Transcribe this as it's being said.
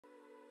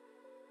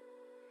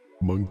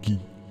Monkey,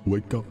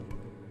 wake up.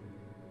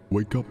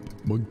 Wake up,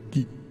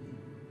 monkey.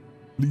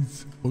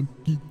 Please,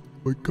 monkey,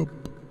 wake up.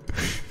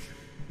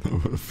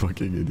 I'm a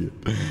fucking idiot.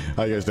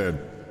 How you guys doing?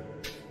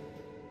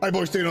 Hi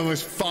boys, doing on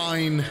this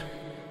fine...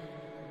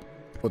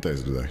 What day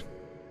is it today?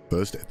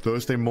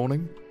 Thursday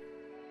morning?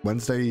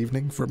 Wednesday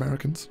evening for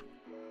Americans?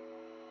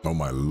 Oh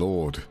my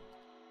lord.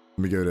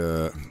 Let me go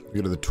to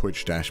the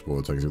Twitch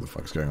dashboard so I can see what the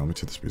fuck's going on. Let me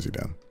turn this music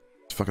down.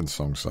 This fucking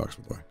song sucks,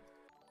 by the way.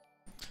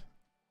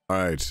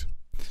 Alright.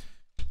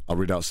 I'll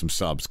read out some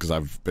subs because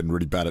I've been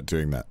really bad at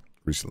doing that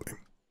recently.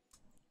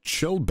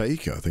 Chill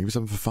Baker, thank you for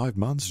subbing for 5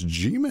 months.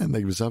 G-Man,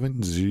 thank you for subbing.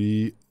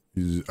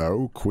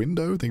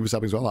 Quindo, thank you for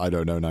subbing as well. I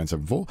don't know,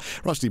 974.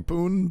 Rusty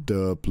Poon,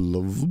 Derp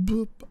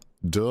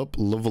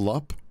Level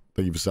Up,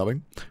 thank you for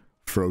subbing.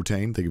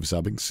 Frotane, thank you for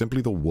subbing.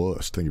 Simply the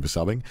Worst, thank you for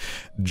subbing.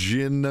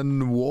 Gin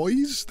and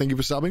Woys, thank you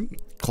for subbing.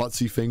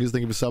 Klutzy Fingers,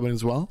 thank you for subbing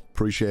as well.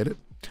 Appreciate it.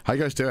 How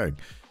you guys doing?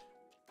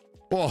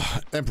 Oh,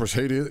 Empress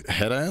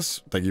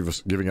Headass, thank you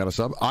for giving out a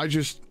sub. I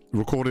just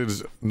recorded,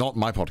 not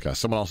my podcast,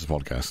 someone else's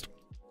podcast.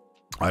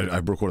 I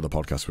recorded the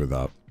podcast with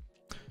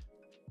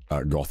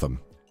Gotham.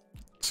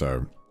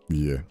 So,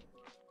 yeah.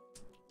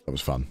 That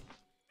was fun.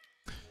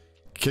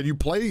 Can you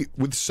play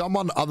with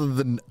someone other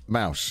than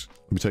Mouse?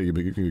 Let me tell you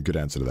a good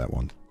answer to that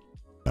one.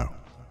 No.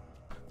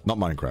 Not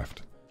Minecraft.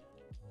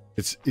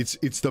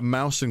 It's the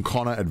Mouse and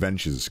Connor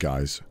adventures,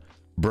 guys.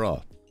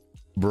 Bruh.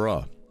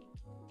 Bruh.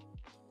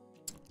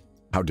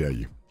 How dare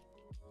you?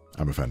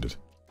 I'm offended.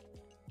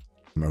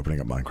 I'm opening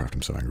up Minecraft.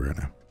 I'm so angry right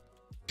now.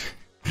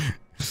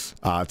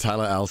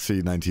 Tyler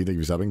LC19, thank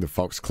you for subbing. The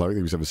Fox Chloe,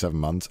 thank you for 7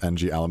 months.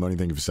 NG Alimony,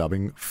 thank you for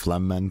subbing.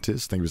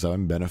 Flamentis, thank you for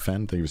subbing.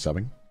 Benefan, thank you for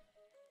subbing.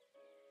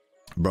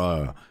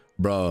 Bruh.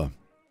 Bruh.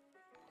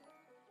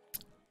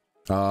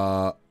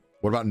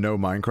 What about no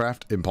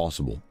Minecraft?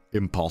 Impossible.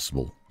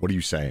 Impossible. What are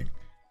you saying?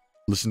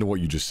 Listen to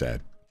what you just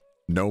said.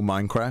 No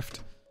Minecraft?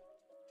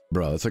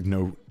 Bruh, that's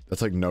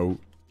like no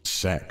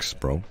sex,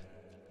 bro.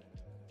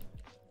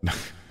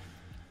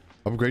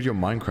 Upgrade your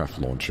Minecraft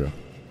launcher.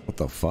 What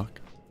the fuck?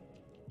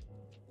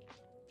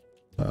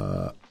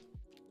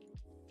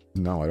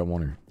 No, I don't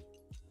want to.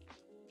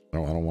 I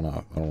don't want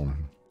to.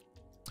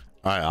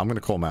 Alright, I'm gonna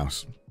call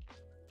Mouse.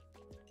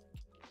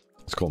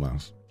 Let's call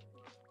Mouse.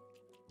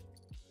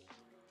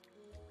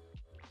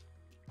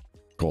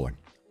 Calling.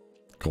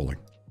 Calling.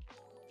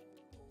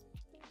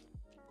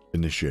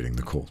 Initiating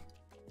the call.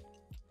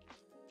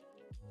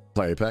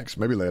 Play Apex?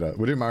 Maybe later.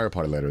 We'll do Mario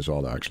Party later as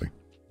well, though, actually.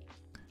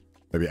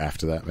 Maybe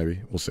after that,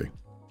 maybe. We'll see.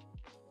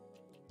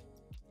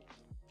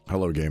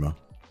 Hello, gamer.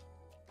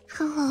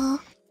 Hello.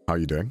 How are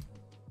you doing?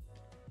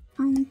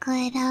 I'm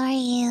good. How are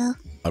you?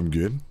 I'm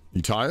good.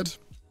 You tired?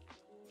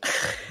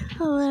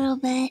 A little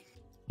bit.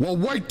 Well,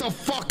 wake the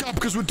fuck up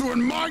because we're doing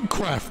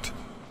Minecraft!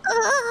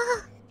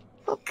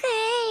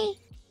 Okay.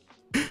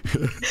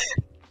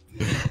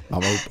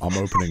 I'm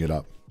opening it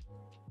up.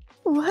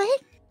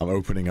 What? I'm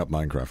opening up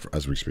Minecraft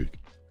as we speak.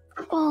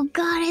 Oh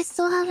god, I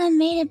still haven't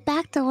made it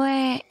back to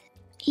where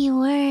you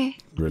were.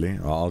 Really?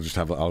 I'll just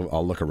have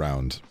I'll look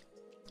around.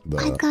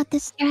 I got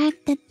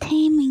distracted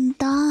taming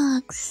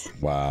dogs.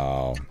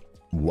 Wow.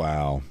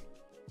 Wow.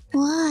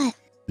 What?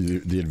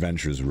 The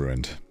adventure is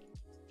ruined.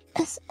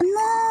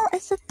 No,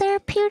 it's a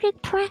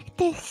therapeutic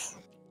practice.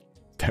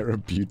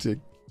 Therapeutic?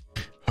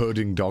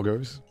 Herding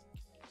doggos?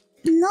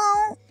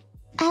 No.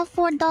 I have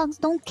 4 dogs,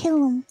 don't kill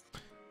them.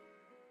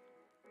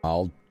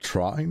 I'll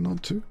try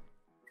not to.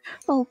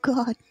 Oh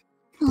god.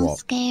 I'm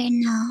scared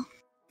now.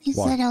 You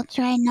said I'll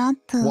try not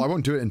to. Well, I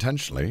won't do it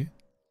intentionally.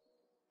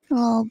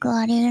 Oh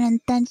god, you're gonna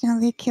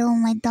intentionally kill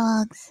my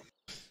dogs.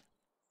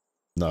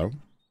 No,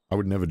 I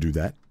would never do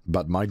that.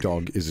 But my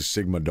dog is a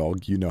Sigma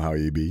dog. You know how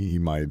he be. He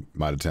might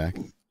attack.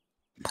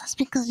 That's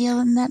because you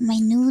haven't met my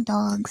new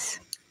dogs.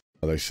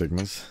 Are they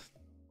Sigmas?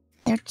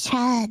 They're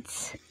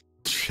Chads.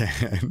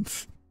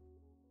 Chads?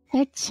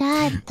 They're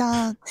Chad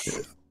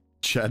dogs.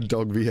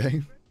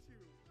 CDawgVA?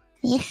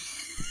 Yeah.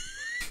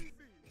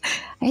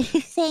 Are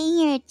you saying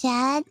you're a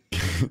Chad?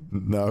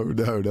 No,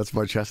 that's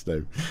my chest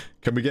name.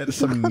 Can we get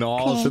some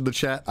Gnaws in the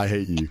chat? I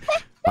hate you.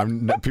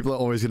 People are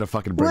always gonna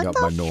fucking bring up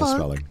my Gnaw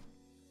spelling.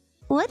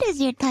 What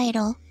is your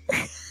title?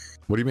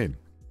 What do you mean?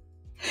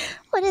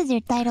 What is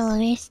your title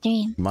of your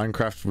stream?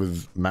 Minecraft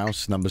with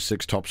Mouse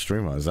 #6 top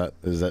streamer. Is there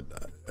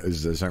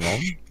something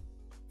wrong?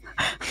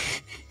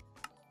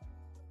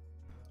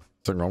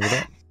 Something wrong with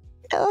that?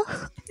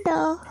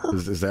 No.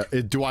 Is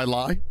that? Do I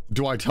lie?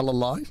 Do I tell a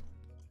lie?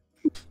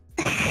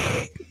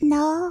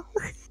 No.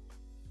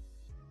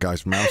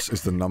 Guys, Mouse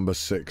is the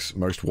 #6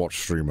 most watched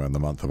streamer in the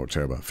month of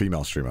October.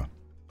 Female streamer.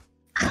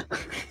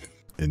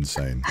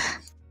 Insane.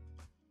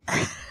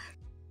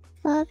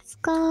 Let's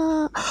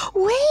go.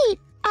 Wait!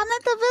 I'm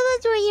at the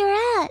village where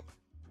you're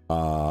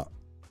at.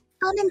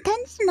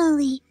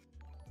 Unintentionally.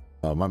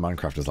 My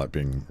Minecraft is like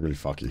being really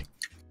fucky.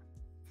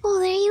 Oh,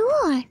 there you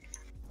are.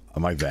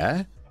 Am I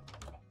there?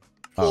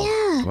 Oh,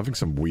 yeah. I'm having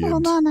some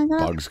weird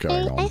bugs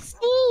going on. I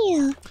see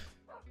you.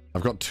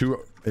 I've got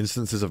 2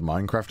 instances of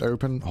Minecraft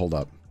open. Hold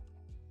up.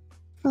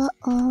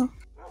 Uh-oh.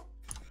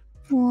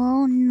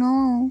 Whoa,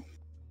 no.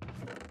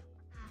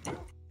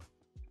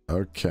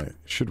 Okay,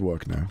 should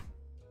work now.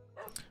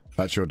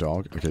 That's your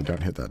dog. Okay,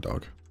 don't hit that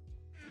dog.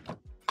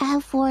 I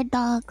have 4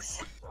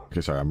 dogs.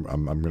 Okay, sorry. I'm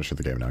gonna shut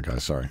the game now,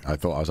 guys. Sorry, I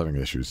thought I was having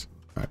issues.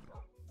 All right.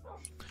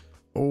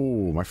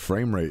 Oh, my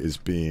frame rate is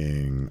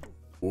being.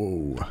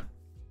 Whoa.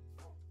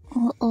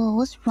 Oh,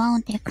 what's wrong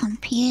with your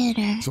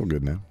computer? It's all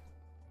good now.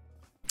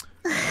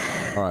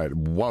 All right.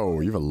 Whoa,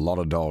 you have a lot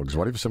of dogs.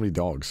 Why do you have so many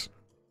dogs?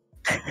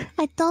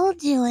 I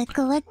told you I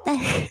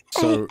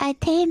So, I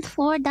tamed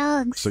 4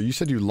 dogs. So you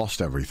said you lost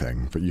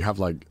everything, but you have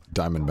like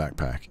diamond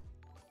backpack.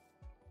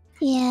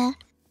 Yeah,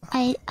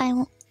 I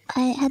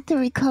had to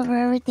recover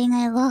everything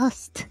I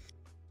lost.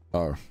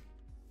 Oh.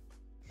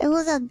 It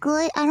was a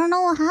glitch. I don't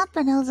know what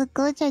happened. It was a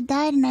glitch. I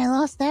died and I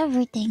lost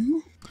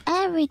everything.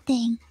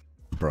 Everything.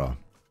 Bruh.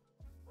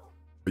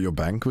 But your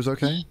bank was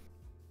okay?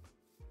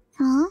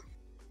 Huh?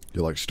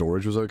 Your like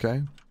storage was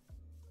okay?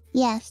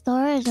 Yeah,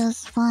 storage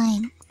was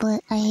fine,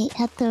 but I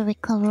had to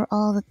recover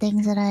all the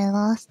things that I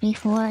lost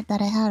before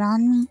that I had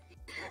on me.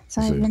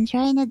 So I've been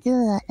trying to do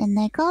that, and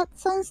I got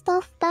some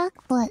stuff back,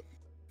 but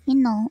you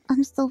know,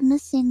 I'm still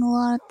missing a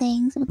lot of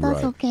things, but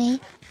that's okay.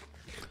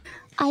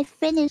 I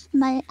finished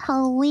my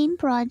Halloween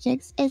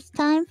projects. It's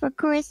time for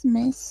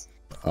Christmas.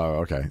 Oh,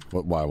 okay.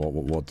 Why?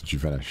 What did you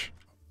finish?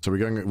 So we're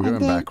going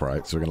back,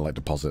 right? So we're gonna like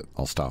deposit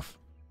our stuff,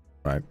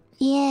 right?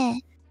 Yeah.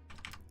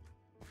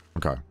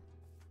 Okay.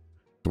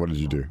 So what did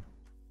you do?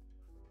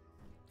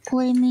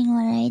 What do you mean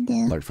what I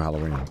did? Like for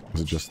Halloween?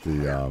 Was it just the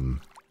maze?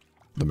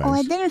 Oh,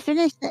 I didn't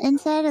finish the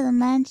inside of the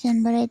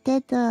mansion, but I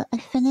did I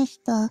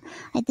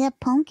did a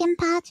pumpkin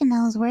patch and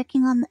I was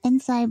working on the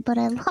inside, but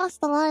I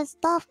lost a lot of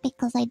stuff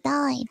because I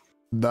died.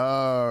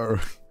 No.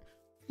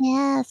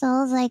 Yeah, so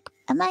I was like,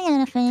 am I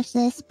gonna finish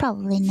this?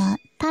 Probably not.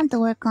 Time to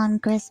work on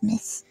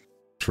Christmas.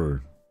 True.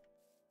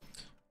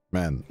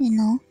 Man. You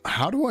know?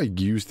 How do I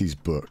use these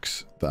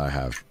books that I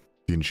have?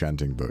 The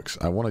enchanting books.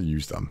 I want to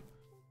use them.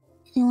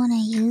 You want to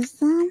use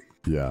them?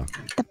 Yeah.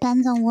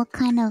 Depends on what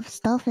kind of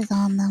stuff is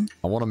on them.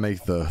 I want to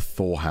make the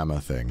Thor hammer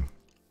thing.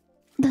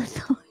 The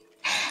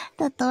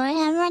Thor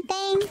hammer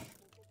thing?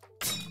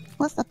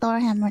 What's the Thor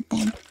hammer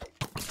thing?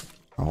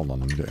 Oh, hold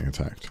on, I'm getting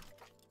attacked.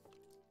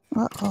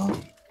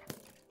 Uh-oh.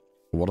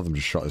 One of them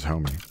just shot his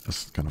homie.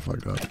 That's kind of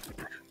fucked up.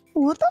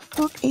 What the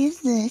fuck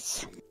is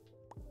this?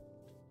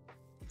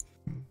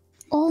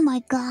 Oh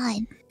my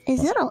god.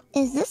 Is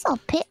this a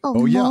pit of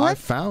Oh yeah, mud? I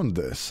found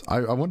this. I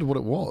wonder what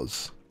it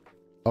was.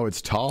 Oh,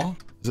 it's tar?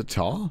 Is it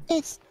tar?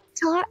 It's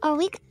tar. Are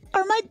my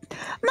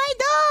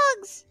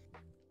dogs?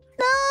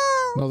 No.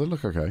 No, they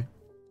look okay.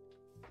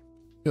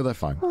 Yeah, they're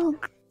fine. Oh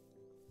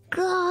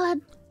god.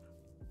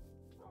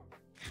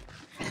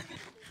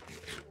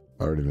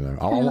 I don't even know.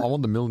 I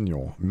want the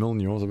Milnor.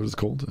 Milnor, is that what it's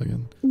called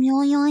again?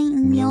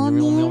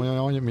 Mjolnir.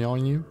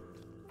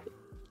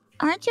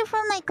 Aren't you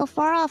from like a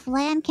far off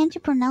land? Can't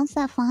you pronounce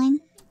that fine?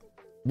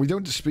 We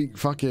don't speak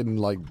fucking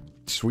like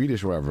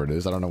Swedish or whatever it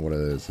is. I don't know what it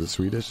is. Is it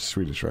Swedish?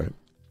 Swedish, right?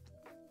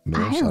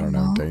 Norse? I don't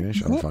know.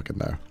 Danish? I don't fucking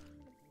know.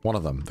 One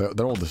of them.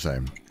 They're all the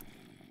same.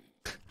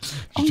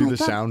 Did you do the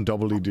sound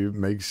doubly-do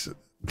makes...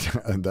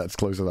 and that's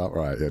close to that?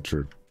 Right, yeah,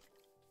 true.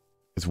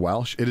 It's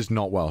Welsh? It is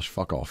not Welsh.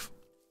 Fuck off.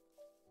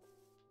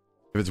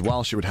 If it's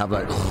Welsh, it would have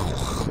like...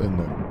 in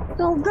the...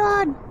 Oh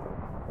god!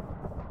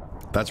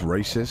 That's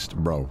racist?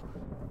 Bro.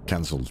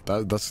 Cancelled.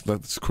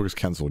 That's quickest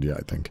cancelled yet,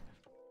 I think.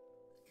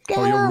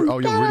 You're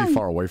really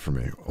far away from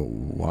me. Oh,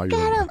 why are you...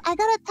 Get him! I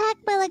got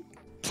attacked by like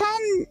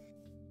 10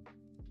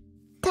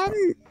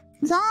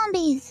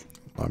 zombies.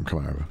 I'm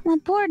coming over. My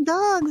poor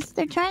dogs.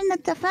 They're trying to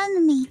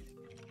defend me.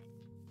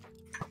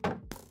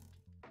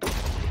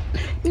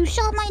 You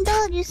shot my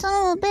dog, you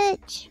son of a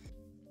bitch.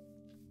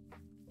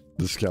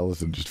 The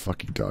skeleton just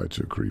fucking died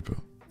to a creeper.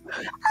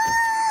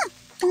 Ah!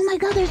 Oh my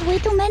god, there's way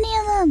too many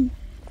of them.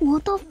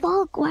 What the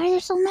fuck? Why are there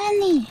so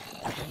many?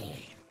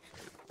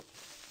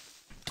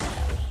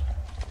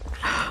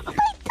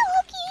 My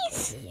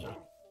doggies!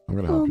 I'm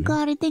gonna help you. Oh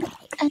god,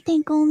 I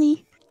think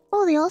only...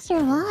 Oh, they all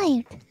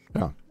survived.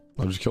 Yeah,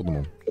 I just killed them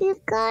all. You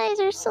guys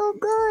are so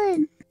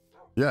good.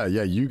 Yeah,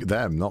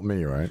 them, not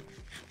me, right?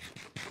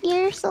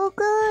 You're so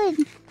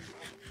good.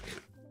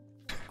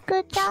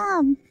 Good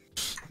job.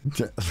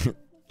 Yeah.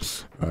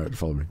 Alright,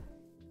 follow me.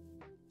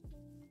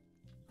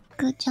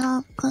 Good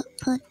job, good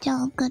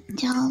job, good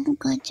job,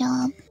 good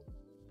job.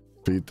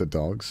 Feed the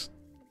dogs?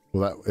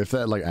 If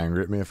they're like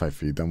angry at me, if I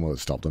feed them, will it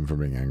stop them from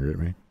being angry at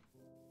me?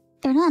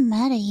 They're not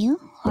mad at you,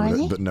 are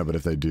they? But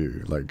if they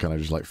do, like, can I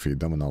just like feed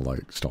them and they'll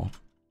like stop?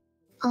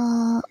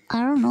 I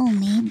don't know,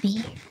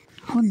 maybe.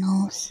 Who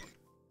knows?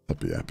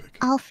 That'd be epic.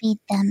 I'll feed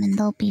them and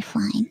they'll be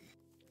fine.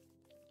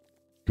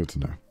 Good to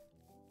know.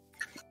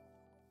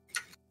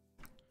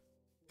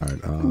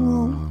 Alright,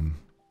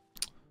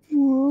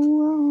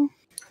 Whoa.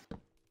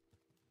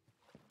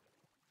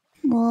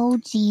 Whoa,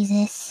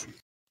 Jesus.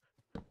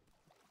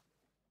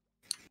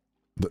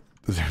 Do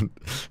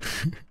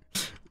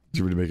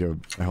you want me to make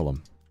a... Hold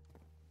on.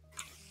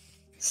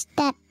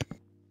 Step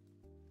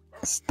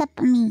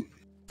me.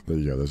 There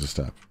you go, there's a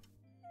step.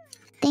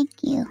 Thank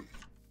you.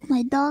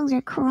 My dogs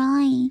are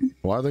crying.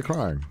 Why are they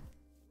crying?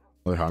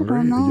 Are they hungry?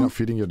 Are you not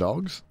feeding your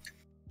dogs?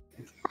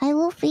 I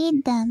will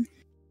feed them.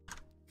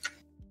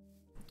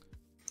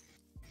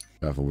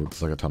 Careful,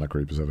 there's like a ton of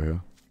creepers over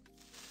here.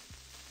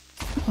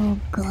 Oh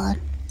god.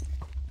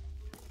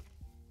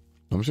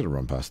 I'm just gonna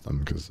run past them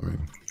because I mean,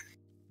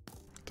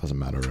 it doesn't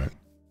matter, right?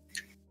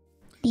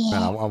 Yeah.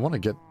 Man, I want to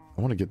get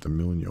the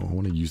Millennial. I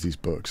want to use these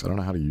books. I don't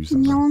know how to use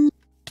them.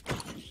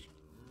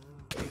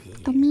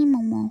 The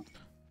Mimomo.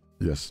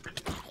 Yes, Look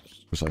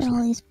precisely. at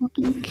all these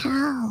fucking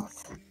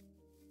cows.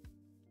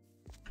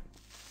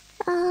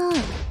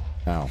 Oh.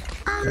 Ow.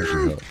 That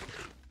actually hurt.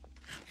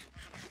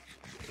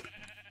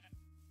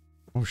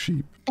 Oh,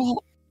 sheep.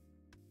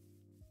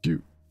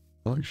 Cute.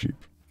 I like sheep.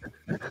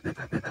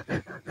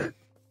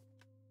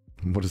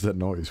 What is that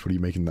noise? What are you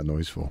making that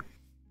noise for?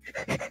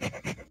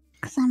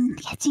 Because I'm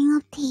catching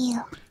up to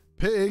you.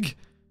 Pig?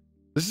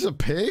 This is a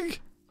pig?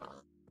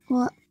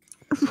 What?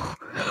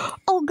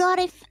 Oh god,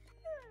 I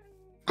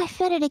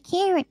fed it a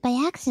carrot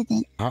by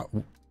accident.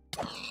 Oh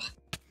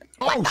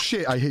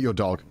shit, I hit your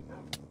dog.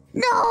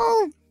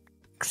 No!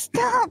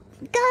 Stop!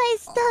 Guys,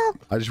 stop!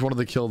 I just wanted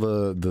to kill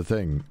the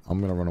thing. I'm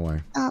gonna run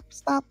away.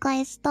 Stop,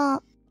 guys,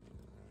 stop.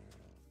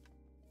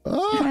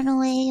 Ah! Run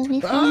away, you'll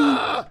be fine.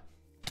 Ah!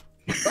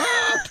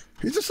 Ah!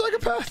 He's a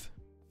psychopath!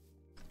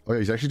 Oh yeah,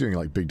 he's actually doing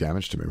like big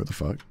damage to me. What the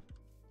fuck?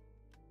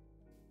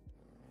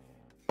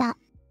 Stop.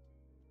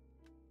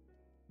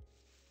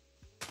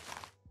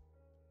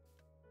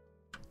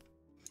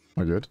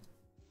 Am I good?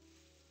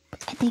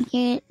 I think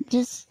you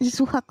just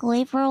walk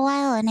away for a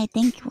while, and I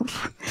think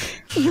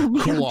you'll be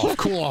okay.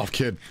 Cool off,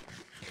 kid.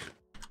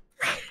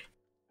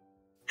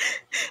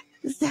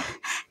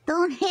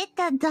 Don't hit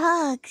the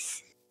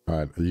dogs. All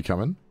right, are you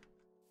coming?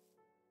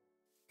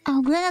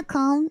 I'm gonna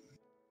come.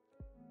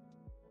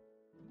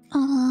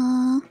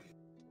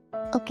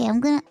 Okay, I'm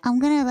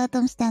gonna let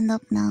them stand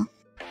up now,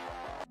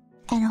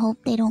 and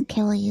hope they don't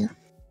kill you.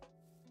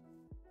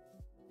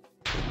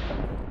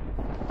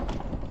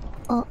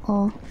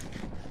 Uh-oh.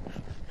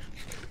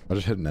 I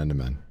just hit an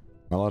Enderman. Am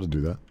I allowed to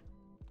do that?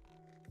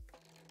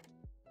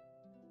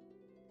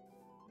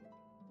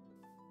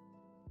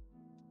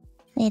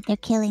 Wait, they're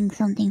killing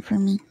something for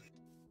me.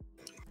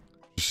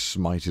 Just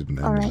smited an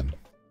Enderman. Alright.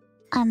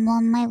 I'm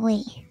on my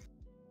way.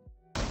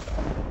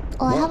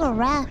 Oh, I have a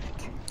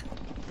raft.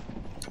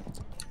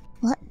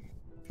 What?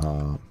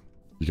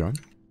 You going?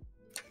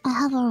 I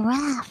have a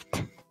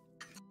raft.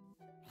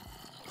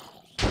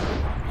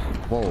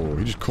 Whoa,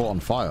 he just caught on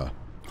fire.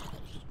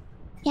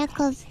 Yeah,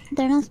 because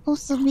they're not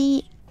supposed to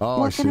be Oh,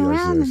 walking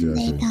around in the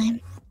daytime.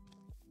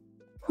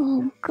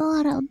 Oh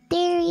god, how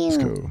dare you! Let's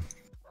go.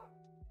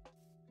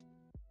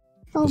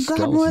 Oh The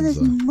god, more of this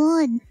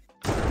mud.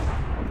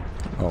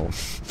 Oh.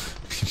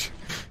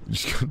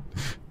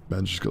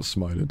 Man just got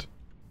smited.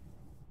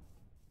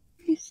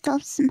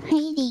 Stop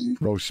smiting.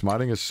 Bro,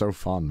 smiting is so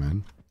fun,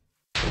 man.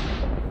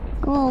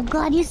 Oh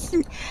god, you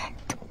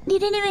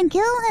didn't even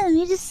kill him,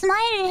 you just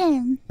smited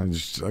him. And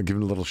just give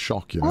him a little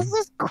shock, you know? That's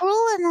just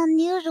cruel and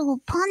unusual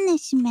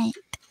punishment.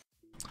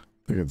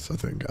 I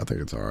think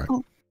it's alright.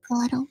 Oh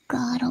god, oh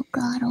god, oh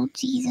god, oh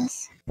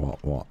Jesus.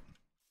 What?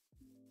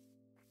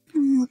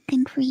 I'm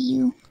looking for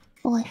you.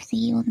 Oh, I see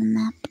you on the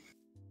map.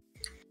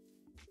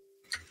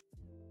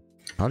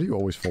 How do you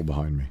always fall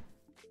behind me?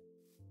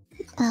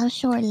 I have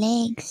short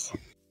legs.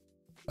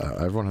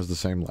 Everyone has the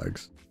same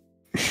legs.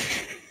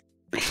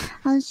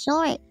 I'm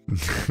short.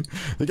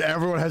 Like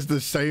everyone has the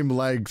same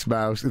legs,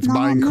 Mouse. It's No,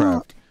 Minecraft.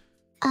 no.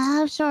 I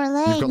have short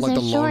legs. You've got like the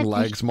They're long short.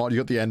 legs, Mod. You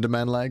got the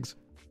Enderman legs.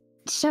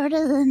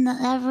 Shorter than the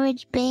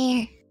average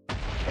bear.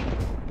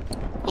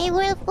 Hey,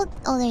 where the fuck?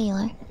 Oh, there you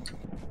are.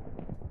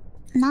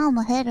 Now I'm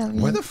ahead of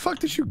you. Where the fuck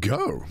did you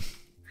go?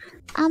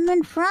 I'm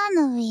in front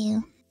of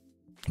you.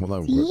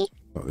 Well, See?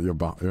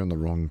 you're in the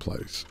wrong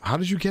place. How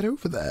did you get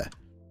over there?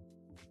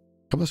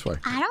 Come this way.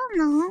 I don't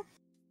know.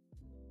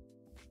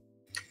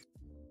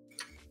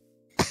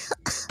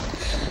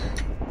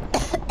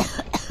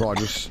 Bro, I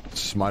just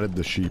smited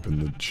the sheep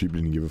and the sheep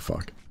didn't give a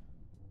fuck.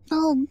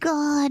 Oh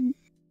god.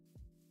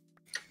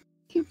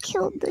 You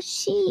killed the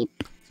sheep.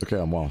 It's okay,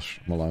 I'm Welsh.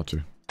 I'm allowed to.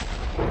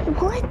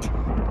 What?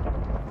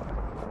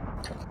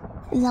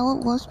 Is that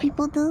what Welsh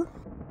people do?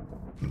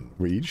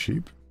 We eat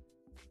sheep.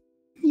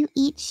 You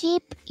eat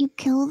sheep? You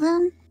kill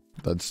them?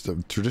 That's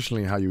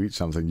traditionally how you eat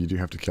something. You do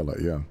have to kill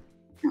it, yeah.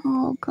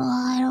 Oh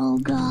god, oh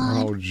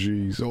god. Oh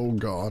jeez, oh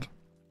god.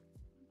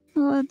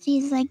 Oh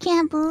jeez, I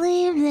can't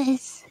believe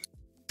this.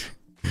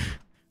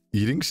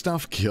 Eating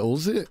stuff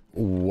kills it?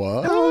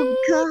 What? Oh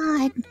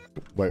god.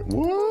 Wait,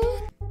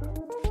 what?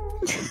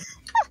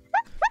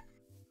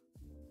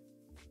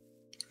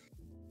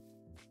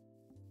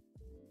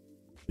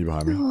 You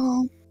behind me?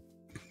 Oh,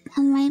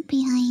 I'm right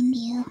behind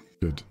you.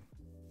 Good.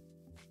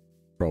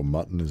 Bro,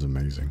 mutton is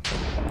amazing.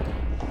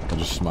 I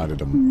just smited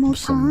some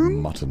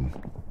Mutton? mutton.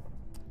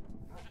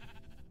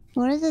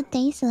 What does it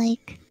taste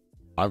like?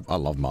 I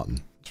love mutton.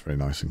 It's very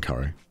nice in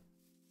curry.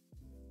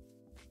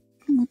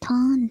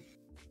 Mutton.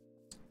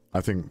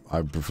 I think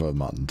I prefer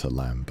mutton to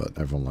lamb, but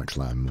everyone likes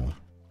lamb more.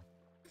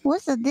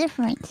 What's the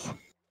difference?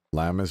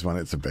 Lamb is when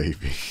it's a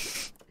baby.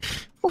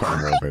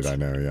 Quite morbid, I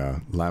know, yeah.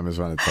 Lamb is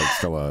when it's like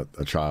still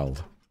a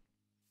child.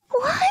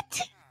 What?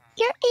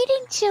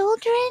 eating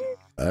children?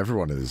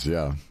 Everyone is,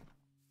 yeah.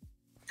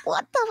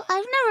 What the?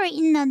 I've never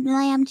eaten a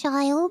lamb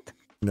child.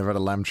 You never had a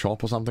lamb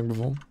chop or something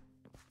before?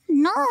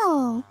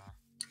 No.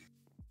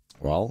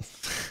 Well.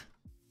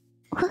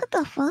 What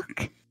the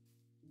fuck?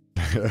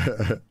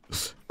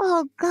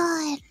 Oh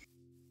god.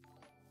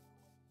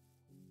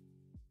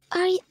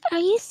 Are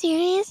you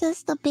serious?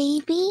 As the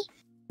baby?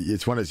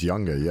 It's when it's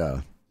younger,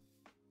 yeah.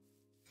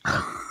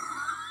 Oh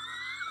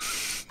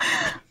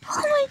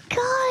my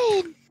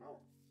god.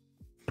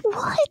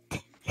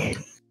 What?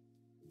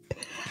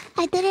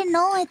 I didn't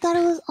know. I thought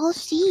it was all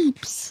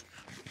sheeps.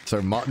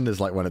 So mutton is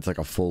like when it's like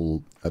a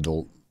full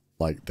adult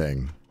like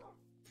thing.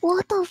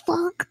 What the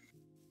fuck?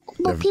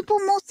 But people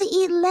mostly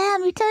eat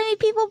lamb. You're telling me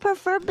people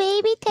prefer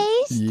baby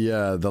taste?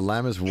 Yeah, the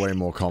lamb is way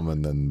more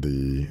common than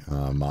the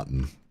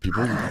mutton.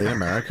 People in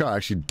America, I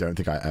actually don't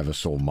think I ever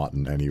saw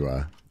mutton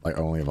anywhere. Like,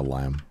 only have a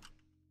lamb.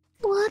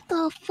 What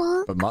the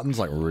fuck? But mutton's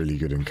like really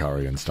good in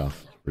curry and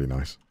stuff. Really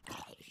nice.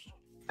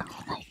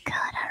 Oh my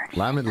god,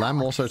 I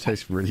Lamb also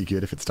tastes really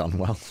good if it's done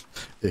well.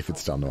 If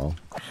it's done well.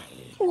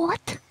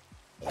 What?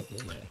 Well,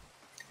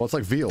 it's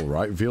like veal,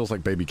 right? Veal's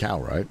like baby cow,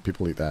 right?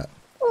 People eat that.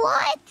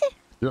 What?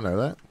 You don't know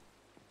that?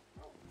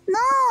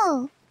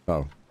 No.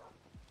 Oh.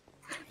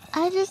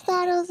 I just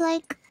thought it was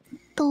like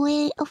the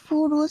way a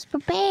food was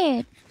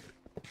prepared.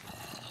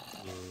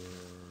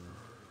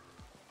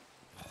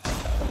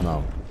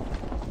 No.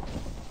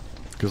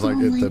 Because like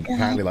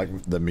apparently like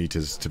the meat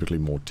is typically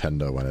more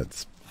tender when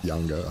it's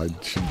younger. I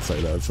shouldn't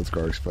say that, that's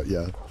gross, but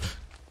yeah.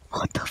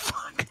 What the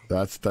fuck?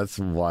 That's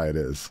why it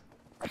is.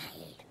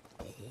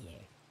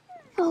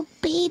 Oh,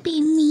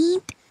 baby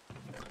meat.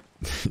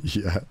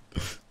 Yeah.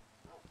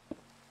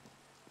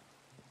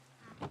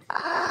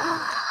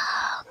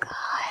 Oh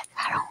god,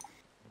 I don't.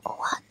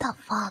 What the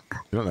fuck?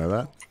 You don't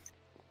know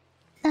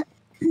that?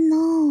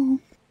 No.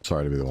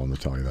 Sorry to be the one to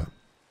tell you that.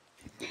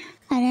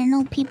 I didn't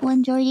know people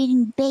enjoyed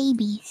eating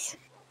babies.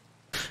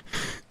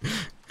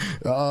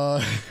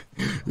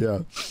 Yeah.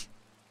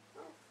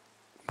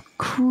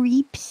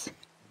 Creeps.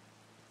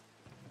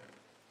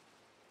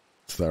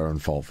 It's their own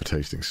fault for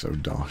tasting so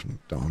darn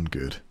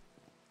good.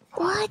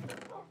 What?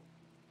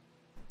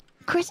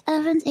 Chris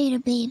Evans ate a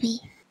baby.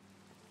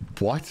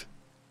 What?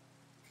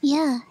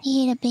 Yeah,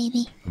 he ate a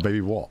baby. A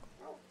baby what?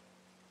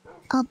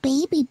 A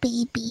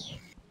baby.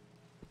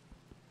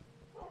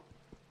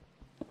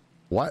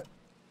 What?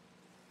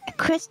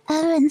 Chris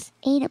Evans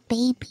ate a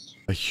baby.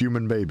 A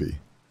human baby?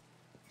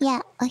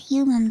 Yeah, a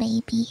human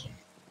baby.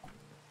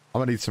 I'm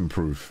gonna need some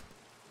proof.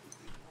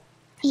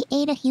 He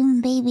ate a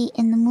human baby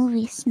in the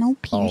movie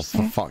Snowpiercer. Oh,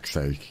 for fuck's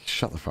sake.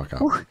 Shut the fuck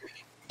up.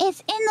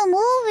 It's in the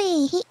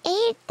movie. He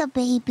ate the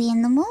baby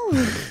in the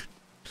movie.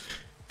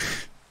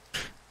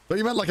 But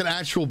you meant like an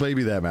actual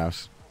baby there,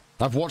 Mouse.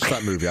 I've watched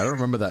that movie. I don't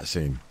remember that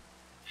scene.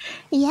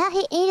 Yeah, he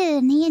ate it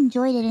and he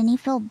enjoyed it and he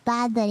felt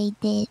bad that he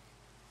did.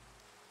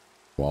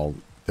 Well,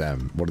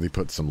 damn. What did he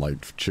put? Some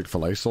like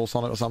Chick-fil-A sauce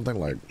on it or something?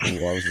 Like,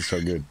 why was it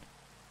so good?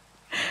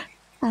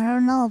 I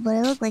don't know, but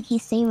it looked like he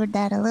savored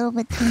that a little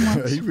bit too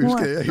much. he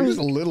was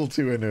a little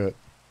too into it.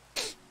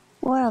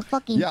 Or a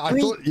fucking Yeah,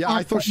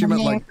 I thought she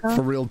meant like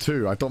for real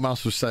too. I thought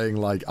Mouse was saying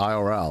like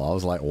IRL. I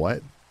was like,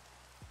 what?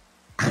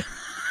 I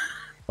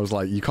was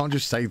like, you can't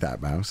just say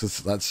that, Mouse.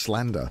 That's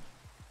slander.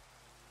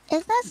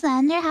 It's not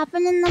slander. It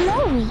happened in the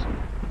movie.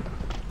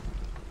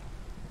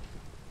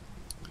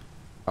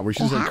 We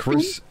should say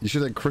Chris. You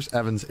should say Chris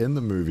Evans in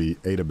the movie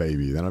ate a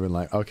baby. Then I've been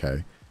like,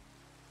 okay.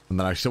 And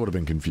then I still would have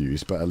been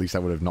confused, but at least I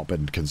would have not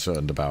been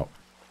concerned about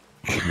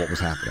what was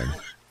happening.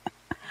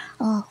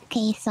 Oh,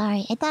 okay,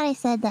 sorry. I thought I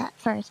said that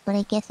first, but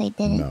I guess I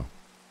didn't. No,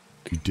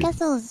 you didn't. Guess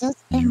it was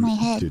just in my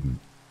head. Didn't.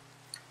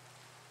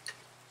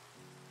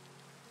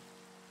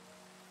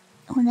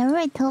 Whenever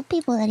I tell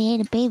people that he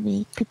ate a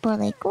baby, people are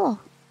like, "Oh,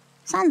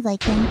 sounds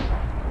like him."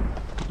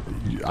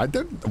 I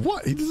don't.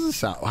 What? He doesn't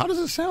sound. How does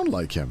it sound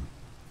like him?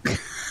 That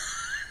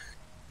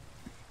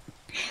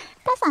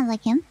sounds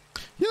like him.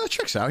 Yeah, that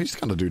checks out. He's the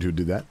kind of dude who'd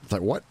do that. It's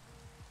like, what?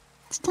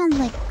 Sounds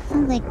like,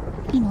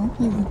 you know,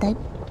 he's the type.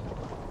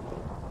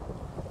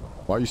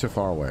 Why are you so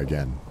far away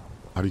again?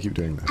 How do you keep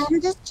doing this? I'm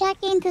just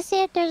checking to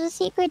see if there's a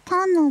secret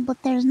tunnel, but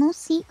there's no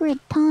secret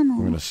tunnel.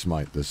 I'm gonna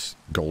smite this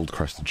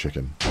gold-crested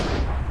chicken.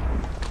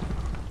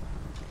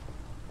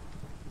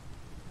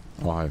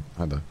 Oh, hi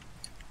there.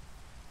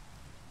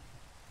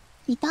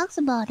 He talks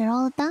about it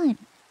all the time.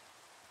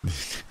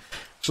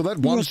 So that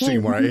one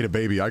scene where I ate a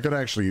baby, I got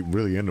actually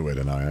really into it,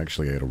 and I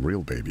actually ate a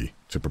real baby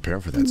to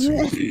prepare for that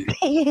scene.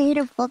 He ate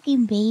a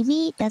fucking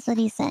baby? That's what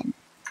he said.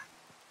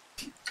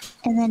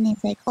 And then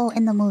he's like, oh,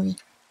 in the movie.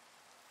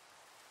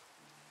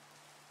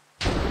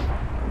 Do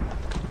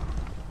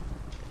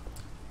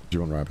you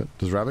want Rabbit?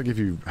 Does Rabbit give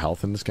you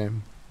health in this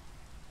game?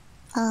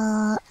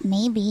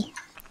 Maybe.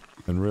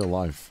 In real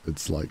life,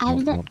 it's like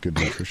not good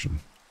nutrition.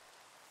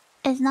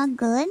 It's not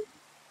good?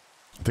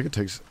 I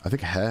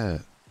think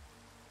hair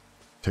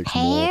takes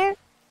more. Hair? Is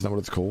that what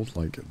it's called?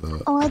 Like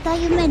the... Oh, I thought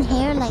you meant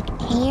hair, like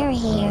hair.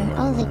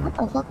 I was like, what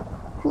the fuck?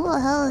 Who the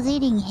hell is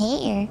eating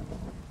hair?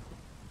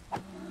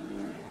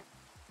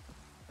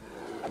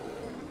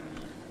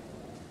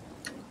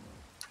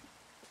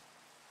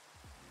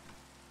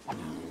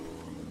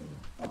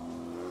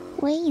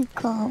 Where you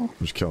go? I'm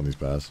just killing these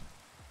bears.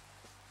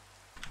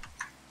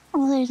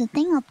 Oh, there's a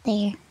thing up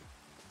there.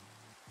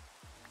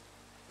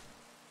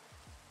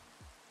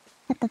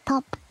 At the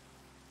top.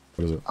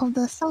 What is it? Of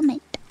the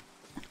summit.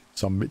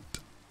 Summit.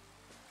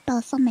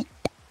 The summit.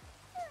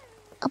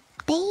 Up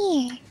there.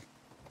 I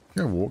think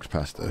I walked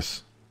past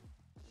this.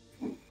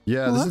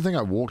 Yeah, What? this is the thing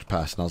I walked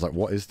past and I was like,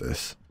 what is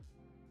this?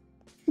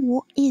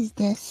 What is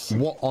this?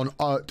 What on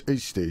earth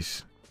is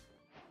this?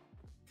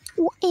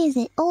 What is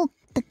it? Oh,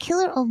 the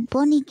killer of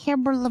Bunny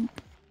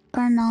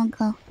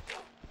Kerbernaga.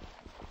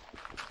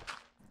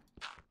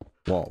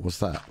 What? What's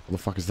that? What the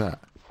fuck is that?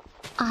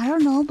 I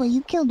don't know, but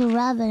you killed a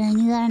rabbit and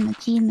you got an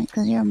achievement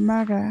because you're a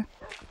murderer.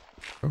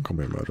 Don't call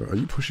me a murderer. Are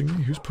you pushing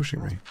me? Who's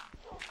pushing me?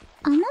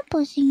 I'm not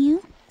pushing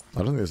you. I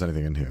don't think there's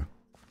anything in here.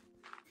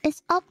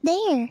 It's up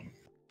there.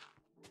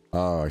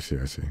 Oh, I see,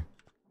 I see.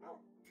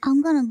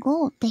 I'm gonna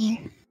go up there.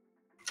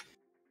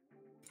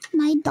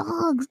 My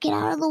dogs, get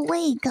out of the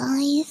way,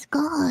 guys.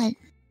 God.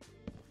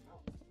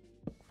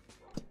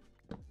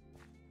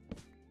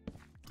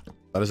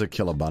 That is a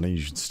killer bunny.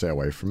 You should stay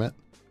away from it.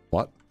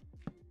 What?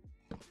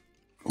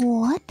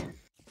 What?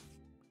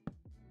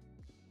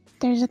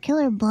 There's a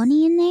killer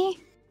bunny in there?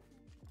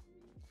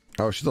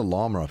 Oh, she's a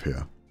llama up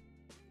here.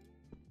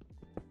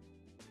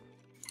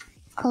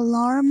 A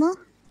llama?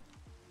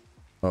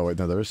 Oh, wait,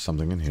 no, there is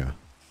something in here.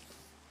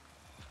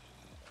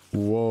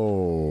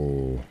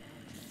 Whoa.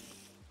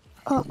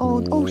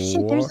 Oh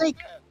shit, there's like...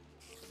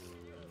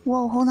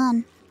 Whoa, hold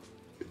on.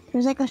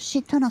 There's like a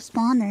shit ton of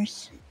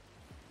spawners.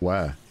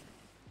 Where?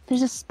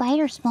 There's a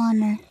spider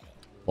spawner.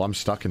 Well, I'm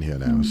stuck in here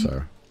now,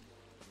 so...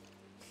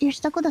 You're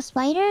stuck with the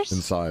spiders?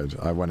 Inside.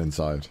 I went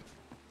inside.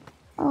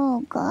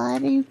 Oh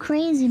god, are you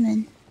crazy,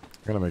 man?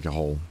 I'm gonna make a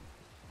hole.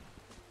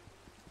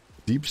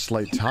 Deep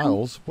slate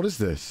tiles? What is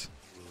this?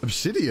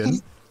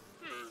 Obsidian?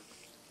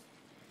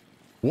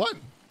 What?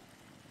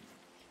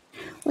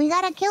 We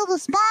gotta kill the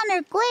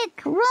spawner,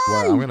 quick! Run!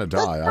 Well, I'm gonna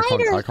die. I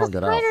can't get out. I can't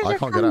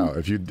get coming. out.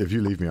 If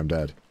you leave me, I'm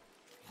dead.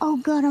 Oh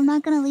god, I'm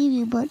not gonna leave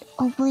you, but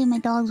hopefully my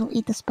dogs will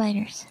eat the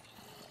spiders.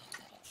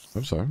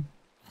 I'm sorry.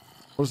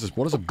 What is this?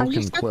 What is a Are you book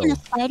and stuck quill? in a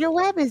spider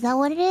web? Is that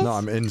what it is? No,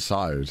 I'm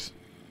inside.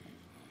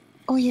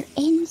 Oh, you're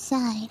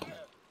inside.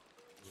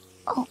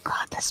 Oh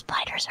god, the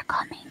spiders are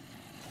coming.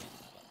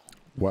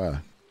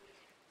 Where?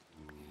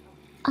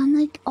 I'm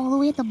like all the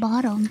way at the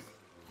bottom.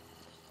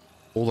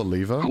 All the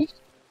lever?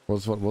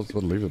 What's the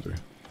lever do?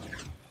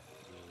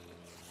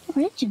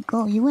 Where did you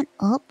go? You went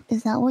up?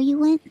 Is that where you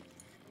went?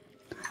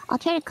 I'll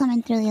try to come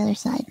in through the other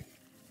side.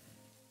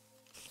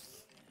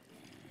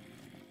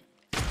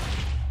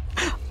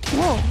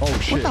 Whoa. Oh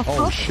shit, What the oh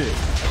fuck? shit.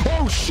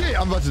 Oh shit,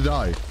 I'm about to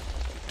die.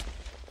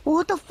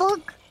 What the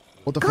fuck?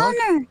 What the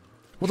Connor! fuck?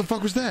 What the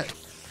fuck was that?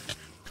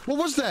 What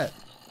was that?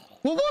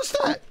 What was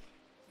that?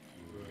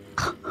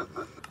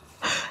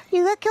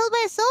 You got killed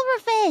by a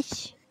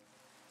silverfish!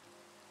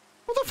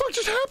 What the fuck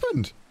just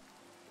happened?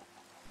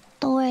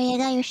 Don't worry, I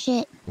got your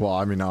shit. Well,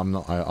 I mean, I'm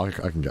not, I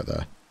can get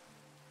there.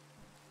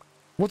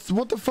 What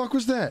the fuck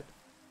was that?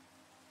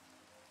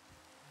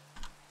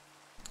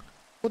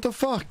 What the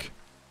fuck?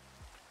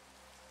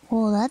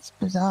 Oh, that's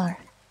bizarre.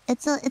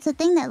 It's a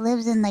thing that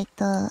lives in like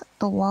the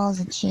walls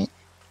and shit.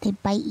 They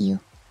bite you.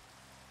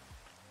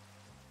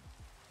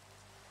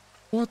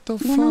 What the You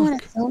fuck? don't know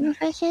what a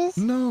silverfish is?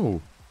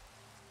 No.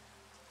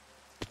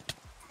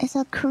 It's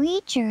a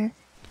creature.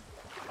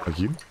 Like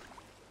you?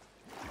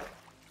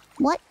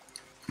 What?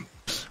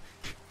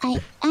 I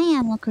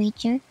am a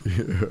creature.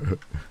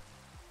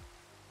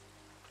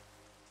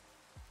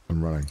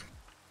 I'm running.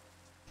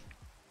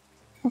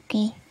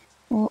 Okay.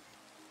 Well,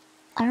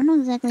 I don't know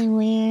exactly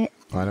where.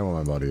 I know where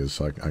my body is,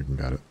 so I can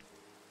get it.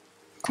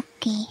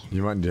 Okay.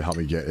 You might need to help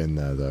me get in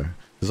there, though.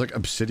 There's like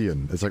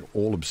obsidian. It's like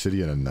all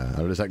obsidian in there.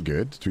 Is that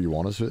good? Do you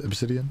want us with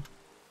obsidian?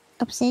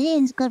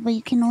 Obsidian's good, but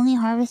you can only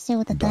harvest it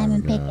with a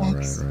diamond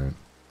pickaxe. Yeah, right.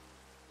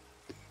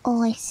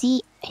 Oh, I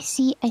see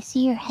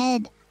your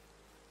head.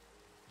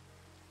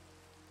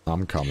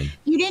 I'm coming.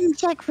 You didn't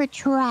check for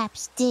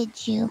traps,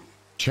 did you?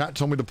 Chat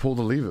told me to pull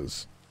the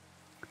levers.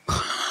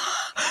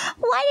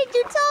 Why did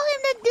you tell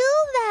him to do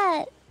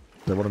that?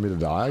 They wanted me to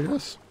die, I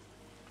guess?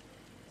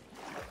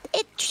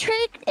 It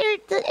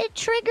triggered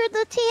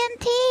the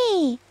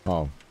TNT.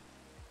 Oh.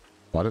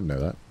 Well, I didn't know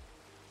that.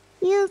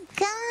 You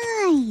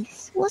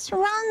guys, what's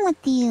wrong with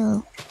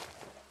you?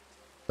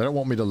 They don't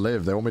want me to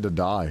live. They want me to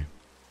die.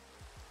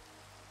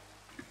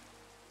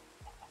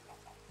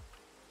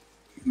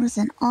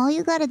 Listen, all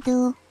you gotta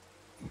do,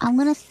 I'm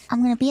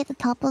gonna be at the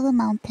top of the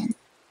mountain.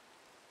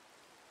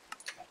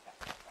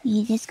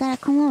 You just gotta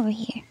come over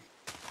here.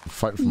 I'm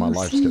fighting for my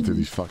life to get through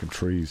these fucking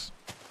trees.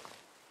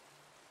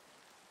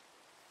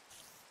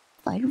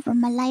 Fighting for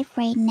my life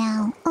right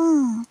now.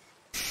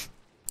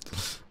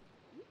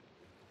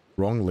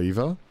 Wrong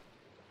lever?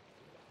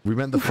 We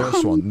meant the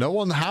first one. No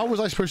one... How was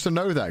I supposed to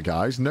know that,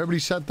 guys? Nobody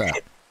said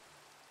that.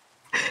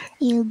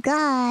 You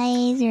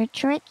guys, you're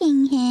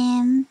tricking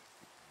him.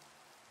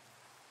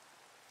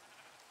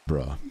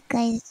 Bruh. You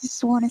guys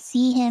just want to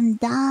see him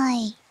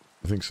die.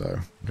 I think so.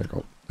 I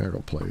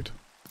got played.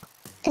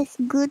 It's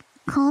good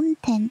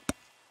content.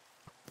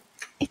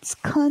 It's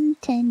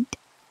content.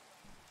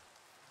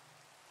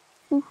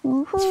 It's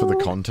for the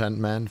content,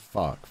 man.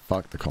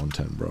 Fuck the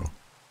content, bro.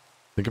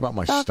 Think about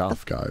my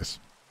stuff, guys.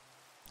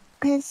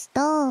 His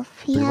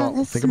stuff.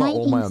 Think about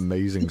all my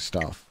amazing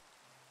stuff.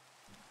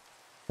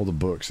 All the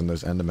books and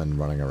those Endermen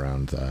running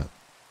around there,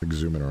 like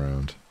zooming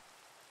around.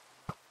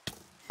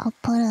 I'm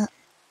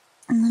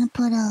gonna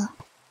put a.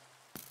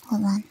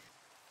 Hold on.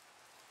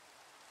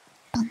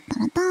 Dun,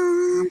 dun,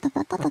 dun, dun,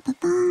 dun, dun, dun,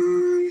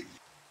 dun.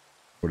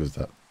 What is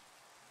that?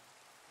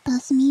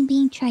 That's me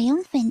being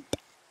triumphant.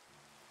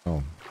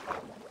 Oh,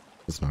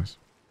 that's nice.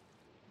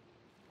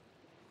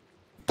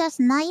 That's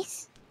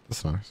nice.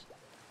 That's nice.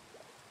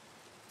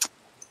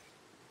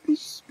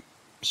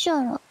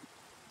 Shut up.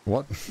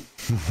 What?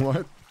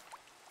 What?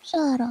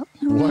 Shut up.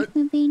 You don't like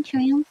me being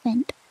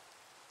triumphant.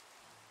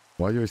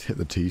 Why do you always hit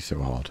the T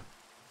so hard?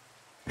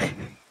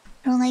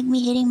 Don't like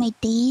me hitting my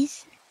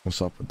D's?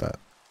 What's up with that?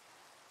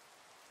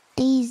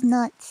 D's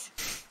nuts.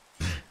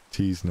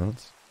 T's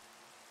nuts?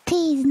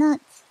 T's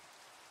nuts.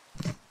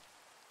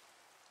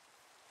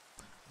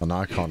 Oh,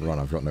 now I can't run.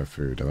 I've got no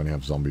food. I only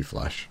have zombie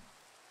flesh.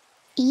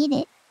 Eat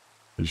it.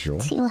 You sure?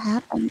 See what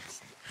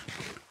happens.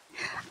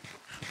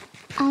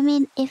 I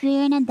mean, if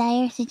you're in a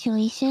dire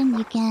situation,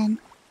 you can.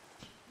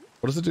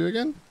 What does it do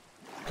again?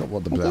 Got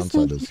what the downside is. It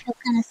just makes you feel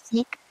kind of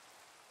sick.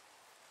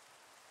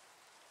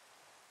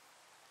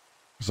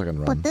 So I can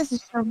run. But this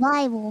is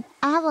survival.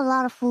 I have a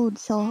lot of food,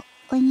 so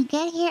when you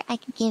get here, I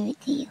can give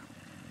it to you.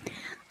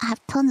 I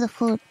have tons of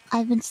food.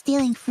 I've been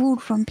stealing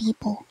food from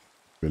people.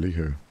 Really?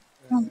 Who?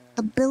 From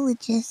the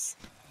villages.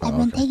 I've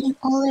been taking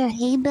all their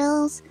hay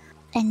bales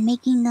and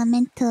making them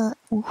into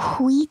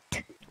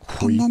wheat.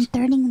 And then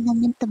turning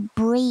them into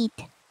bread.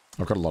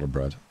 I've got a lot of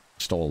bread.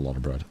 Stole a lot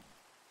of bread.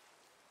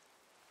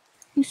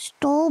 You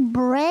stole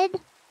bread?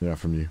 Yeah,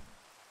 from you.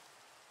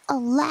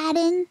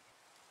 Aladdin?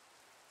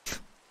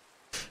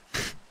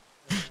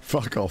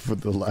 Fuck off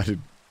with the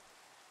Aladdin.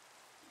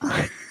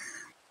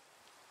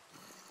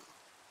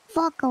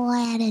 Fuck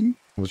Aladdin.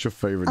 What's your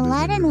favorite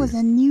Aladdin Disney movie? was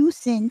a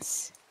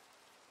nuisance.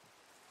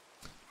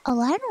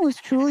 Aladdin was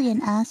truly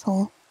an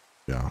asshole.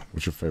 Yeah.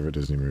 What's your favorite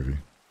Disney movie?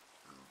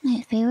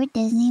 My favorite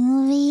Disney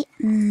movie?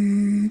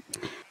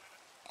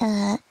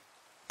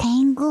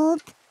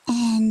 Tangled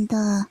and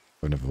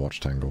I've never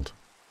watched Tangled.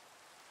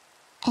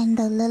 And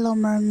The Little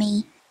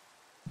Mermaid.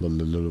 The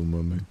Little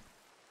Mermaid?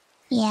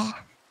 Yeah.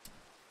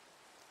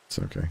 It's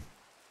okay.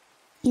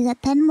 You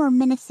got 10 more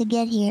minutes to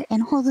get here,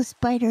 and all the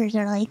spiders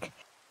are like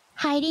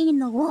hiding in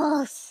the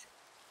walls.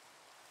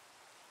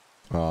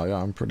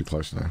 Yeah, I'm pretty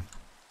close now.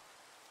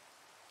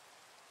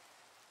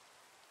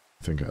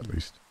 I think at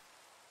least.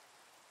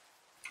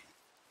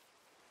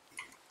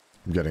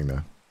 I'm getting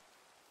there.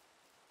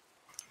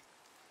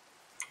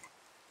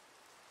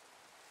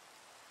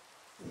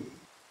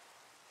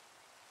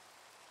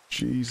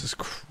 Jesus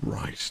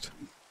Christ.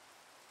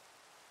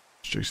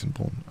 It's Jason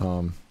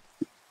Bourne.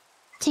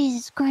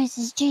 Jesus Christ,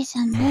 it's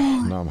Jason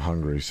Bourne. Now I'm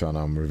hungry, so now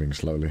I'm moving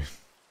slowly.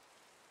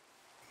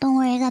 Don't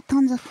worry, I got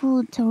tons of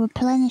food to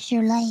replenish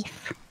your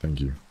life.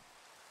 Thank you.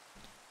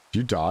 Do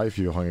you die if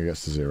your hunger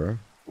gets to 0?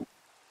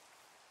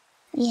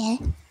 Yeah.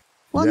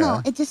 Well,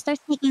 no, it just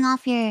starts taking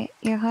off your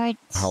hearts.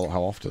 How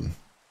often?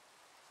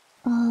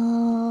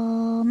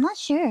 I'm not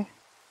sure.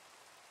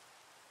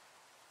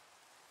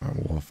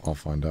 Well, I'll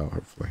find out,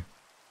 hopefully.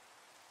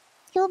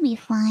 You'll be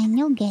fine.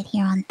 You'll get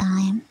here on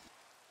time.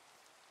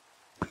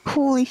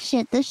 Holy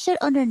shit, this shit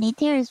underneath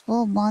here is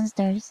full of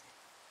monsters.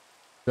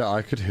 Yeah,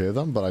 I could hear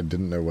them, but I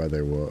didn't know where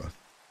they were.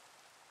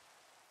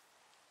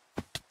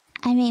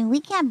 I mean, we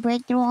can't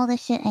break through all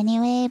this shit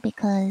anyway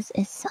because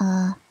it's,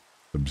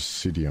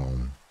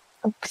 Obsidian.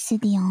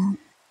 Obsidian.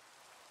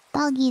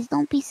 Doggies,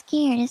 don't be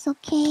scared. It's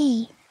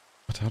okay.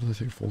 But how do they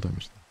take full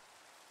damage then?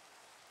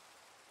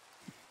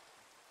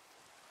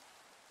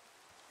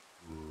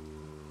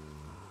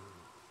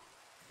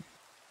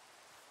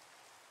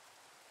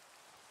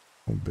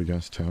 Oh, big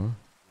ass tower.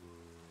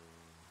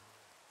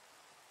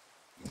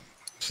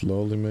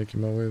 Slowly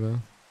making my way there.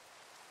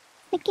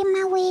 Making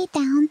my way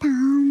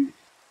downtown.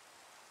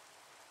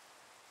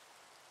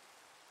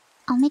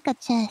 I'll make a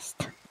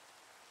chest.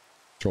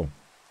 Sure.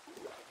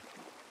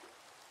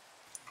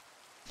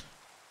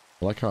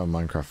 I like how in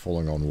Minecraft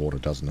falling on water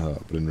doesn't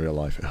hurt, but in real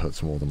life it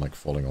hurts more than like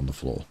falling on the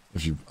floor.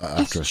 If you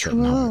after a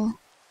certain height.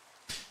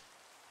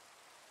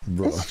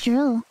 Bruh. It's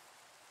true.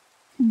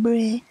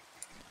 Bruh.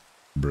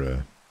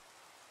 Bruh.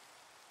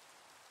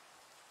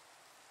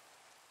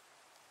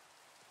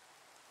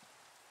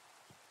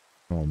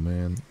 Oh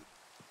man.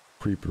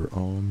 Creeper,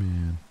 oh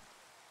man.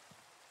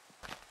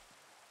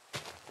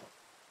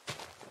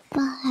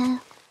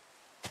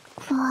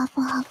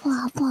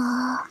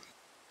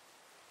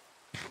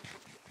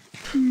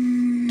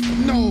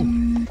 No!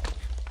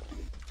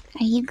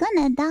 Are you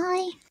gonna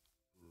die?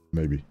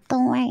 Maybe.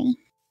 Don't worry.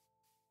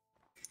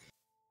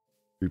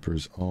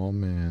 Creepers, oh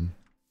man.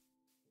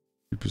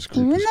 Creepers,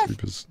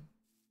 creepers.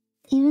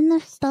 Even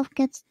if stuff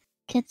gets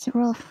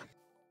rough,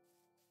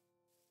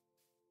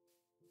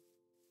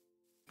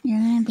 you're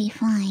gonna be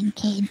fine,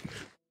 kid.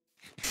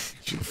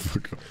 Shut the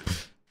fuck up.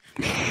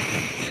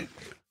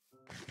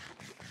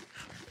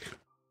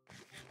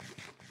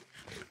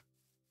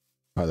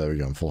 Alright, there we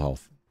go. I'm full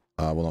health.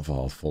 Well, not full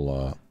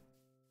health.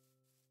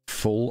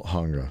 Full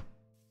hunger.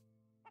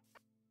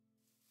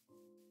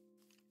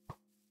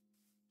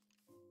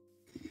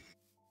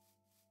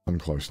 I'm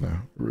close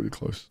now. Really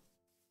close.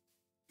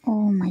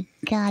 Oh my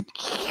god.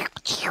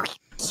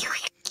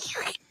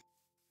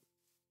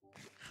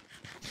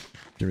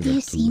 Give me Do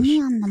you see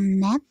me on the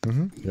map?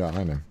 Mm-hmm. Yeah,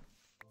 I know.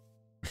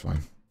 You're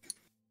fine.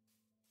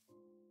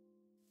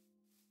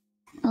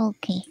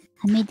 Okay.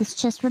 I made this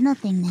chest for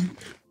nothing then.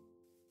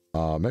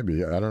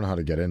 Maybe. I don't know how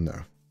to get in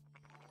though.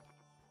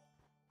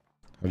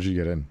 How did you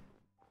get in?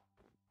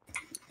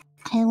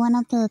 I went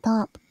up to the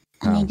top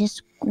and I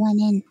just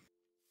went in.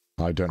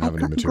 I don't have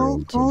any material.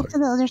 Go to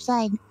the other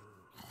side.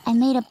 I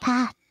made a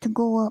path to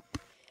go up.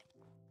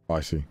 Oh,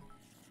 I see.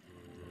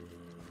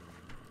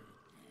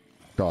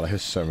 God, I hear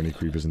so many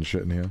creepers and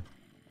shit in here.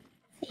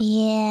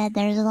 Yeah,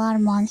 there's a lot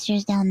of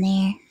monsters down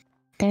there.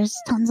 There's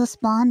tons of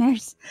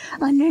spawners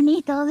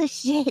underneath all this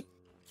shit.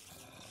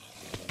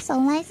 So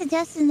my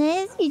suggestion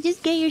is you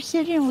just get your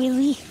shit and we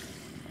leave.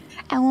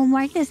 And we'll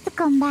mark this to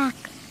come back.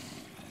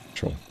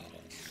 Sure.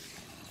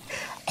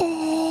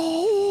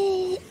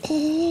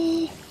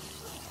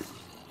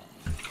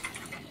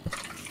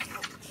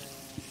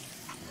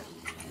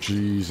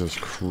 Jesus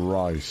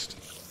Christ.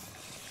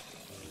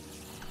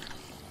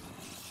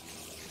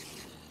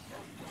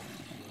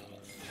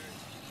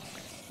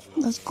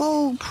 Let's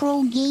go,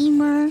 pro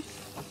gamer.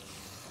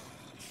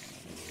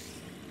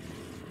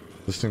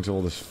 Listening to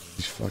all these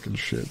fucking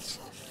shits.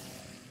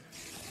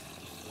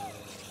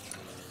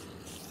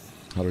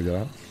 How do we get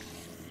out?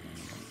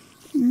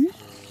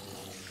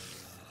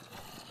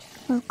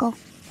 Let's go.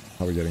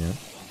 How are we getting out?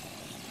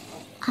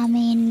 I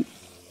mean,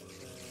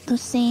 the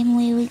same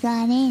way we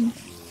got in.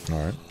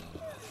 Alright.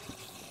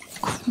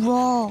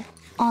 Crawl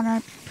on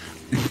our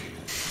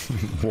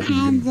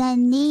hands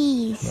and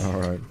knees.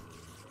 Alright.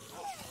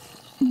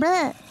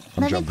 Bruh,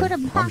 let me put a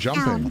I'm back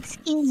jumping. down.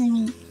 Excuse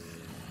me.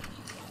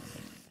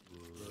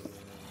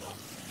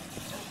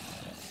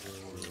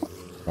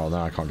 Oh,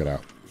 now I can't get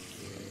out.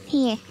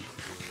 Here.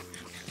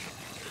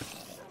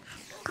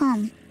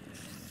 Come.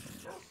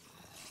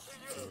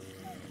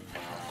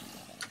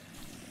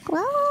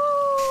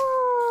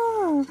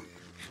 Whoa!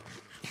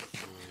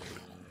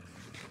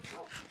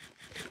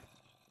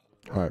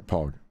 Alright,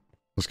 Pog.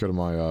 Let's go to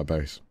my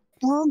base.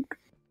 Pog?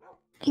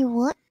 Your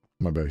what?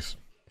 My base.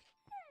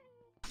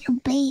 Your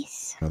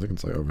base. I think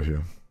it's like over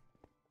here.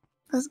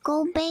 Let's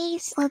go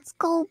base. Let's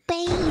go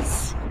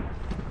base.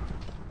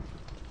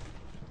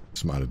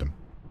 Smited him.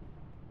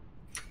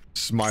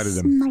 Smited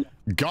him.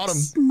 Got him!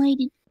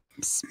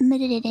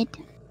 Smited it.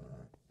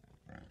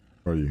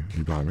 Where are you? Are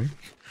you behind me?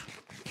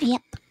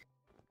 Yep.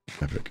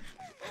 Epic.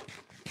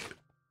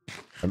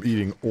 I'm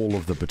eating all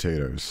of the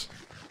potatoes.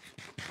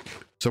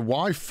 So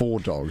why 4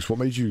 dogs? What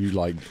made you,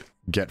 like,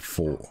 get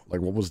 4?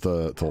 Like, what was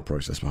the thought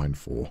process behind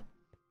 4?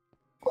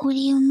 What do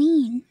you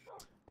mean?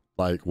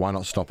 Like, why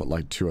not stop at,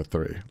 like, 2 or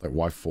 3? Like,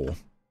 why 4?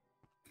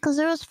 Because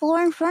there was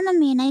 4 in front of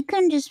me, and I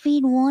couldn't just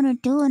feed 1 or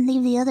 2 and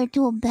leave the other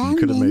 2 abandoned. You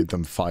could have made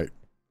them fight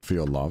for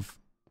your love.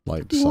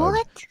 Like, decide,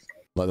 what?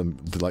 let them,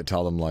 like,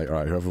 tell them, like,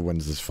 alright, whoever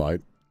wins this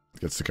fight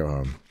gets to go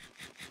home.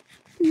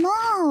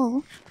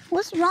 No!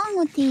 What's wrong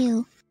with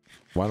you?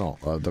 Why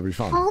not? That'd be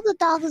fun. All the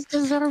dogs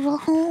deserve a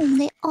home.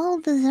 They all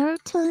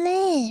deserve to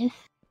live.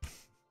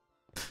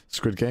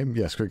 Squid Game?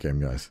 Yeah, Squid Game,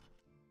 guys.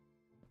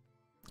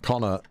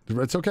 Connor,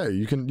 it's okay.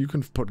 You can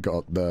put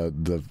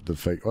the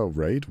fake. Oh,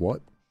 raid?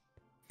 What?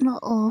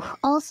 Uh-oh.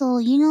 Also,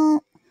 you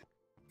know,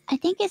 I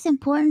think it's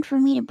important for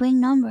me to bring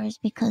numbers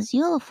because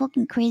you have a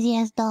fucking crazy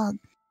ass dog.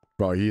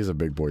 Bro, he is a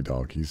big boy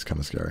dog. He's kind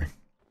of scary.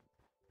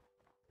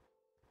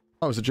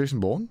 Oh, is it Jason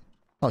Bourne?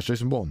 Oh, it's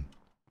Jason Bourne.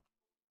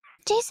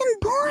 Jason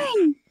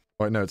Bourne!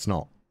 Wait, no, it's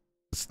not.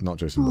 It's not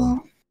Jason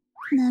Bourne. Oh,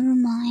 never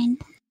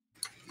mind.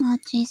 Not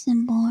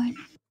Jason Bourne.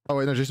 Oh,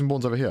 wait, no, Jason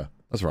Bourne's over here.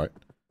 That's right.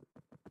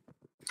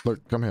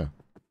 Look, come here.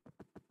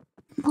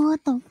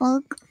 What the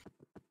fuck?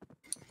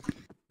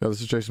 Yeah,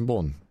 this is Jason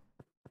Bourne.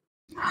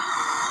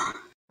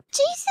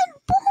 Jason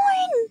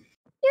Bourne!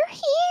 You're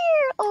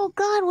here! Oh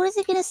god, what is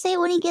he gonna say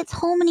when he gets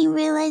home and he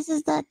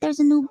realizes that there's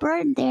a new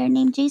bird there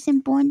named Jason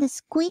Bourne the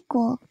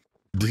Squeakle?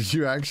 Did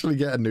you actually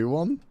get a new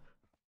one?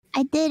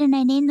 I did, and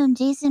I named him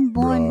Jason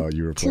Bourne Bro,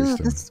 you replaced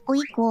him. the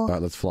Squeakle.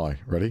 Alright, let's fly.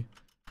 Ready?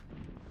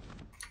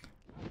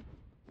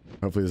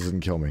 Hopefully this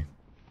doesn't kill me.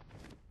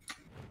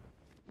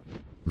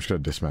 I'm just gonna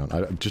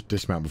dismount. Just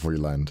dismount before you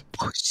land.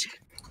 Oh shit.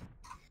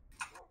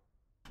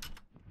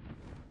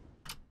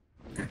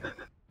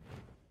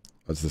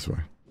 That's this way.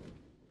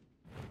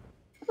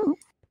 Oh.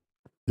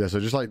 Yeah, so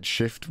just like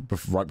shift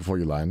right before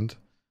you land.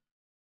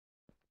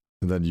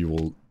 And then you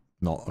will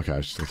not... Okay,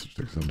 I just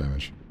took some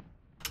damage.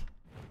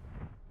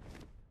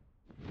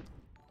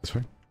 This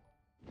way.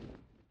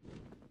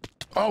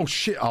 Oh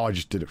shit! Oh, I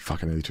just did it.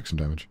 Fuck, I nearly took some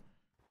damage.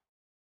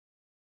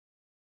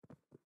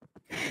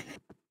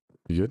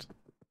 You good?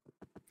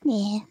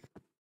 Yeah.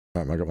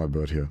 Alright, I got my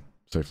bird here.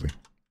 Safely.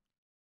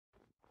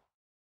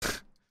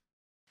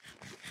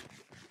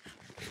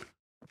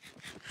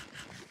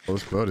 Oh,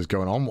 this bird is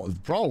going on.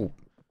 Bro,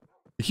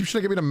 you keep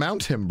trying to get me to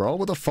mount him, bro.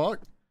 What the fuck?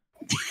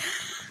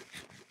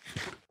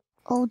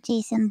 Oh,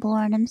 Jason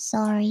Bourne, I'm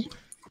sorry.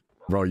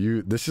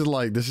 Bro, this is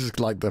like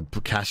the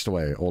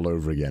Castaway all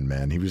over again,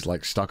 man. He was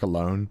like stuck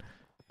alone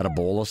at a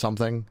ball or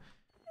something.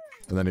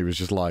 And then he was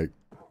just like,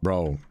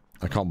 bro,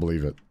 I can't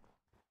believe it.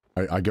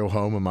 I go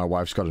home and my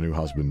wife's got a new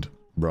husband.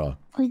 Bruh.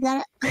 We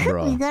gotta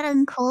Bruh. we gotta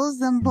enclose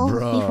them both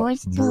before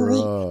it's too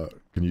late.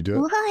 Can you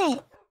do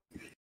it?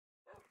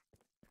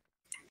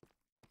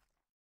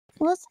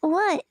 What?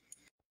 What?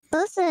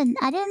 Listen,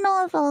 I didn't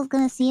know if I was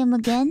gonna see him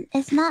again.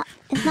 It's not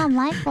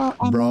my fault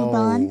I moved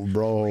on.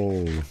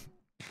 Bro.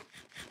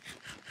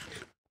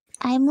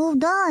 I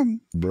moved on.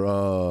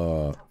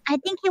 Bruh. I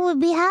think he would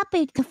be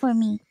happy for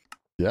me.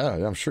 Yeah,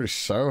 I'm sure he's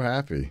so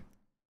happy.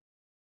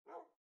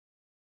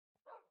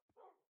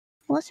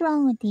 What's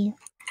wrong with you?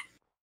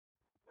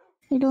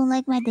 You don't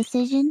like my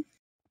decision?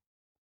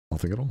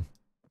 Nothing at all.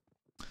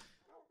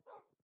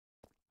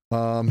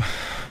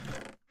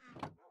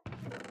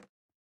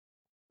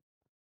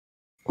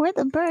 Where'd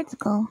the birds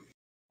go?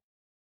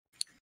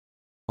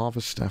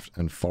 Harvest staff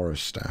and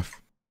forest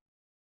staff.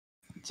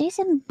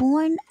 Jason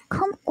Bourne,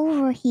 come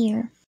over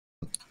here.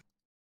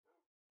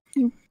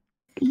 You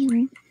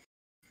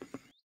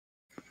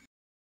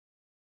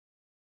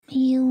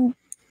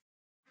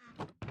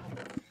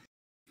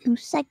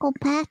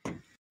psychopath. Do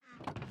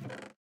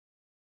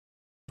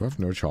I have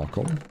no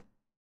charcoal?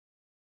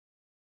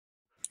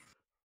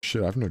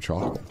 Shit, I have no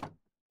charcoal.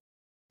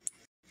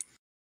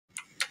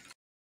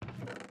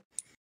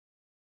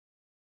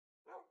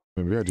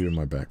 Maybe I do in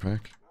my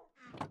backpack.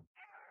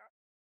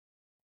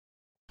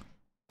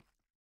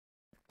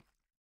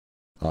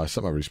 I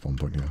set my respawn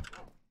point here.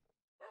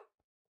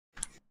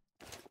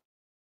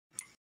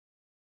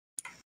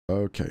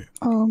 Okay.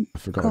 Oh, I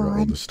forgot I got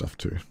all this stuff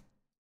too.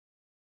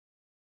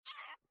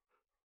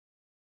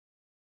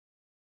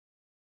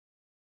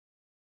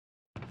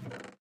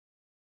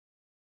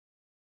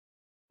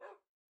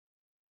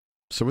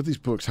 So with these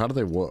books, how do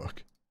they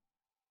work?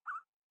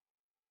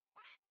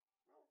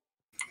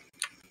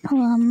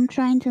 Oh, I'm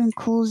trying to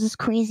enclose this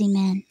crazy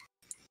man.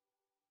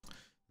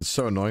 It's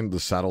so annoying the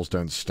saddles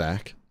don't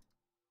stack.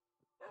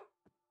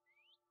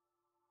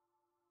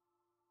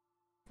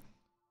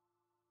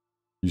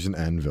 Use an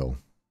anvil.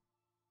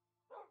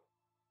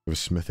 With a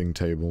smithing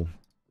table.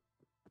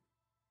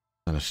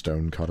 And a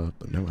stone cutter,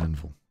 but no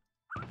anvil.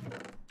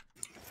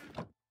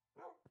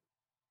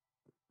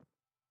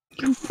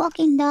 You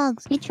fucking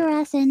dogs, get your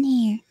ass in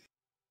here.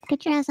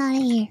 Get your ass out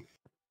of here.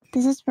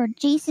 This is for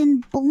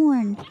Jason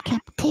Bourne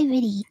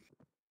captivity.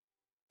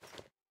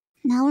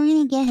 Now we're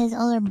gonna get his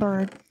other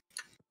bird.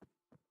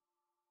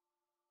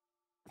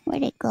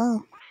 Where'd it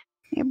go?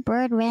 Your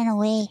bird ran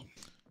away.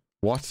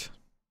 What?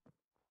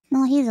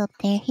 No, he's up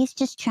there. He's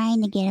just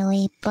trying to get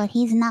away, but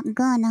he's not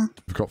gonna.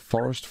 We've got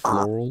forest,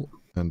 floral,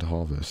 and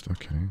harvest.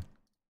 Okay.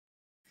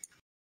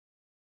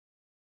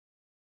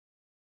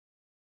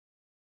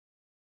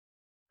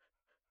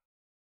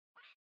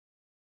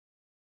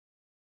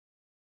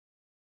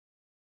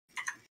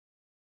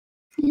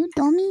 You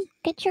dummy,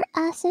 get your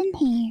ass in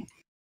here.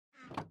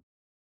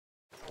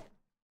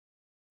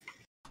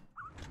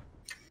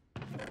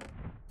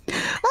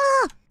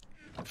 Ah!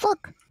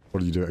 Fuck!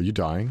 What are you doing? Are you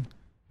dying?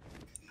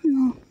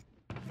 No.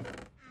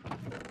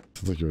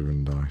 Sounds like you're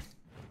gonna die.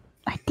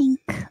 I think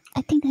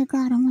I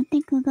got him. I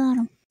think I got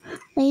him.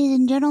 Ladies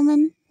and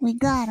gentlemen, we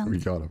got him. We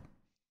got him.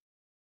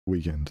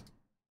 Weekend.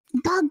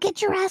 Dog,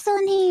 get your ass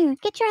on here.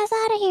 Get your ass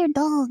out of here,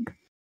 dog.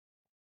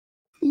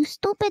 You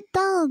stupid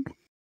dog.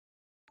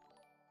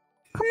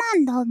 Come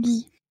on,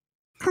 doggy.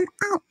 Come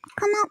out.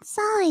 Come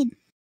outside.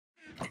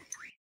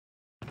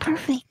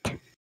 Perfect.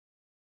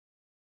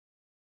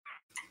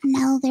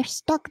 Now they're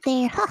stuck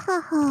there. Ha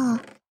ha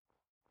ha.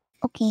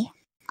 Okay,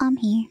 I'm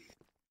here.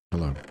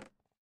 Hello.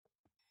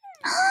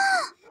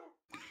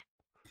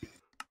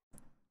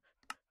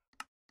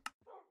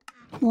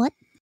 What?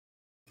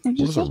 What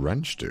does a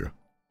wrench do?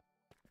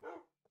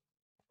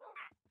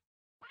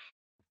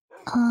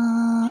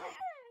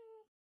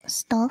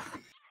 Stuff.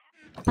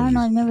 I don't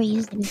know, I've never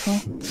used it before.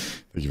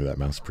 Thank you for that,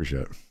 mouse.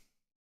 Appreciate it.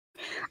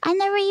 I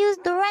never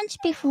used the wrench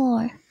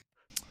before.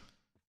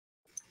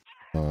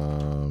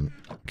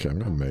 Okay, I'm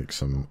gonna make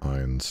some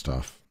iron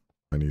stuff.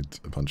 I need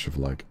a bunch of,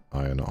 like,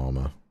 iron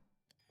armor.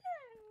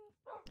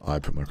 I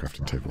put my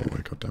crafting table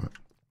away, goddammit.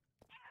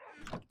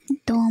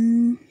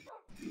 Dum.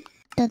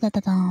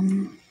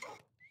 Da-da-da-dum.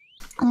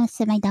 I'm gonna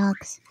sit my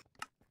dogs.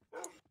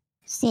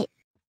 Sit.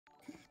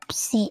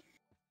 Sit.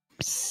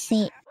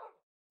 Sit.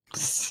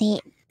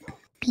 Sit.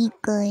 Be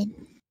good.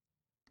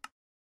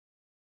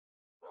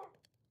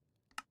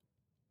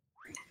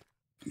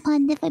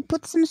 And if I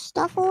put some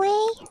stuff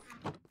away?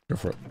 Go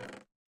for it.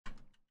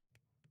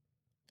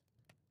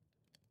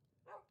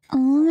 I'll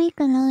make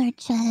another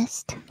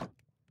chest.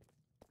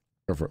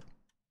 Go for it.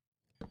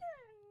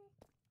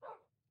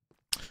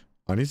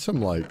 I need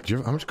some, like,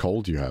 how much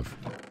coal do you have?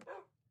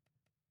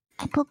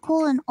 I put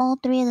coal in all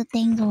three of the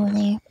things over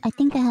there. I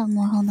think I have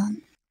more. Hold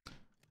on.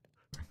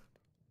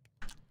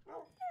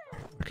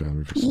 Okay, let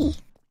me put some.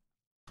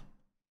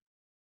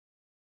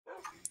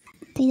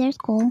 See, there's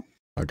coal.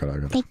 I got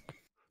it.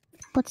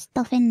 Put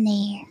stuff in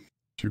there.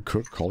 Do you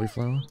cook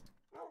cauliflower?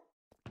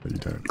 Oh, you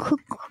don't. Cook.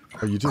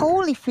 Oh, you do?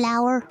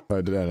 Cauliflower.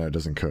 Oh, no, it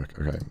doesn't cook.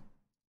 Okay.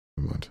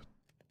 Never mind.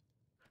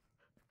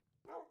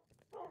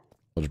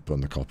 I'll just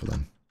burn the copper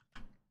then.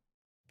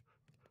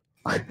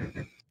 Why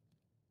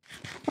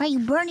are you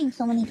burning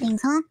so many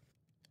things, huh?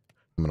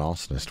 I'm an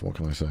arsonist, what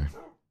can I say?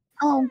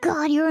 Oh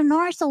god, you're an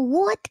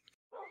what?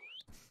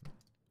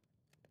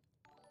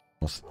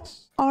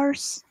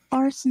 Arsonist.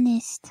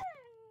 Arsonist.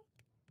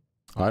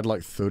 I had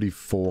like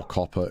 34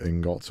 copper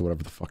ingots or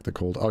whatever the fuck they're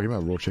called. Oh, you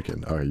meant raw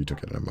chicken. Oh, you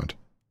took it, never mind.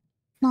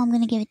 No, I'm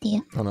gonna give it to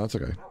you. Oh, no, that's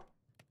okay.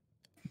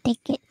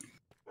 Take it.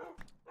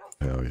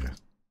 Hell yeah.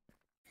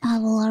 I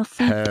have a lot of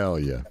food. Hell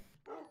yeah.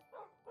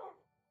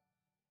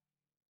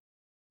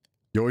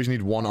 You always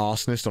need one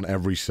arsonist on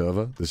every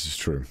server. This is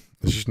true.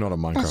 It's just not a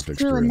Minecraft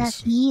experience. True, and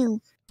that's you.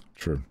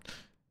 True.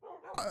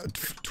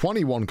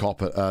 21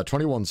 copper,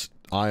 21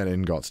 iron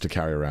ingots to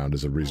carry around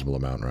is a reasonable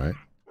amount, right?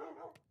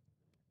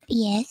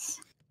 Yes.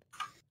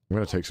 I'm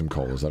gonna take some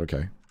coal, is that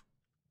okay?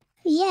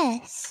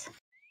 Yes.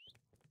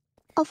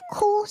 Of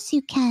course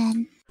you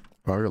can.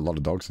 Oh, I got a lot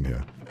of dogs in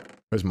here.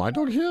 Is my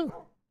dog here?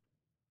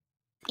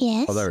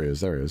 Yes. Oh, there he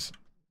is.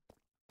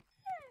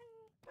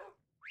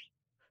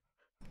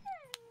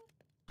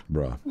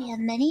 Bruh. We have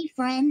many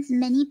friends,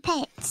 many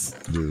pets.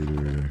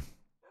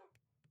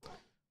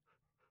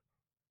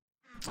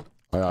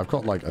 I've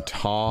got like a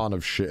ton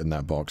of shit in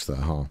that box there,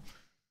 huh?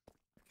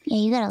 Yeah,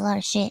 you got a lot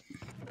of shit.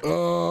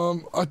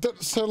 I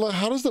don't, so like,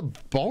 how do the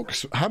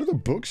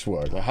books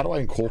work? Like, how do I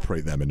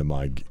incorporate them into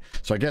my...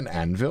 So I get an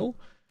anvil?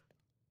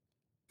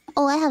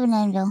 Oh, I have an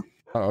anvil.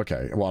 Oh,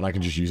 okay. Well, and I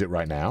can just use it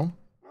right now?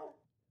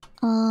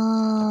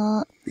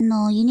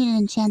 No, you need an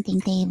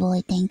enchanting table,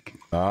 I think.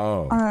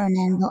 Oh. Or an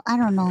anvil, I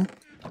don't know.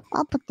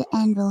 I'll put the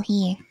anvil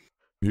here.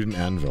 You need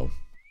an anvil?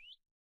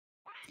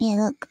 Yeah,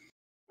 look.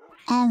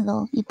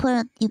 Anvil. You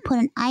put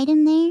an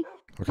item there,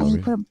 okay, and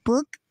you put a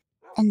book,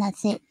 and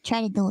that's it.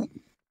 Try to do it.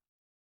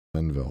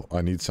 Anvil.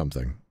 I need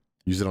something.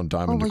 Use it on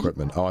diamond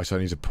equipment. Oh, so I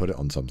need to put it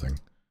on something.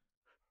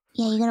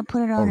 Yeah, you gotta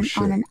put it on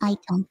an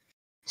item.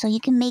 So you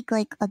can make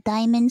like a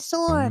diamond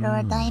sword or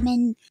a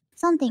diamond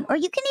something. Or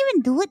you can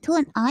even do it to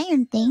an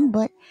iron thing,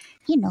 but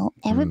you know,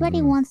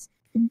 everybody wants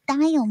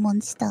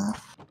diamond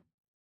stuff.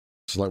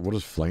 So like, what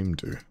does flame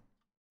do?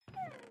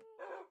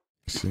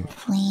 I see.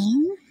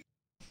 Flame?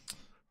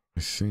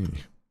 I see.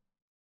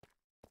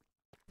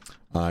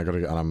 I gotta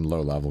get, and I'm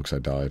low level because I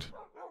died.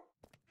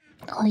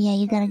 Oh yeah,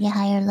 you gotta get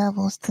higher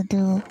levels to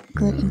do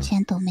good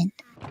enchantment.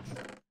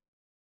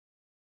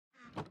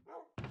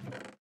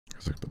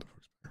 Guess I can put the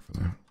books back for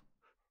now.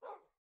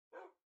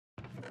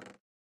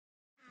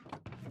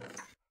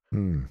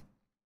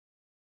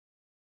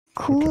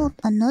 Cool. Okay.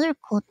 Another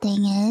cool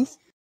thing is,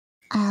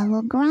 I have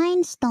a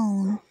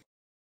grindstone.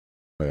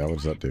 Oh yeah, what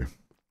does that do?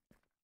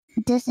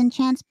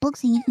 Disenchants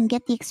books and you can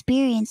get the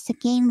experience to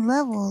gain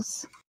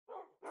levels.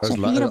 Is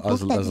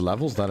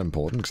levels that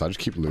important? Because I just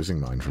keep losing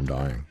mine from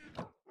dying.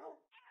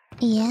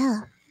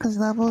 Yeah, because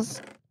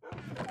levels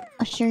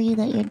assure you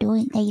that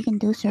you can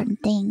do certain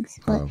things.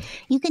 But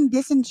you can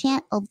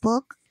disenchant a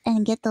book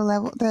and get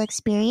the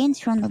experience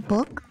from the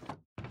book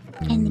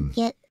and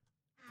get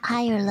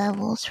higher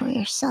levels for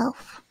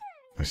yourself.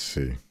 I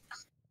see.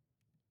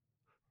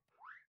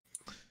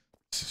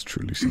 This is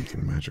truly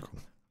something magical.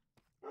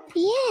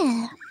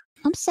 Yeah.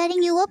 I'm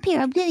setting you up here.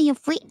 I'm giving you a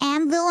free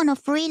anvil and a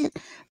free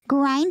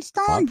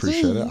grindstone. I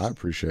appreciate it. I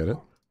appreciate it.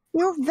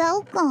 You're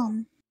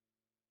welcome.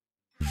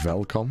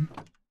 Welcome?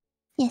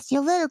 Yes,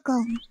 you're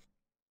welcome.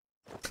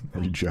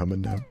 Are you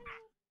German now?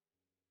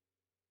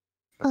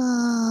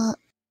 I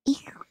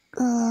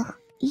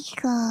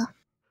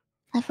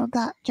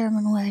forgot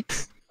German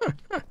words.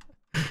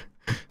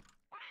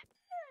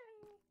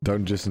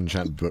 Don't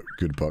disenchant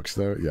good books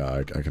though? Yeah,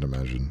 I can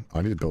imagine.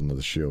 I need to build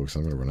another shield because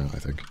I'm going to run out, I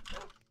think.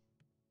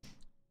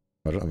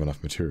 I don't have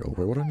enough material.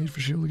 Wait, what do I need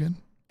for shield again?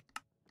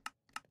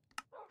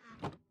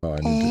 Oh, I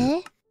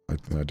need I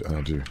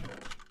do.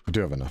 I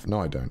do have enough.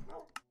 No, I don't.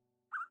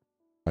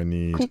 I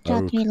need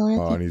oak.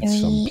 Oh, I need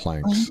some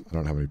planks. I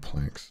don't have any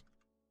planks.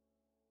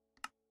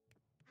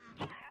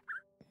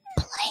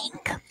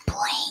 Plank.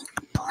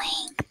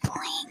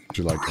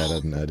 Do you like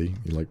Ed and Eddie?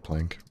 You like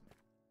plank?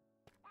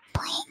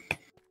 Plank.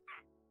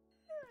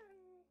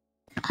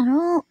 I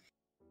don't...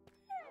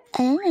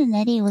 Ed and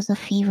Eddie was a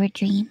fever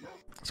dream.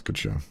 It's a good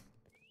show.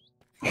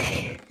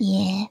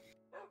 Yeah.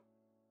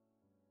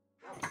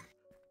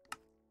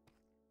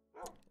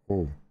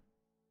 Oh.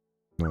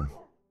 No.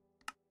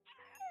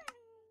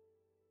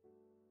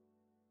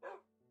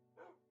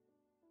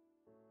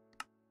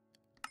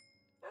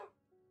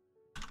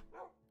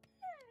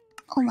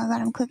 Oh my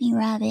god, I'm cooking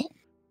rabbit.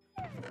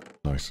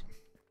 Nice.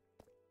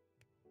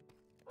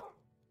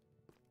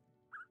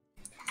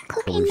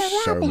 Cooking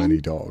There's so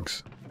many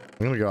dogs.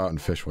 I'm gonna go out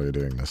and fish while you're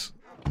doing this.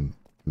 And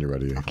you're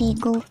ready. Okay,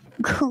 go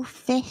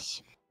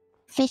fish.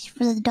 Fish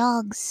for the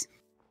dogs.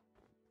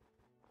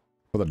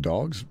 For the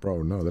dogs?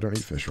 Bro, no, they don't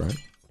eat fish, right?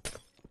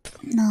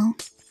 No.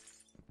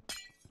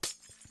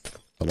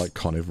 They're like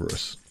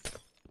carnivorous.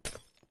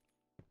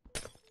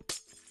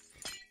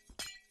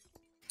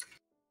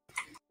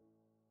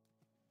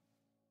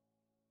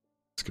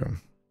 go.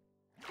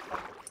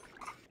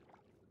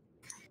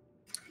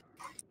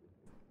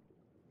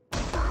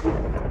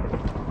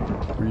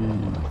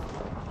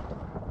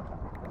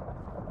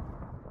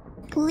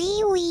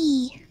 Wee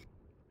wee.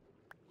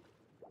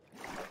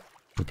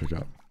 We'll pick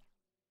up.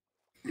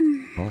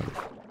 Alright.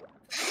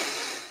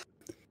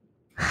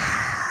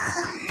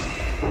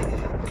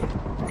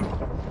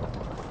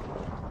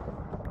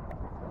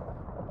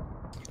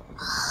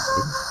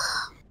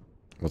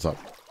 What's up?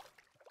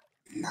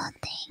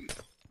 Nothing.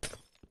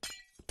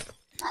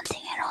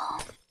 Nothing at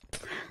all.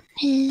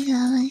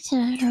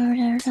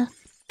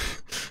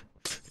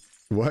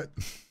 What?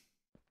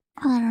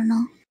 I don't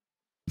know.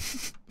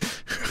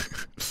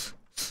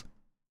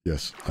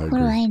 Yes, I agree. What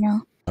do I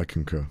know? I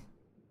concur.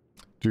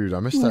 Dude, I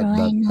missed What that,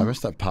 do I I know?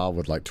 missed that pile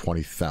with like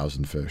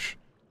 20,000 fish.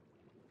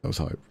 That was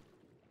hype.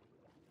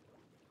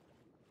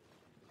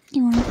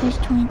 You want to fish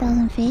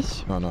 20,000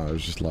 fish? No, it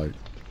was just like,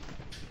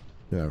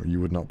 you know, you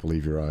would not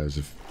believe your eyes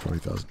if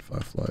 20,000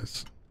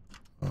 fireflies.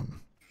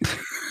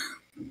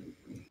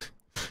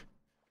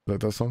 Like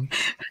that song?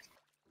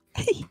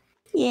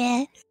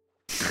 Yeah.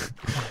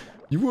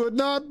 You would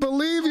not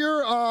believe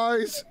your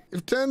eyes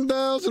if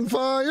 10,000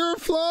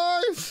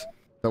 fireflies.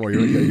 Don't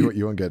worry,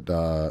 you won't get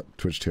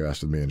Twitch tier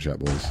ass with me and chat,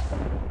 boys.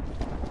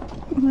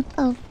 What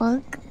the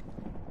fuck?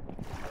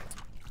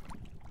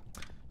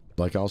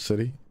 Like Owl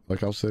City?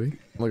 Like Owl City?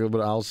 Like a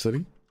bit of Owl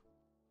City?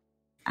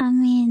 I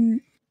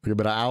mean... Like a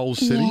bit of Owl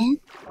City?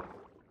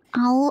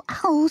 Yeah.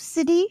 Owl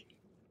City?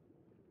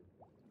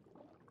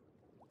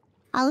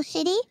 Owl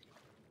City?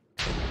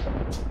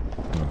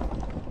 No.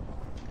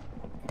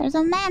 There's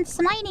a man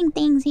smiting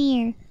things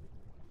here.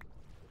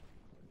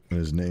 And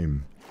his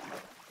name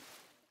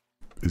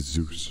is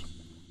Zeus.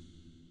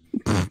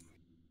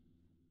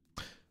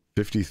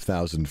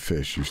 50,000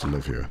 fish used to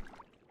live here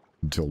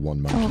until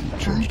one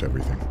monkey changed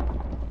everything.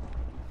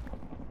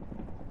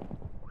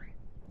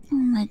 Oh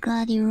my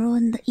god, you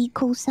ruined the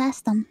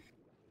ecosystem.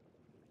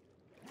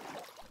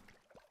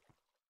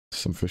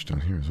 Some fish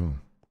down here as well.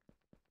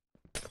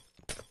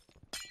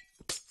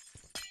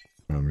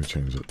 Let me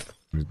change it.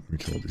 Let me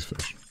kill all these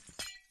fish.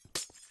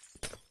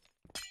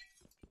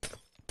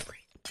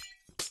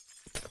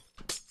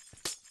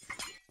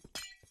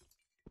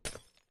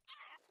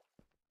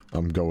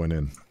 I'm going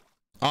in.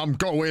 I'm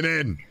going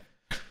in!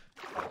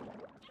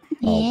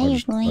 Yeah, I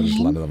just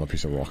in. landed on a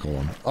piece of rock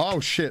on. Oh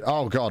shit!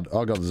 Oh god!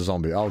 Oh god, there's a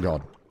zombie. Oh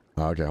god.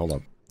 Okay, hold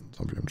up.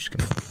 Zombie, I'm just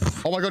gonna...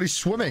 Oh my god, he's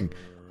swimming!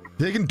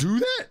 They can do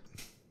that?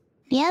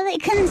 Yeah, they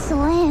can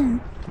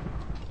swim.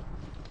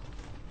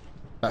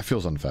 That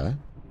feels unfair.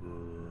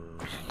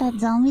 That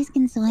zombies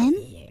can swim?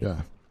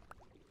 Yeah.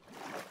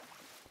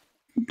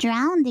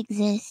 Drowned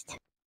exist.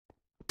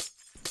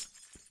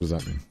 What does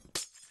that mean?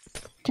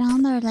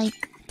 Drowned are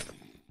like...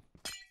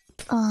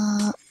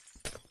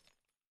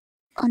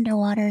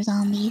 underwater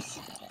zombies.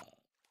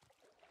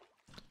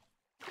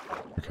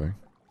 Okay.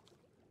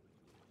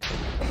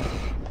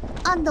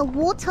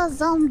 Underwater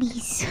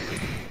zombies.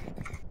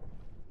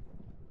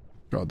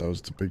 God, that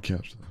was the big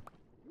catch there.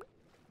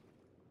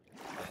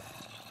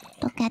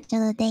 Don't catch of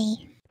the day.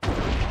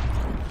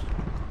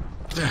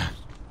 Yeah.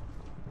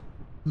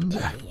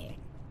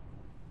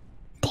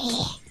 Day.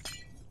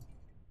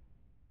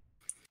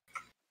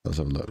 Let's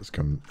have a look. Let's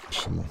come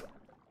some more.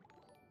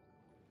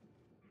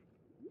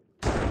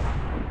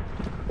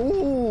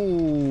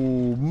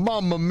 Oh,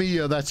 mamma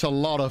mia, that's a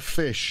lot of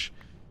fish.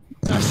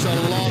 That's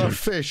a lot of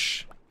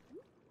fish.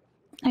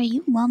 Are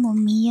you Mamma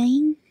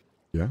Mia-ing?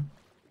 Yeah.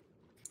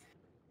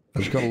 I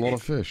just got a lot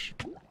of fish.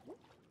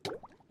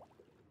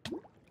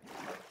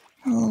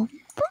 Oh,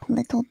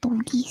 little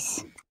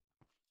doggies.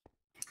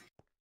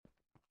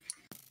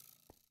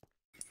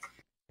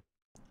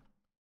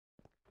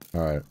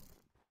 Alright.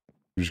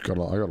 We just got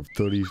I got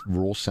 30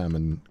 raw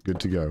salmon good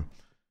to go.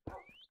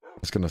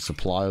 That's gonna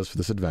supply us for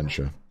this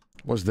adventure.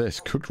 What's this?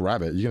 Cooked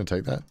rabbit. You gonna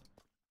take that?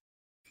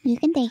 You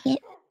can take it.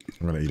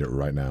 I'm gonna eat it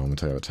right now. I'm gonna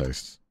tell you how it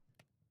tastes.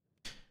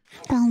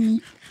 Tell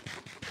me.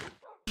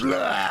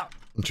 Blah!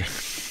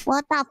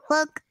 What the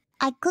fuck?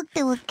 I cooked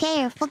it with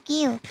care. Fuck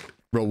you.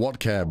 Bro, what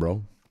care,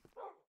 bro?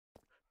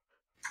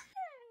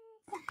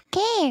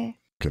 Care.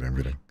 Kidding, I'm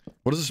kidding.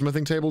 What does the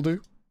smithing table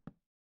do?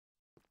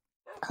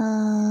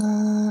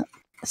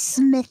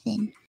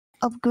 Smithing.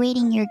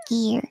 Upgrading your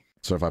gear.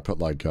 So if I put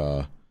like,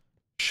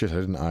 shit, I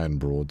did an iron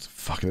broad.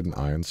 Fuck, I did an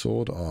iron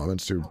sword? Oh, I meant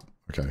to do...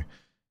 Okay.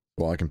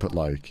 Well, I can put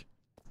like...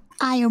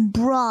 Iron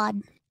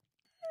broad.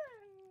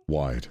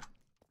 Wide.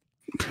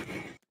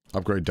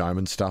 Upgrade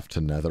diamond stuff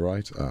to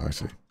netherite? Oh, I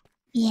see.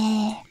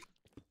 Yeah.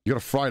 You got a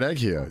fried egg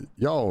here.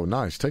 Yo,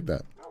 nice. Take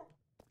that.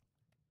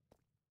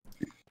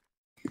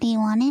 Do you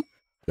want it?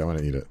 Yeah, I want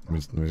to eat it.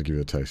 Let me give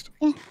you a taste.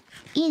 Yeah.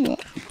 Eat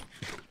it.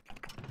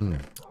 Okay,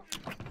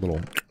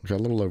 a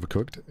little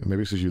overcooked.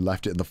 Maybe it's because you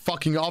left it in the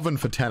fucking oven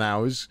for 10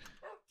 hours.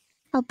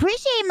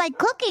 Appreciate my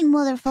cooking,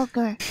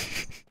 motherfucker.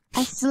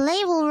 I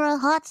slave over a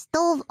hot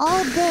stove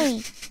all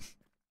day.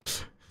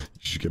 You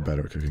should get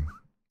better at cooking.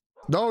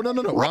 No.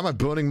 Why am I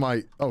burning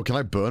my... Oh, can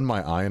I burn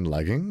my iron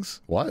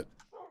leggings? What?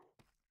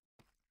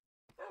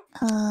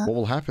 What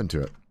will happen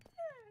to it?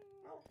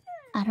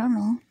 I I don't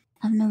know.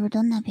 I've never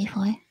done that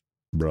before.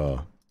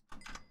 Bruh.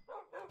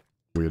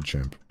 Weird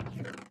champ.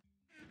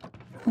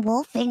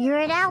 We'll figure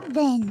it out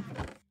then.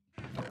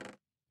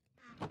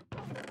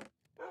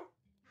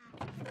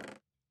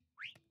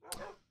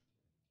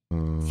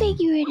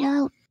 Figure it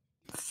out.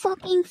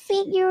 Fucking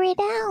figure it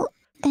out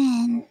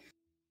then.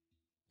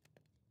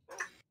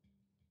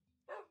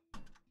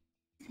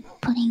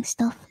 Putting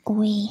stuff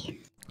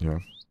away. Yeah.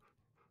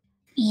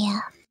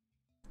 Yeah.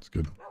 It's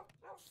good.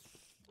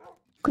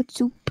 Good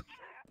soup.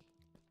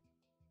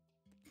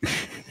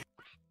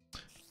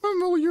 When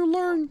will you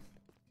learn?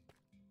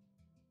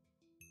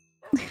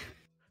 When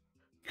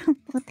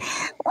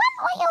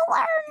will you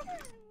learn?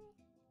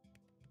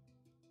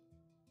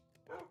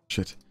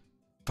 Shit.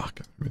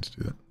 Fuck, I meant to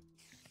do that.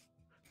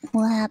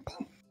 What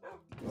happened?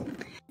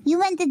 You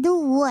meant to do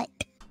what?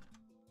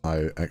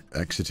 I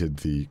exited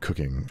the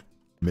cooking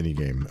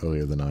minigame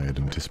earlier than I had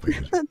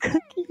anticipated. The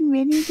cooking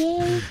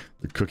minigame?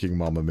 The cooking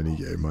mama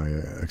minigame, I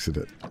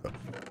exited.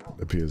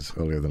 Appears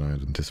earlier than I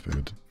had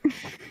anticipated.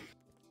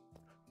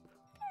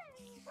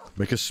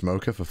 Make a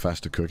smoker for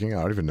faster cooking?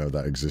 I don't even know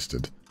that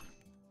existed.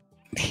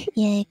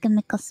 Yeah, you can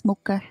make a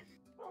smoker.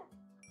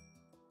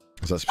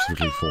 Is that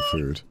specifically for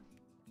food?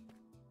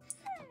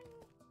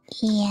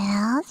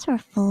 Yeah, it's for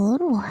food.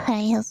 What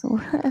else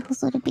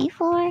would it be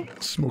for?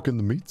 Smoking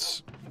the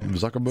meats?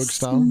 Zuckerberg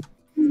style?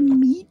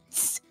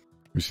 Meats?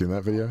 You seen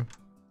that video?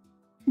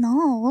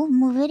 No,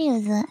 what video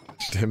is that?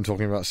 Just him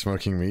talking about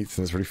smoking meats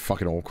and it's really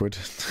fucking awkward.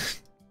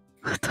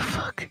 What the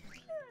fuck?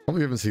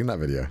 Probably haven't seen that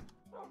video.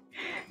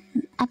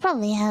 I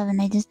probably haven't,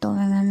 I just don't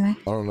remember.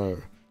 I don't know.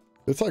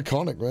 It's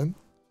iconic, man.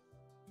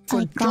 It's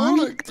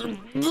Iconic?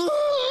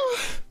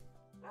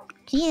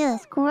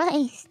 Jesus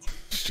Christ.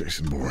 It's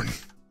Jason Bourne.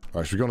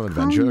 Alright, should we go on an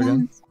adventure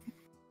again?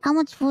 How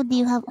much food do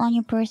you have on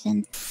your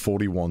person?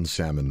 41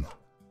 salmon.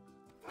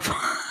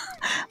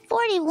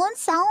 41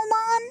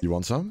 salmon? You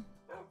want some?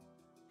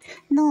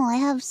 No, I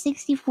have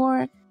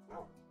 64.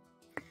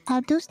 I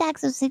have 2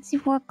 stacks of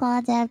 64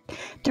 cods. I have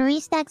 3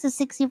 stacks of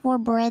 64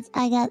 breads.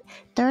 I got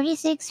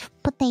 36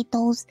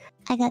 potatoes.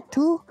 I got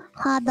 2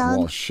 hot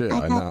dogs. Oh shit,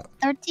 I got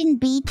 13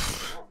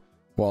 beets.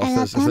 Well,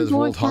 if there's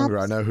world hunger,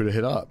 I know who to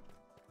hit up.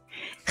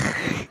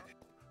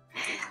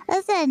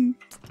 Listen.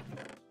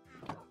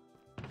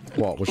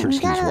 What? What's your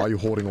excuse? Why are you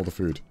hoarding all the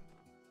food?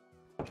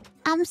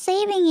 I'm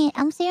saving it.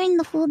 I'm saving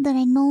the food that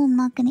I know I'm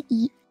not gonna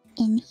eat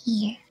in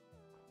here.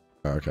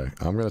 Okay,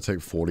 I'm gonna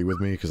take 40 with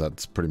me because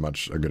that's pretty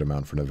much a good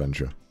amount for an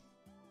adventure.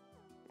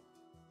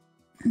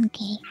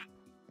 Okay.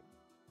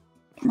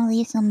 I'm gonna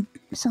leave some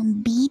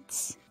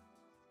beets,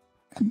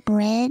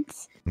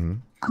 breads.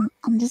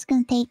 I'm just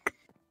gonna take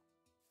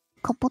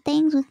a couple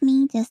things with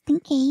me just in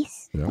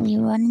case we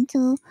run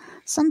into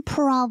some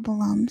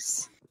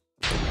problems.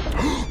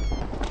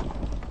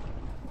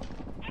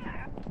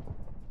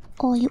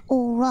 Are you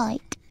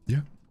alright?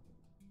 Yeah.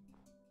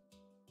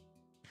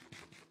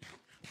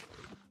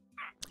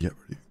 Yeah,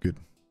 good.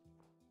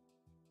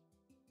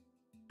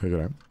 Pick it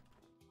up.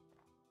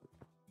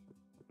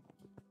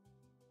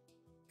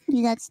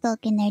 You got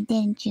stuck in there,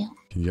 didn't you?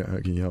 Can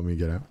you help me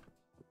get out?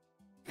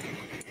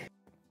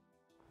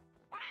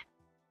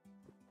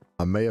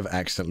 I may have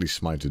accidentally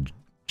smited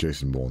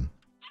Jason Bourne.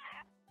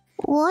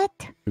 What?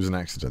 It was an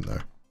accident,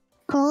 though.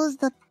 Close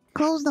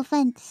the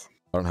fence.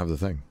 I don't have the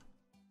thing.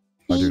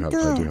 Yeah, I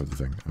do have the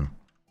thing.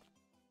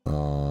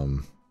 Oh.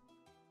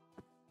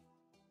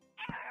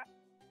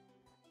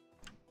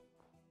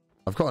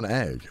 I've got an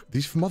egg.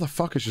 These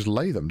motherfuckers just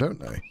lay them, don't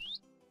they?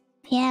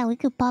 Yeah, we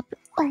could pop.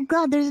 Oh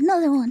god, there's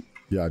another one.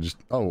 Yeah,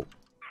 Oh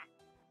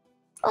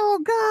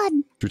god.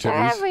 They're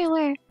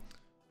everywhere. You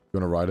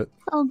wanna ride it?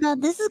 Oh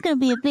god, this is gonna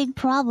be a big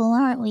problem,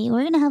 aren't we?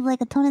 We're gonna have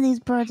like a ton of these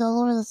birds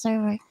all over the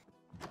server.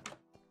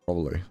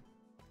 Probably.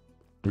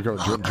 Do you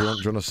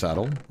want a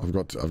saddle? I've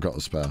got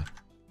a spare.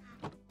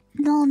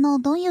 No,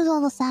 don't use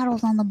all the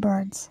saddles on the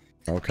birds.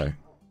 Okay.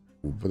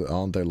 But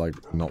aren't they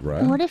like not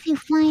rare? What if you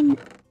find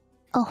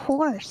a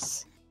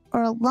horse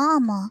or a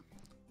llama?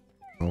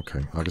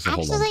 Okay, I guess I'll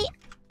hold on. Actually,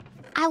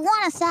 I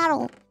want a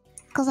saddle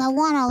because I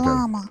want a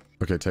llama.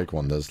 Okay, take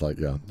one. There's like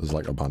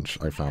a bunch.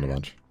 I found a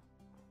bunch.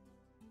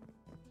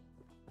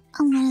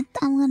 I'm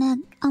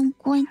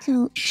going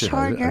to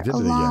charter a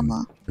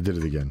llama. I did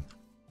it again.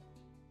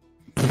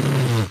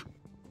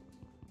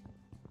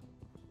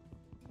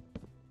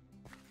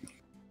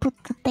 Put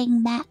the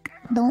thing back.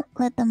 Don't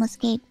let them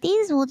escape.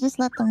 These will just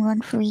let them run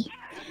free.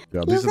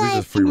 Yeah, these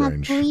are free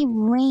range. Free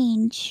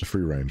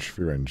range.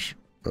 Free range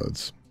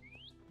birds.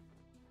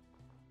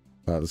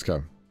 Let's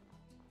go.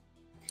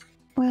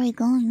 Where are we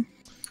going?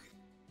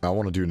 I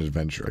want to do an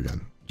adventure again.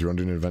 Do you want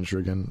to do an adventure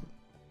again?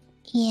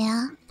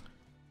 Yeah.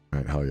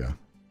 Alright, hell yeah.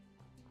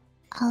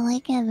 I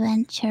like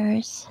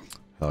adventures.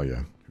 Hell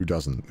yeah. Who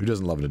doesn't? Who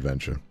doesn't love an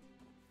adventure?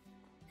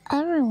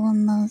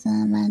 Everyone loves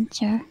an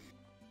adventure.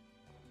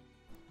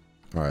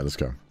 Alright, let's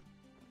go.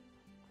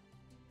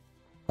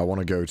 I want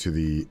to go to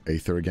the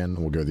Aether again, and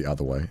we'll go the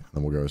other way, and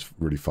then we'll go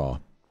really far.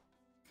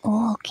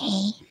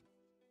 Okay.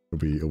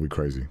 It'll be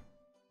crazy.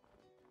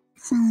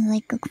 Sounds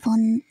like a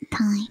fun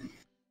time.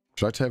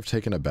 Should I have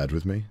taken a bed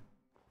with me?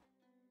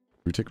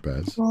 We take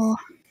beds. Well,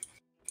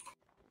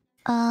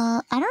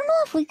 I don't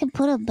know if we could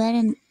put a bed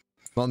in.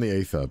 Not in the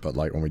aether, but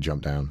like when we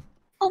jump down.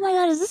 Oh my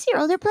god, is this your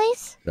other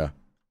place? Yeah.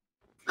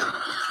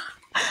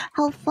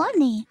 How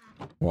funny.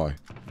 Why?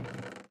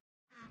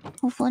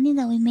 How funny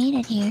that we made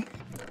it here.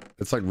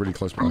 It's like really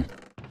close by.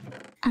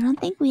 I don't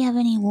think we have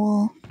any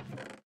wool.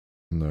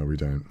 No, we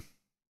don't.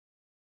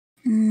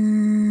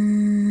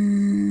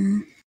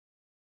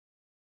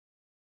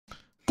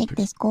 Take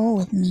this gold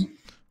with me.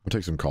 I'll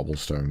take some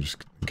cobblestone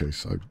just in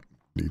case I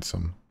need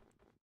some.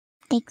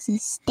 Take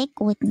this stick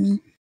with me.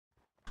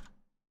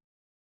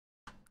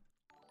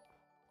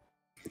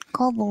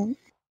 Cobble.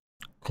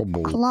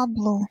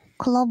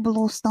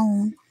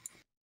 Cobblestone.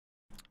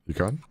 You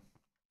can?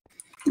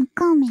 I'm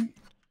coming.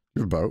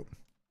 You have a boat?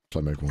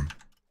 Shall I make one?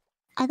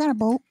 I got a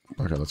boat.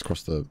 Okay, let's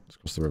cross the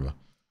river.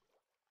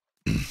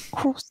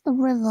 Cross the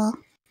river.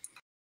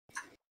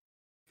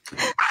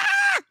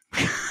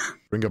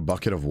 Bring a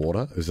bucket of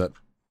water? Is that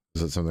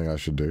something I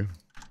should do?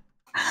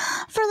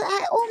 For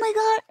that, oh my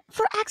god,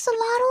 for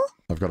axolotl?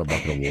 I've got a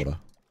bucket of water.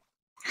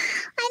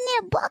 I need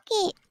a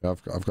bucket. Yeah,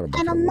 I've got a bucket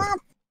and a of water. mop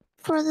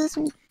for this.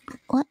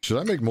 What? Should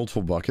I make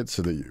multiple buckets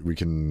so that we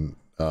can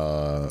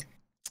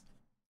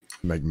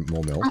make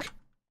more milk?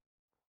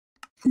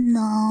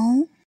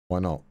 No. Why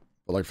not?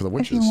 But like for the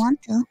witches. If you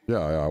want to. Yeah,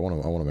 I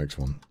want to make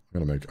one.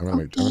 I'm gonna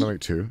make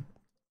two,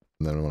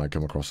 and then when I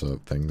come across a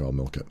thing, I'll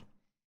milk it.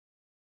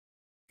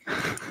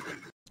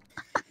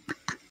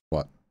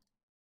 What?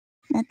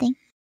 Nothing.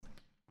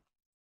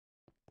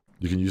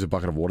 You can use a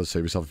bucket of water to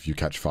save yourself if you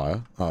catch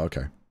fire. Oh,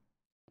 okay.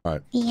 All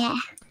right. Yeah.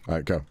 All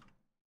right, go.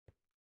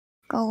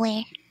 Go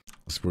where?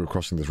 We're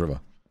crossing this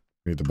river.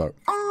 We need the boat.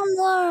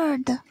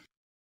 Onward.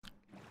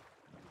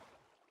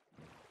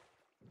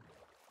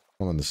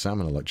 Oh, and the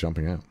salmon are like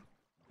jumping out.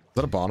 Is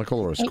that a barnacle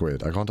or a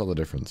squid? I can't tell the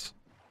difference.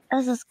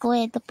 That's a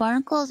squid. The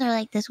barnacles are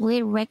like this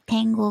weird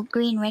rectangle,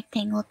 green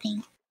rectangle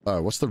thing.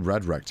 Oh, what's the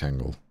red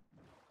rectangle?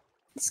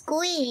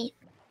 Squid.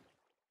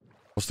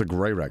 What's the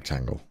grey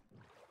rectangle?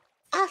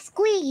 A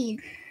squid.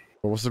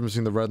 Well, what's the difference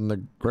between the red and the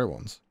grey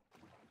ones?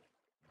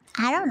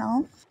 I don't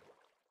know.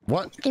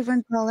 What?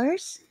 Different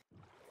colors.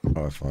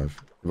 Oh, 5.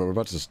 But we're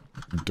about to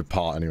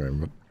depart anyway.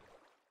 But...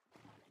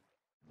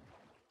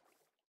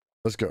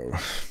 Let's go.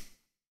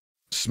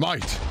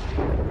 Smite!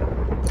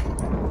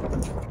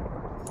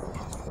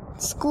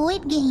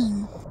 Squid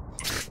Game.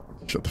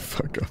 Shut the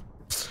fuck up.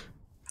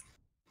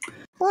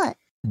 What?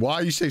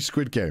 Why you say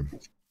Squid Game?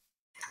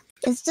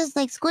 It's just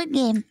like Squid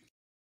Game.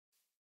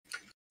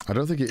 I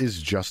don't think it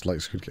is just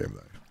like Squid Game,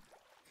 though.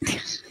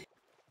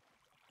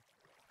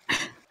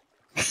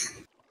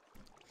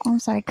 Oh, I'm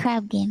sorry,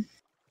 Crab Game.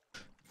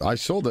 I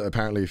saw that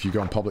apparently if you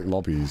go on public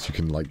lobbies, you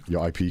can, like,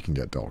 your IP can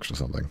get doxed or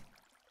something.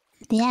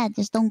 Yeah,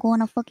 just don't go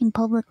in a fucking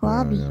public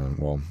lobby. Yeah,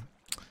 well...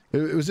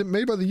 Was it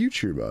made by the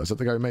YouTuber? Is that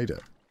the guy who made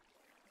it?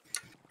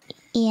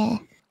 Yeah.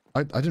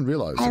 I didn't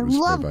realize I it was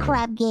love made by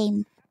Crab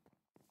Game.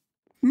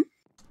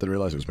 Didn't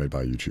realize it was made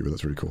by a YouTuber.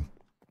 That's really cool.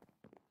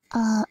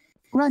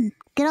 Run.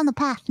 Get on the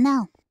path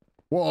now.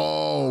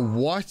 Whoa,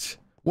 what?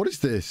 What is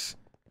this?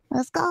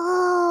 Let's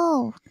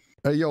go.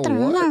 Hey, yo,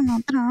 what?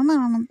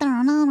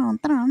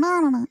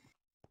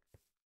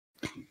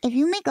 If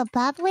you make a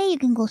pathway, you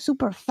can go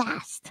super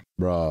fast.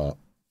 Bruh.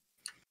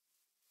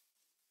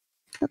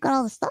 Look at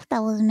all the stuff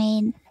that was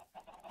made.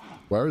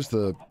 Where is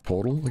the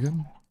portal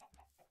again?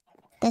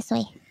 This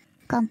way.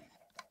 Come.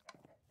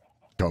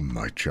 Come,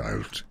 my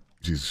child.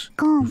 It is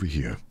Come. over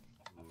here.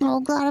 Oh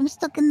god, I'm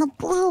stuck in the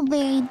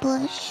blueberry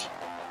bush.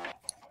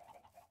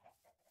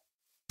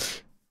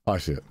 I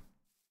see it.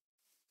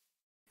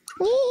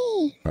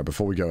 Whee! Alright,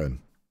 before we go in.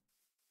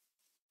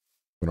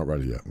 We're not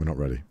ready yet. We're not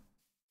ready.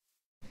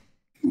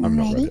 I'm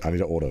not ready. I need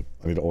to order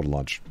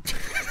lunch.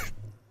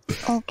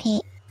 Okay,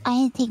 I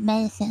need to take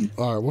medicine.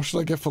 Alright, what should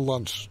I get for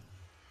lunch?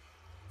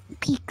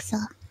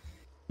 Pizza.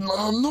 No,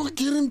 I'm not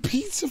getting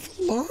pizza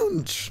for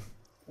lunch.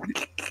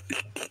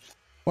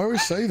 Why would we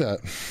say that?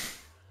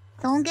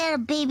 Don't get a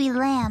baby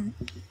lamb.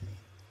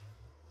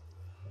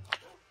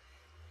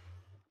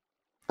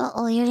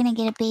 Uh-oh, you're gonna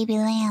get a baby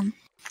lamb.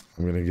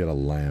 I'm gonna get a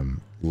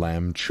lamb.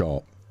 Lamb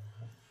chop.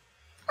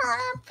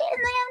 Ah,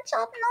 baby lamb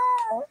chop,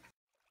 no.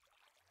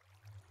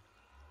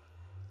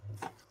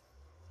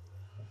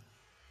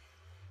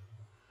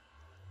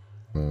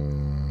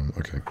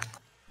 Okay.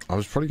 I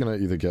was probably gonna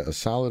either get a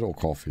salad or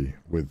coffee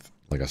with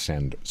like a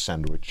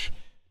sandwich.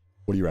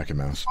 What do you reckon,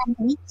 Mouse?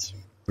 Sandwich?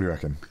 What do you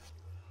reckon?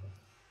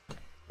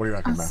 What do you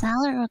reckon, A Mouse?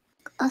 salad or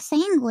a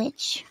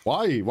sandwich?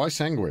 Why? Why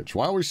sandwich?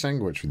 Why always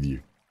sandwich with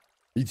you?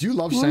 Do you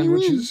love What do you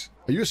sandwiches?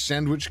 Are you a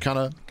sandwich kind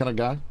of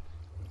guy?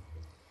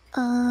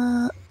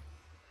 I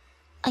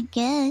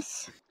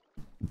guess.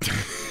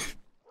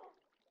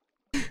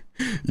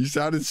 You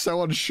sounded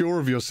so unsure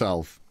of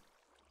yourself.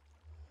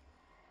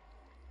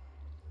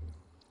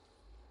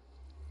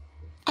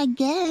 I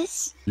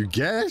guess. You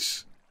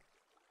guess?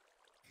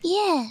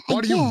 Yeah,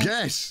 Why do you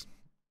guess?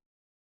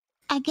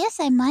 I guess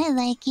I might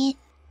like it.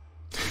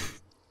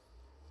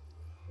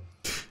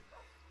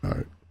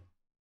 Alright.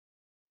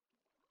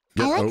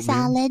 I like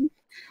salad.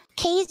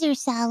 Kaiser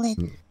salad.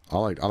 I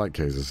like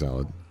Caesar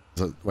salad.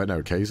 Is that, wait,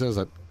 no, Caesar? Is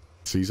that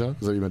Caesar? Is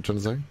that what you meant trying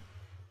to say?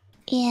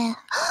 Yeah.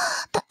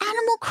 The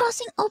Animal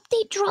Crossing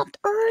update dropped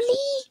early.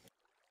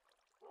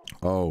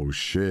 Oh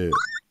shit.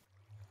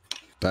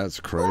 That's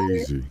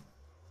crazy.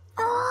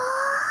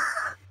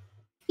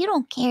 You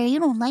don't care. You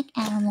don't like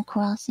Animal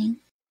Crossing.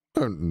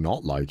 I don't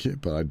not like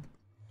it, but I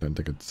don't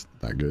think it's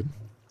that good.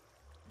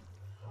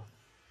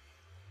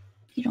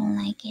 You don't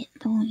like it,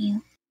 don't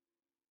you?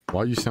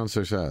 Why you sound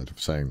so sad for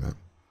saying that?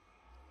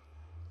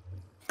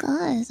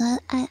 Cause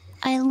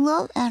I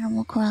love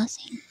Animal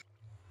Crossing.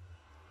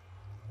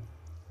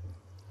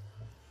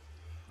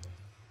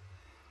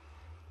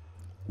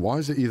 Why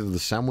is it either the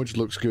sandwich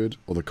looks good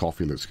or the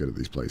coffee looks good at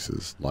these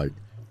places? Like,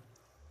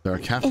 they're a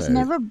cafe. It's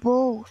never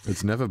both.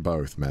 It's never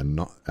both, man.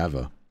 Not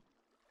ever.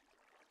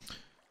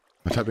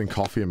 I typed in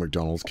coffee and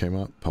McDonald's came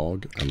up.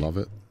 Pog. I love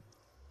it.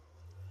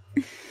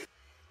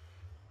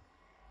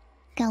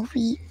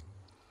 Coffee.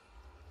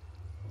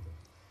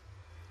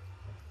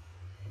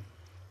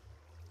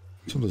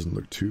 This one doesn't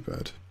look too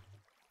bad.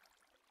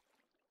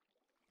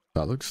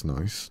 That looks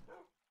nice.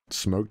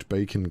 Smoked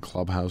bacon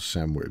clubhouse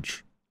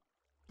sandwich.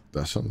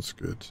 That sounds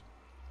good.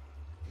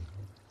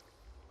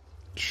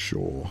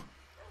 Sure.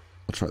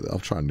 I'll try that. I'll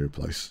try a new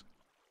place.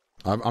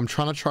 I'm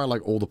trying to try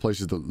like all the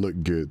places that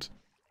look good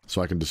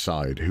so I can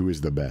decide who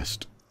is the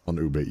best on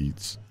Uber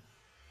Eats.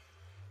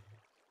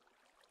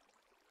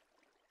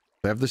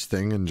 They have this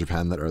thing in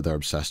Japan that they're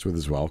obsessed with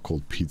as well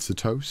called pizza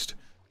toast,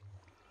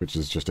 which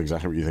is just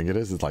exactly what you think it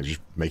is. It's like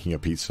just making a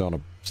pizza on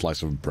a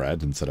slice of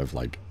bread instead of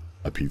like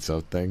a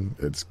pizza thing.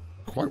 It's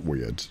quite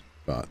weird,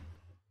 but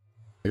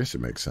I guess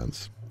it makes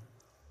sense.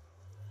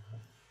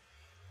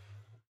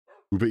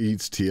 Uber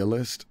Eats tier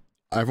list.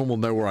 Everyone will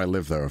know where I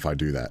live though if I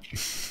do that.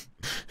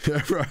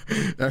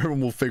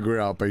 Everyone will figure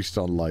it out based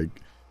on like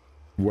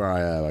where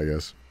I am, I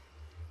guess.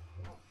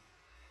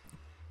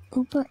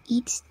 Uber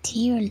Eats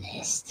tier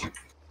list.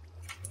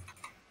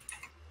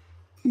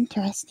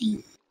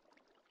 Interesting.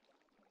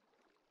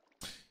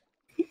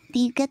 Do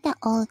you get that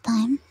all the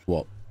time?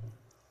 What?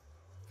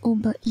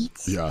 Uber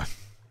Eats. Yeah.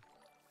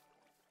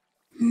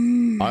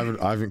 I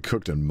haven't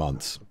cooked in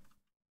months.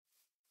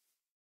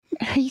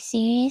 Are you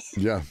serious?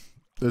 Yeah.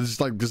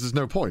 It's like, because there's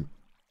no point.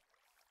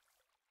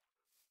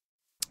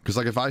 Because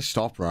like if I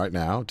stop right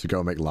now to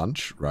go make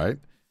lunch, right?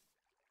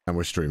 And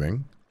we're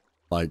streaming,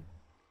 like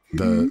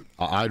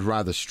I'd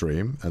rather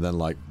stream, and then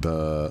like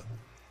the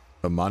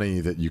money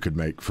that you could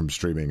make from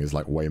streaming is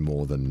like way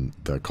more than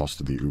the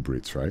cost of the Uber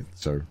Eats, right?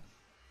 So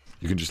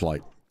you can just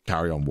like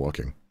carry on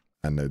working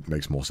and it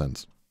makes more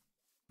sense.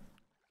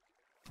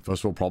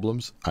 First world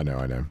problems? I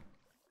know.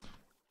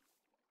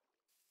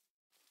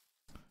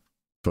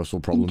 First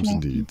world problems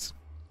indeed.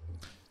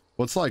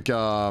 Well, it's like,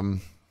 I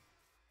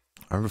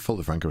remember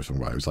Philip Franco song,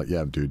 right? It was like,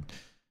 yeah, dude,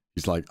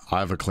 he's like, I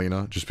have a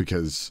cleaner just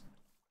because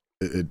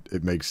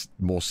it makes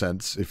more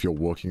sense if you're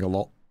working a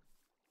lot.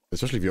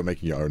 Especially if you're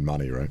making your own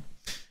money, right?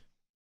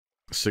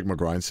 Sigma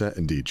grind set?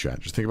 Indeed, chat.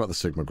 Just think about the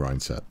Sigma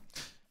grind set.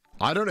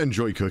 I don't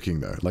enjoy cooking,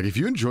 though. Like, if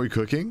you enjoy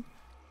cooking,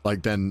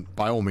 like, then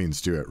by all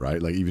means do it,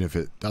 right? Like, even if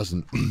it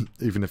doesn't,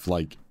 even if,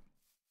 like,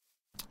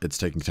 it's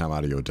taking time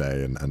out of your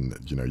day and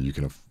you know, you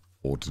can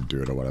afford to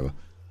do it or whatever.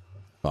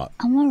 But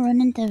I'm gonna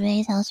run into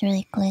Ray's house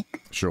really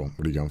quick. Sure.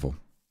 What are you going for?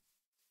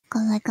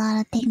 Cause I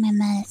gotta take my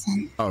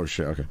medicine. Oh,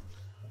 shit. Okay.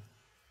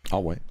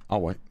 I'll wait.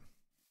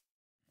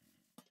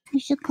 You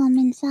should come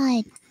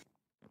inside.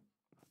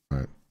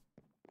 Alright.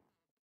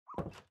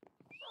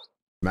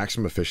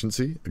 Maximum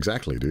efficiency?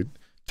 Exactly, dude.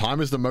 Time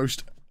is the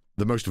most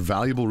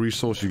valuable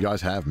resource you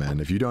guys have, man.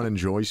 If you don't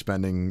enjoy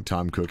spending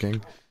time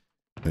cooking,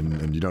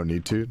 and you don't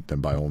need to,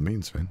 then by all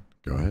means, man.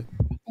 Go ahead.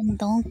 And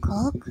don't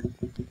cook?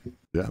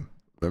 Yeah.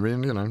 I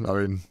mean, you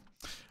know,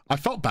 I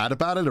felt bad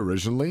about it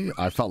originally.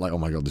 I felt like, oh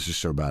my god, this is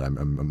so bad.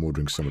 I'm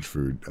ordering so much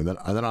food. And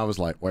then I was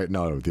like, wait,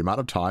 no, the amount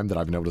of time that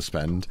I've been able to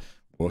spend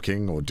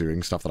working or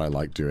doing stuff that I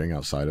like doing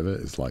outside of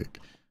it is like,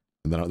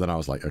 and then I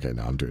was like, okay,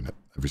 no, I'm doing it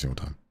every single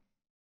time.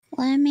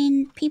 Well, I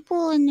mean,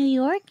 people in New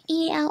York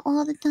eat out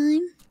all the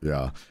time.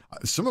 Yeah.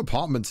 Some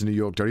apartments in New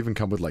York don't even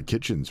come with like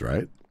kitchens,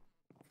 right?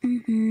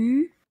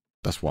 Mm-hmm.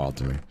 That's wild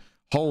to me.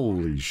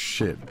 Holy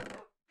shit.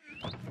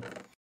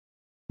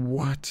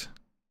 What?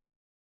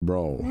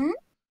 Bro.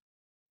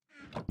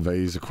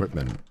 Vay's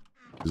equipment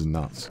is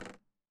nuts.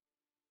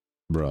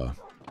 Bruh.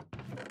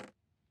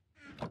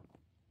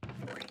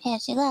 Yeah,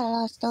 she got a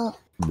lot of stuff.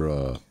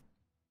 Bruh.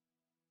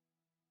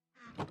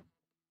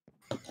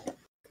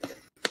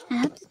 I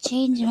have to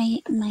change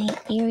my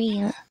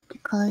area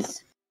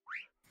because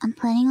I'm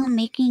planning on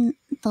making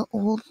the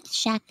old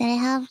shack that I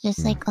have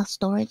just like a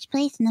storage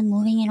place and then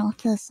moving it off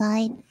to the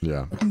side.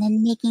 Yeah. And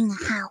then making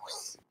a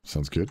house.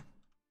 Sounds good.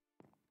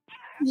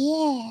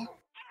 Yeah.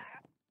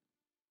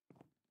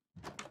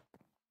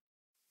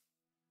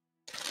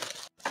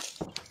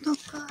 Oh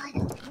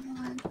god.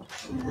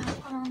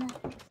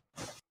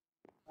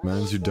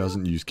 Mans who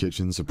doesn't use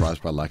kitchens,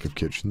 surprised by lack of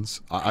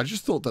kitchens. I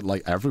just thought that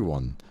like every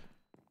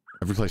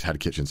place had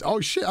kitchens. Oh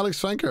shit, Alex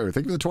Franco,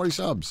 thank you for the 20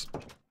 subs.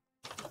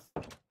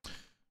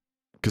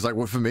 Because like,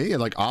 what for me,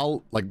 like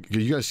I'll like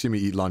you guys see me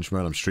eat lunch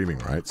when I'm streaming,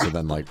 right? So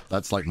then like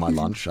that's like my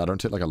lunch. I don't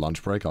take like a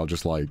lunch break. I'll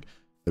just like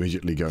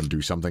immediately go and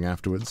do something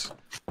afterwards.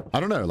 I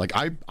don't know. Like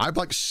I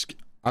like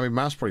I mean,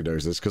 Mouse probably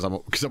knows this because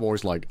I'm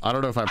always like I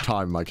don't know if I have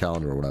time in my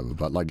calendar or whatever,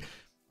 but like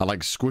I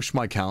like squish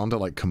my calendar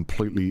like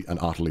completely and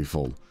utterly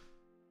full,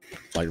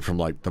 like from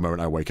like the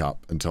moment I wake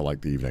up until like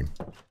the evening.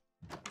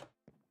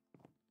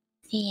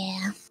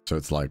 Yeah. So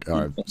it's like all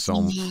right,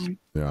 so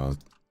yeah.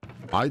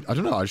 I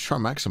don't know. I just try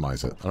and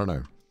maximize it. I don't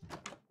know.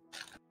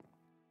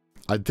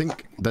 I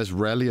think there's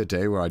rarely a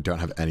day where I don't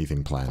have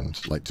anything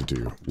planned, like to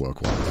do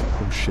work-wise.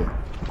 Oh shit.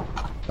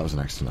 That was an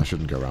accident. I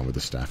shouldn't go around with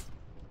the staff.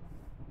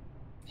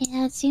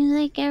 Yeah, it seems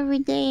like every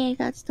day I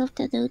got stuff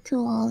to do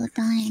too all the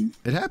time.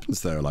 It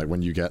happens though, like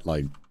when you get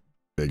like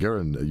bigger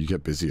and you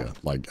get busier,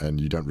 like,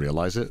 and you don't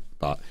realize it,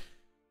 but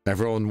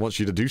everyone wants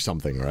you to do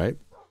something, right?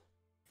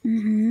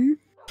 Mm-hmm.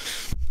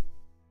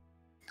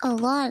 A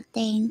lot of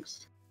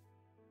things.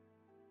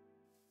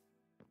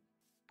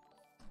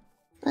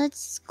 But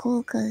it's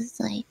cool because,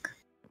 like,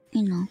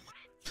 you know.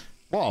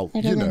 Well,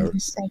 you know.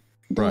 Just, like,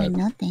 doing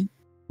nothing.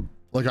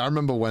 Like, I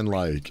remember when,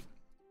 like,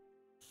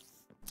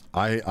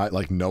 I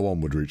like, no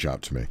one would reach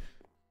out to me.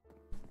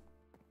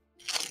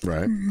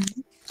 Right?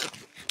 Mm-hmm.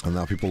 And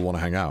now people want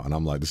to hang out, and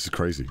I'm like, this is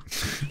crazy.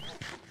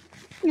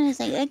 And it's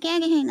like, I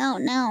can't hang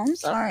out now, I'm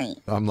sorry.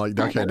 I'm like,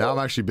 okay, now I'm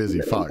actually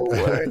busy, fuck.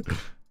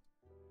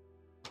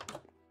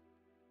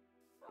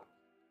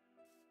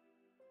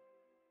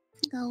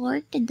 Got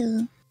work to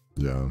do.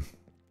 Yeah.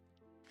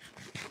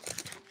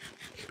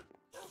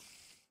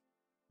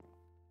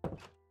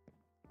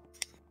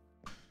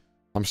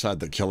 I'm sad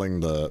that killing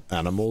the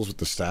animals with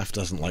the staff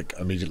doesn't, like,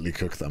 immediately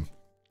cook them.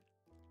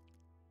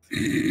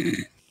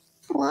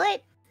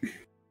 What?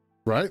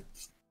 Right?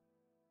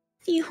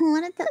 You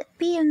want it to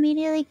be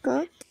immediately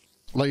cooked?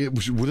 Like,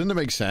 wouldn't it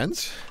make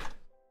sense?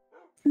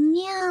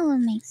 Yeah, it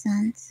would make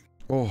sense.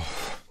 Oh.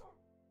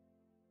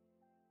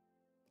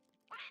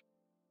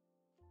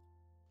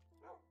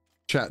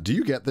 Chat, do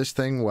you get this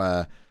thing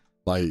where,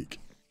 like,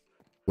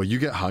 where you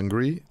get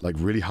hungry, like,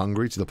 really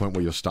hungry to the point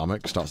where your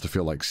stomach starts to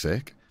feel, like,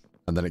 sick?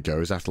 And then it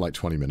goes after like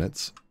 20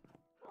 minutes.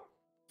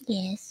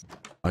 Yes.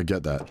 I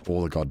get that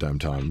all the goddamn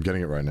time. I'm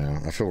getting it right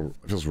now. It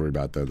feels really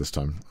bad though this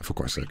time. I feel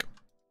quite sick.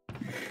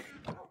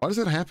 Why does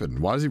that happen?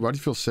 Why do you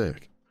feel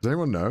sick? Does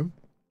anyone know?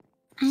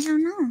 I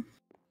don't know.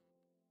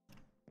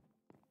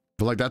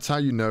 But like that's how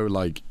you know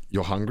like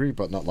you're hungry,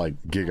 but not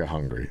like giga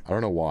hungry. I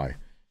don't know why.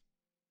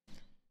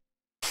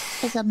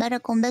 It's a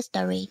medical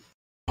mystery.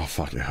 Oh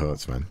fuck, it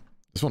hurts, man.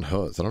 This one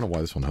hurts. I don't know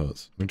why this one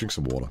hurts. Let me drink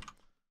some water.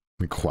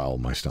 Let me quell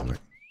my stomach.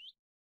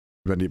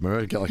 Maybe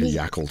I get like a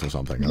Yakult or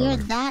something. You're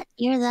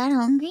that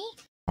hungry?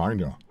 I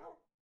know.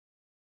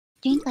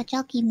 Drink a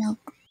chalky milk.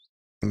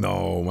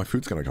 No, my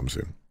food's gonna come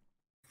soon.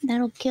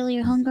 That'll kill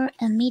your hunger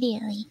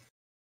immediately.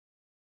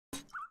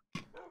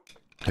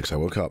 Like, I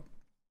woke up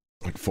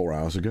like 4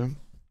 hours ago.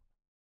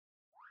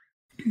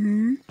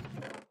 Mm-hmm.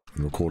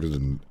 And recorded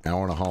an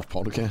hour-and-a-half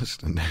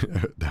podcast, and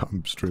now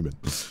I'm streaming.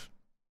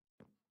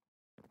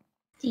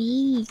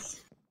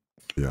 Jeez.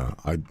 Yeah,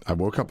 I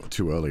woke up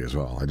too early as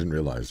well. I didn't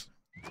realize.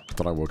 I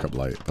thought I woke up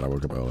late, but I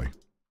woke up early.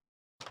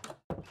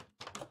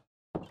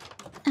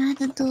 I had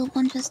to do a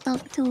bunch of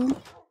stuff too.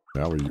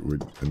 Yeah,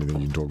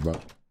 anything you can talk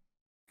about?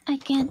 I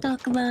can't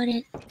talk about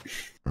it.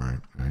 Alright.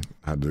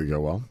 How did it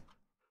go well?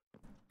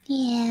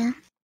 Yeah.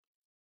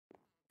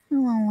 It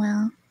went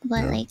well.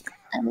 But like,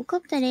 I woke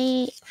up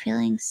today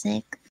feeling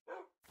sick.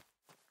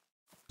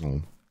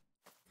 Oh.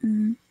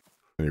 Mm.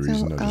 Any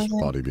reason or just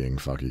body being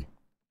fucky?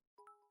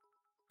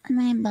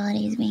 My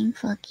body's being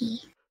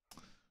fucky.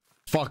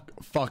 Fuck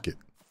it.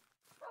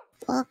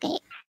 Fuck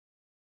it.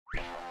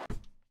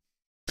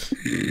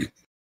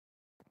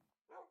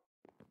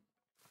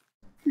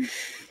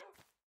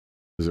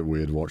 Is it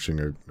weird watching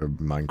a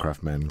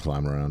Minecraft man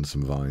climb around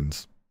some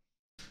vines?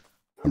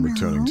 I'm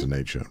returning to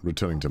nature.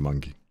 Returning to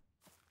monkey.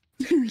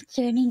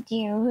 Returning to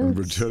your roots.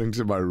 I'm returning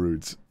to my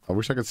roots. I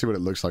wish I could see what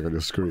it looks like on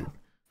your screen.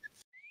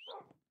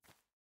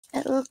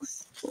 It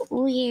looks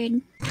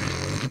weird.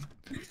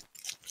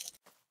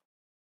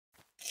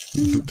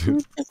 Looks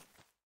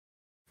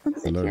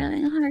like you're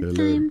having a hard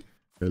time.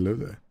 Hello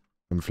there.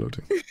 I'm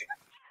floating.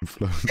 I'm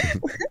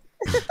floating.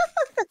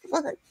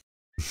 What?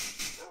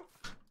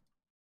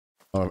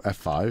 Oh,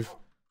 F5?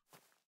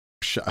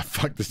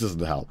 Fuck, this doesn't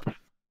help.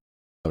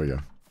 There we go.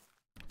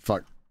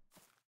 Fuck.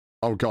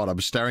 Oh god, I'm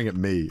staring at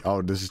me.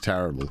 Oh, this is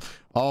terrible.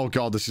 Oh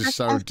god, this is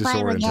so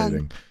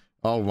disorientating.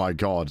 Oh my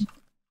god.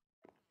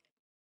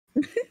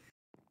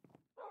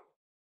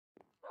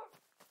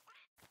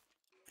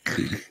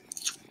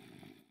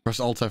 Press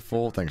Alt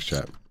F4. Thanks,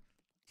 chat.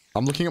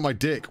 I'm looking at my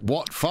dick.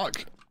 What?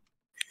 Fuck.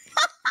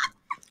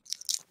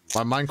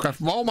 My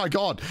Minecraft. Oh my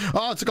god.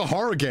 Oh, it's like a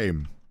horror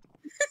game.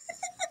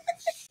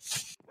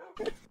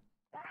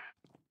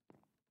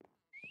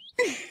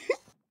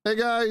 Hey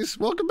guys,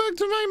 welcome back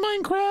to my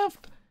Minecraft.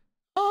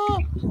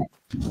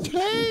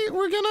 Today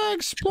we're gonna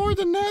explore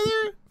the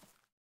Nether.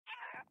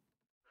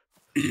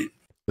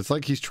 It's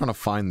like he's trying to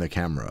find the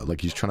camera.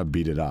 Like he's trying to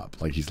beat it up.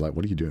 Like he's like,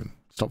 what are you doing?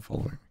 Stop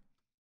following.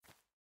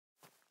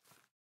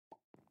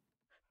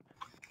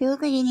 You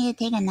look like you need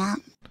to take a nap.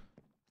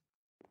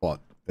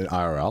 What? In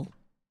IRL?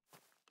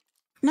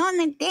 No, in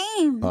the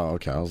game. Oh,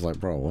 okay. I was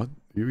like, bro, what?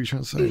 You be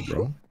trying to say,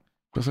 bro?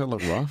 Does that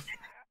look rough?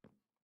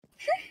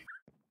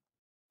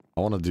 I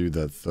want to do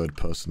the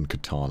third-person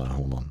katana.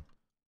 Hold on.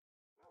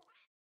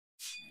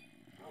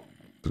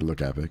 Did it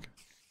look epic?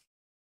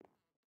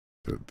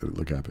 Did it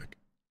look epic?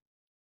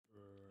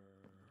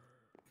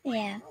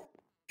 Yeah.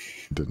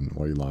 It didn't.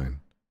 Why are you lying?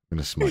 I'm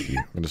gonna smite you.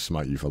 I'm gonna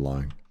smite you for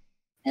lying.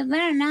 It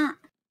better not.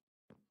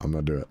 I'm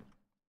gonna do it.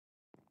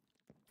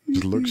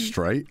 Just look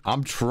straight.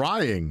 I'm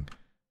trying.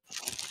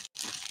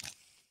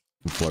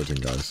 I'm floating,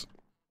 guys.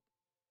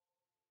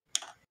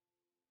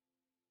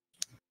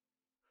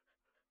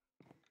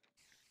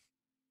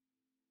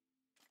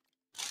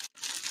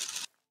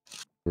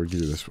 We're gonna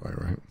do this way,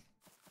 right?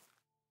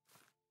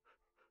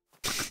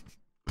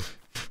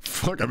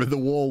 Fuck, I'm in the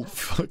wall.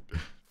 Fuck.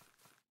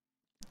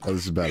 Oh,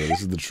 this is better.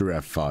 This is the true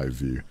F5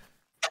 view.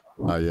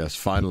 Ah, yes,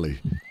 finally.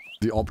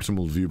 The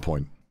optimal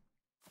viewpoint.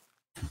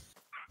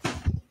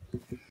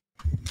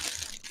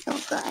 So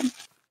good.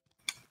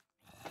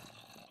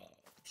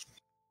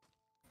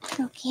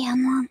 Okay,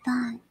 I'm all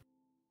done.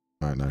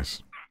 Alright,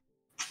 nice.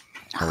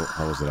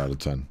 How was it out of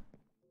 10?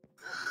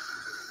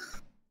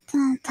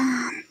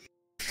 Done.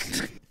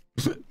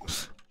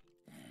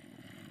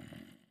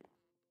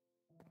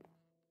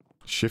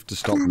 Shift to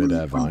stop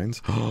mid-air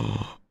vines.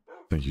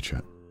 Thank you,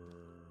 chat.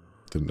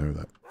 Didn't know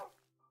that.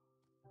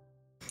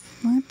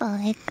 What the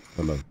heck?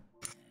 Hello.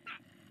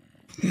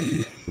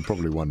 You're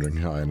probably wondering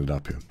how I ended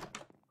up here.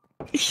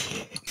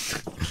 This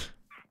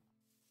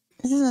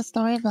is a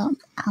story about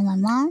how my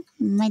mom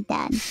and my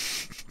dad.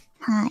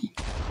 Hi,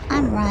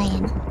 I'm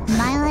Ryan.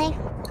 My life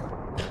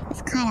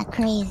is kind of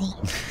crazy.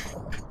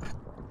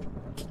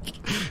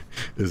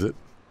 Is it?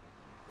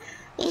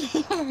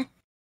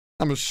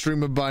 I'm a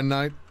streamer by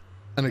night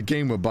and a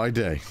gamer by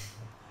day.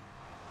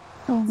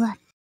 Oh, good.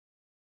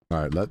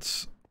 Alright,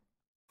 let's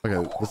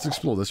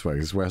explore this way.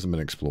 This way hasn't been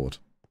explored.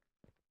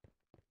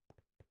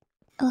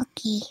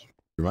 Okay.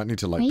 We might need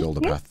to, like, build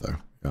a path, though.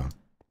 Yeah.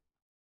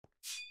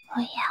 Oh,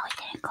 yeah, we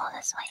didn't go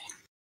this way.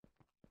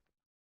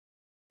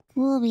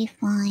 We'll be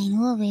fine.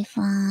 We'll be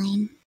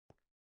fine.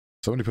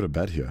 Somebody put a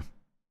bed here.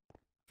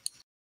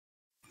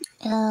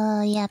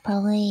 Yeah,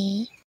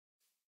 probably.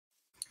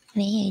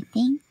 I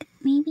think,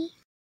 maybe?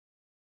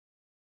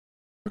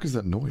 What is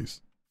that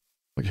noise?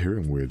 Like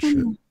hearing weird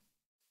shit.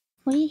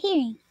 What are you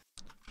hearing?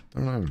 I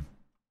don't know.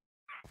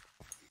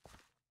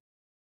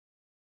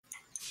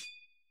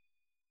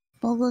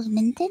 Bogo's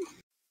minted?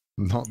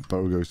 Not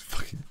Bogo's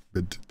fucking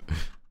minted.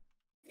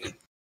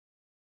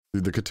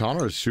 Dude, the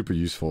katana is super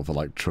useful for,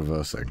 like,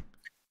 traversing.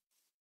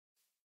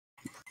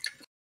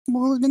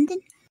 Bogo's minted?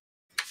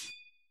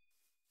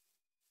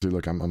 Dude,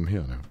 look, I'm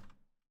here now.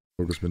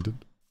 Bogo's minted.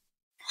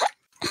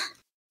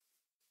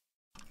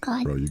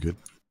 God. Bro, you good?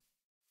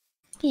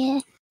 Yeah.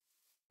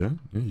 Yeah?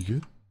 Yeah, you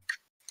good?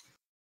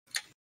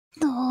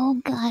 Oh,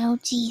 God. Oh,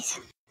 jeez.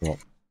 What?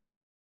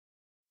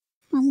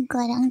 I'm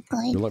good. I'm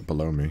good. You're, like,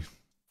 below me.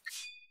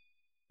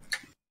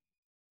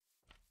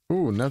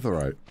 Ooh,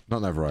 netherite.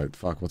 Not netherite.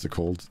 Fuck, what's it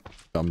called?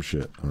 Dumb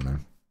shit. I don't know.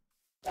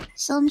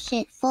 Some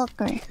shit,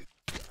 fucker.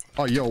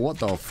 Oh, yo, what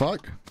the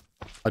fuck?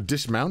 I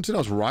dismounted? I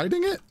was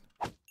riding it?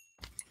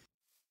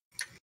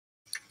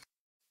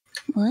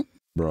 What?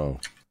 Bro.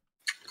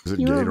 Is it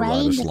You gay were to ride a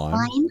riding the slime?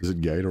 slime? Is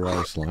it gay to ride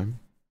a slime?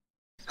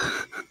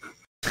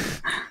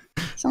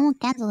 Someone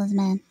cancel this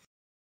man.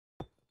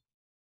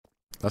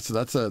 That's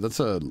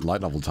a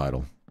light novel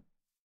title.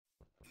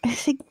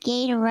 Is it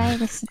gay to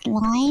ride a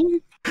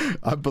slime?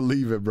 I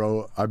believe it,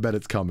 bro. I bet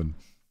it's coming.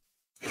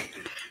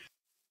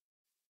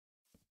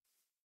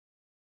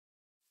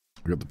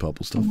 We got the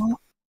purple stuff.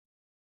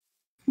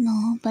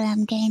 No, but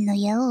I'm getting the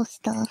yellow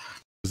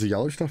stuff. Is the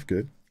yellow stuff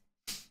good?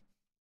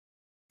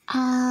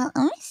 Let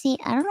me see.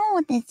 I don't know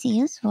what that's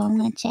used for. I'm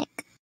gonna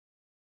check.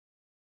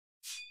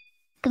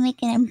 Can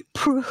make an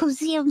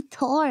ambrosium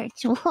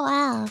torch.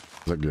 Wow. Is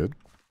that good?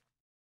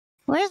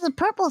 Where's the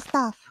purple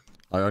stuff?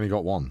 I only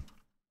got one.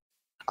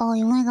 Oh,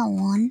 you only got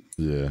one?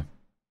 Yeah.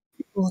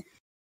 Blah,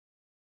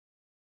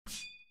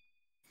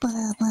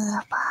 blah,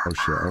 blah. Oh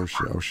shit, oh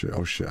shit, oh shit,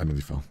 oh shit, I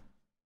nearly fell.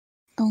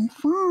 Don't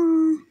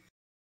fall.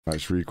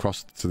 Right, should we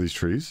cross to these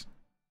trees?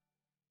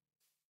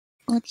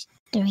 Which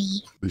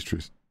 3? These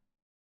trees.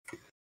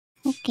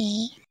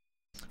 Okay.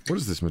 What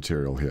is this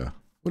material here?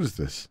 What is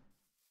this?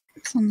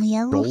 Some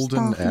yellow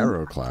Golden stuff.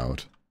 arrow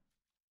cloud.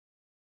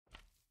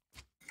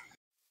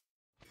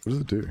 What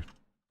does it do?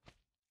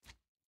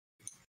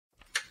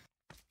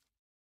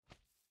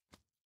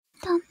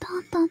 Dun,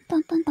 dun, dun,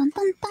 dun, dun, dun,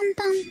 dun, dun,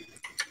 dun.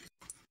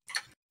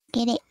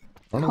 Get it.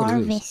 I don't know what it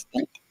is. Harvest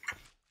it.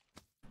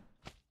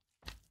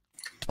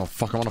 Oh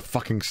fuck, I want a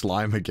fucking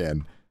slime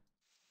again.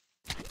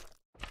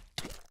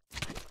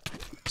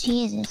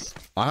 Jesus.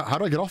 How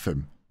do I get off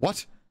him?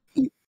 What?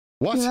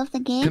 What? You left the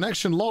game?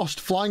 Connection lost.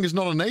 Flying is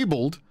not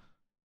enabled.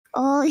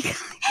 Oh,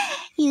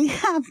 you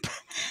got...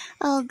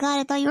 Oh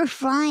god, I thought you were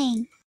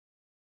flying.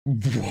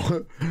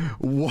 What?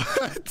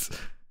 What?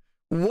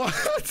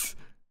 What?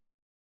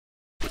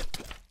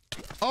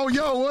 Oh,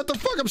 yo, what the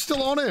fuck? I'm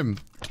still on him.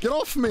 Get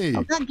off me.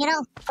 Oh god, get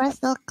off. Press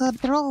the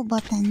control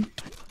button.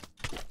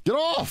 Get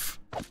off.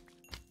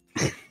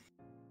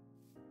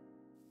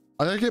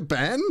 I get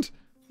banned?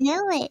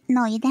 Do it.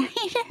 No, you didn't.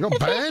 You got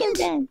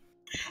banned?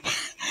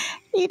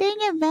 You didn't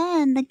get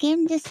banned. The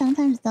game just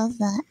sometimes does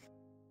that.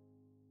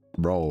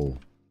 Bro.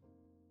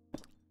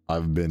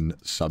 I've been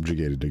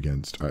subjugated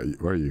against.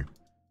 Where are you?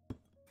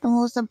 The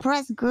most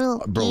oppressed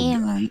group. Bro,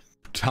 Gamer.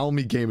 tell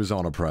me gamers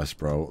aren't oppressed,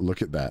 bro.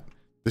 Look at that.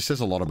 This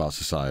says a lot about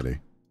society.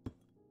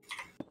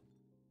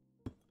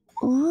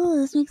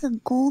 Ooh, this makes a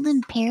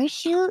golden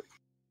parachute.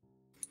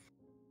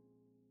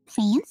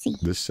 Fancy.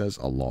 This says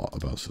a lot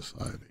about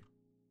society.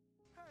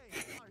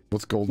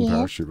 What's golden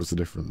parachute? What's the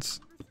difference?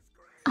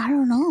 I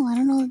don't know. I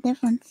don't know the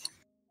difference.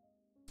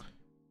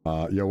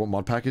 Yo, what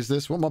mod pack is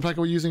this? What mod pack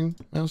are we using,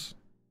 Mouse?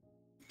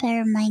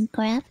 Better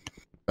Minecraft.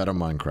 Better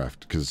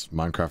Minecraft, because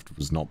Minecraft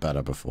was not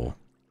better before.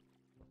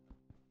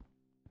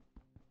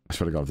 I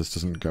swear to God, if this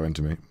doesn't go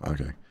into me.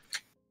 Okay.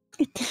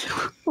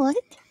 What?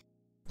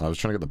 I was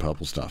trying to get the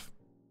purple stuff.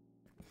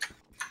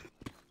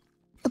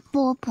 The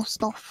purple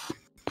stuff.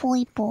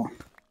 Purple.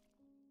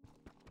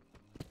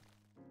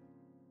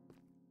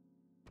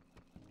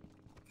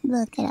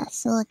 Look at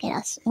us, look at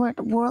us. We're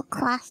the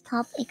world-class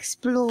top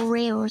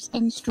explorers and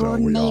There we are.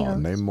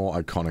 extraordinary. Name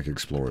more iconic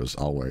explorers.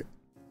 I'll wait.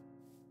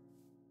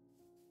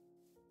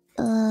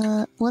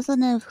 What's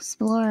an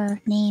explorer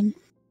name?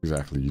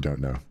 Exactly, you don't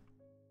know.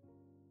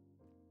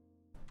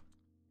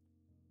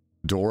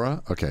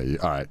 Dora? Okay,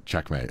 alright,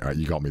 checkmate. Alright,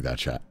 you got me there,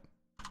 chat.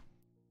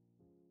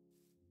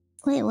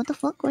 Wait, what the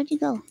fuck? Where'd you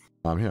go?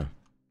 I'm here.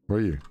 Where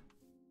are you?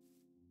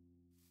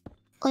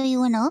 Oh,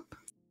 you went up?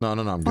 No,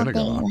 I'm gonna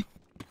go up.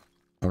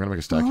 I'm gonna make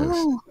a staircase.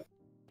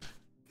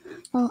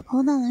 Oh,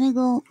 hold on, let me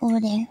go over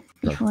there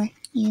before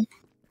you.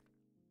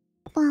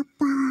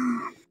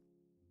 Papa.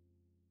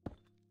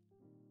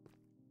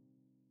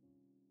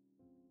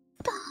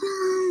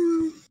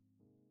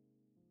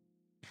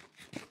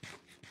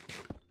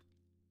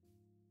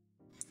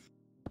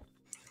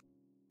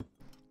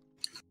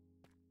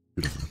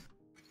 Beautiful.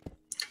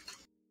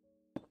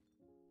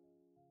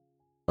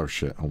 Oh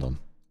shit, hold on.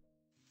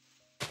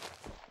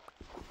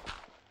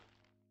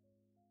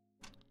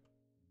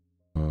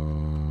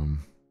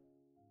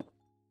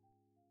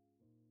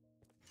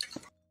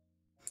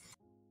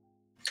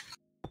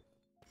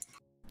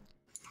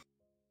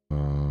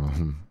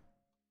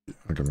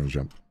 Okay, I'm gonna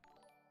jump.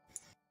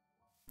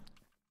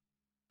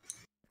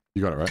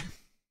 You got it, right?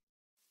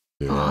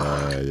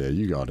 Yeah,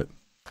 you got it.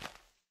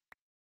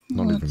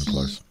 Not even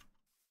close.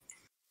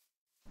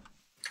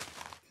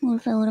 What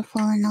if I would have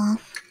fallen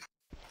off?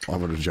 I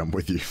would have jumped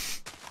with you.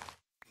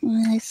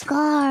 Like,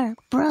 Scar,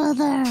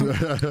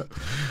 brother!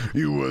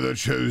 You were the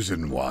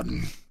chosen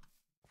one.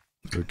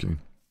 Okay.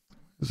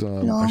 I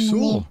Long saw.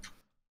 live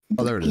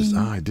Oh, there it the is. king.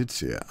 Ah, I did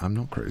see it. I'm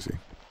not crazy.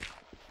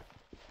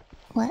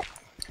 What?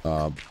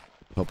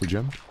 Purple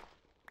gem?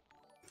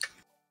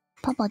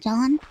 Papa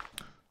John?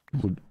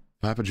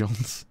 Papa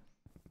John's?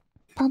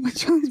 Papa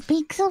John's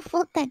big, so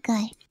fuck that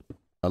guy.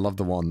 I love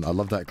the one. I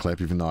love that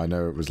clip, even though I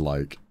know it was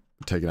like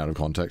taken out of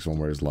context. One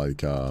where it's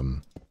like,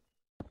 I've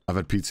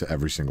had pizza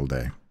every single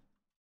day.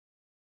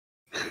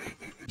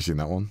 You seen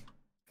that one?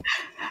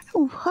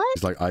 What?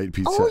 He's like, I eat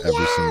pizza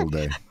every single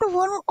day. The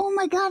one, oh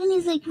my god, and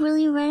he's like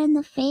really red in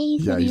the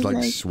face. Yeah, and he's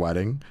like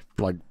sweating,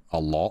 like a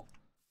lot.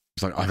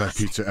 He's like, I've had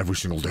pizza every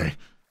single day.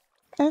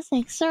 That's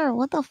like, sir,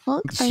 what the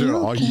fuck? Are Sir, you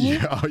okay?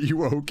 are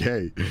you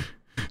okay?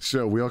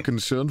 Sir, we are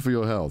concerned for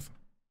your health.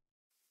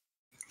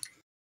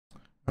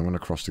 I'm gonna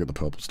cross to get the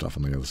purple stuff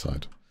on the other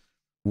side.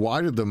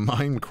 Why did the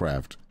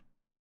Minecraft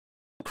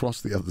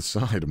cross the other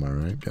side? Am I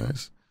right,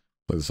 guys?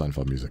 Play the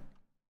Seinfeld music.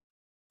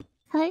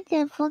 How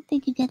the fuck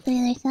did you get to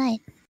the other side?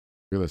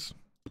 Look at this.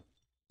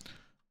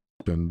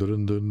 Dun,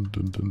 dun, dun,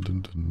 dun, dun,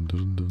 dun, dun,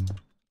 dun, dun.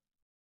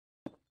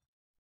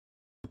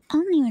 I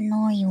don't even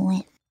know where you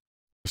went.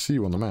 I see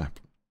you on the map.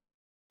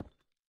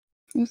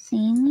 You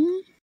see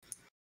me?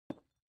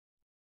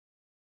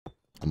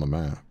 On the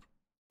map.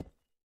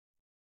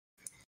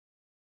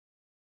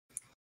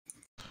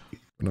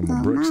 No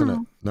more bricks in it.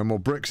 No more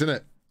bricks in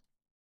it.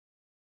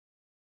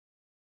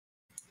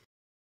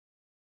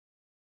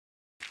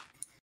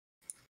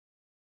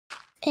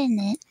 In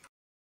it.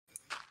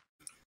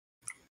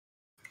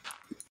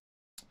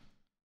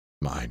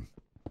 Mine.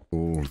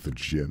 All the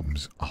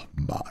gems are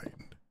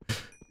mine.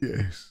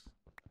 Yes.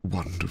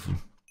 Wonderful.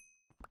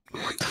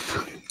 What the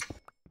fuck?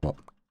 What?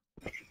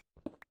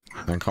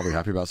 Man, can't be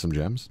happy about some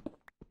gems?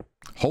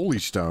 Holy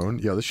stone.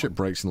 Yeah, this shit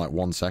breaks in like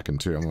 1 second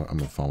too. I'm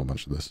gonna farm a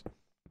bunch of this.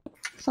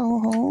 So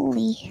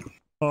holy.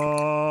 I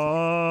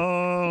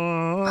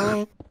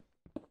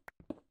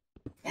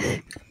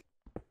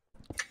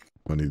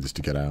need this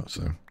to get out,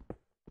 so.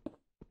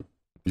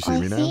 You see I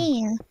me now? see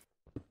you.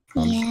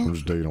 I'm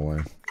just digging away.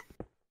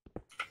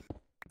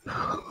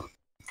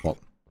 What?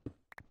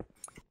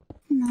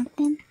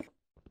 Nothing.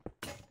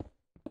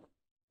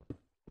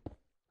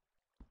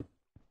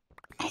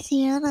 I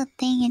see your little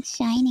thing, it's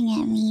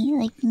shining at me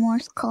like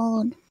Morse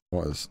code.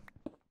 What is?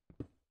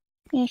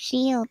 Your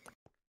shield.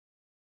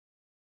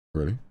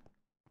 Ready?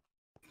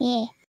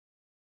 Yeah.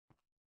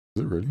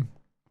 Is it really?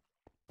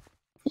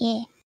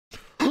 Yeah.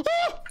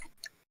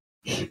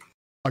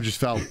 I just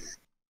fell.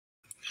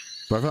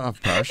 Do I have a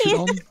parachute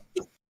on?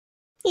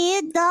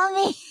 You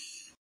dummy.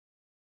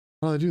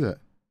 How do I do that?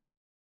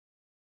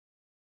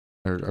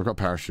 I've got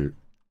parachute.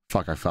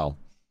 Fuck, I fell.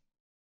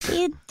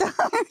 You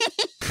dummy.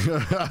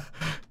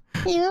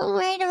 You're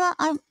worried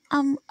about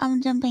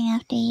I'm jumping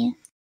after you.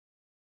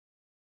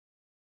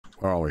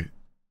 Where are we?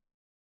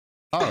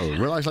 Oh,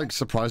 we're like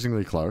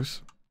surprisingly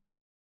close.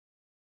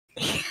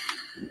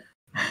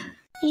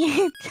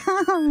 You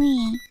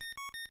dummy.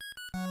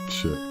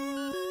 Shit.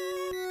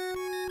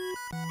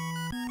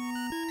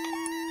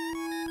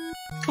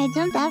 I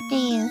jumped after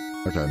you.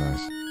 Okay,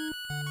 nice.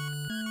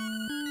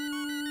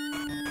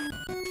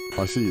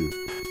 I see you.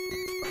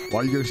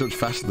 Why are you going so much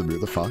faster than me?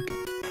 What the fuck?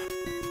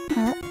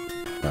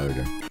 There we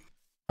go.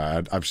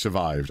 I've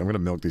survived. I'm gonna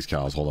milk these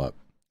cows. Hold up.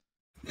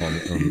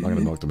 I'm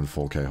gonna milk them in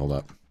 4K. Hold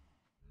up.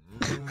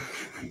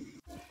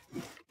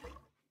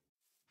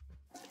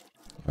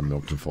 I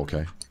milked in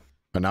 4K.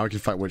 And now we can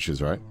fight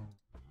witches, right?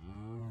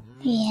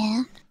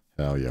 Yeah.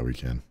 Hell yeah, we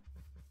can.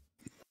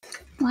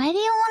 Why do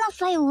you want to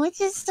fight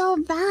witches so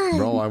bad?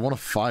 Bro, I want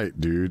to fight,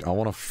 dude. I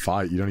want to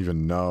fight. You don't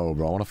even know,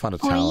 bro. I want to find a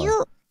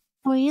tower.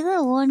 Were you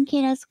the one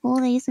kid at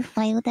school that used to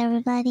fight with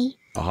everybody?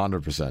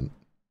 100%.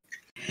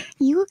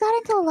 You got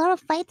into a lot of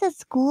fights at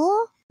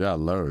school? Yeah,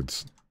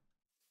 loads.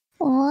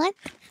 What?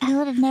 I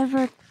would have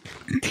never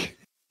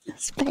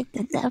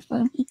expected that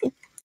from you.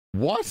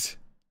 What?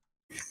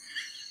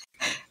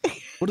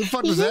 What the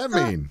fuck does that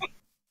mean?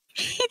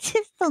 You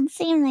just don't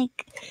seem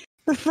like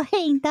the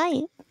fighting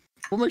type.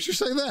 What makes you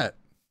say that?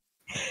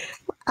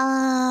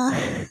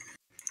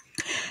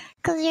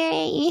 Cause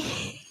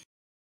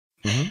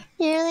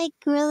you're like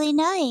really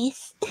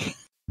nice.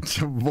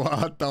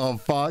 What the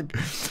fuck?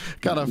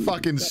 Kind of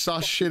fucking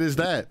sus shit is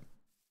that?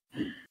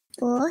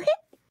 What?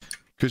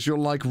 Because you're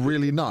like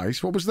really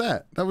nice. What was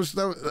that?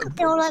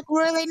 You're like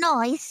really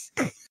nice.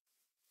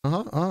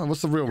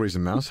 What's the real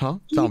reason, Mouse? Huh?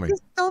 Tell me. You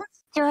just don't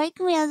strike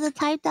me as the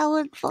type that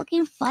would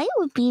fucking fight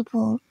with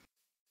people.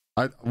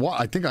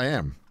 What? I think I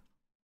am.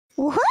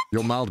 What?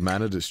 You're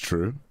mild-mannered, it's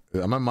true.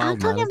 Am I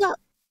mild-mannered? I'm talking about...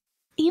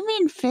 You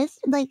mean fist?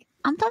 Like,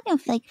 I'm talking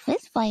like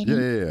fist fighting.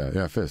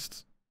 Yeah,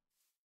 fists.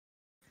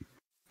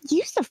 You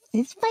used to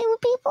fist fight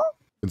with people?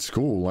 In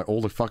school, like,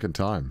 all the fucking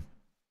time.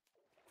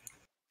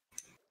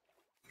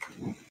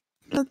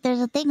 Look,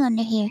 there's a thing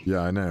under here.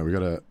 Yeah, I know. We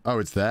gotta... Oh,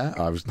 it's there?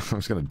 I was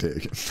gonna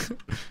dig.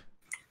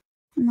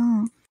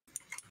 No.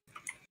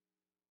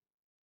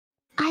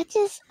 I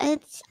just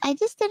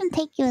didn't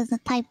take you as the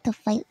type to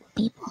fight with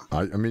people.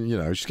 I mean, you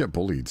know, you just get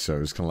bullied,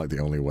 so it's kind of like the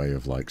only way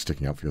of, like,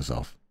 sticking up for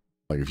yourself.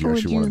 Like, if you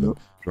actually wanted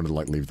to,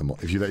 like, leave them...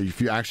 If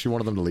you actually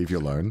wanted them to leave you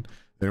alone,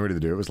 the only way to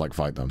do it was, like,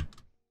 fight them.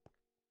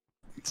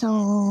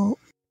 So...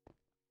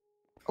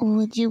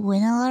 Would you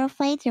win a lot of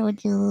fights, or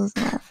would you lose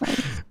a lot of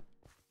fights?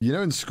 You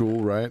know in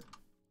school, right?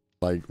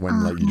 Like,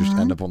 when, like, you just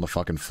end up on the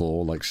fucking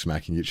floor, like,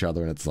 smacking each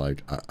other, and it's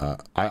like...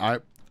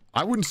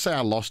 I wouldn't say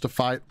I lost a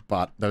fight,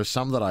 but there was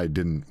some that I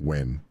didn't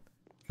win.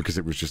 Because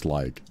it was just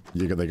like,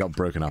 they got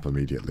broken up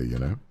immediately, you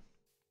know?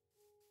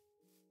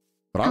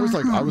 But I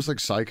was like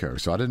psycho,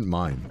 so I didn't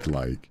mind,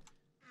 like,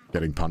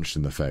 getting punched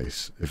in the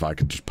face. If I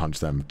could just punch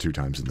them 2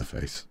 times in the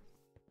face.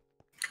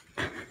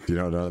 Do you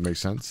know that makes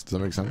sense? Does that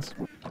make sense?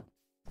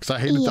 Because I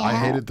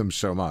hated them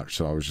so much,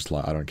 so I was just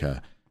like, I don't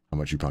care how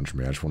much you punch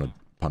me, I just want to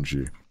punch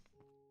you.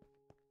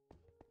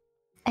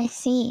 I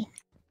see.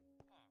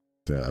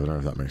 Yeah, I don't know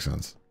if that makes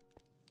sense.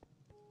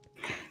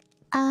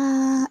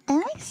 It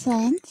makes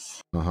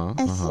sense.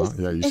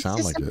 Yeah, you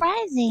sound like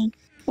surprising.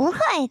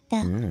 What?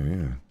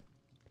 Yeah.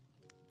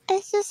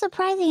 It's just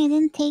surprising I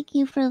didn't take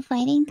you for the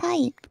fighting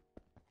type.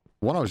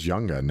 When I was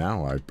younger,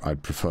 now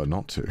I'd prefer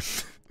not to.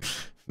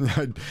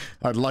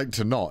 I'd like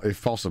to not,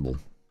 if possible.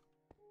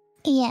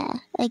 Yeah,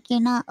 like you're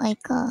not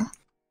like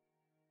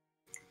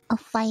a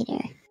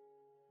fighter.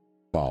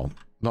 Well,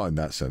 not in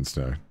that sense,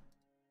 no.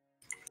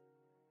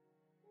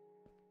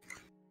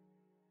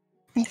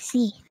 I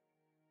see.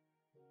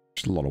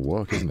 It's a lot of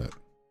work, isn't it?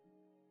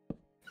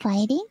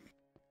 Fighting?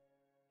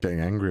 Getting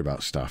angry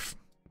about stuff.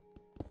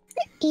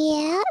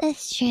 Yeah,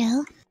 that's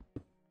true.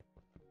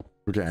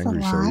 We get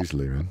angry so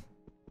easily, man.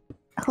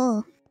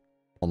 Who?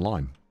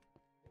 Online.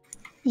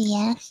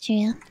 Yeah, that's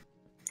true.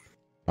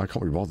 I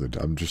can't be bothered.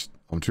 I'm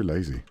too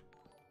lazy.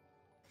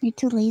 You're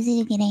too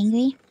lazy to get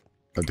angry?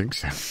 I think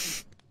so.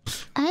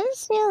 I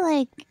just feel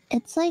like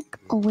it's like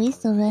a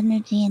waste of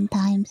energy and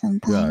time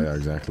sometimes. Yeah,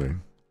 exactly.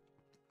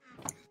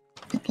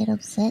 To get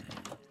upset.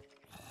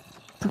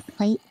 To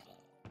fight.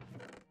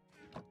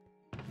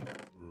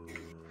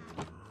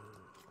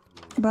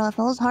 Bro, if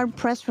I was hard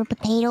pressed for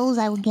potatoes,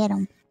 I would get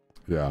them.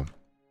 Yeah.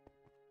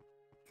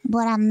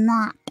 But I'm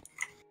not.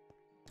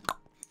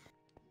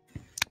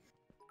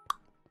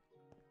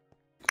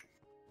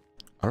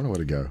 I don't know where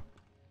to go.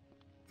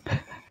 Where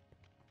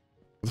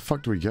the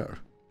fuck do we go?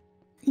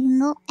 You can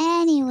go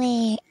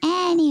anywhere.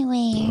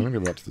 Anywhere. I'm gonna go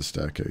back to the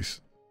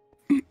staircase.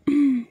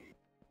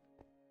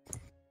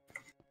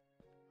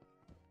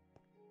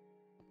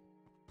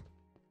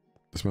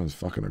 This man's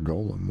fucking a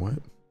golem. What?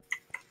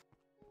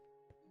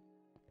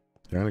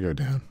 Yeah, I'm gonna go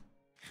down.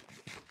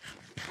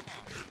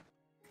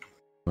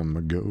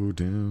 I'ma go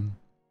down.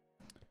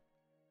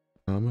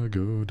 I'ma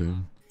go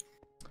down.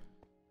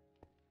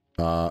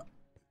 Oh,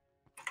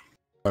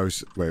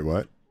 wait,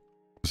 what?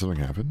 Something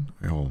happened?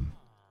 Wait, hold on.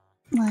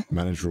 What?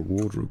 Manage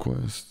reward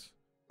requests.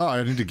 Oh,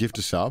 I need to gift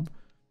a sub?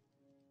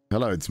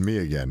 Hello, it's me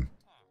again.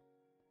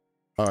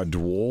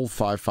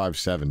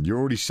 Dwall557. You're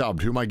already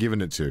subbed. Who am I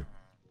giving it to?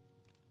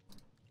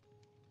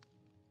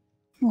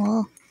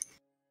 Whoa.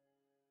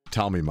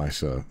 Tell me, my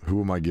sir.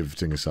 Who am I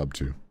gifting a sub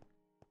to?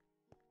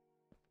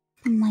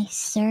 My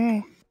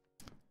sir.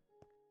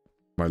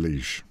 My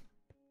liege.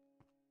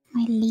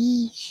 My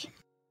liege.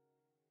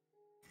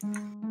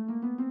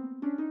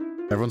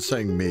 Everyone's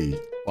saying me.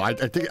 Well, I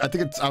think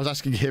I was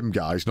asking him,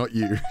 guys, not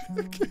you.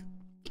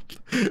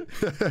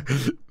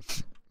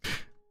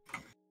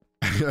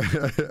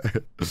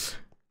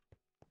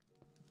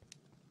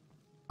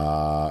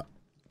 I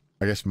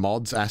guess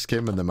mods, ask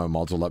him, and then my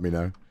mods will let me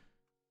know.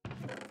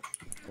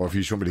 Or if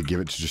you just want me to give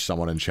it to just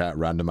someone in chat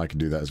random, I can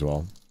do that as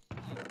well.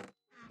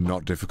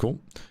 Not difficult.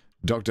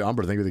 Dr.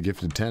 Umbra, thank you for the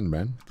gifted 10,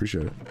 man.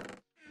 Appreciate it.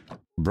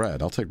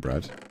 Bread, I'll take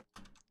bread.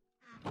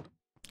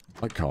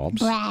 Like carbs.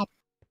 Bread.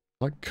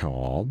 Like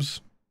carbs.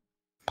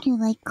 You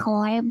like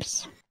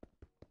carbs?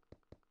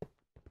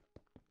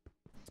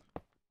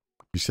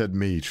 You said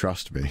me,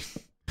 trust me.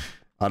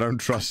 I don't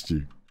trust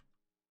you.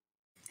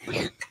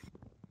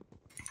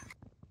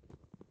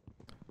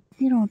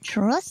 You don't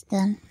trust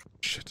them?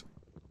 Shit.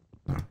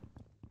 No.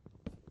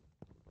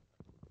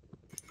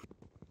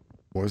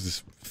 What is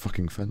this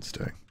fucking fence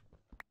doing?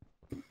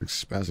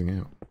 It's spazzing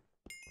out.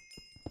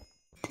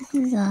 This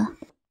is a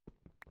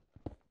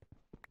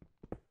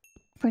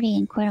pretty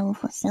incredible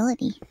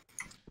facility.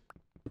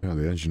 Yeah,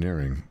 the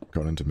engineering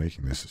got into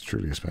making this. It's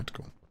truly a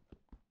spectacle.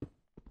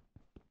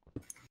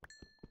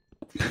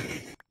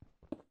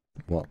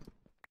 What?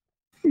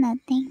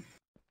 Nothing.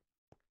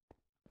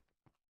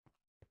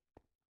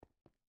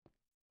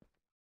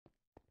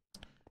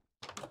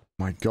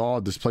 My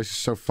god, this place is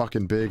so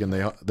fucking big and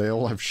they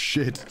all have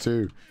shit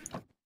too.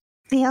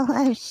 They all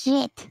have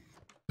shit.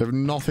 They have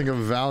nothing of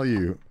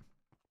value.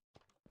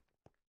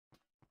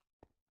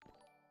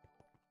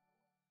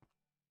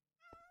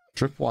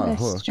 Tripwire What a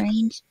hook.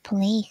 strange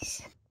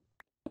place.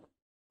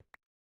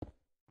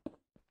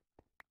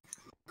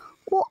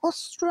 What a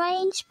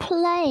strange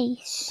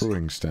place.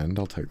 Brewing stand,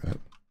 I'll take that.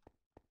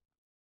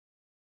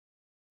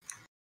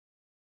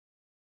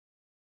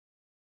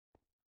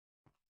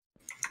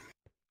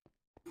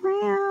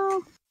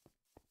 Meow.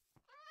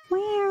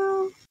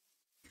 Meow.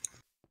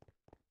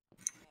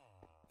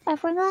 I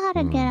forgot how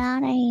to get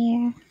out of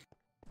here.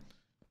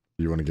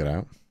 You want to get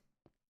out?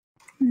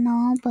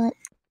 No, but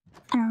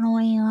I don't know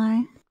where you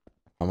are.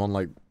 I'm on,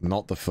 like,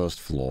 not the first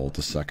floor,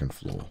 the second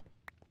floor.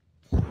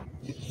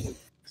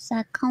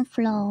 Second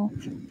floor.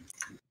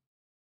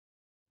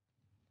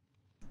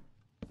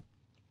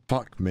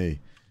 Fuck me.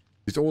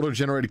 These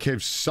auto-generated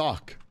caves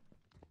suck.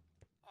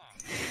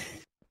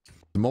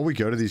 The more we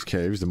go to these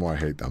caves, the more I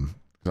hate them.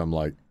 Because I'm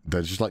like,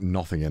 there's just like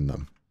nothing in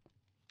them.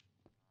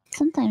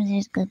 Sometimes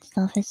there's good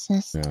stuff, it's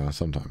just... Yeah,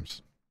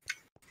 sometimes.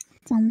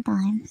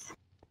 Sometimes.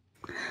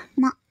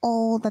 Not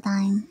all the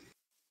time.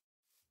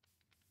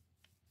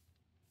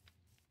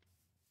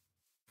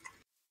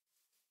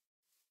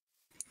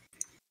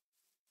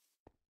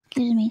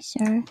 Excuse me,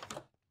 sir.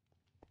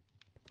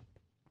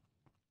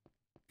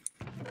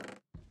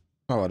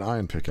 Oh, an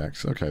iron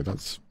pickaxe. Okay,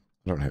 that's...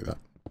 I don't hate that.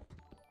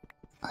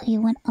 Oh,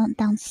 you went on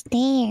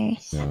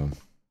downstairs. Yeah.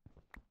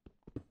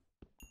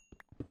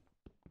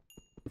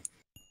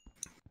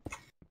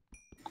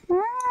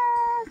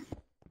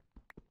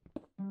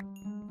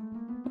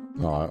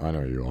 Oh, I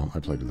know you are. I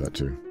played with that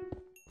too.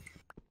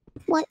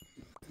 What?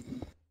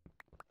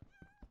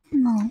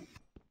 No.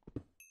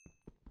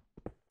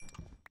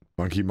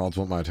 Monkey mods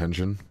want my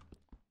attention.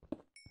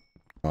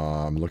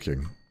 I'm looking.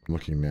 I'm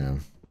looking now.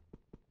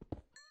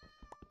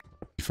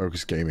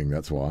 Focus gaming,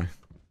 that's why.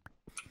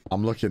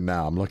 I'm looking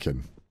now, I'm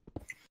looking.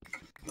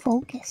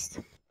 Focused.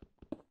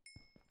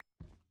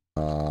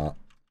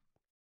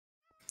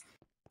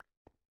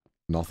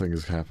 Nothing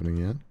is happening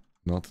yet.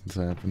 Nothing's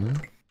happening.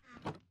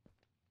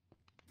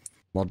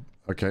 Mod,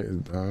 okay,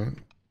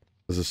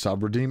 there's a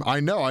sub redeem. I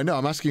know, I'm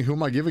asking who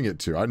am I giving it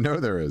to? I know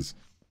there is.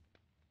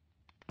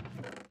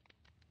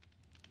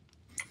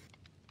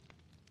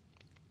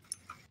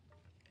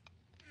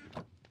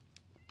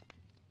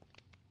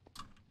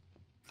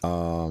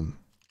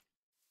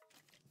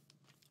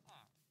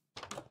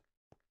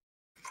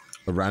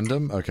 A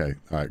random? Okay,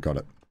 alright, got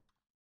it.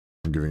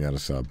 I'm giving out a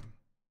sub.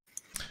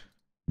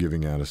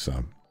 Giving out a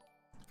sub.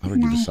 How do I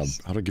give a sub?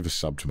 How do I give a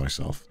sub to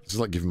myself? This is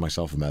like giving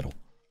myself a medal.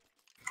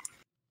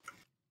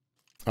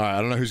 Alright,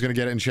 I don't know who's gonna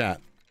get it in chat.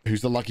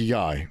 Who's the lucky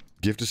guy?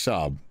 Gift a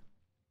sub.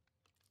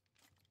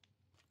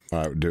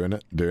 Alright, doing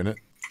it, doing it.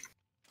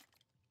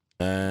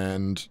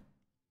 And...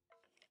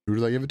 who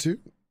did I give it to?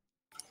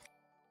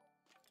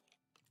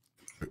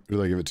 Who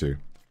did I give it to?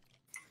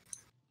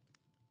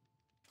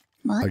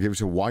 What? I gave it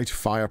to White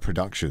Fire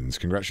Productions.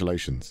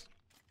 Congratulations.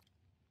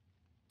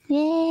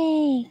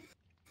 Yay!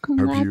 Hope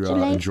you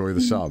enjoy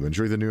the sub.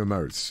 Enjoy the new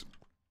emotes.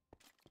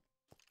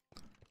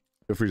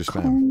 Feel free to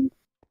spam.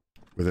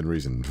 Within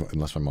reason,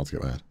 unless my mods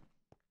get mad.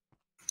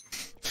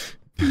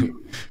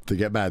 If they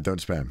get mad,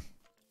 don't spam.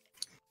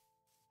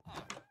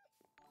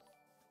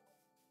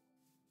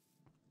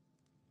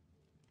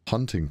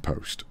 Hunting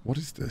post. What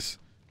is this?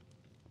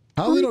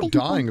 How are they not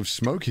dying of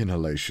smoke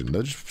inhalation?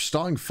 They're just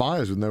starting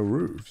fires with no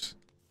roofs.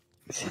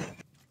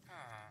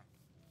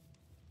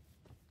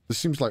 This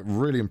seems like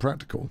really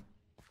impractical.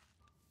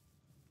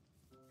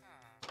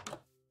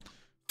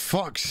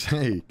 Fuck's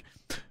sake.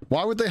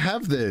 Why would they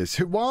have this?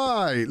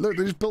 Why? Look,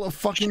 they just built a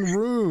fucking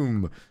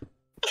room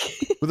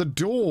with a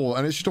door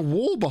and it's just a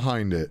wall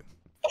behind it.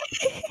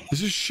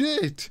 This is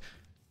shit.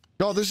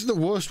 God, this is the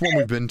worst one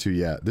we've been to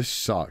yet. This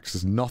sucks.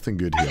 There's nothing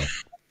good here.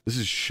 This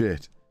is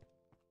shit.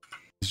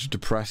 This is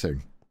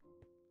depressing.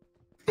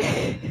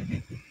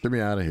 Get me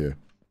out of here.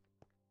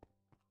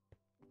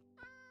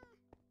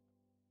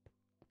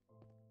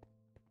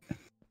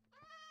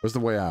 Where's the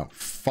way out?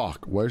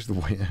 Fuck, where's the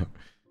way out?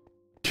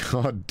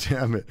 God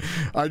damn it.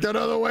 I don't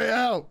know the way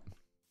out.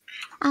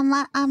 I'm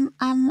at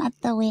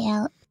the way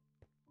out.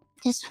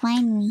 Just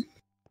find me.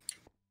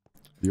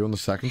 You on the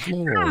second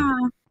floor?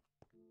 Or?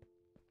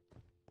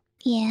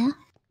 Yeah.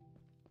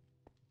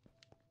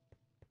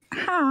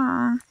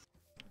 Can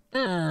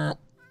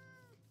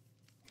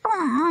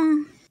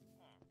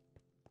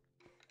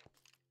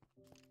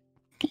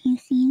you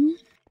see me?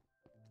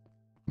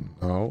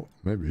 Oh,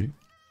 maybe.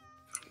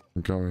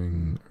 I'm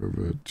going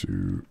over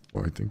to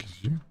what I think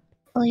is you.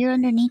 Oh, you're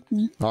underneath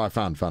me. Oh, I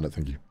found it,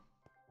 thank you.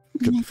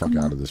 Get the fuck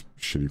out of this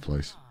shitty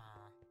place.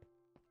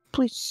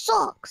 Place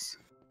sucks.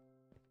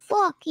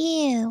 Fuck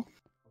you.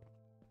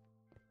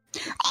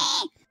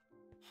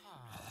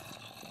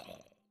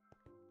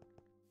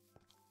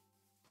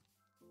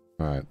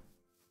 Alright.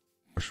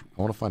 I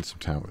want to find some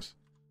towers.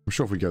 I'm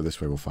sure if we go this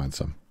way, we'll find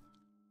some.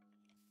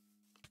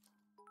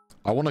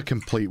 I want to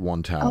complete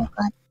one tower. Oh,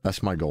 God.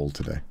 That's my goal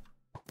today.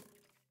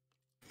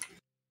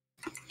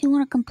 You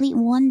want to complete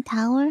one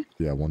tower?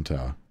 Yeah, one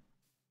tower.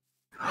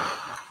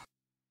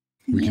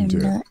 We can do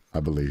it, I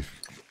believe.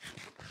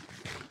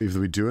 Either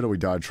we do it or we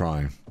die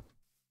trying.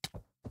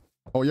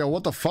 Oh, yeah,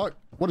 what the fuck?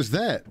 What is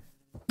that?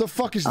 The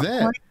fuck is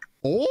that?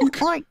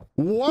 Orc? Orc?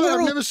 What?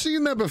 I've never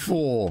seen that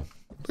before.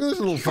 Look at this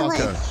little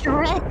fucker. It's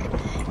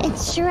Shrek.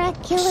 It's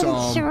Shrek. Kill it,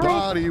 it's Shrek.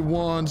 Somebody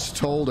once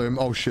told him...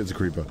 Oh, shit, it's a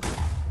creeper.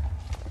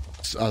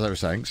 As I was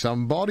saying,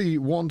 somebody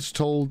once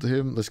told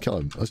him... Let's kill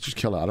him. Let's just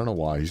kill it. I don't know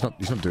why. He's not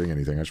doing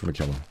anything. I just want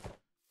to kill him.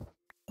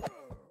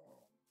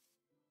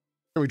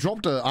 We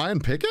dropped an iron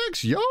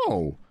pickaxe?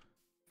 Yo!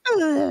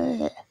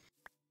 I'll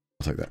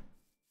take that.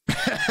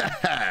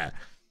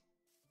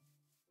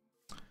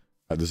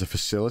 There's a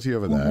facility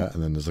over there,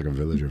 and then there's like a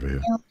village over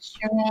here.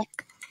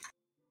 Shrek.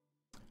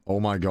 Oh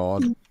my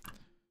god.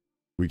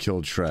 We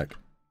killed Shrek.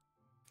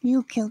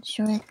 You killed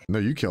Shrek. No,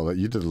 you killed it.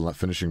 You did the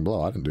finishing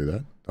blow. I didn't do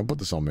that. Don't put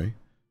this on me.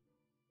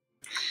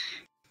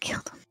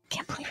 Killed him.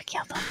 Can't believe we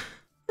killed him.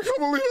 I can't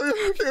believe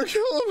I can't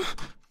kill him.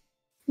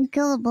 You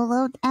killed a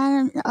beloved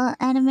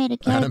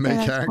animated character.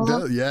 Anime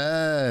character?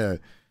 Yeah.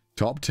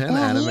 Top 10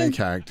 anime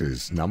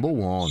characters. Number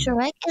 1.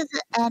 Shrek is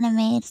an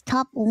anime. It's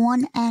top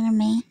 1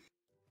 anime.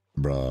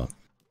 Bruh.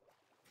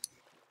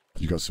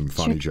 You got some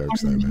funny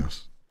jokes there,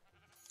 Mouse.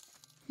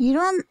 You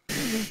don't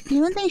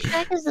think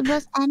Shrek is the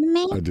best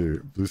anime? I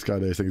do. Blue Sky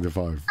Day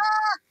 65.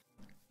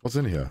 What's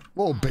in here?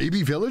 Whoa,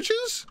 baby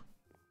villagers?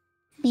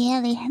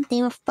 Yeah,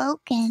 they were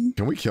spoken.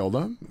 Can we kill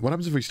them? What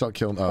happens if we start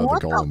killing... Oh, the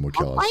golem will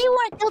kill us. Why do you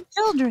want to kill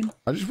children?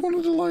 I just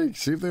wanted to, like,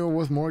 see if they were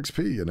worth more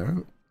XP, you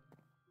know?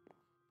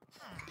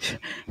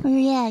 Oh,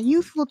 yeah,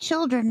 youthful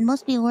children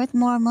must be worth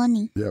more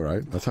money. Yeah,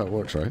 right. That's how it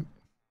works, right?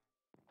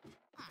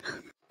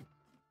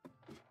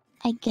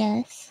 I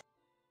guess.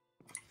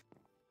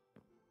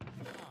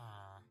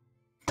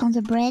 Tons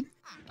of bread.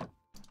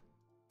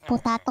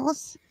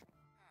 Potatoes.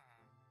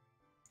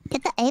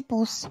 Get the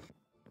apples.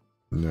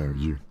 No,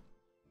 you.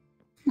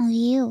 No,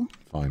 you.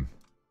 Fine.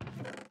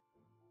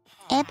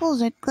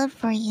 Apples are good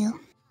for you.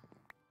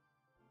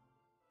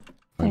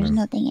 There's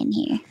nothing in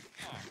here.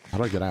 How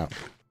do I get out?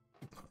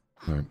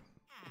 Alright.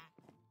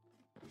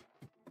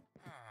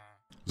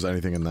 Is there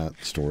anything in that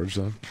storage,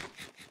 though?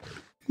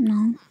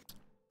 No.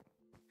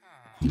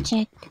 I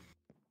checked.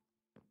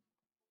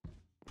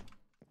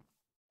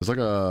 There's like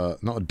a...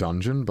 Not a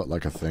dungeon, but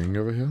like a thing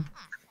over here.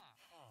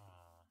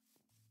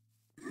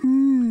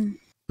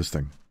 This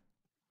thing.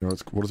 You know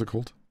what is it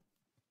called?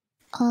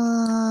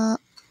 I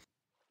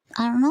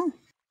don't know.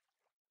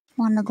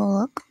 Wanna go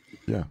look?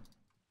 Yeah.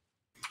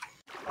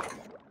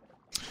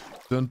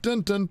 Dun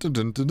dun dun dun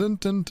dun dun dun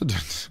dun dun.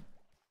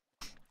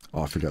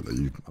 Oh, I forget that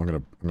you...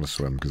 I'm gonna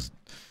swim, because...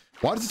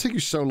 Why does it take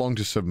you so long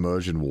to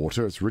submerge in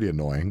water? It's really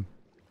annoying.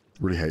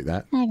 Really hate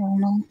that. I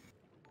don't know.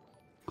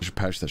 You should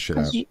patch that shit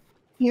out.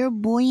 You're a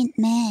buoyant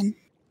man.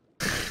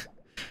 I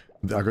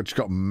just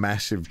got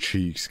massive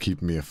cheeks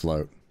keeping me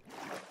afloat.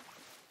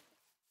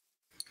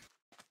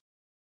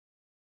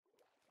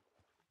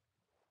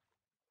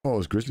 Oh,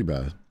 it's grizzly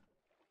bear.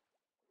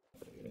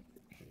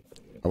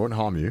 I won't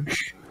harm you.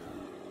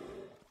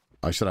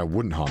 I said I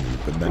wouldn't harm you,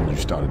 but then you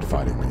started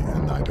fighting me,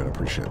 and I don't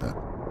appreciate that.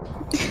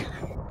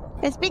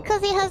 It's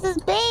because he has his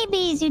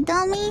babies, you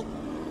dummy.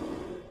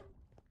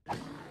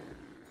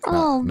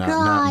 Oh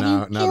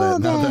God, you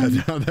killed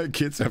them. Now their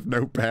kids have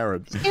no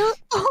parents. Oh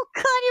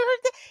God,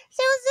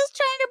 she was just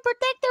trying to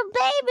protect their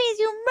babies,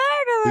 you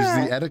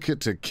murderer. Is the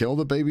etiquette to kill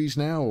the babies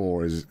now,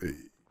 or is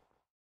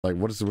like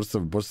what's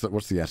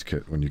the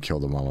etiquette when you kill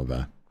the mama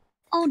bear?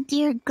 Oh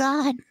dear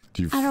God.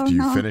 Do you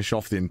finish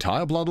off the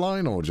entire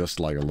bloodline, or just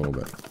like a little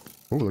bit?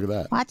 Oh, look at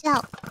that. Watch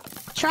out.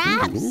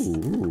 Traps.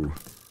 Ooh.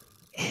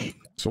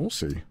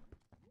 Saucy.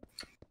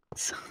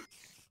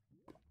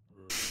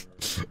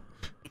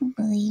 Can't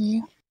believe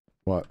you.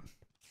 What?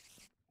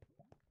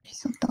 You're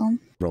so dumb.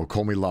 Bro,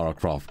 call me Lara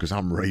Croft, because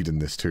I'm raiding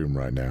this tomb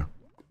right now.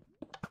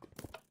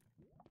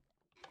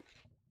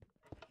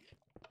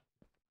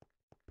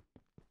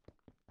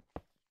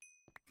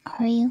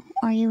 Are you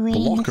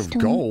raiding Block this of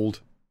tomb? gold?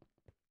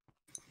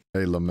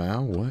 Hey,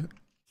 Lamau, what?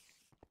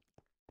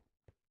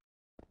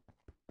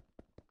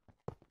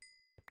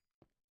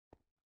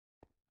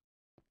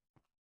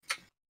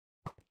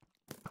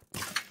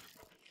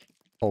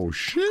 Oh,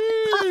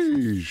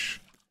 sheesh!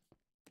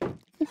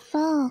 It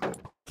fell.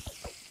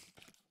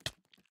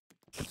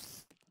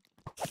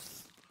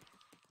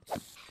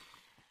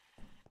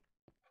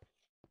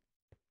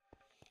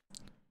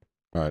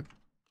 Alright.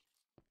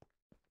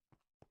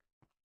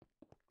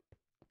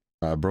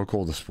 I broke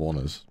all the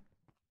spawners.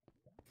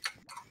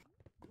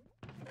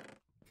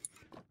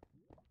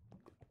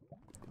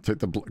 Take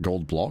the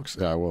gold blocks?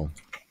 Yeah, I will.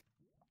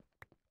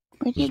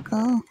 Where'd you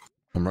go?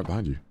 I'm right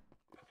behind you.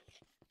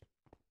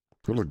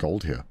 Got a lot of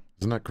gold here.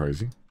 Isn't that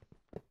crazy?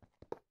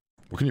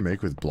 What can you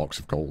make with blocks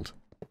of gold?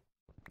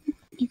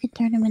 You could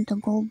turn them into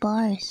gold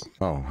bars.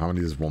 Oh, how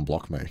many does one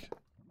block make?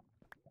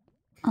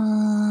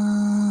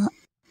 I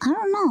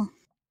don't know.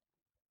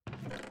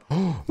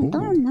 Oh, I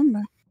don't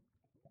remember.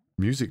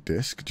 Music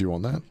disc. Do you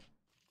want that?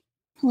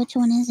 Which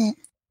one is it?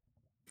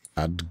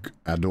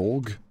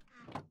 Adorg?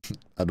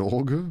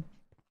 Adorg?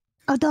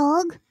 A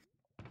dog?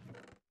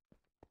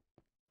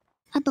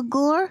 At the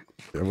gore?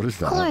 Yeah, what is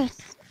that? Of course.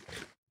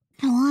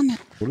 I want it.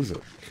 What is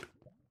it?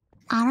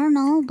 I don't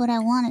know, but I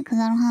want it because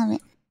I don't have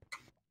it.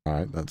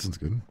 Alright, that sounds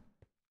good.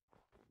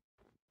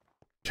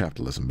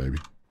 Capitalism, baby.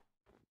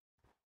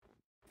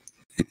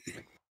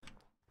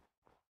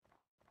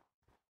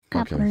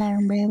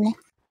 Capitalism, baby.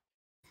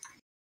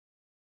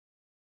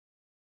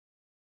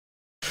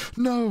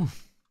 No!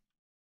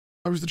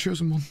 I was the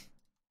chosen one.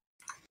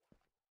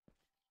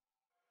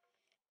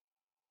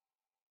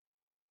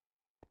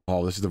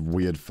 Oh, this is the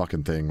weird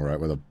fucking thing, right?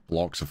 Where the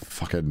blocks are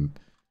fucking...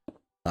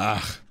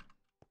 Ah!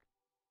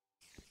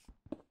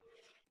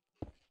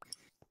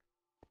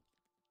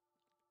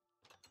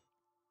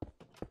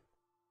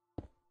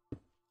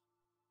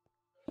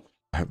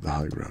 I have the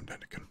high ground,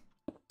 Anakin.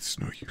 It's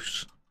no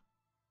use.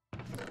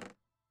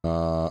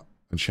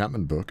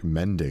 Enchantment book,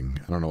 mending.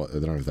 I don't know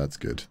if that's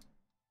good.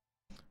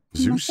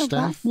 Zeus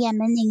staff? Yeah,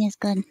 mending is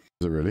good. Is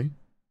it really?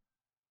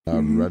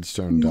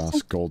 Redstone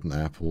dust, golden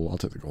apple. I'll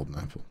take the golden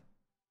apple.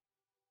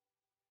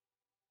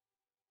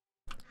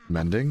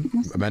 Mending?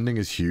 Mending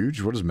is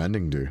huge. What does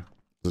mending do?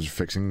 Is it just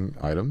fixing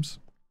items?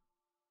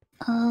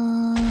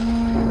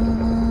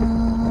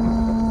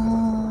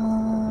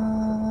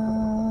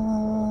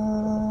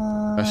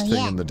 Best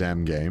thing in the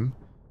damn game.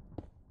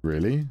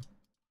 Really?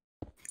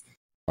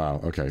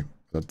 Wow, okay.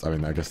 I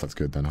mean, I guess that's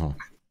good then, huh?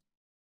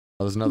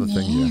 Oh, there's another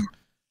thing here.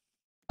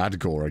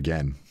 Adgore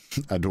again.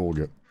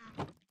 Adorg.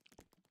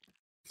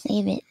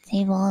 Save it.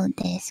 Save all the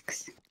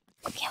discs.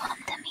 Give them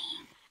to me.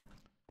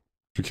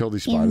 Should we kill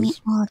these Give spiders? me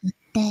all the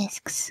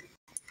discs.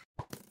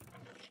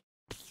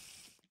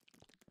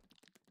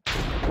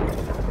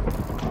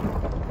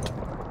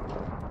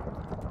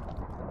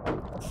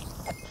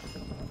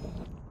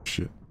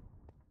 Shit.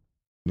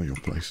 Know your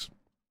place.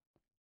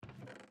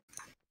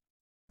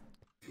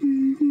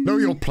 Know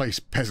your place,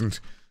 peasant.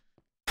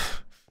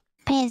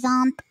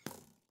 Peasant.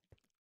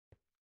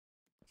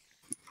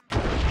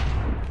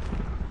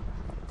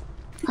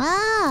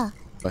 Ah!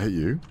 I hit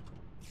you?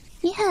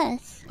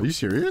 Yes. Are you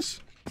serious?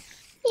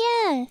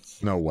 Yes.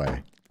 No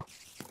way.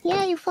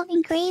 Yeah, you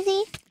fucking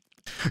crazy?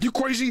 You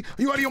crazy?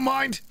 Are you out of your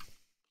mind?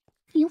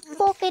 You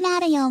fucking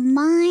out of your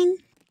mind?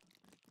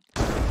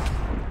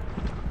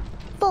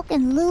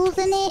 Fucking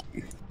losing it?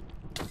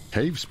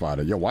 Cave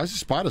spider. Yo, why is the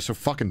spider so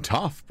fucking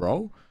tough,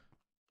 bro?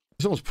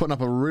 Someone's putting up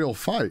a real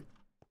fight.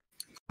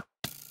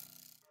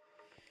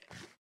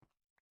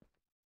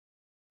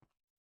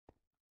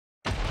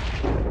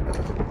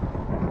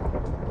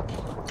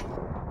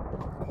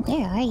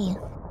 Where are you?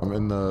 I'm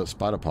in the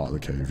spider part of the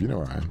cave. You know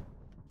where I am.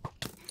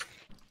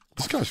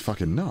 This guy's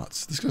fucking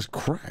nuts. This guy's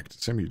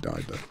cracked. Same you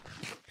died though.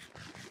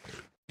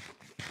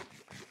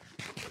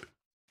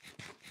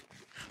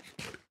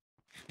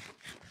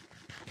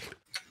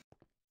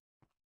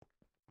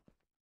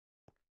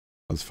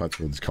 Let's fight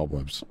through these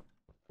cobwebs.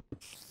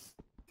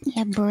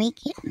 Yeah, break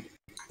it.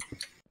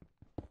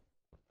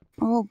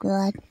 Oh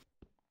god.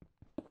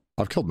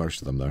 I've killed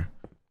most of them, though.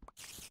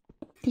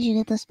 Did you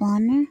get the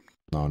spawner?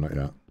 No, not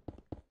yet.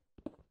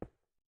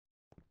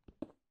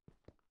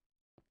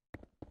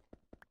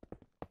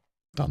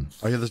 Done.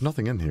 Oh yeah, there's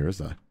nothing in here, is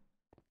there?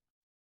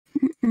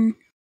 Mm-mm.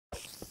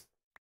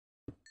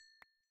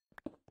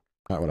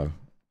 Alright, whatever.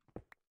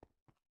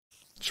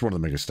 Just wanted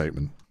to make a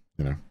statement,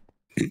 you know.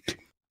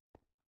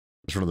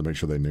 Just wanted to make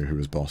sure they knew who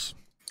was boss.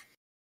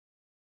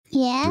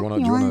 Yeah. Do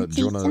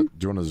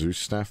you want a Zeus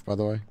staff, by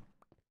the way?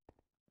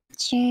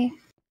 Sure.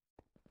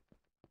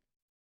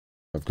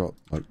 I've got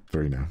like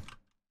 3 now.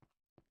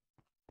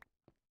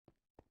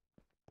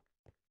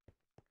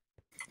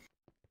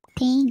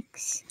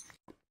 Thanks.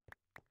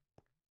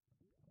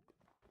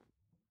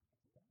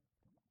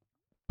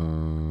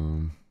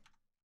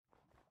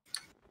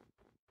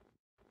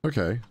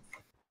 Okay.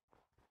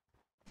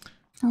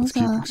 That was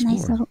a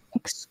nice little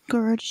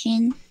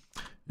excursion.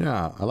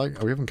 Yeah,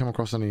 we haven't come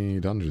across any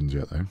dungeons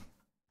yet, though.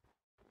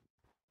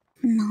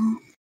 No.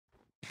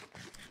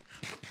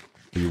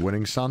 Are you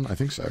winning, son? I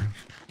think so.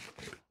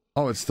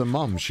 Oh, it's the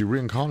mum. She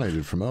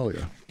reincarnated from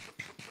earlier.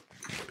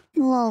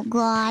 Oh,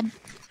 God.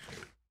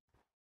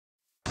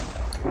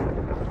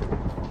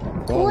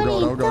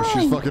 Oh, God,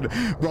 she's fucking...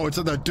 Bro, it's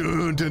at that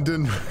dun dun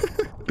dun.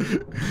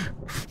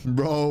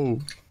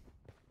 Bro.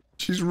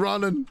 She's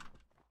running.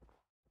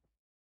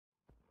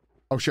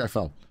 Oh, shit, I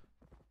fell.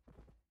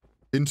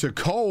 Into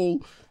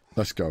coal.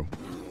 Let's go.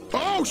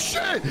 Oh,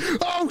 shit!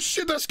 Oh,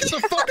 shit, that scared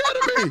the fuck out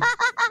of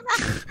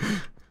me!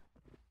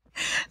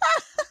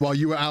 While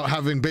you were out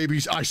having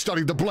babies, I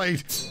studied the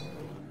blade.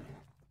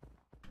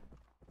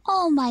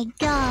 Oh, my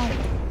God.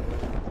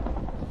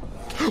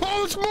 Oh,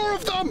 there's more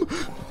of them!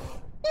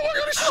 Oh my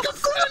God, she's got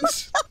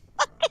friends!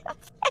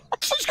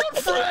 She's got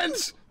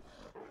friends!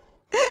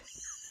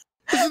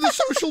 Is it the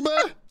social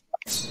bear?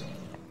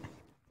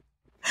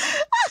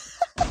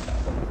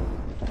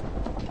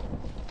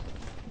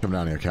 Come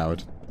down here,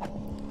 coward.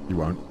 You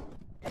won't.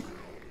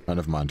 Oh,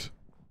 never mind.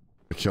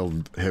 I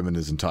killed him and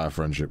his entire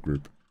friendship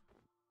group.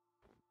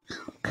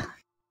 Oh, God.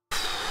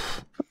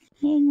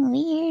 Fucking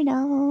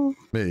weirdo.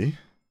 Me?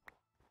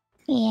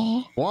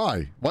 Yeah.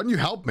 Why? Why didn't you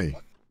help me?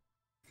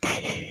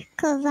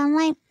 Cause I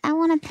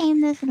want to tame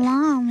this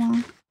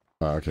llama.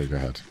 Oh, okay, go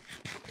ahead.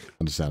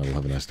 Understandable.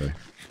 Have a nice day.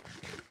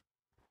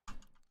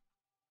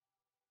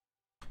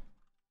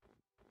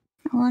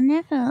 I wonder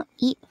if he'll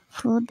eat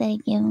food they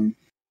give him.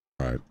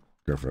 Alright,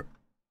 go for it.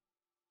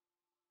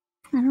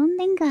 I don't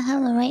think I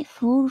have the right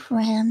food for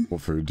him.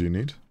 What food do you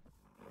need?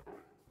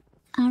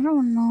 I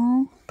don't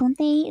know. Don't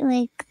they eat,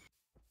 like...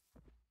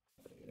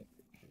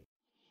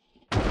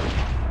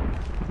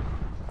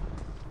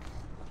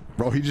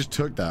 Bro, he just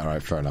took that.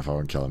 Alright, fair enough. I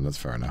won't kill him. That's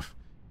fair enough.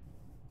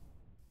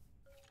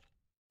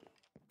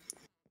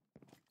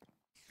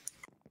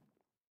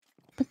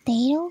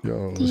 Potato?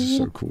 Yo, this is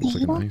so cool. It's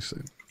like an ice.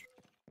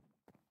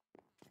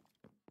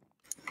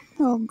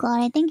 Oh, God.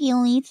 I think he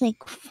only eats, like,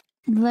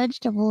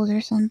 vegetables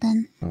or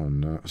something. Oh,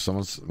 no.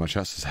 My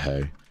chest is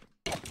hay.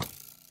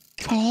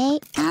 Hey?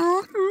 I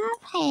don't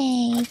have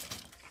hay.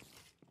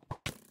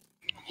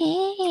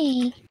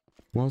 Hey.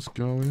 What's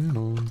going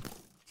on?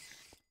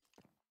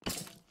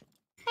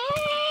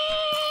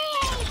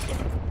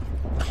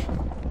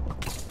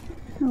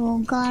 Oh,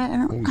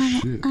 God.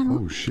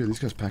 Oh, shit. These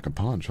guys pack a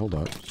punch. Hold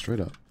up. Straight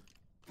up.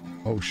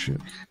 Oh,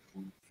 shit.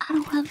 I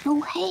don't have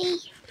no hay.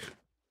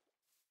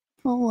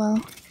 Oh,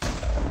 well.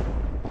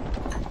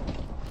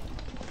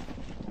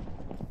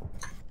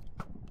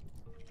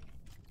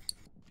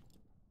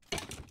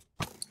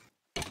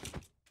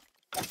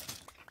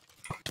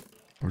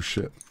 Oh,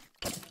 shit.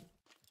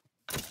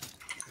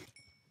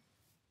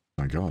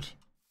 My God.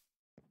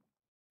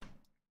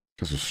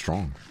 Guys are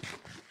strong.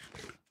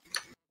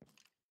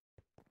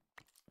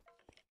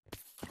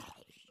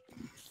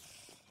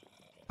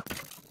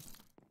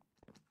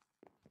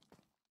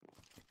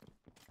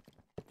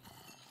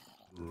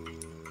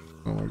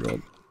 Oh my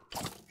God.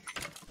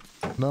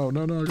 No, I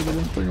got the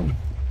wrong thing on.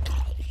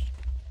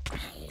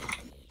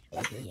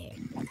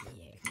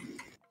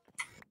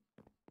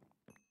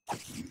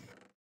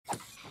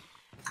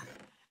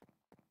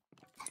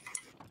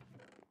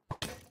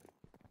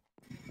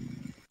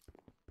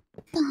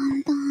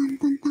 Dun, dun,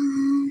 dun,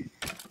 dun.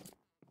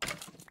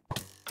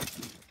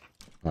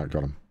 Alright,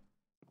 got him.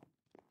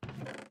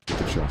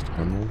 Good chest.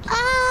 Emerald.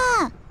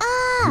 Ah!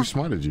 Ah! Who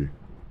smited you?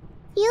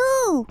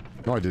 You!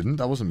 No, I didn't.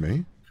 That wasn't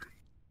me.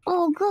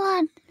 Oh,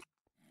 God.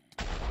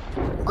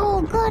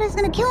 Oh, God, it's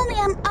gonna kill me.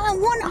 I'm at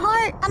 1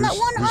 heart. I'm at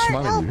 1 Who's heart.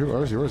 smiting Help. you?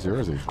 Where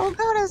is he? Oh,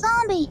 God, a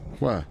zombie.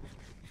 Where?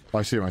 Oh,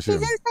 I see him. He's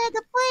inside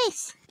the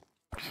place.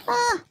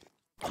 Ah.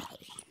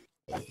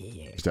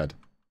 He's dead.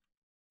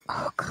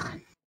 Oh,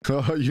 God.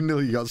 Oh, you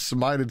nearly got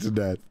smited to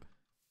death.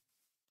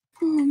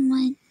 Oh,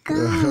 my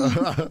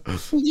God.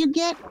 Did you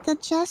get the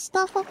chest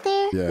stuff up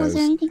there? Yeah, Was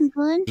there anything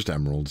good? Just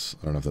emeralds.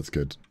 I don't know if that's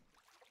good.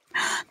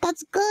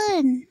 That's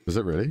good. Is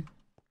it really?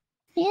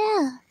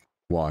 Yeah.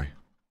 Why?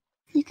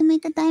 You can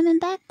make a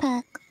diamond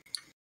backpack.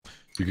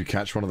 You could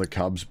catch one of the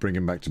cubs, bring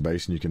him back to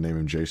base, and you can name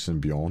him Jason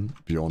Bjorn.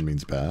 Bjorn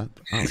means bear.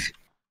 Oh,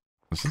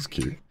 that sounds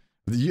cute.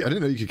 I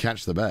didn't know you could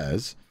catch the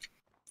bears.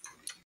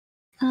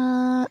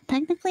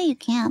 Technically you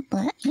can't,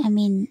 but I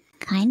mean,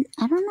 I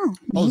don't know.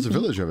 Maybe. Oh, there's a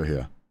village over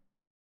here.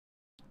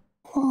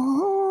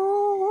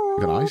 Oh,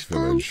 Like an ice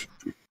village.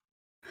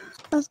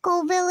 Let's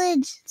go,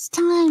 village. It's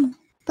time.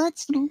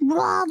 Let's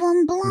rob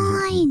them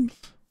blind.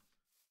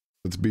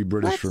 Let's be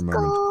British for a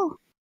moment.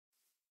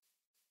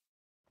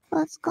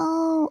 Let's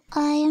go.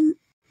 I'm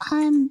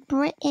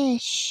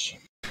British.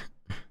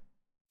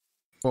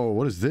 Oh,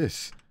 what is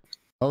this?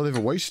 Oh, they have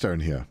a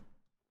waystone here.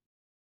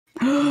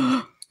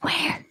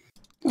 Where?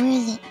 Where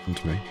is it? Come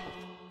to me.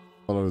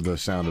 Follow the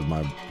sound of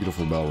my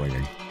beautiful bell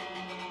ringing. I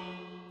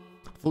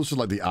thought this was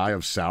like the Eye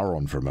of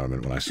Sauron for a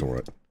moment when I saw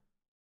it.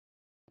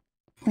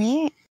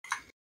 Where?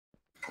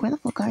 Where the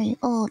fuck are you?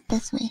 Oh,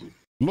 this way.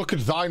 Look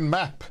at thine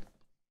map.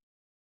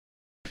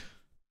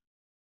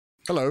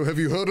 Hello, have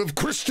you heard of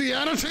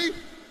Christianity?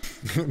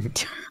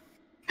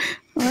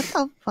 What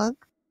the fuck?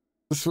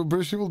 That's what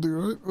British people do,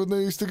 right? When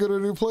they used to go to a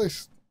new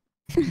place.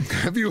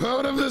 Have you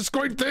heard of this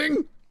great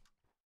thing?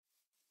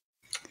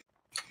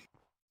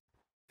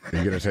 Are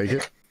you gonna take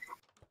it?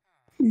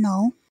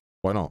 No.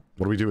 Why not?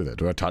 What do we do with it?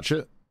 Do I touch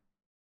it?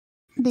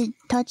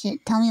 Touch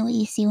it. Tell me what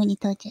you see when you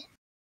touch it.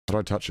 How do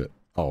I touch it?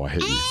 Oh, I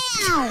hit you.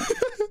 Ow!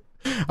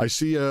 I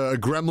see a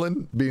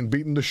gremlin being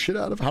beaten the shit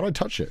out of. How do I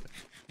touch it?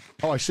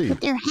 Oh, I see.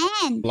 With your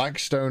hand.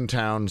 Blackstone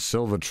Town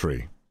Silver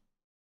Tree.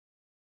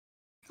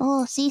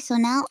 Oh, see, so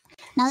now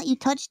that you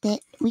touched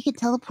it, we could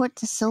teleport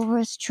to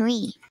Silver's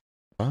tree.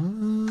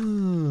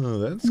 Oh,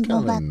 that's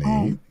kind of neat.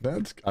 Home.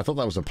 I thought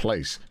that was a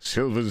place.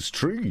 Silver's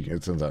tree.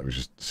 It turns out it was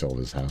just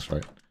Silver's house,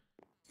 right?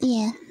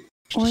 Yeah.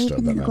 Or you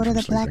can go to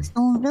the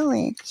Blackstone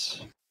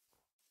Village.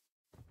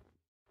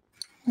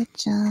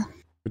 Which,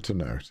 Good to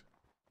note.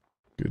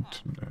 Good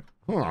to know.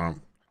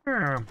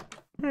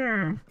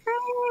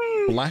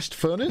 Blast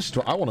furnace?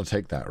 I want to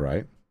take that,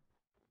 right?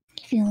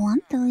 If you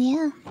want to,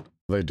 yeah. Are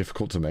they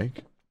difficult to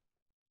make?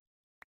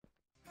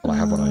 Well, I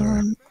have one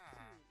anyway.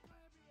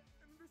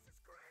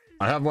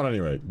 I have one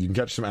anyway. You can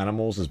catch some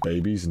animals as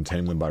babies and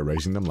tame them by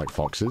raising them like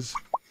foxes.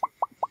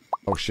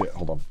 Oh shit,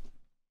 hold on.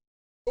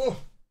 Oh!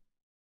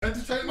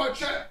 Entertain my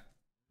chat!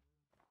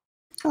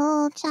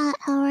 Oh, chat,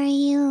 how are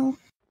you?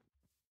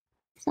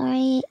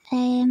 Sorry, I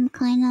am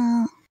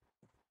kinda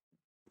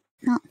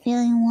not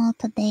feeling well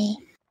today.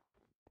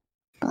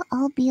 But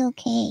I'll be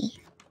okay.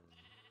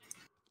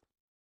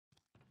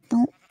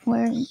 Don't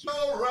worry.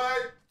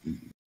 Alright!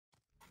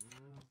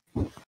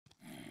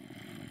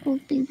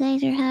 Hope you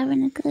guys are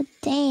having a good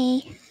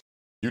day.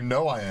 You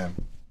know I am.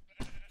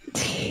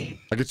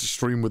 I get to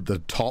stream with the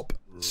top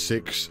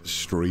 6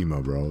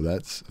 streamer, bro.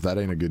 If that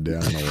ain't a good day,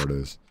 I don't know what it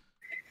is.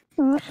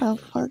 What the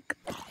fuck?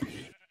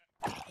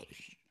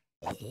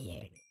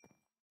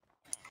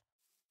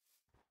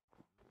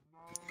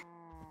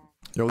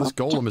 Yo, this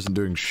golem isn't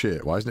doing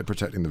shit. Why isn't it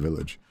protecting the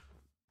village?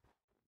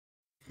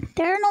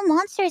 There are no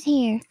monsters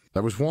here.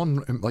 There was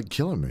one, like,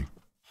 killing me.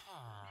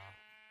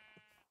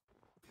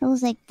 I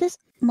was like, this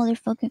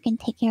motherfucker can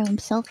take care of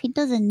himself. He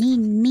doesn't need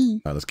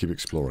me. Alright, let's keep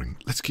exploring.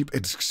 Let's keep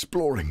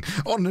exploring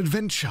on an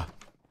adventure.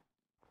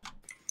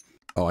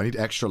 Oh, I need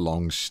extra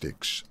long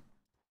sticks.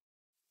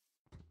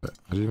 How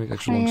do you make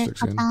extra long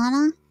sticks again?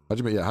 Katana? How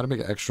do you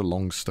make extra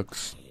long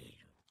sticks?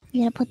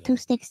 You gotta put 2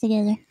 sticks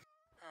together.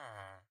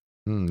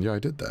 Yeah, I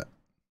did that.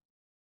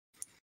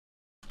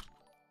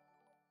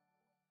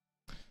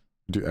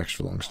 Do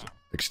extra long sticks.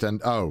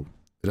 Extend. Oh,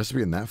 it has to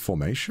be in that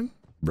formation?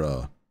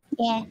 Bruh.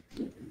 Yeah.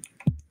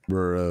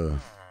 Bruh.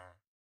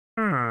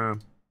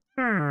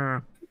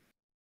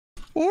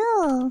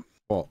 Ew.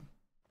 What?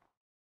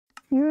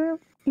 You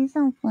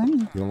sound funny.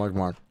 You don't like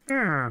my...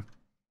 You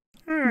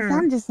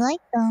sound just like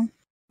them.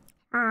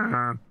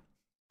 Oh,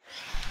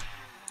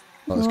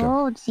 let's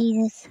go. Oh,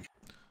 Jesus.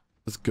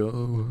 Let's go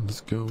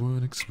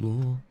and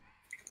explore.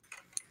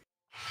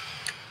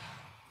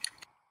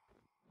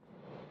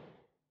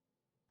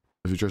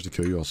 If he tries to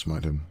kill you, I'll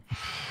smite him.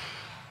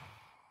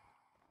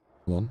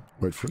 Hold on,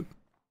 wait for it.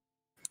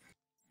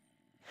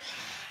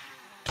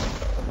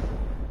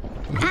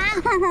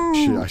 Ow!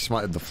 Shit, I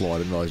smited the floor, I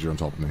didn't realize you were on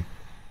top of me.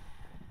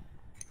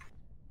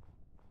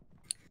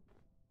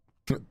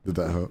 Did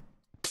that hurt?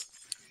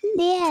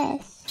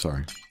 Yes.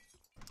 Sorry.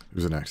 It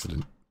was an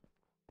accident.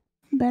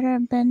 Better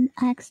have been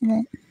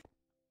accident.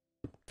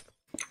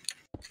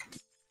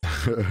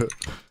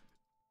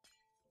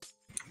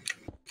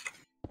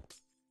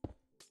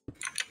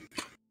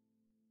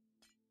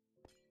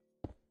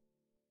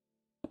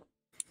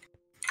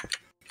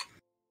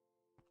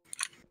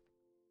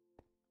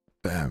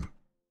 Damn.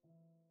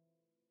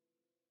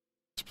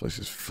 This place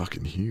is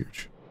fucking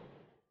huge.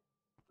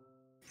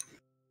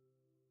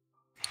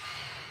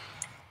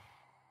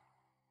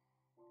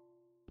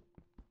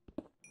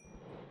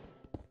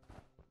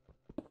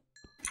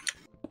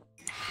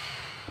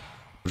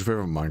 What's your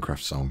favorite Minecraft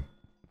song?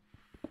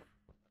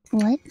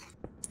 What?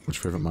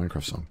 What's your favorite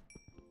Minecraft song?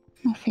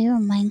 My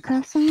favorite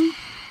Minecraft song?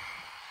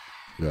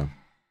 Yeah.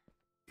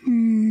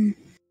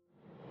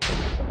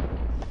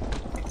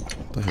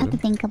 I have to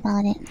think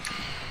about it.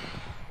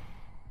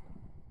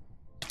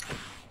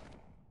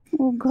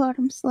 Oh god,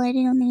 I'm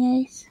sliding on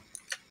the ice.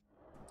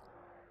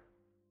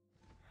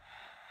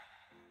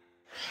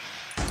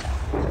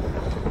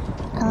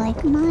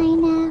 like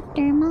mine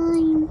after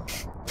mine.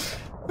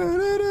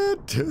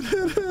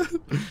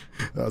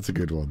 That's a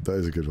good one. That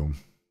is a good one.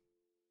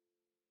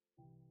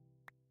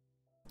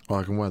 Oh,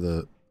 I can wear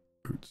the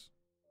boots.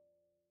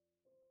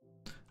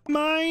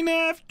 Mine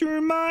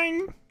after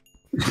mine.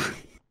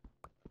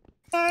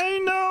 I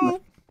know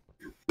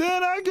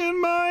that I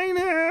can mine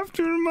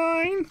after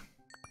mine.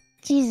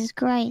 Jesus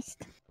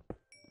Christ.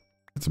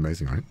 It's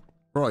amazing, right?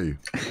 Where are you?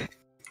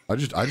 I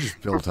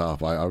just built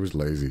up. I was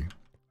lazy.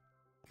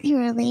 You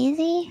were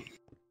lazy?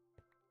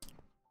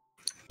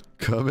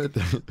 Kermit,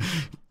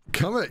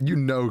 Kermit, you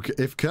know,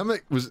 if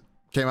Kermit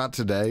came out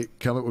today,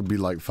 Kermit would be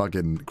like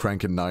fucking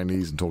cranking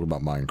 90s and talking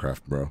about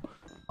Minecraft, bro.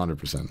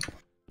 100%.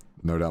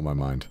 No doubt in my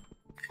mind.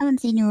 I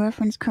haven't seen you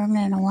reference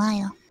Kermit in a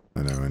while.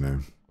 I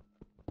know.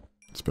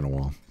 It's been a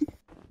while.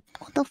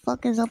 What the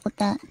fuck is up with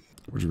that?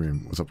 What do you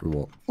mean? What's up with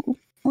what?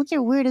 What's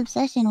your weird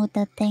obsession with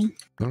that thing?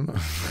 I don't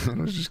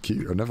know. It's just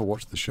cute. I never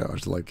watched the show. I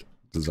just like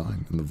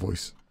design and the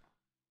voice.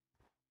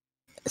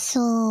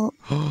 So...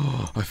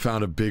 I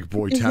found a big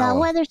boy is tower. Is that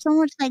why there's so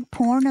much, like,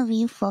 porn of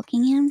you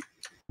fucking him?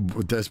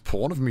 There's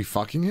porn of me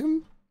fucking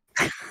him?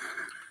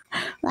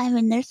 I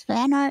mean, there's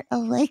fan art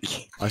of, like...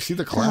 I see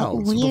the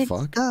clouds. Weird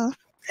what the fuck?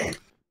 Stuff.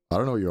 I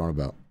don't know what you're on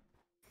about.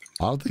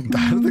 I don't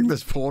think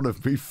there's porn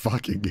of me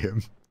fucking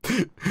him.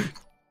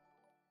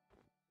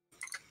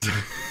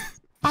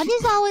 I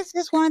just always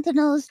just wanted to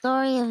know the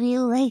story of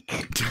you, like...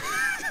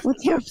 with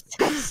your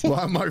obsession.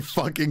 Why am I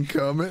fucking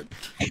Kermit?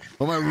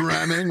 Why am I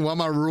ramming? Why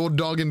am I raw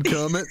dogging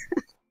Kermit?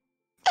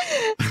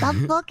 Stop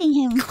fucking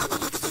him.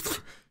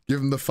 Give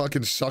him the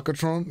fucking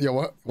suckertron? Yeah,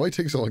 what? Why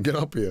take so long? Get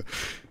up here.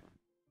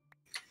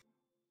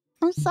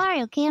 I'm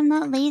sorry, okay? I'm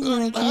not lazy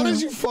like you. How did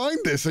you find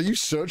this? Are you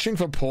searching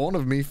for porn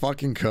of me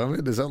fucking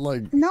Kermit? Is that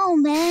like... No,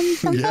 man.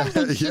 Sometimes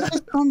it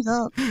just comes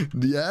up.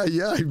 Yeah,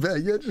 I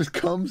bet. Yeah, it just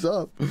comes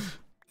up.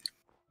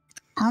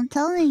 I'm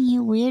telling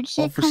you, weird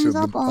shit comes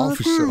up all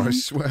the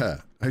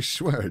time. I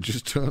swear, it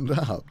just turned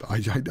up. I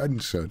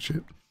didn't search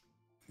it.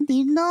 Do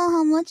you know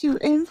how much you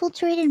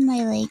infiltrated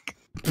my, like,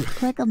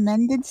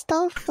 recommended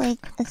stuff?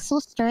 Like, it's so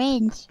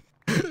strange.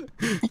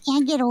 I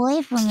can't get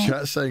away from it.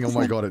 Chat saying, oh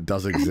my god, it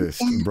does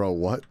exist. Bro,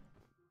 what?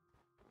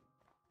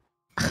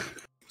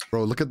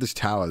 Bro, look at this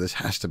tower. This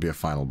has to be a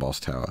final boss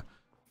tower.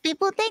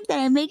 People think that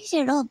I make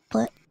shit up,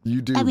 but...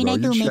 You do, I mean, bro. I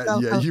do make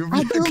up. Yeah,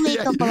 I do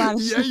make up a lot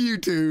of shit. Yeah, you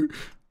do.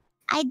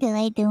 I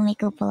do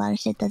make up a lot of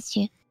shit, that's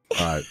true.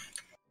 Alright.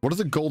 What does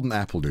a golden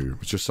apple do?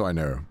 Just so I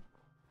know.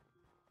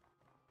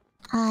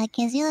 It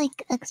gives you,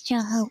 like,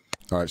 extra help.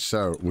 Alright,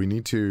 so we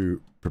need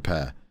to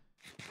prepare.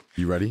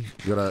 You ready?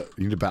 You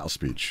need a battle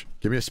speech.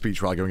 Give me a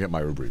speech while I go and get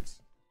my Uber Eats.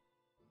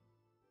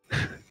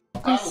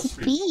 A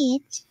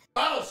speech?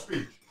 Battle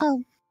speech!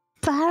 Oh,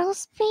 battle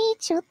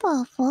speech? What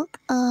the fuck?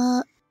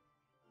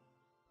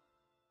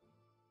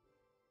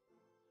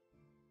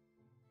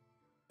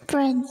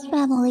 Friends,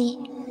 family.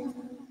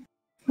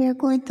 We're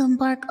going to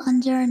embark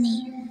on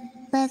journey.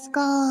 Let's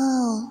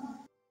go!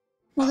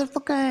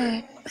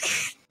 Motherfucker!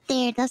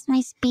 There, that's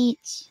my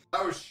speech.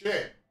 Oh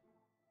shit!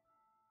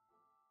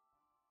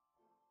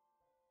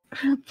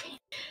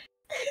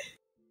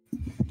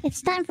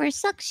 It's time for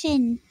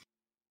suction!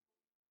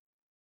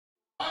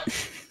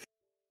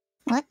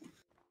 What?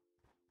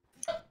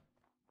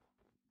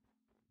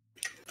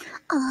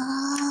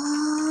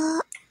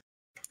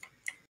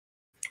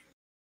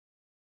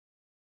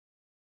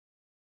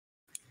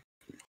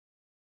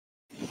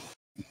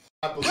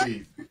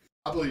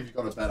 I believe you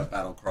got a better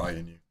battle cry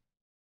in you.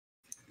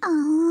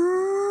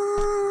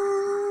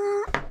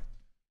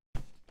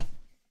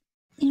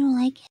 You don't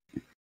like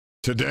it?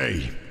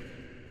 Today,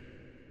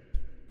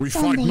 we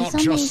fight not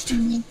just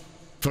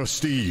for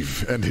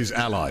Steve and his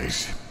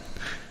allies.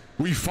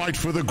 We fight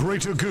for the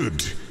greater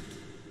good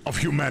of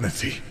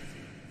humanity.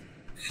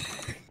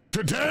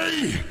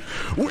 Today,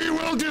 we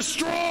will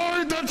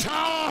destroy the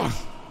tower!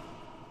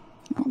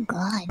 Oh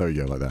god. There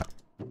you go, like that.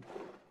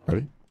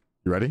 Ready?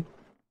 You ready?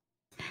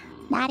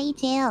 Daddy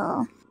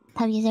Jill.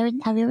 Have you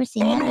ever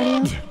seen that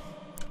video?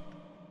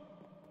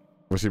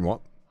 Ever seen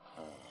what?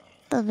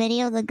 The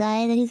video of the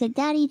guy that he's like,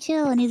 Daddy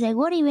chill, and he's like,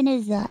 what even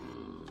is that?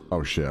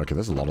 Oh shit, okay,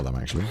 there's a lot of them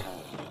actually.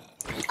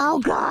 Oh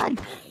god!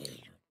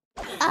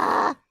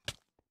 Ah!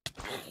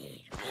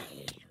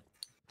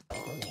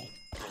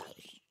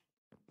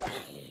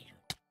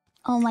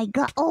 Oh my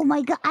god,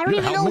 I don't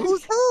even know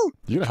who's who!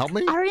 You gonna help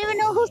me? I don't even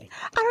know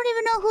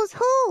who's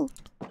who!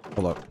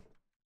 Hold up.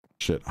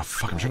 Shit, oh,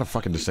 fuck, I'm trying to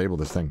fucking disable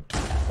this thing.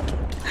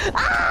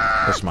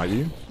 Ah! Did I smite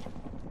you?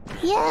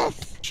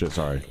 Yes! Shit,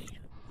 sorry.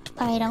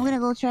 Alright, I'm gonna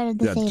go try to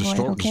disable it,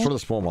 okay? Destroy the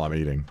spawn while I'm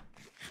eating.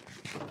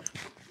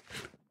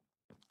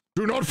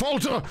 Do not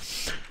falter!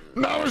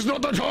 Now is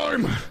not the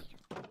time!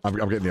 I'm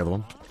getting the other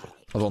one.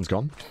 Other one's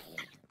gone.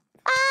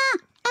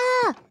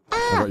 I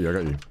got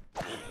you.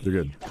 You're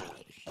good.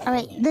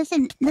 Alright,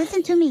 listen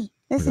to me.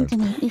 Listen to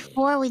me.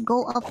 Before we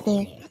go up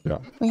there,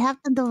 we have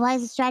to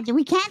devise a strategy.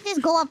 We can't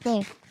just go up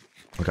there.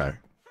 Okay.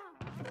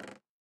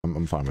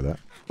 I'm fine with that.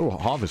 Oh,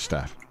 harvest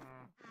staff.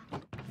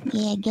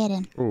 Yeah, get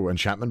him. Oh,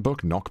 enchantment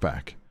book,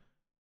 knockback.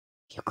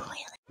 You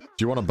clearly. Do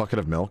you want a bucket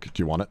of milk?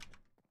 Do you want it?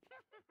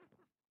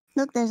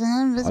 Look, there's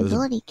an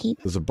invisibility keep.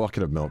 There's a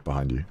bucket of milk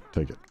behind you.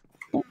 Take it.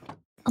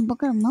 A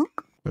bucket of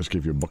milk? Let's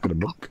give you a bucket of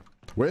milk.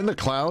 We're in the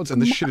clouds,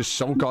 and this shit is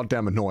so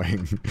goddamn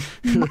annoying.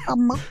 Bucket of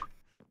milk.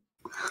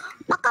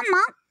 Bucket of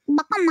milk.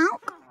 Bucket of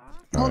milk.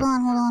 Hold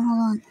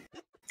on.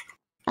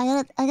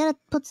 I gotta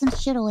put some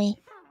shit away.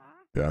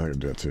 Yeah, I can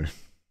do that too.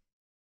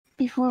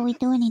 Before we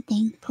do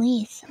anything,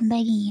 please, I'm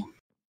begging you.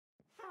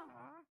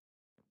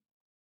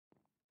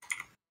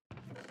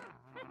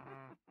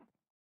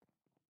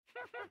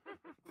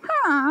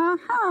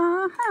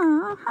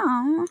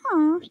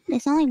 They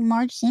sound like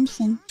Marge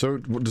Simpson. So,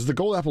 does the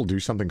gold apple do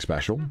something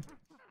special?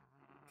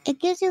 It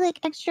gives you like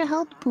extra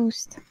health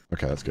boost.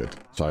 Okay, that's good.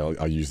 So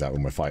I'll use that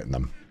when we're fighting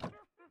them.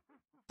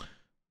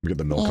 We get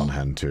the milk on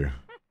hand too.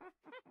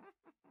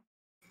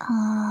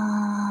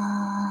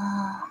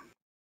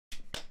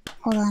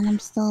 Hold on, I'm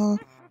still...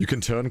 You can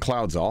turn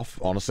clouds off.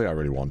 Honestly, I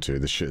really want to.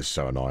 This shit is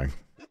so annoying.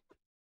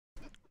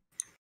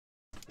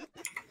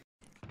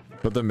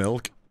 Put the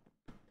milk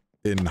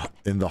in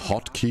the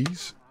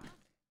hotkeys.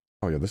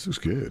 Oh yeah, this looks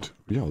good.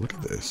 Yo, look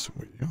at this.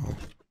 Yo.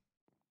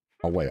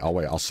 I'll wait.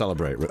 I'll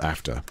celebrate with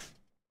after.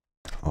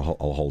 I'll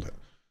hold it.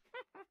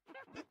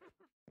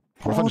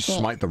 What if I just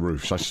smite the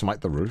roof? Should I smite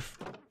the roof?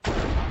 Did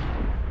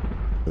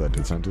that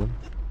do something to them?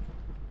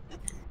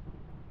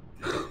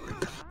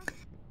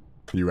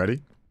 Are you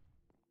ready?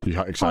 You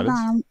excited?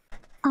 Hold on,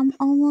 I'm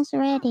almost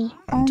ready.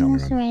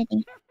 Almost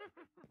ready.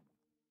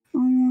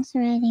 I'll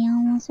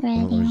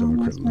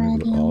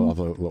have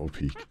a little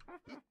peek.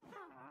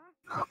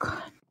 Oh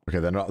god. Okay,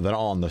 they're not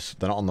on this.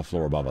 They're not on the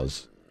floor above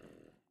us.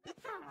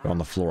 They're on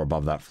the floor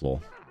above that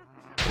floor.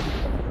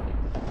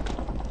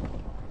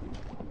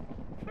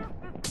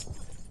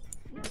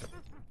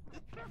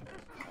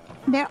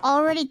 They're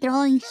already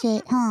throwing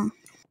shit, huh?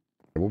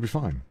 We'll be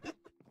fine.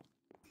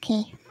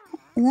 Okay.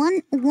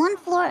 One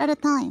floor at a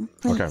time,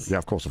 please. Okay, yeah,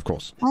 of course.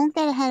 Don't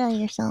get ahead of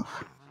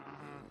yourself.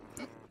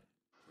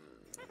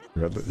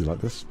 You like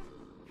this?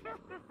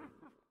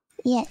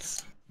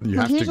 Yes. You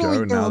have to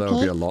go now.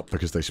 There'll be a lot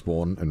because they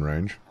spawn in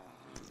range.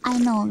 I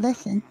know.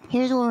 Listen,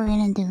 here's what we're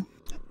gonna do.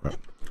 Right.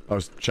 I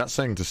was chat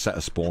saying to set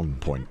a spawn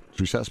point.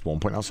 Should we set a spawn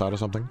point outside or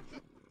something?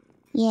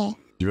 Yeah.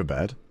 Do you have a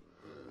bed?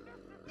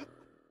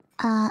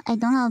 I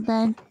don't have a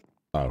bed.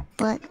 Oh.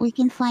 But we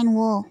can find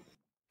wool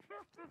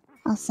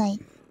outside.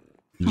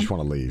 You just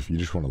want to leave. You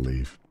just want to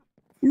leave.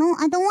 No,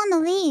 I don't want to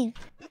leave.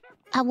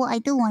 Well, I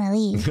do want to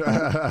leave.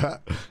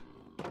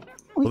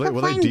 Will they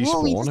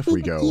despawn if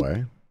we go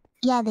away?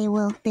 Yeah, they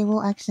will. They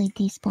will actually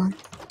despawn.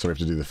 So we have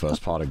to do the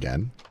first part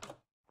again?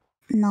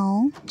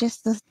 No,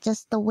 just the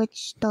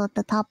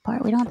top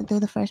part. We don't have to do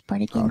the first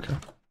part again. Okay.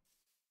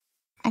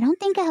 I don't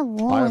think I have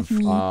wool with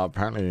me.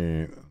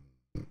 Apparently...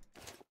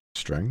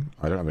 String?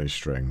 I don't have any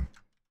string.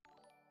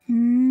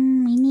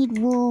 We need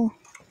wool.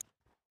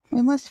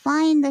 We must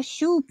find the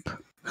shoop.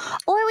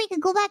 Or we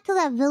could go back to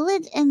that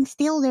village and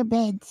steal their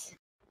beds.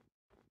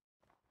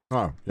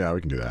 Oh, yeah, we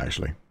can do that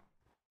actually.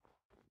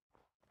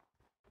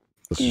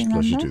 Let's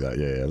just do that.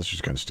 Yeah, let's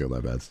just kind of steal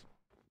their beds.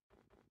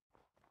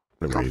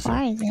 How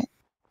far is it?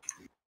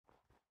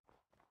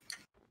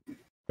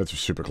 It's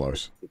super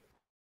close.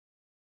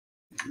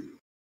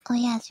 Oh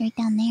yeah, it's right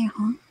down there,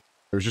 huh?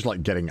 It was just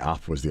like getting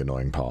up was the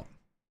annoying part.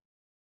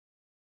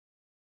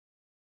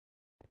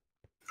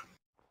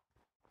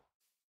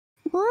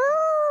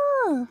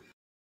 Woo!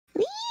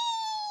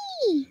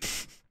 Whee!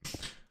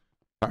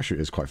 Actually,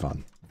 it is quite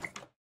fun.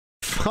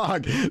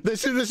 Fuck!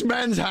 This is this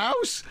man's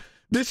house!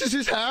 This is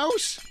his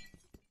house!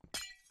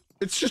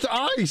 It's just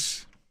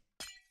ice!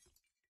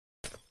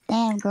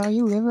 Damn, girl,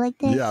 you live like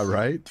this? Yeah,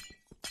 right?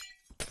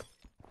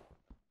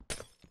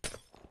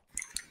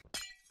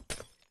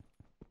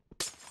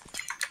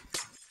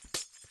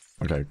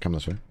 Okay, come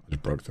this way. I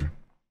just broke through.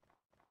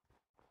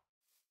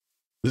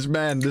 This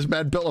man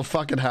built a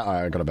fucking house.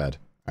 Alright, I got a bed.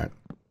 Alright.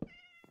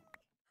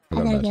 I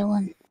gotta get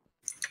one.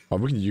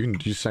 Oh, you can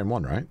use the same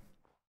one, right?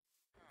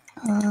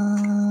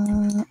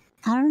 I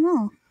don't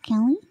know.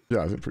 Can we?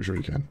 Yeah, I'm pretty sure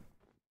you can.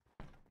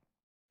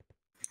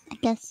 I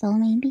guess so,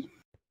 maybe.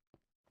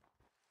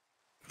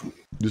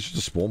 This is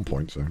a spawn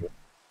point, so.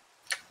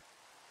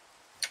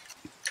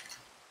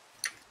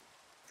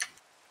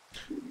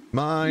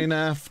 Mine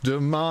after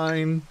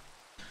mine.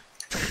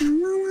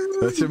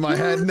 That's in my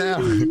head now.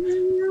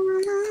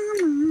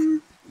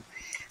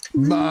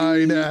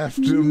 Mine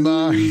after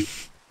mine.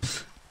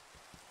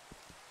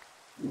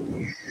 I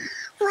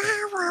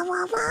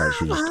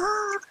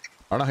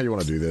don't know how you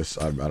want to do this.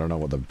 I don't know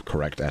what the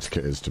correct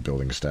etiquette is to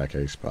building a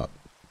staircase, but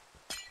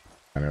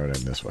I know it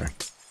in this way.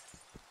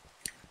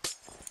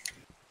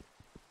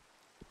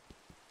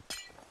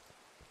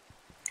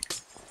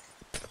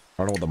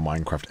 I don't know what the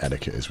Minecraft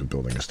etiquette is with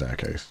building a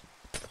staircase.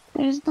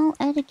 There's no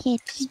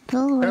etiquette. Just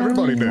build whatever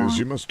Everybody you knows want.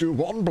 you must do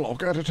one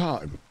block at a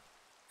time.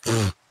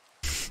 What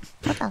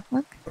the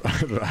fuck?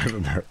 I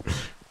don't know.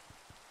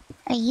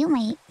 Are you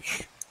mate?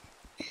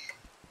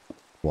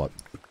 What?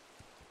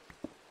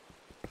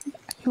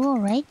 You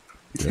alright?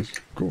 Yes,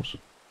 of course.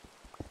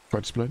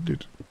 Quite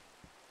splendid.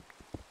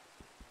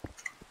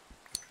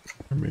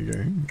 Let me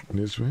go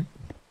this way.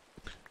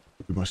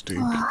 We must dig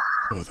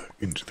further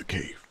into the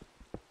cave.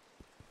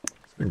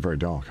 It's getting very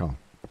dark, huh?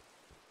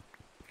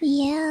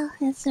 Yeah,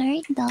 it's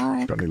very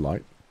dark. Got any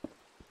light?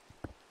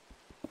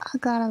 I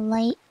got a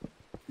light.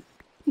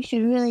 You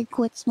should really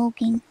quit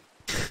smoking.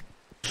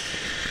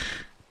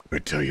 I'll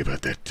tell you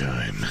about that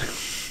time.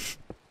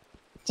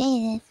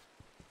 Jesus.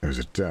 There was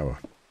a tower.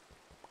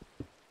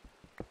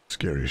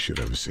 Scariest shit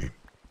I've ever seen.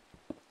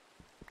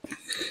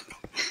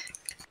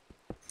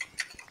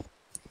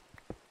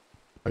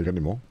 Oh, you got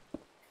any more?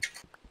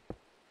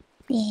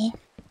 Yeah.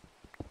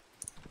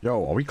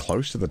 Yo, are we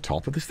close to the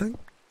top of this thing?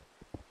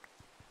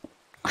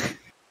 Oh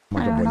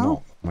my I god, don't we're know.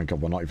 not. Oh my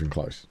god, we're not even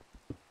close.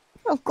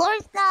 Of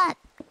course not.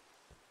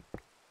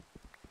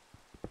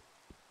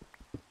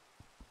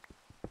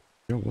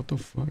 Yo, what the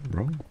fuck,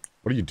 bro?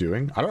 What are you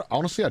doing?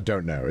 Honestly, I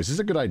don't know. Is this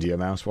a good idea,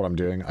 Mouse, what I'm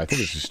doing? I think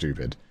this is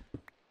stupid.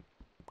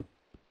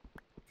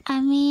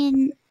 I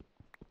mean...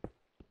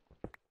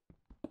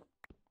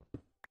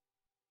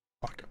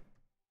 Fuck.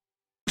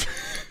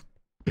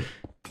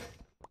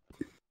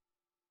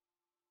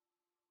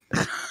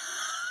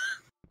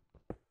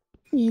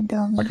 You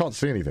dummy. I can't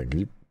see anything. Can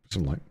you put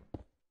some light?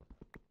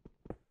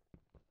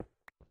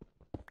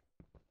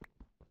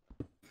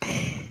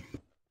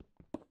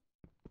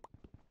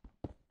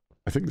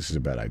 I think this is a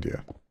bad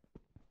idea.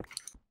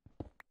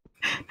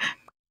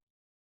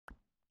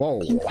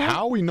 Whoa,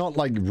 how are we not,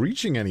 like,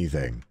 reaching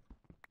anything?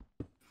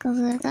 Because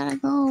we gotta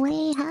go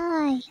way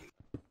high.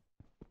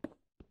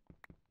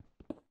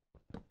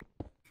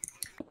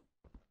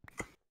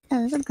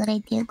 Oh, that's a good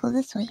idea. Go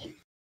this way.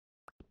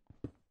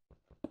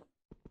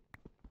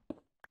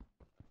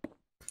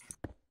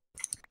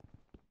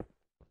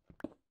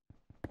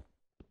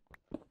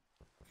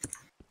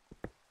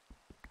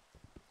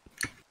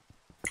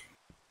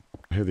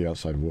 I hear the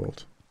outside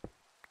world.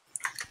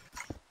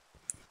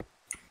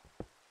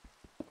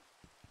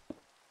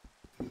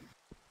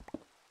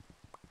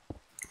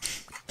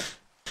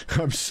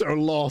 I'm so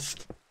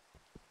lost.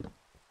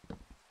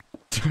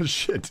 Oh,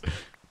 shit.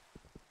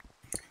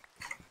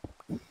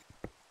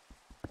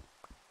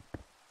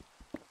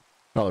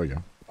 Oh, there we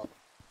go.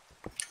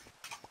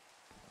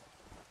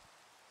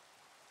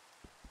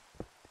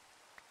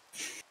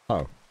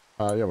 Oh.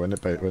 Yeah, we're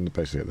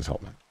basically at this hole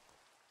now.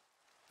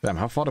 Damn,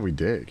 how far do we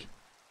dig?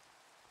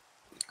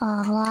 A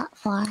lot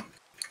far.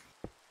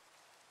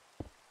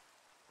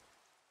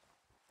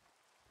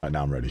 Alright,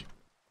 now I'm ready.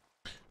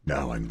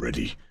 Now I'm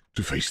ready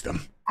to face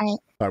them. Alright.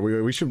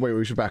 We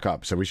should back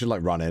up. So we should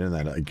like run in and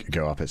then like,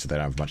 go up it so they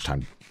don't have much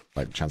time,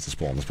 like chance to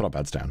spawn. Let's put our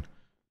beds down.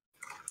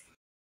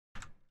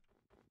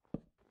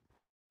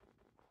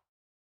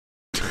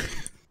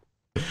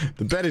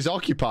 The bed is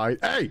occupied.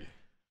 Hey!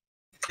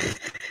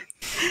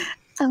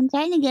 I'm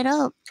trying to get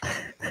up.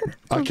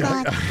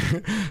 Okay.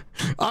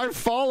 I'm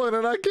falling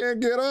and I can't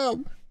get up.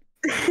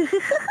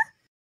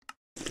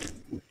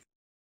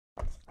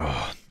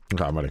 Oh,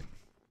 okay, I'm ready.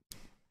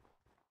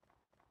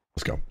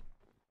 Let's go.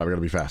 We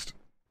gotta be fast.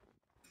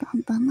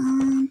 We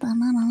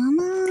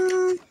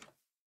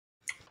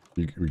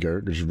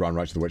just run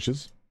right to the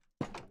witches.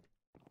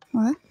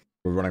 What?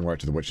 We're running right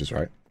to the witches,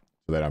 right?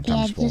 So they don't have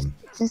time to spawn.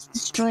 Just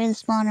destroy the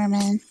spawner,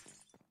 man.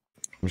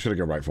 I'm just gonna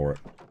go right for it.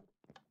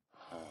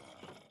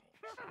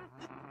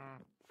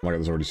 Oh my god,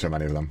 there's already so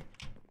many of them.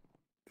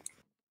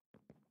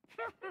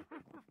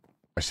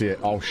 I see it.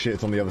 Oh shit,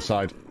 it's on the other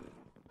side.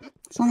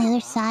 It's on the other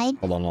side?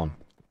 Hold on.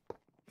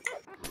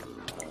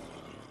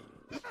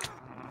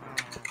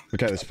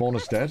 Okay, the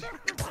spawner's dead.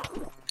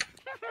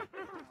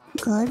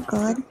 Good.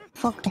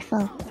 Fuck, I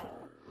fell.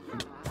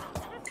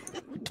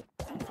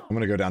 I'm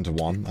gonna go down to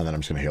 1, and then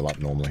I'm just gonna heal up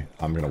normally.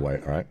 I'm gonna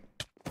wait, alright?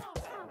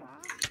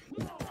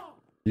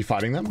 You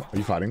fighting them? Are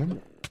you fighting them?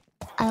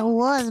 I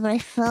was, but I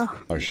fell.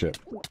 Oh shit.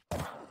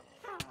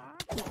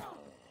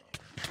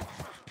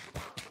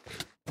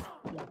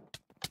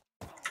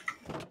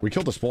 We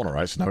killed the spawner,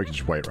 right? So now we can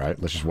just wait, right?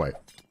 Let's just wait.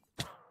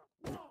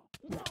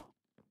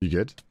 You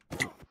good?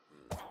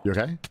 You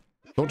okay?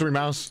 Talk to me,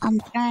 mouse. I'm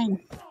trying.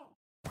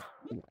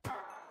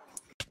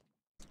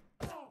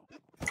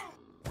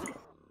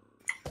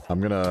 I'm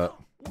gonna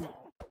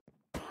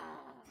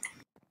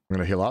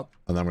heal up,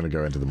 and then I'm gonna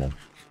go into the mall.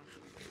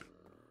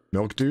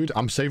 Milk, dude?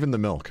 I'm saving the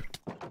milk.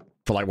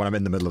 For, like, when I'm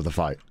in the middle of the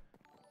fight.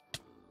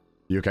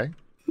 You okay?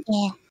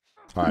 Yeah.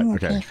 Alright, I'm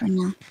okay. for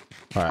now.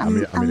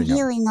 Alright, I'm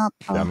healing up.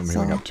 Yeah, I'm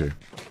healing up too.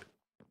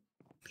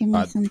 Give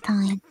me some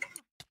time.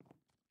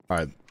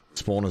 Alright,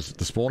 the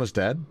spawner's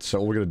dead, so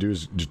all we're gonna do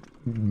is just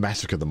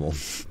massacre them all.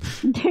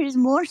 There's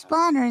more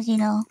spawners, you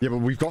know. Yeah, but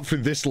we've got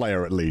through this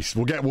layer at least.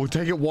 We'll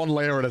take it one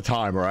layer at a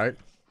time, alright?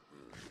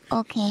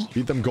 Okay.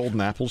 Eat them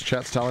golden apples,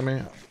 chat's telling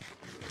me.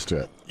 Let's do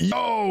it.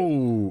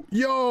 Yo!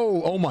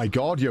 Oh my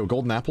god, yo,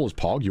 golden apple is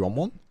Pog. You want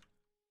one?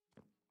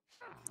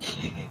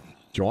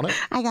 Do you want it?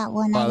 I got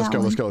one. Alright,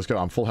 let's go.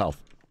 I'm full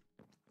health.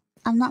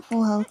 I'm not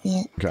full health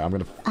yet. Okay, I'm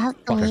gonna... I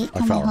have to wait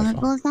till my hunger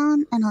goes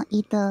down, and I'll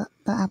eat the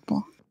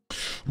apple.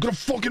 I'm gonna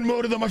fucking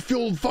murder them. I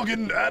feel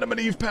fucking Adam and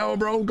Eve power,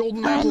 bro.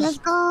 Golden apples. Alright, let's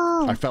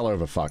go. I fell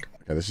over. Fuck.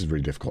 Okay, this is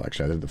really difficult,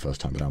 actually. I did it the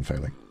first time, but now I'm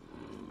failing.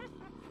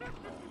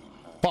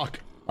 Fuck.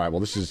 Alright, well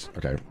this is...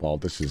 Okay, well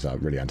this is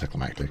really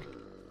anticlimactic.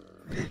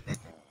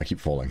 I keep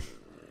falling.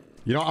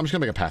 You know what? I'm just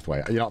gonna make a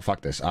pathway. You know what?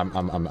 Fuck this. I'm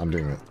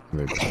doing it. I'm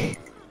doing it.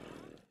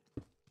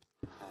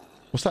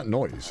 What's that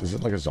noise? Is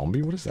it like a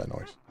zombie? What is that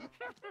noise?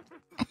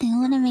 I think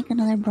I'm gonna make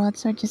another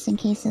broadsword just in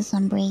case this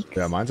one breaks.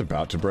 Yeah, mine's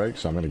about to break,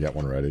 so I'm gonna get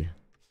one ready.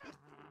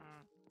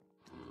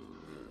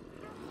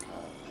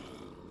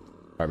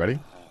 Alright, ready?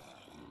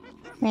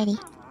 Ready.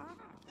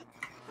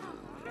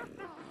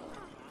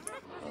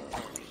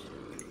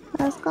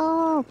 Let's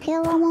go!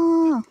 Kill them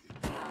all!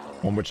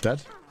 One witch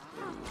dead.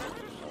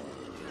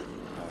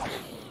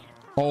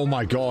 Oh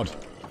my god.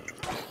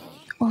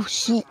 Oh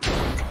shit.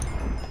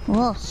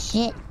 Oh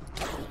shit.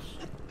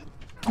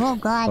 Oh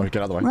god. Oh, get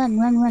out of the way. Run,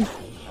 run, run.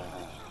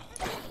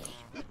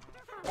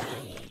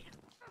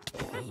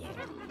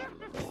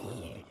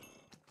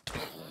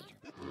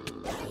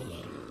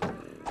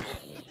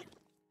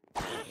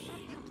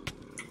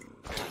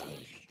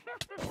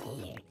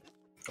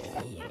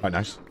 Oh,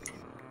 nice.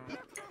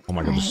 Oh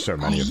my god, there's so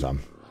many of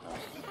them.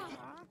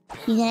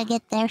 You gotta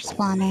get their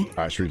spawner.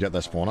 Alright, should we get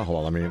their spawner?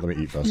 Hold on, let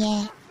me eat first.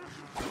 Yeah.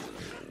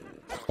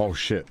 Oh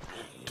shit.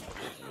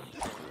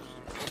 Oh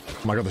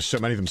my god, there's so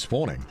many of them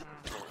spawning.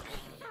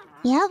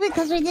 Yeah,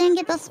 because we didn't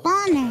get the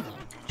spawner. Do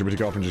you want me to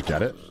go up and just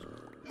get it?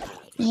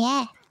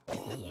 Yeah.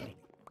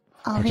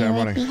 I'll be I'm right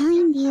running.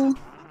 behind you.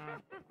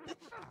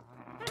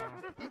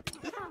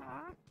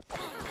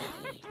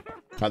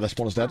 Alright, their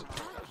spawner's dead.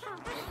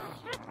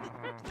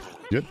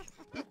 Good.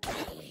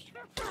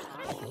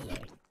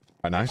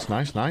 Alright, nice,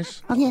 nice,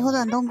 nice. Okay, hold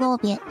on, don't go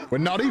up yet. We're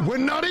nutty, we're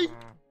nutty!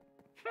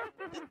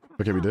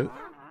 Okay, we did it.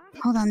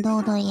 Hold on,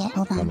 don't do it yet,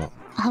 hold I'm on. not.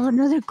 I have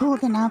another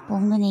golden apple,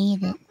 I'm gonna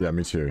eat it. Yeah,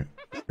 me too.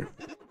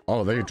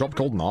 Oh, they dropped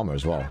golden armor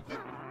as well.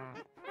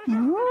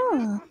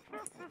 Ooh.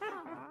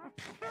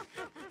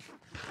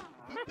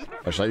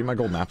 Should I eat my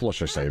golden apple or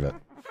should I save it?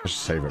 I should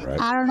save it, right?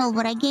 I don't know,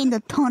 but I gained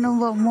a ton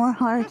of more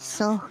hearts,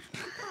 so...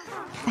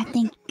 I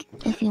think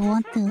if you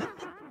want to,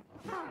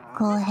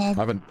 go ahead.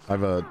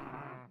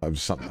 I have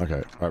something.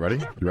 Okay, alright,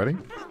 ready? You ready?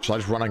 Should I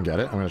just run and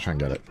get it? I'm gonna try and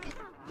get it.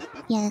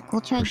 Yeah,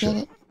 go try and get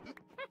it.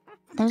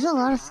 There's a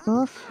lot of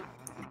stuff.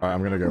 Alright,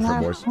 I'm gonna go A for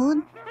lot it, of boys.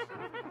 food.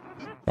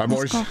 Alright,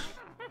 boys. Go.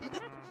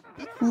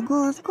 Let's go,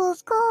 let's go,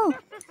 let's go!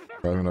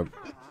 Right, I'm gonna...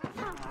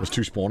 There's two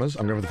spawners.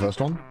 I'm going for the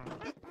first one.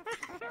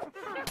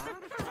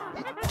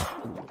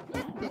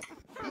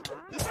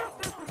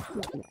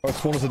 Oh,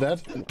 spawners are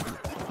dead.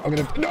 I'm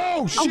gonna...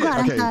 No! Shit! Oh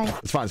god, okay. I'm sorry.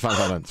 It's fine, it's fine, it's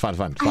fine, it's fine, it's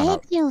fine. It's I fine. hate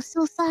you,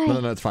 so sorry. No,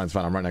 no, no, it's fine, it's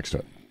fine. I'm right next to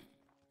it.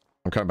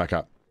 I'm coming back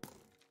up.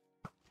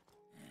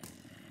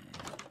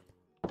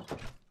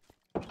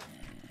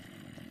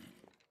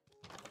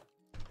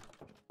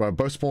 Well,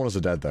 both spawners are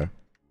dead, though.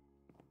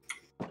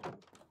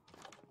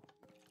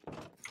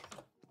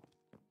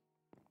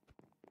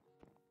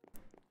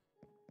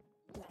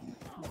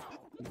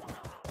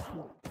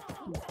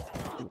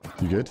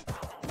 You good?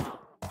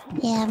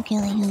 Yeah, I'm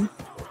killing him.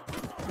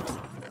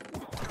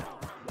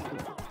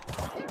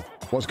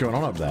 What's going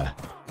on up there?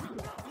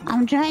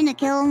 I'm trying to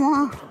kill them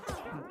all.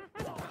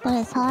 But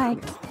it's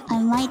hard.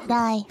 I might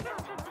die.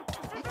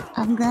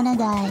 I'm gonna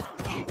die.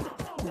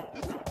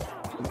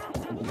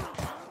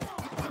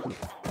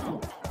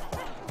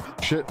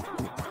 Shit.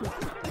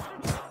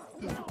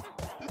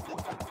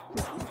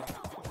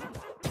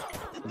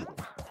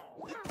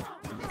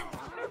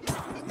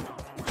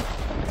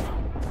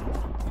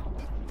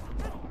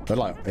 They're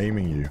like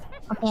aiming you.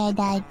 Okay, I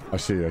died. I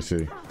see, I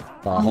see.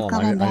 Hold on,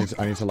 coming back.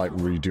 I need to like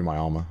redo my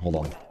armor. Hold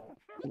on.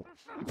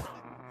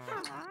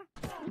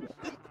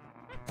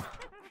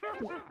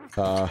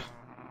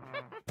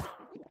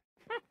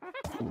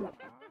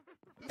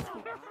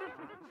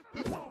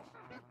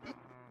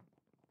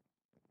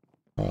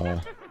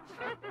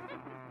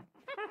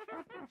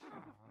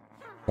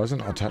 Why isn't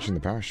it attaching the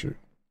parachute?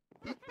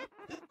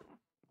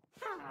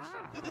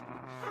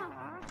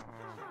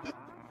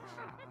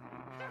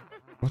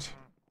 What?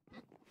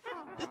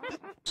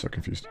 So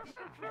confused.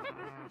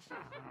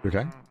 You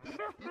okay?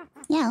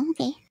 Yeah,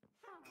 okay.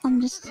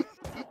 I'm just...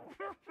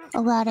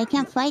 Oh god, I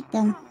can't fight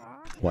them.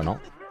 Why not?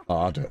 Oh,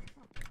 I'll do it.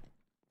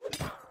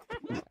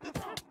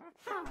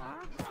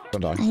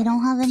 Don't die. I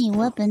don't have any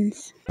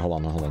weapons. Hold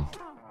on, hold on.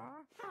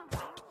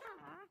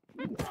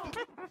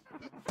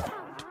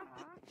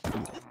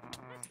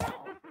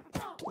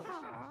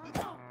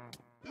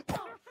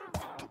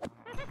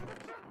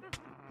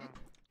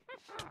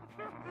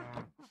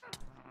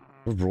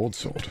 A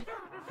broadsword.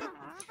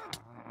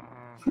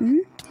 Hmm?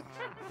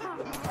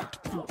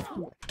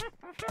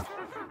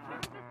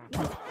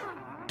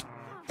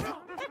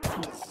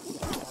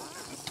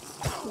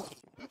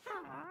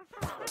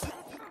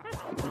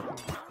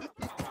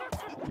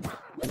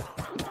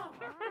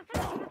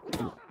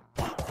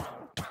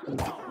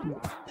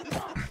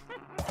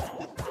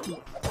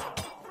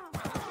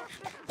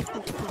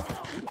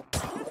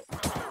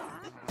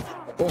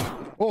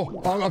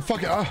 I'm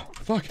fucking,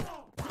 fuck.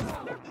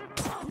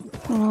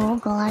 Oh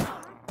god.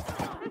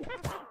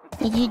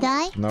 Did you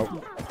die?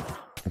 Nope.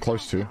 I'm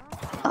close to.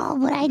 Oh,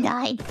 but I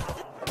died.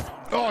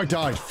 Oh, I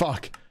died,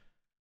 fuck.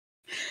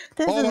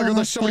 This Oh is my a god,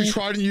 there's so many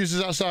mistake. trident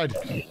users outside.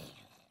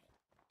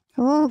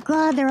 Oh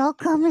god, they're all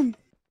coming.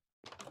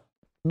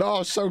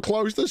 No, so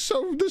close. There's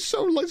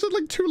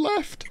like 2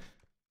 left.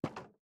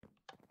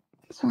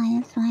 It's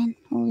fine, it's fine.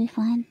 We'll be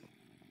fine.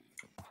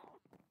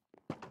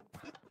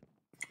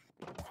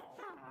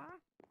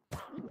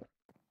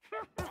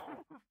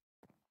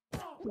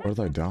 Where did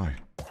they die?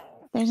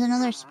 There's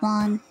another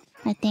spawn,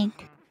 I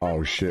think.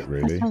 Oh shit,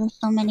 really? There's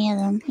so many of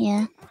them,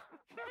 yeah.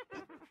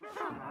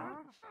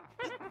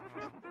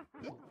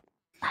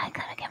 I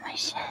gotta get my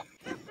shit.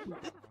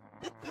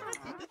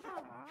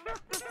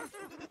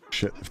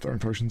 Shit, they're throwing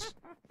potions.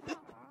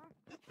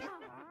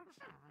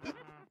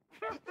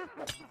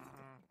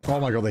 Oh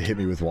my god, they hit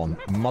me with one.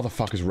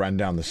 Motherfuckers ran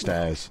down the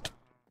stairs.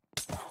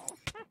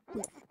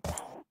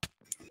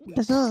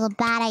 This was a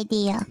bad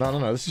idea.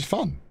 No, this is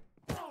fun.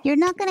 You're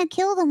not gonna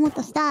kill them with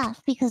the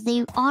staff because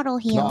they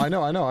auto-heal.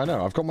 No, I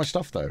know. I've got my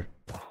stuff though.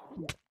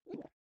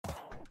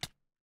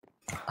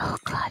 Oh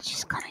god,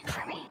 she's coming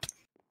for me.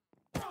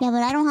 Yeah,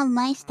 but I don't have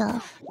my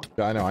stuff.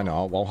 Yeah, I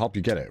know. I'll help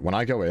you get it. When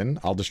I go in,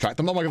 I'll distract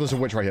them. Oh my god, there's a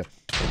witch right here.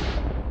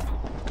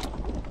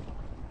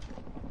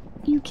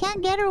 You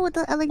can't get her with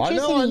the electricity.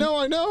 I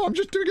know. I'm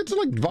just doing it to,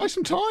 like, buy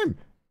some time.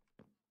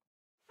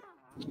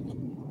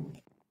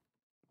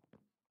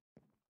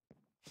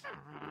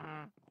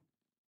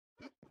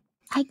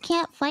 I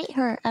can't fight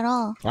her at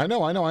all. I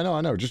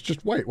know.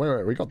 Just wait.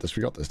 We got this.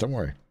 Don't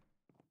worry.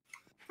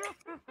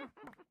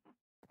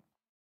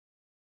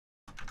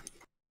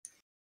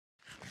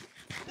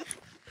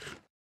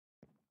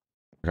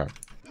 Okay.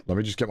 Let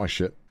me just get my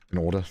shit in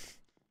order.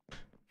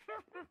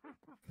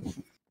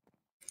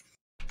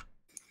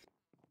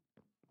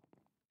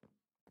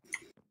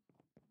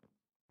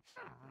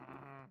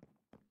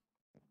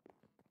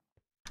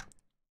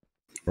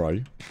 Where are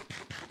you?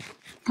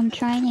 I'm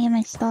trying to get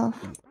my stuff,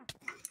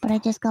 but I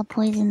just got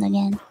poisoned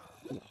again.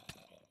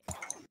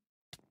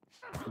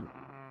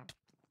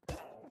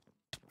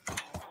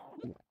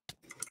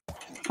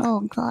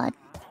 Oh god,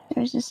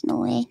 there's just no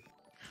way.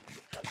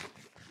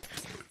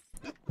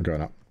 I'm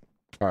going up.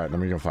 Alright, let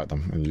me go fight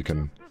them, and you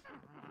can...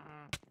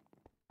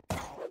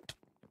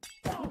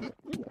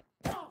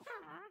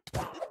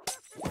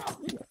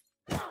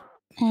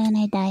 And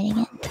I died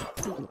again.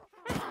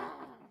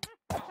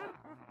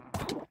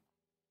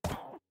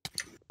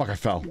 Fuck, I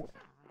fell.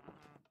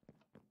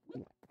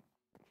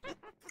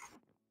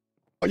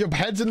 Oh, your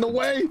head's in the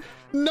way!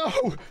 No!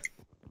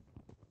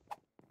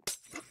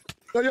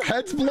 No, your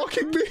head's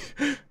blocking me!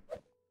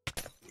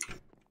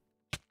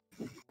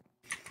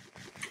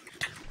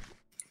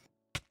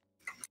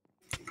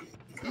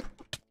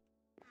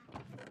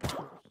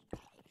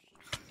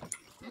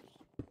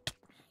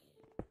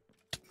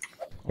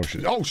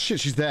 Oh shit,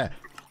 she's there!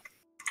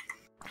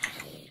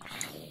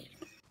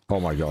 Oh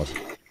my god.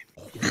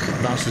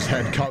 Mouse's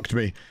head cocked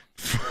me.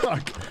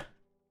 Fuck!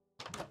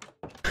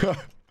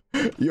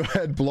 Your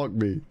head blocked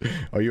me.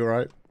 Are you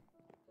alright?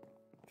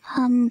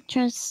 I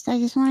just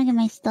want to get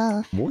my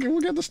stuff. We'll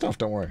get the stuff,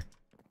 don't worry.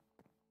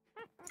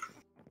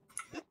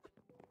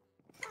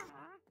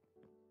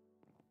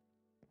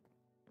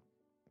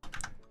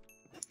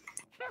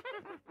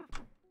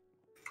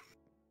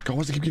 God, why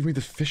does it keep giving me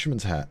the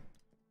fisherman's hat?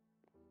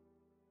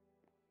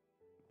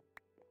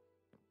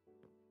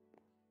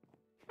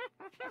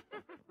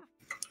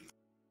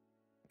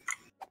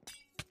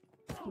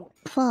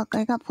 Fuck,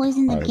 I got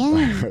poisoned again.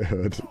 I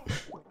heard.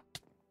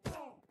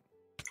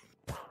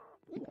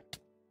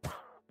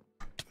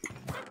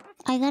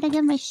 I gotta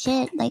get my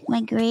shit, like my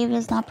grave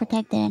is not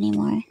protected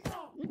anymore.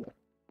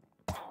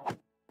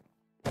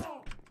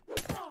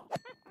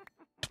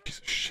 Piece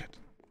of shit.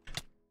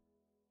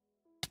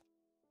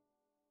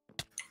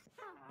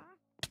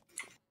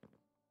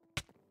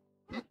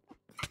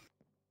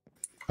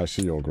 I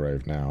see your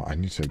grave now. I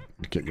need to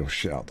get your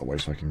shit out the way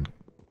so I can...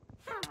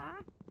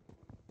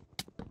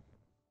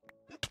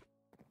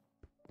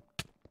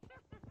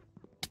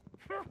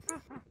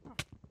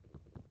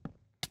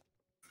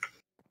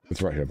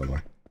 It's right here, by the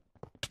way.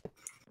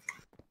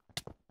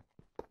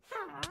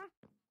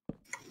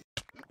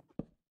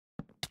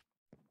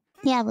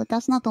 Yeah, but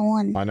that's not the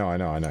one. I know.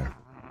 Let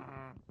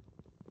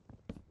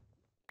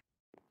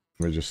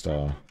me just,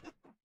 Do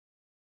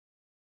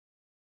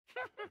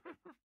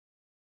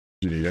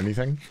you need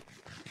anything?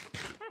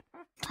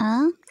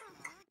 Huh?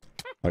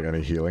 Like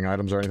any healing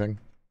items or anything?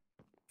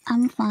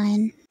 I'm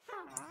fine.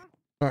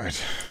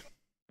 Alright.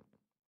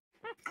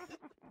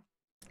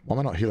 Why am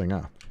I not healing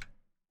up?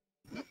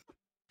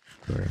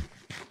 There we go.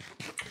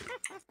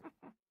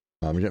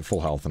 Let me get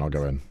full health and I'll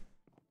go in.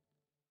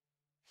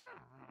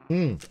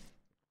 Do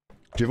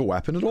you have a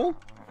weapon at all?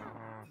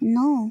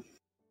 No.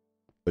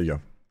 There you go.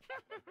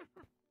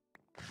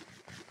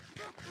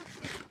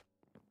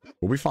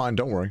 We'll be fine,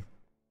 don't worry.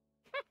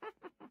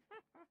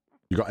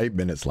 You got 8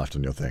 minutes left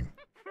on your thing.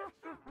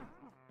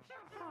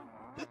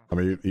 I'm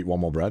gonna eat one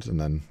more bread and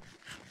then...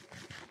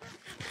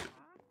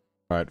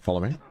 Alright,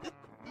 follow me.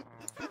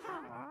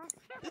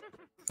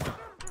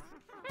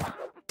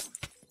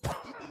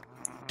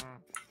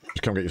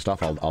 Just come get your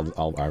stuff, I'll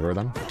aggro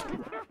them.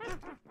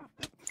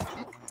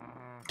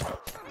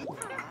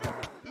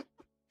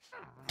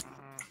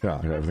 Yeah,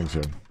 okay, everything's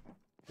here.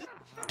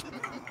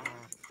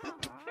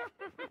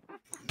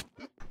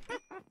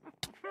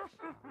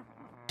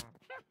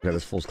 Okay,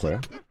 this floor's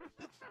clear.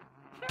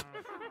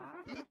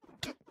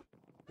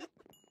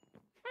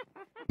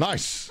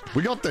 Nice!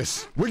 We got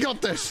this! We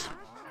got this!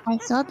 I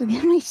saw to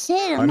get my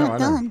shit. I'm not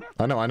done.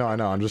 I know.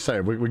 I'm just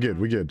saying, we're good,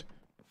 we're good.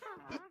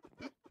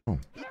 Oh.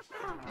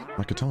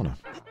 My katana.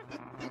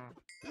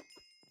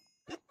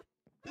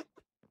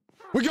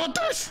 We got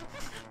this!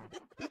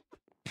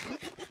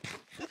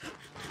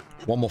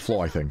 One more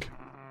floor, I think.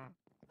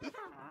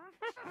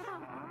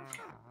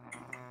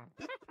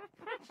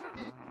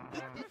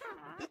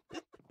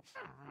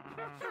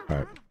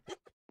 Alright.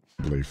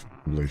 Believe.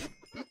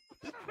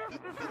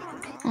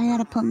 I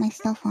gotta put my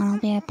stuff on. I'll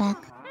be right back.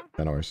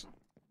 Yeah, no worries.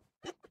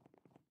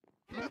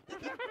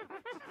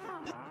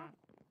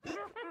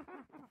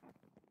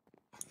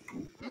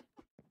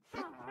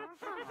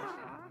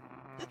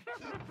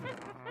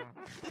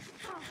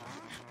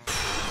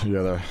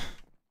 Yeah, the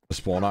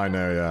spawn. I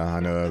know. Yeah, I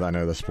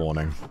know the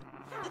spawning.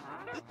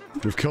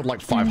 We've killed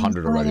like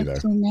 500 already, though.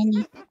 Too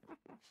many.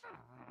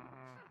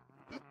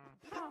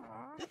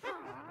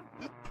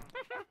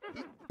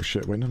 Oh,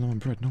 shit! Wait, no, I want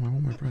bread. No, I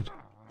want my bread.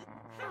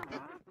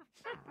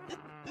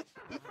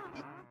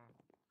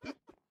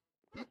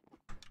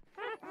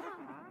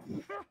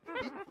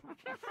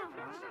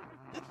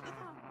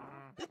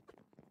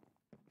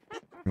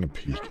 I'm gonna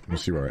peek. Let me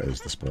see where it is.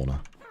 The spawner.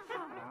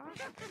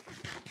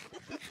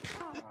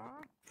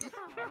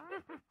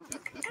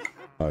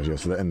 Oh yeah,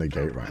 so they're in the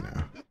gate right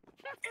now.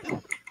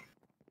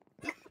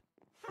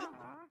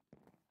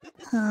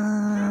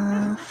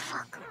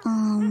 Fuck.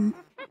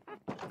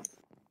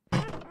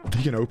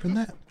 They can open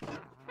that?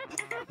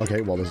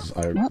 Okay, well this is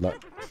What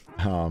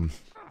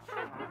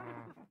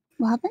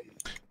happened?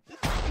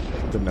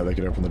 Didn't know they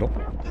could open the door.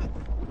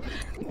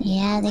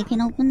 Yeah, they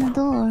can open the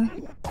door.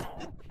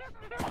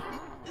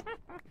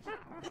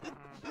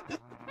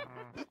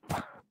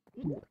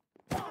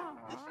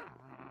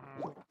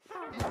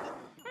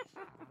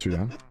 Two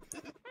down.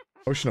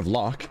 Ocean of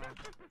Luck?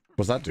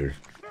 What's that do?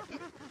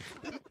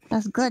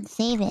 That's good.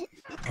 Save it.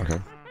 Okay.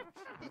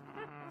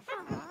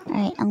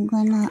 Alright,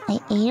 I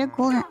ate a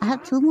golden... I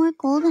have 2 more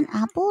golden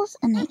apples,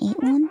 and I ate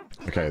one.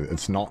 Okay,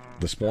 it's not...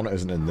 The spawner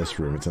isn't in this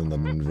room, it's in the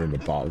room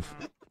above.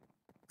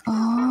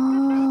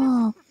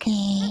 Oh,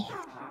 okay.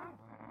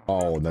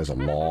 Oh, and there's a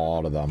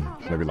lot of them.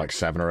 Maybe like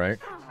 7 or 8.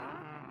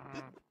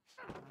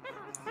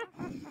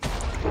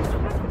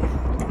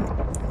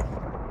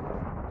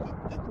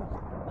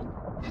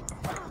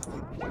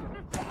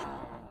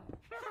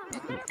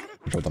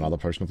 Got another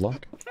potion of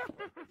luck.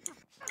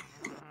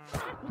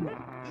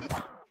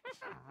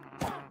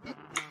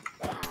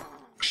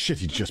 Shit,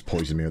 he just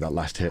poisoned me with that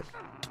last hit.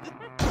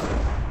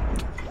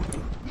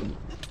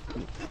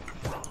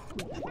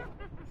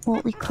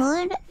 Well, we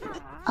could,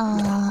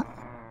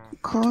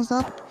 close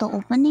up the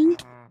opening.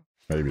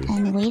 Maybe.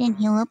 And wait and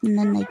heal up and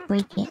then, like,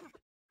 break it.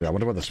 Yeah, I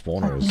wonder where the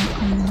spawner is.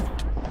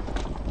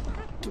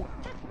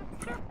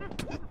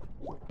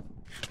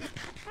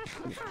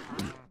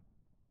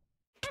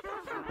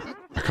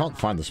 I can't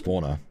find the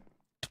spawner.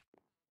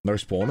 No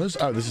spawners?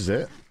 Oh, this is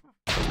it?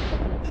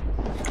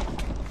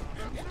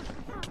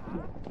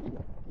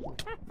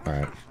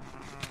 Alright.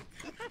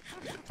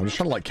 I'm just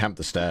trying to, like, camp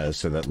the stairs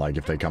so that, like,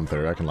 if they come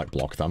through, I can, like,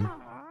 block them.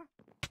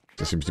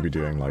 That seems to be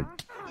doing, like...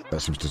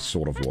 That seems to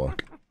sort of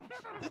work.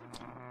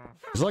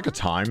 Is there, like, a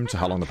time to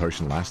how long the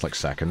potion lasts? Like,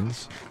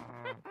 seconds?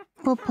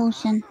 What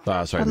potion?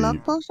 Sorry, the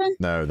luck potion?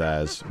 No,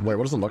 there's... Wait,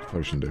 what does the luck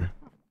potion do?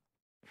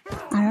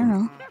 I don't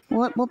know.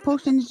 What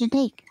potion did you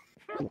take?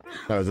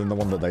 No, then the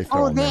one that they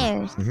throw on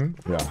theirs.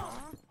 Mm-hmm,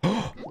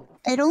 yeah.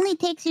 It only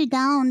takes you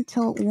down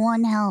to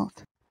 1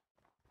 health.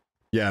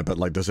 Yeah, but,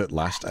 like, does it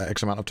last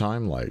X amount of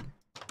time? Like...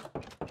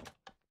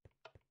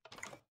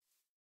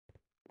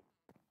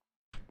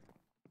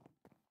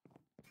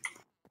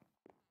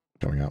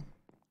 Going up.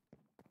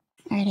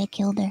 Alright, I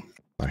killed her.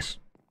 Nice.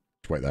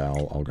 Just wait there,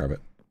 I'll grab it.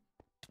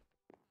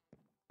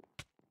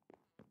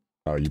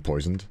 Oh, you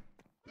poisoned?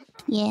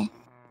 Yeah,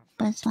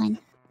 but it's fine.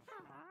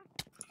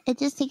 It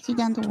just takes you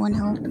down to 1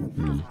 health.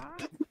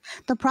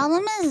 The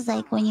problem is,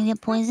 like, when you get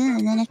poisoned,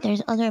 and then if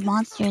there's other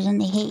monsters and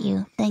they hit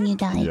you, then you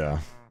die. Yeah.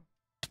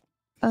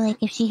 Or,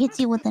 like, if she hits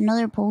you with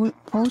another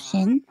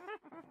potion,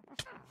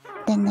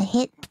 then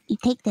you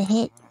take the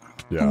hit,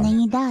 Yeah. and then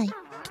you die.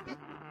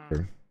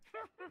 True.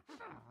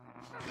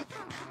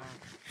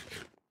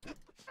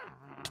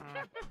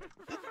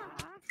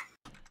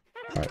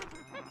 Alright.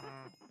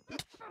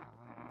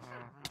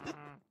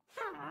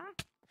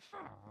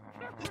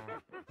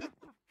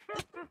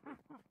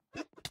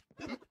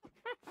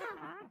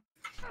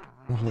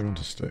 I'm holding on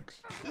to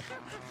sticks.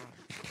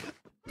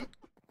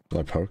 Did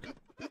I poke?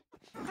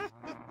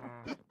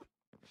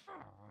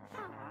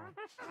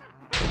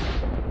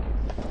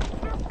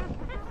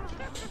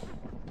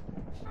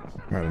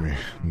 Alright, let me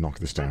knock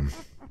this down.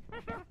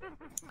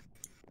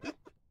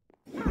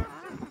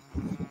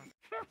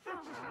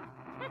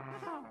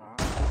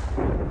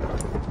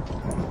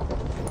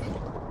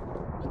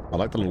 I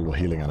like the little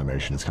healing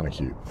animation, it's kind of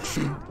cute.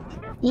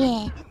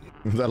 Yeah.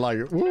 They're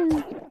like,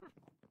 woo!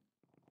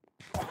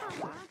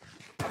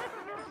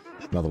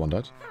 Another one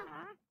dead.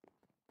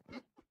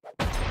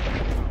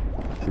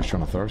 He's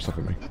trying to throw stuff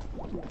at me.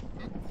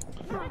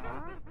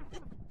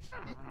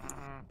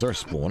 Is there a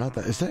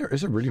spawner?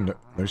 Is there really no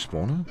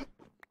spawner?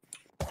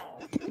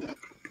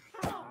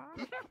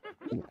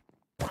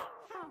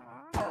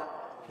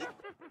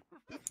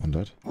 I'm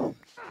dead.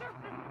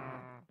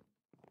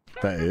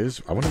 There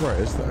is. I wonder where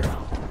it is though.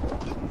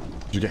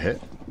 Did you get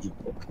hit?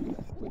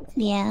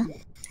 Yeah.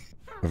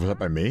 Was that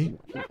by me?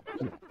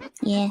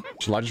 Yeah.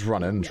 Shall I just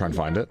run in and try and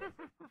find it?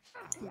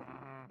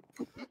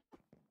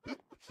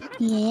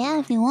 Yeah,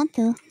 if you want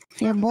to.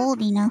 If you're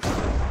bold enough.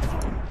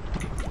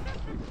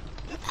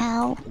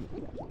 Ow.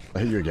 I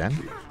hit you again?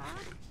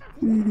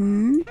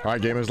 Mm-hmm.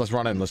 Alright, gamers, let's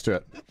run in. Let's do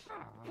it.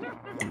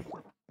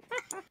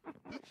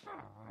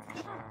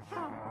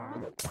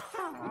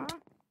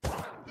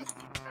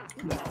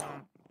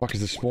 Fuck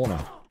is this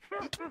spawner?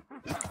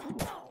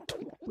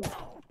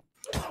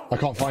 I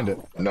can't find it.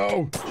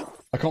 No!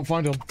 I can't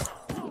find him.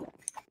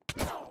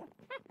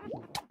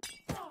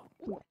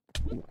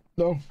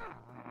 No.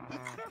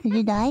 Did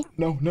you die?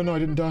 No, I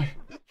didn't die.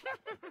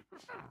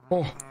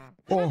 Oh,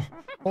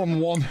 I'm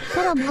one.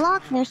 Put a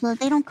block there so that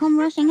they don't come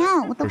rushing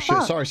out. What the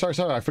fuck? Shit,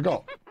 sorry, I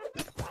forgot.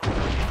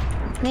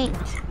 Great.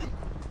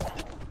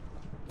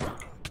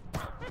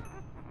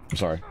 I'm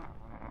sorry.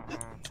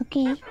 It's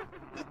okay.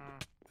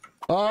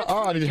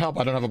 I need help,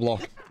 I don't have a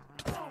block.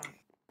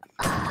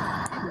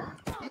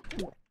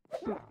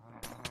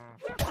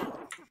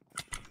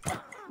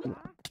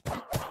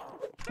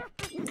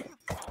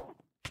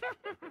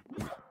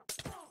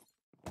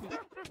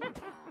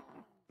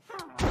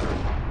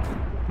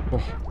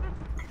 Oh,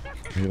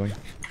 healing.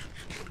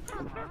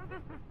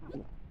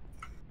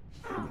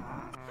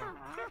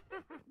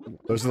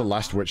 Those are the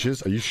last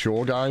witches? Are you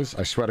sure, guys?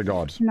 I swear to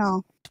God.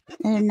 No,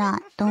 they're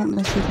not. Don't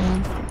listen to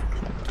them.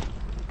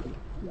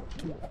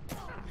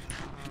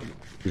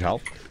 Need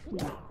help?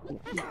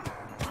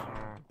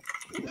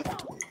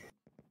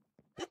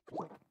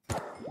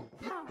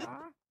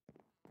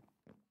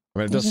 I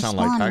mean, it does sound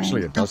like...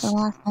 Actually, it does... That's the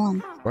last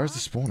one. Where's the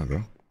spawner,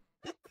 bro?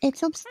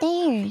 It's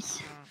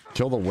upstairs.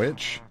 Kill the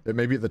witch? It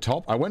may be at the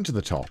top? I went to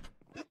the top.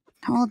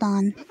 Hold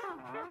on.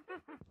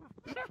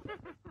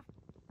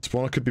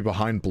 Spawner could be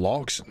behind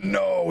blocks?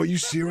 No, are you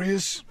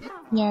serious?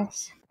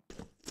 Yes.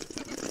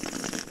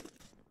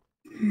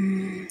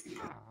 You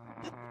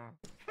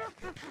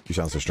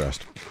sound so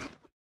stressed.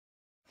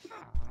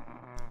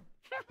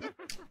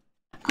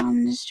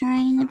 I'm just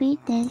trying to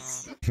beat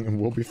this.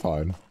 We'll be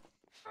fine.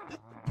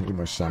 Look at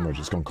my sandwich,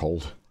 it's gone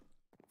cold.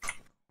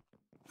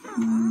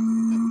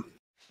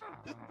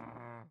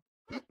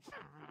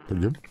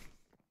 Pretty good.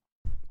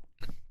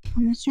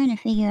 I'm just trying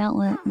to figure out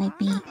where it might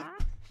be.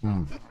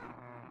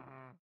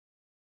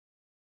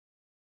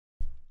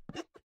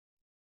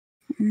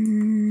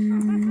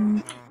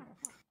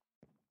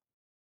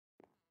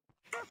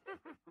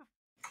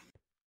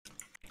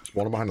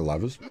 Spawner behind the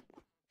levers.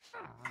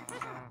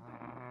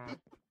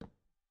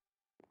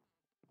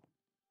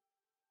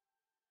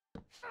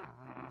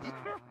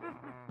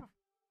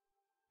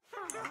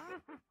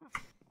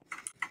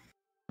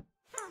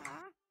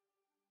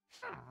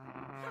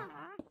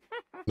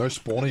 No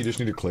spawner, you just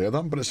need to clear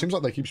them, but it seems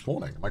like they keep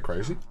spawning. Am I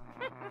crazy?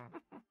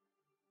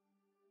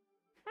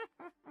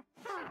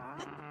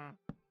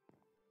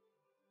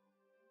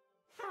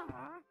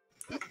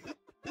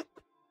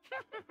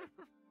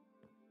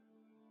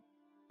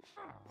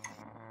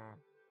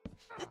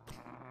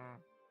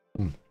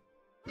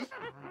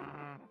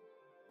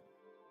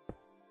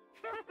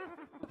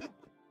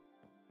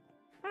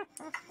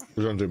 What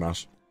are you gonna do,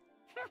 Mouse?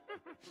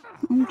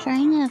 I'm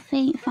trying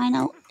to find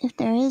out if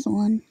there is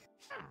one.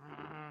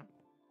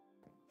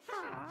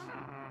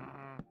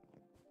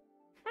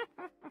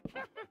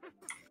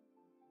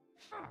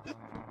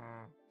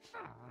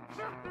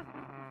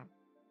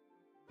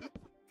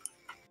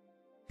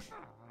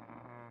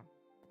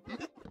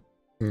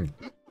 Oh.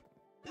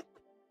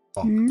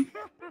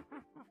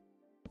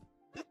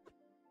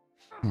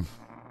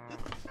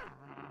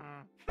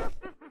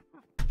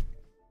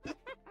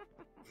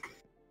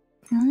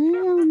 I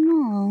don't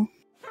know.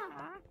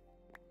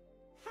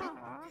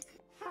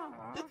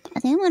 I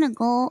think I'm gonna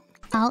go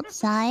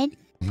outside.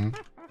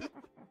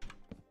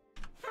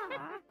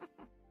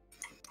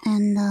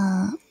 And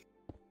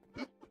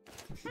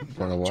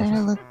try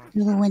to look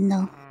through the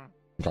window.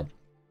 Okay.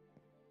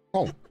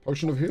 Oh,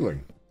 potion of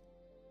healing.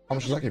 How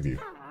much does that give you?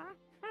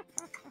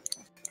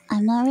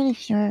 I'm not really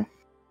sure.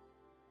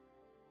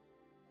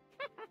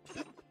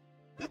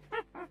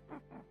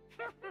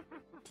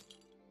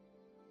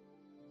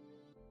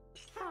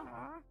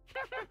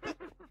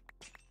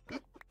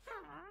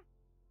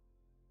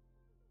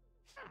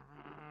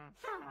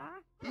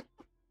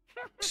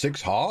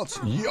 Six hearts?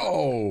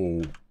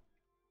 Yo!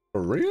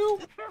 For real?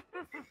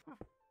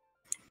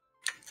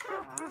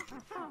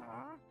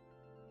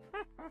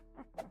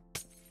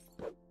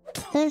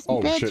 This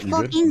Oh, bitch shit, you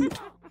fucking... good?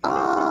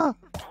 Oh!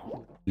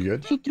 You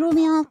good? She threw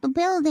me off the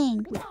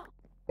building.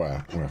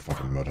 Where? I'm gonna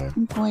fucking murder her.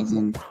 I'm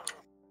poisoned.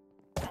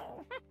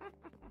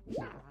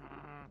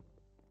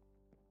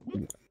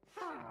 The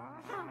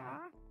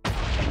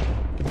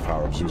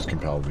power of Zeus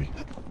compelled me.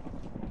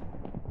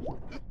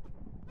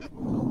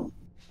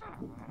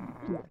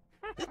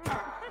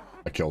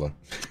 I killed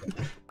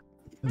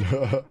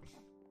her.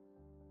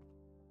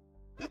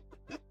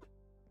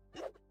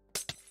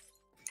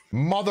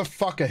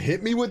 Motherfucker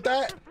hit me with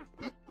that?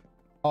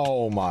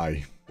 Oh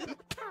my.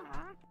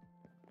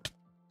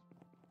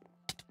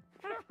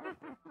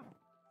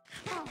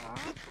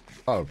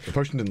 Oh, the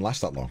potion didn't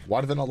last that long.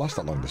 Why did it not last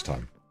that long this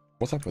time?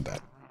 What's up with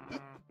that?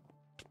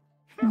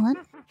 What?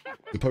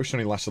 The potion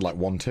only lasted like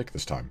 1 tick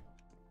this time.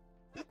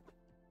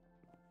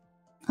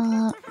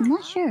 I'm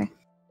not sure.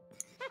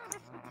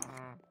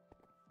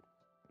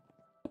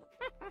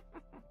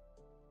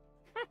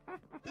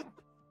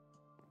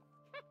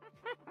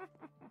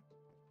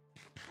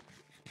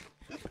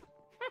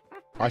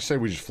 I say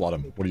we just flood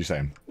him. What are you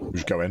saying? We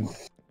just go in?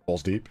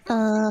 Balls deep?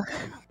 Do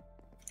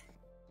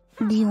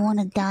you want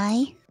to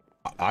die?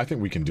 I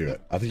think we can do it.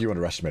 I think you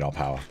underestimate our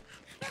power.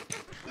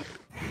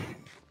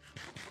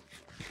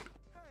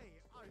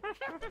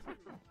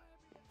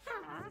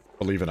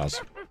 Believe in us.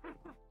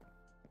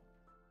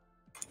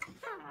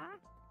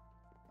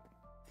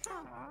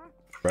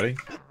 Ready?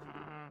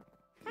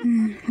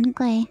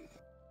 Okay.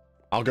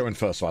 I'll go in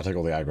first, so I'll take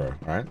all the aggro,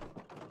 alright?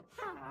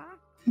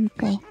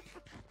 Okay.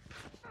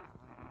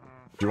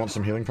 Do you want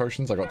some healing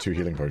potions? I got 2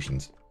 healing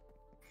potions.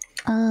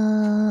 No,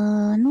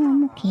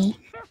 I'm okay.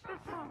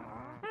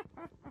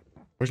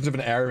 Potions have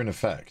an area and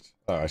effect.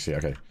 Oh, I see,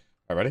 okay.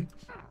 Alright, ready?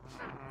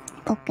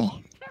 Okay.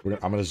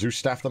 I'm gonna Zeus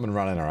staff them and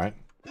run in, alright?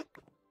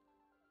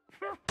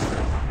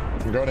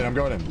 I'm going in, I'm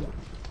going in.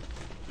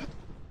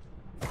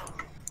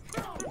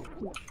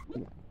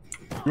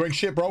 You ain't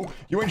shit, bro.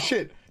 You ain't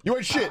shit. You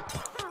ain't shit.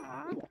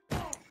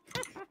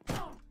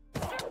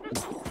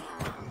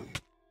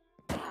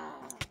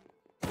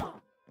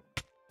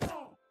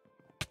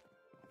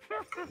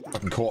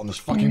 Fucking caught on this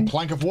fucking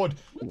plank of wood.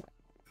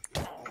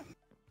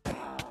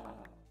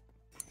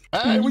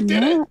 Hey, we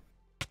did it!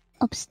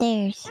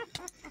 Upstairs.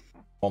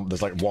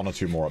 There's like 1 or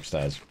 2 more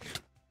upstairs.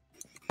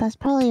 That's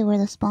probably where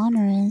the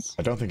spawner is.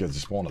 I don't think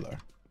it's a spawner though.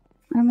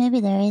 Or maybe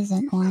there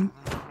isn't one.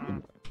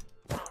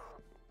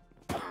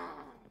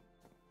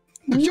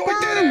 You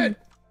did it!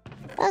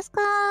 Let's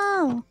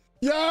go!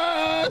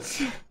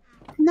 Yes!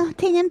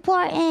 Nothing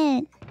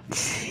important.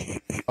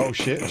 Oh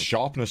shit,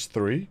 sharpness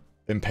 3,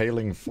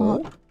 impaling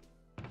 4.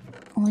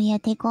 Oh yeah,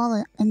 take all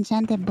the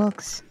enchanted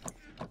books.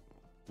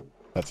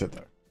 That's it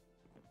though.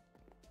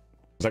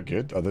 Is that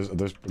good? Are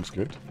those books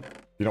good?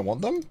 You don't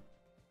want them?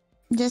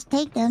 Just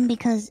take them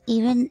because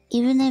even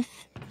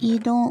if you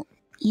don't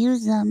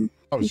use them,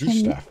 you Zeus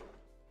can staff.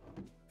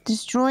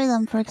 destroy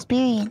them for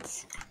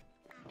experience.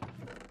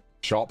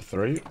 Sharp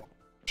 3.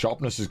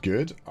 Sharpness is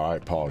good.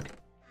 Alright, Pog.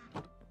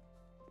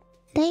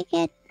 Take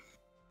it.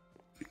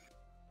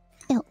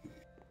 Ew.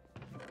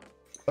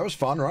 That was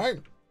fun, right?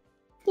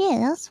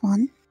 Yeah, that's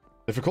fun.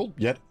 Difficult,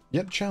 yet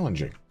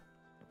challenging.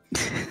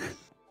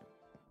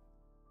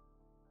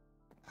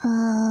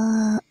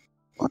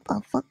 What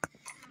the fuck?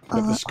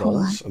 Look, the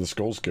skulls. Are the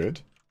skulls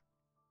good?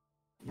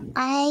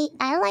 I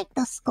like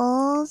the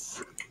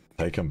skulls.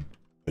 Take them.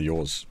 They're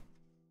yours.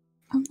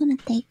 I'm gonna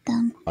take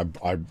them.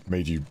 I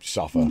made you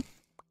suffer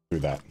through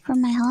that.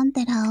 From my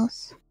haunted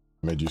house.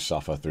 Made you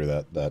suffer through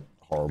that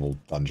horrible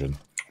dungeon.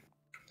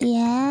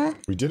 Yeah.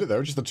 We did it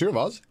though, just the 2 of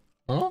us.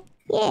 Huh?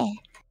 Yeah.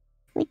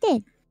 We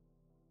did.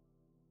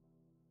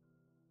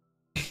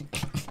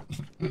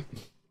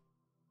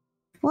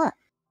 What?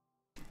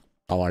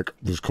 I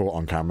was caught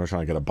on camera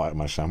trying to get a bite of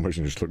my sandwich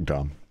and just looked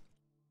dumb.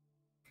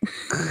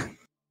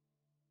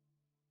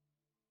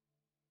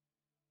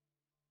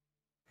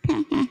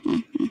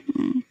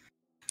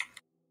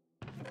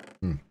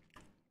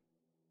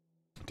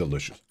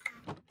 Delicious.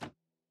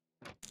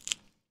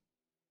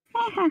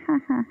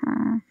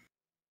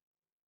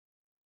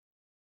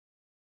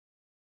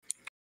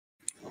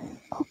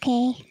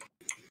 Okay.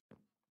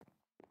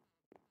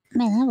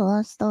 Man, I have a lot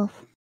of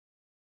stuff.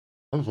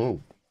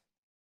 Oh.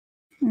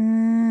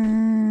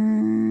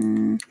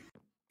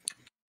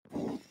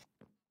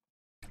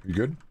 You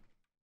good?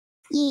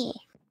 Yeah.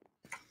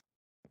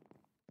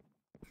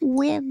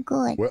 We're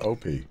good. We're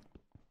OP.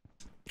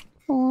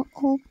 Or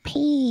OP.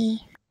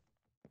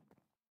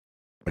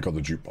 I got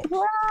the jukebox.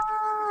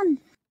 Run!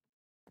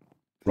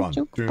 Run.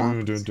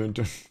 Jukebox. Dun, dun,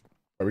 dun.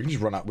 Oh, we can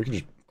just run out. We can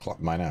just clap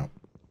mine out.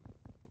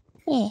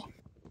 Yeah.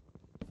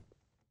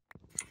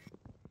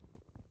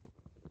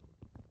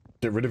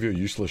 Get rid of your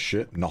useless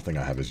shit. Nothing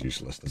I have is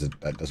useless.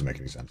 That doesn't make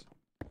any sense.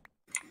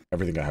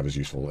 Everything I have is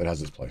useful. It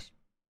has its place.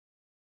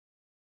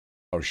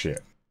 Oh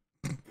shit.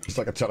 It's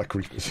like a ton of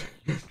creepers.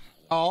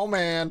 Oh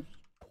man.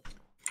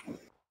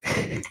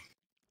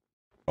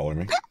 Following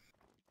me.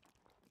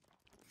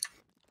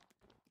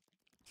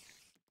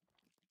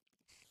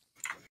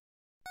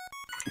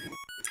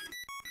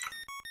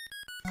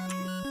 I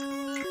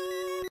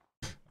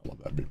love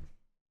that beam.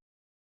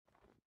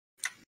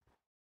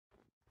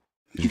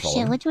 Did you follow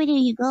Shit, me? which way do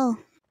you go?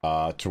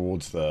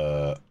 Towards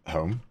the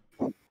home.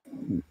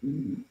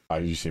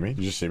 Did you see me? Did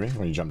you just see me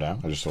when you jumped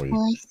down? I just saw you.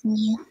 Oh, I see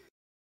you.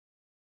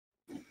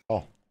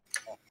 Oh.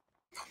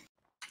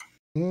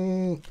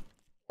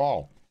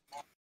 Oh.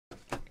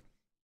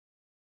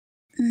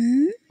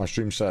 My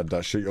stream said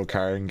that shit you're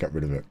carrying, get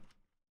rid of it.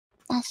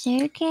 That shit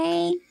you're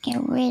carrying,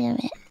 get rid of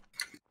it.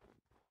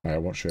 Yeah,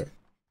 what shit?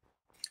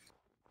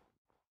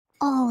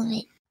 All of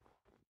it.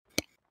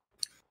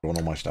 You want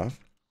all my stuff?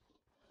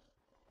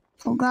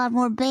 Oh god,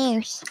 more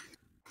bears.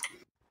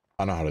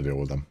 I know how to deal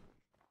with them.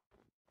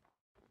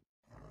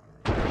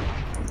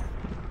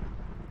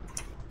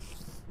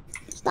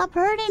 Stop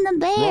hurting the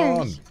bears!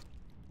 Run!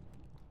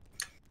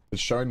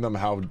 It's showing them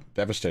how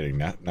devastating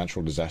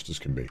natural disasters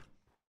can be.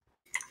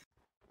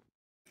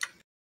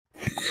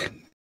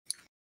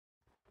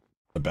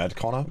 The bed,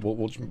 Connor?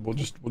 We'll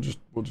just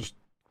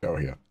go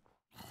here.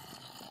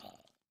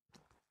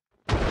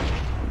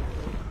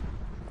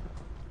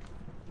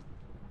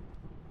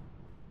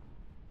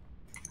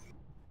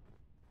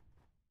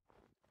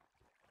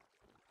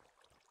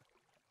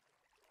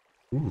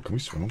 Ooh, can we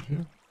swim up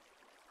here?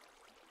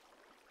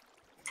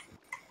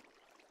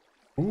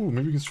 Ooh,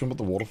 maybe we can swim at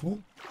the waterfall?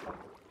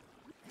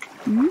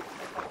 Hmm?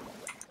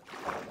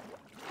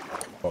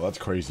 Oh, that's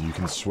crazy. You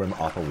can swim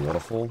up a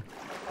waterfall?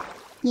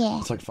 Yeah.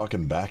 It's like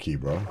fucking Becky,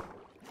 bro.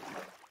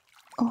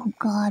 Oh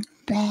god,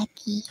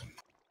 Becky.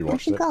 You Where'd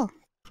watched she it? go?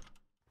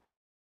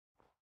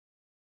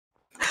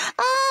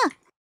 Ah!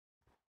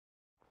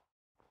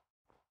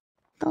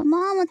 The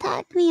mom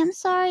attacked me. I'm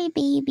sorry,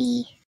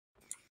 baby.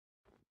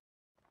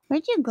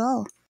 Where'd you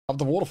go? Up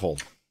the waterfall.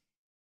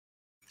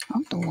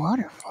 Up the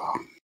waterfall.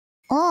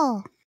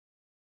 Oh.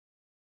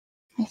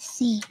 I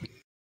see.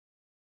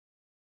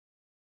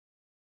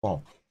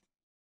 Oh.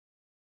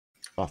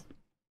 Oh.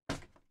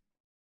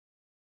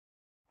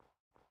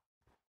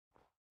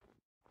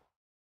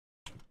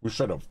 We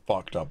should have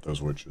fucked up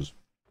those witches.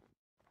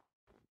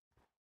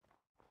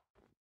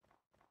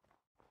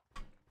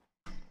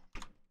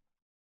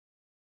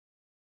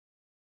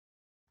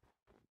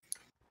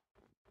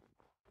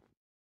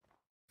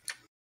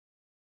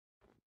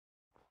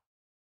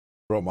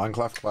 Bro,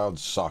 Minecraft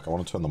clouds suck. I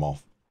want to turn them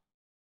off.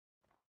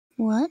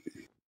 What?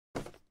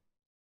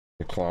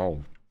 The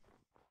cloud.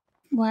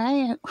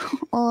 Why?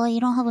 Oh, you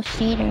don't have a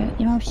shader.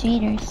 You don't have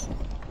shaders.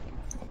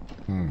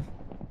 Hmm.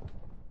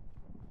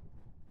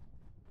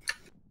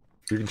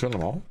 You can turn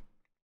them off?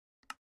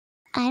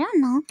 I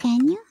don't know.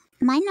 Can you?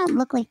 Mine don't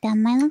look like that.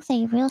 Mine looks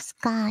like real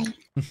sky.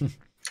 I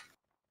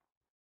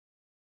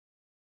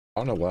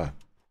don't know where.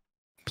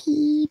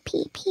 Pee,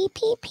 pee, pee,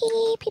 pee,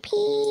 pee, pee,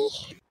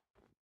 pee.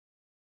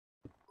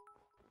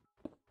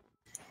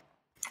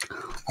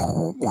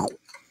 Oh, wow.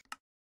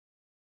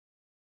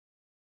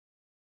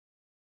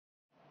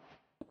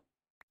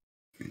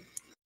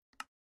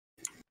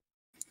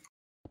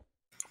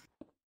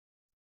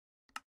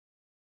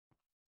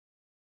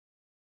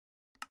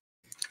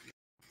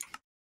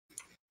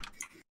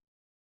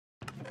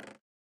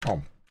 Oh,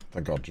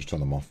 thank God, just turn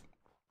them off.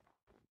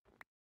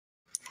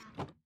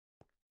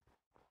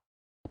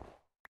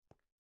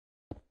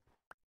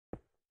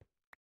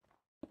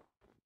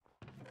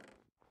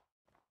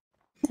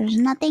 There's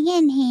nothing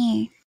in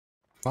here.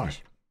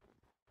 Nice.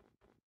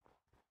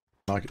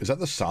 Like, is that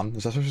the sun?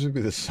 Is that supposed to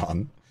be the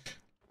sun?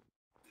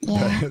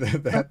 Yeah.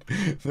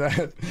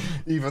 that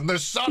even the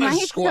sun My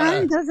is square.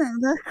 son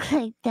doesn't look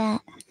like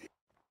that.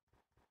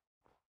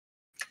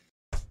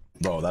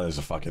 Bro, that is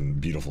a fucking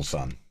beautiful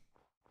sun.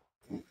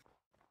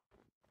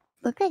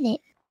 Look at it.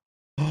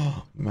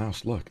 Oh,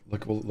 mouse, look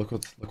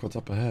what's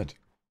up ahead.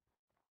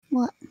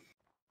 What?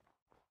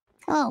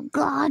 Oh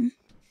God.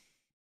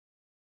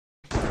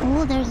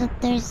 Oh, there's.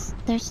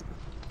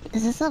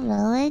 Is this a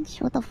village?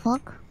 What the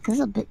fuck? This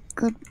is a bit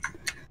good.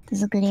 This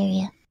is a good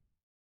area.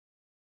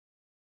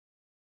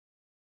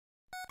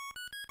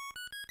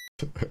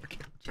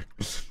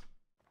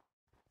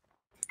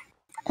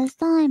 It's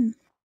time.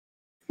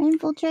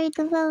 Infiltrate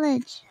the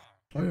village.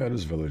 Oh yeah, it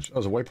is a village. Oh,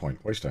 it's a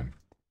waypoint. Waystone.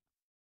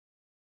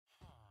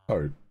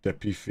 Oh,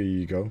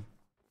 Deputy go.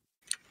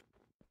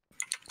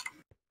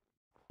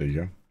 There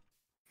you go.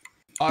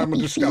 I'm a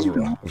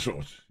discoverer of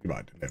sorts. You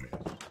might know me.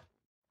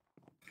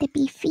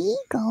 Dippy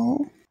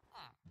Figo.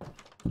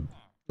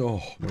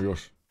 Oh my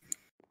gosh.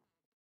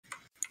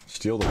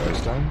 Steal the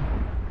waystone?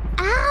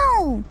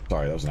 Ow!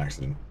 Sorry, that was an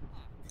accident.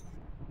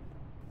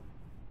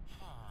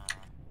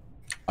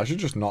 I should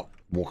just not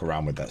walk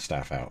around with that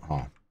staff out,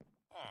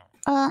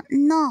 huh?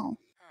 No.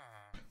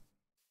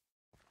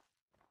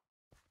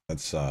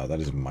 That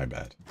is my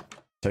bad.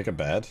 Take a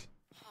bed.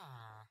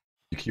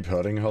 You keep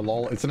hurting her,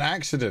 lol. It's an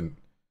accident.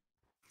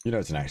 You know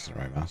it's an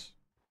accident, right, Mouse?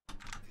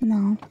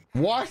 No.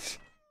 What?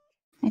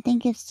 I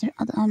think it's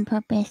on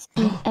purpose,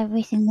 dude,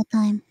 every single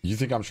time. You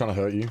think I'm trying to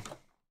hurt you?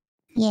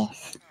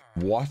 Yes.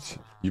 What?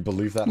 You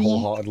believe that Yeah.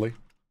 wholeheartedly?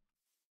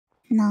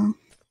 No.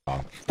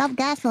 Oh. Stop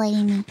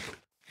gaslighting me.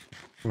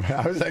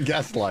 How is that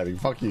gaslighting?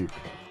 Fuck you.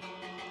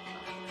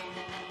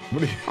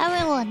 What are you...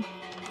 Everyone.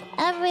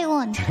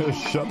 Everyone.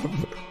 Shut the...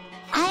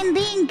 I'm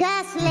being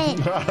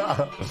gaslit.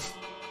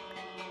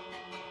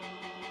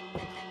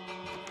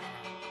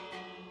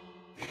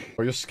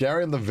 Well, you're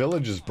scaring the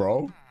villagers,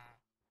 bro.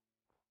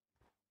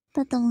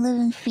 Let them live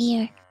in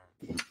fear.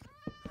 Give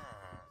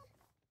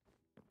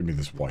me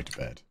this white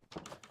bed.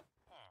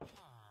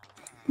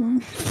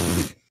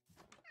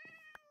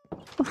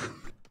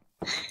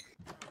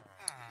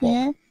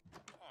 Yeah.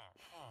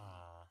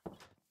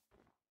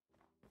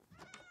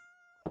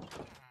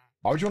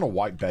 Why would you want a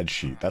white bed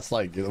sheet? That's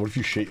like, what if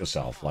you shit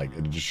yourself? Like,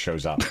 it just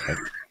shows up. Like,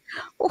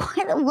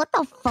 What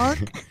the fuck?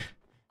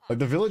 like,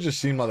 the villagers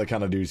seem like the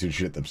kind of dudes who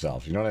shit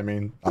themselves. You know what I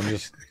mean? I'm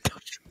just...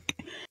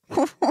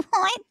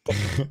 What?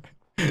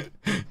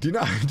 Do you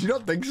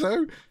not think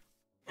so?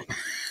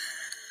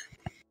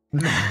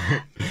 You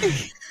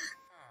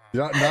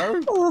don't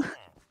know?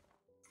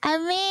 I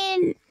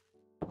mean...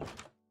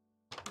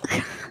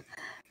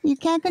 You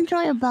can't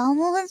control your bowel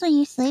movements when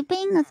you're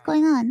sleeping? What's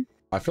going on?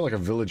 I feel like a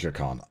villager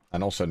can't.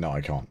 And also, no,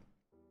 I can't.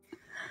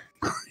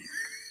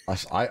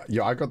 I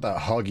got that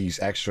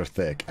Huggies extra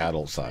thick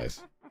adult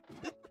size.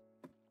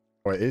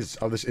 Oh, it is.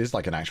 Oh, this is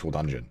like an actual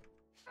dungeon.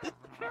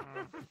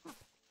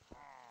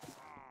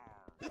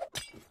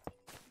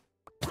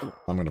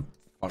 I'm gonna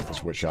fuck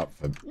this witch up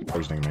for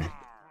poisoning me.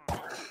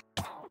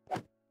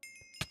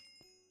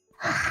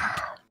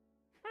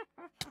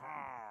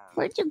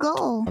 Where'd you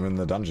go? I'm in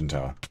the dungeon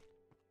tower.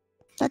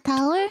 The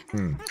tower?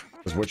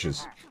 There's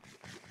witches.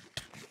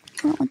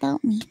 Not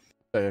without me.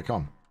 Yeah,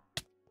 come.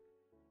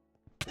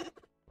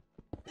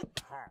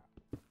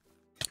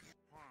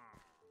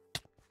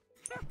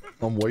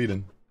 I'm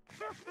waiting.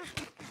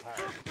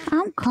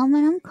 I'm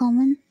coming, I'm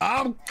coming.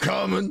 I'm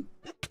coming!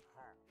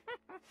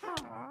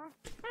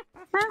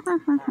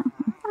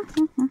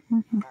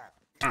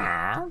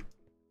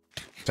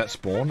 Is that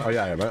spawn? Oh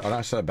yeah,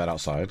 I set a bed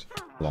outside.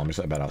 Hold on, let me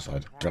set a bed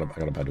outside. I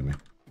got a bed with me.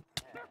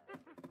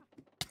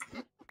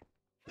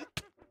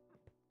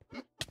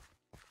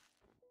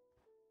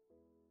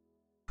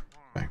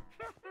 Okay.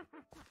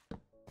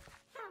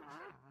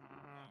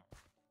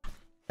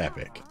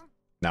 Epic.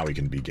 Now we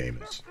can be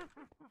gamers.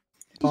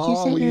 Did you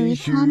Are say we you're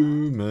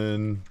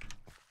human?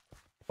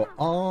 Or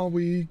are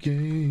we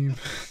game?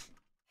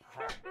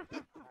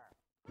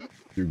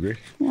 You agree?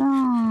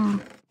 Yeah.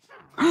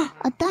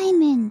 A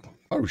diamond.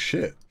 Oh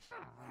shit.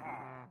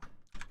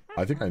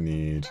 I think I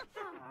need...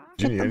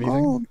 Do you need Get the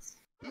anything? gold.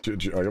 Do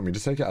you want me to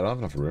take it? I don't have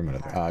enough room, I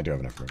don't think. I do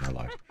have enough room, I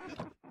lied.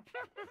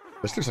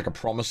 This looks like a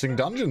promising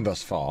dungeon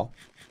thus far.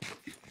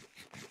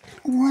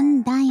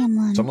 1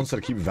 diamond. Someone said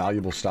to keep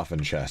valuable stuff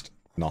in chest.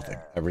 Nothing.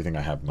 Everything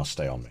I have must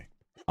stay on me.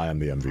 I am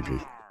the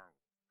MVP.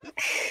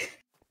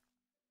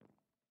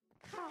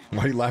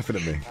 Why are you laughing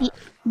at me?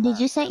 Did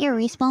you set your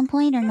respawn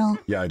point or no?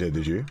 Yeah, I did.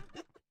 Did you?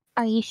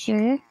 Are you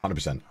sure?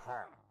 100%.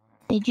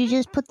 Did you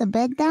just put the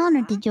bed down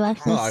or did you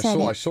actually No, set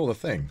it? I saw the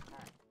thing.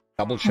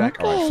 Double check?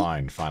 Okay.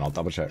 Alright, fine. I'll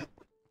double check.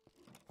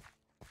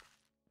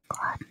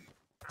 God.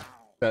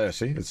 Yeah,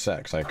 see? It's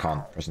set, 'cause I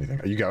can't press anything.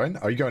 Are you going?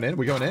 Are you going in?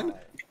 We going in?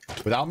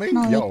 Without me?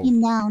 No, Yo.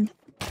 looking down.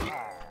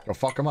 Go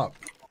fuck him up.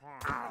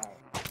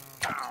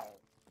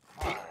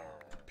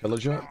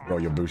 Pillager? Bro,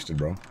 you're boosted,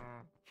 bro.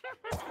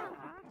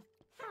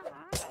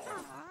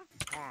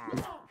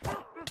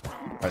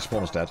 Alright,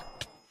 spawn is dead.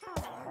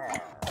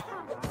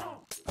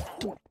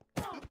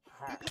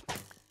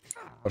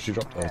 Oh, she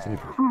dropped a thief.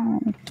 Oh.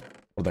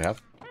 What do they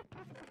have?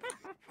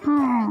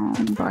 Oh,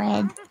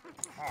 bread.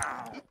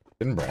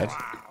 In bread?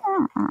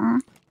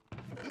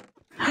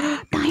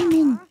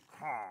 Diamond!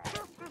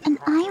 An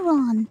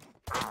iron!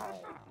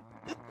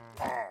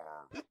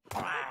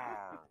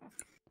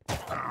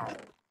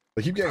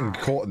 They keep getting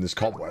caught in this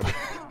cobweb.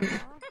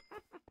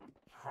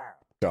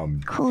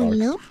 Dumb. Cool, dogs.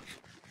 you?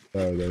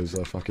 Oh, there's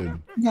a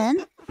fucking...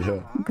 Then?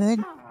 Yeah. Good.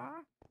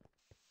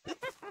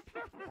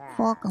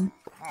 Fuck 'em.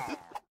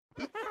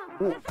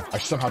 Ooh, I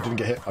somehow didn't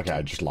get hit. Okay,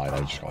 I just lied. I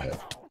just got hit.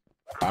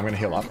 I'm gonna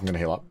heal up. I'm gonna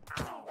heal up.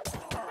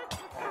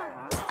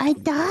 I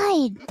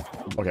died!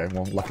 Okay,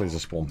 well, luckily there's a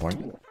spawn point.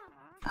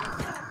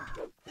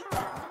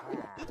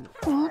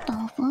 What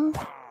the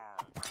fuck?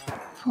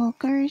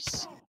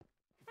 Fuckers.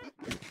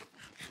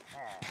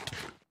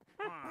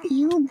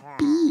 You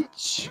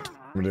beach.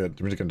 I'm gonna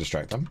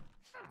distract them.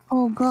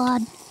 Oh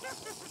god.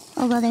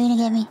 Oh god, they're gonna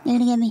get me. They're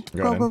gonna get me.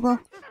 Go Go, go, go.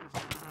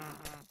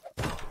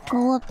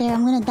 Go up there,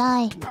 I'm gonna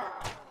die.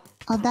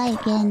 I'll die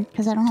again,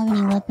 because I don't have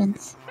any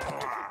weapons.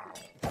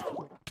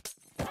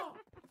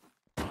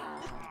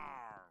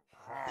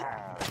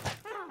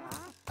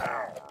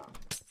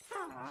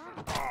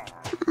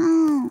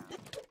 Oh.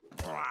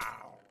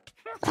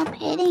 Stop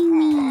hitting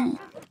me.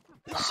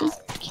 She's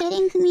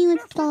hitting me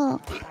with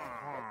stuff.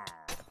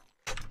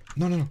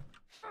 No, no, no.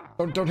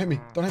 Don't hit me.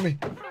 Don't hit me.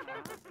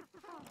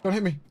 Don't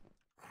hit me.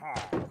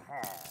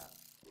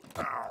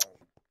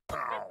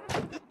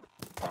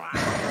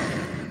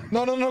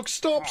 No, no, no.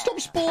 Stop.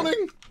 Stop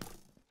spawning.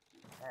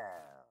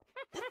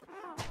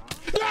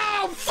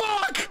 Oh,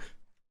 fuck!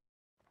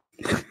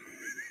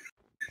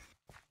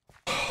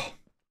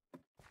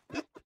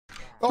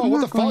 Oh,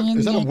 what the fuck?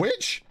 Is that a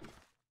witch?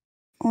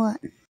 What?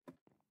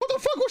 What the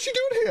fuck? What's she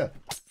doing here?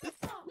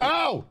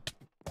 Ow!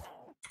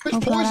 Bitch Oh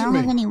god, I poisoned don't me.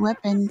 have any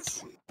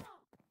weapons.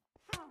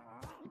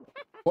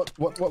 What?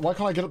 Why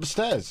can't I get up the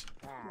stairs?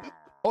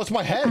 Oh, it's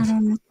my head.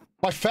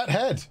 My fat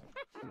head.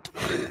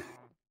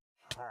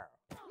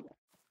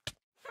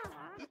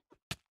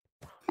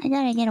 I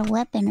gotta get a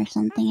weapon or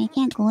something. I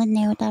can't go in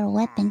there without a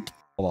weapon.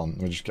 Hold on,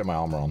 let me just get my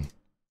armor on.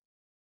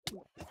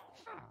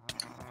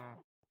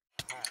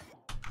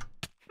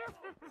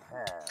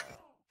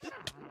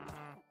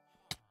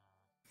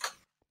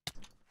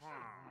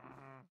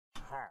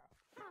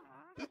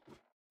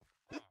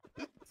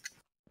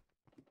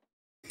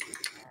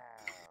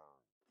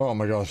 Oh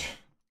my god.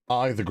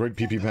 I, the great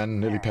PP man,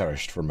 nearly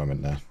perished for a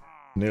moment there.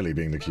 Nearly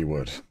being the key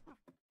word.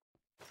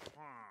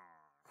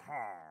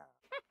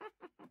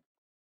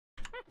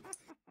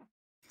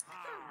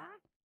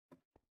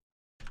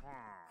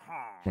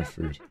 My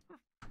food.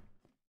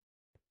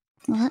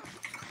 What?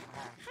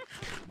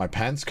 My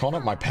pants,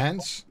 Connor? My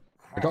pants?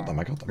 I got them.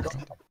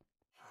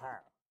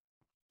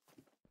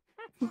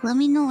 Let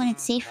me know when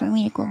it's safe for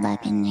me to go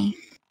back in there.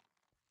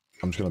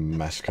 I'm just gonna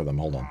massacre them.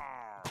 Hold on.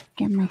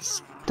 Get my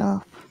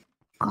stuff.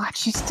 God,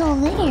 she's still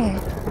there.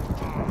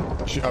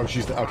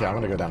 She's... Okay, I'm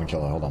gonna go down and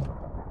kill her. Hold on.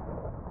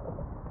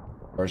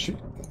 Where is she?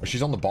 Oh,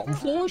 she's on the bottom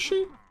floor, is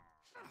she?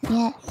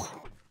 Yes.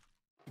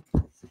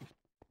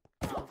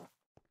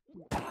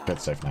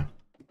 Get safe now.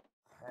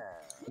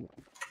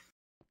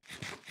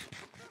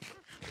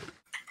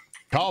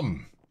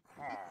 Come!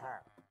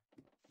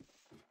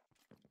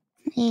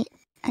 Wait,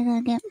 I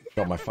gotta get...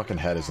 God, my fucking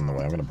head is in the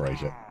way. I'm gonna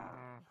break it.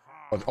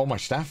 Oh, my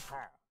staff?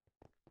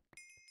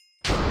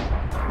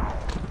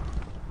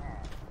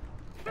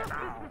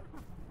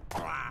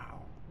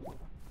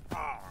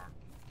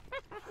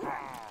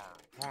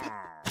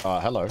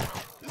 Hello.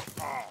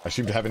 I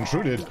seem to have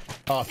intruded.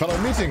 Fellow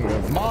meeting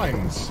of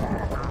minds.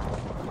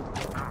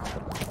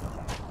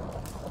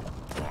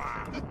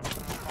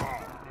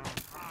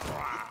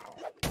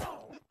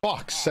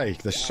 Fuck's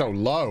sake, they're so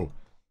low.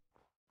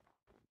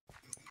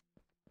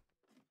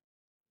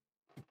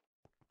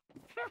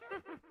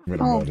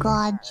 Oh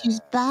god,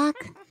 she's back.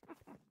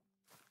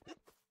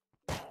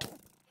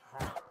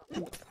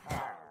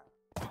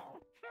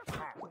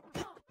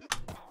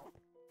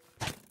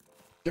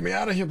 Get me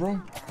out of here, bro.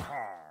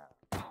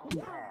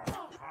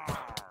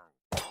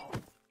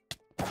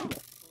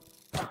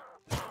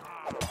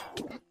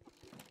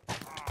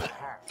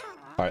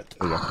 Alright,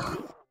 there you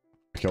go.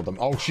 Killed them.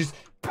 Oh, she's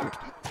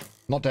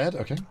not dead?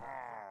 Okay.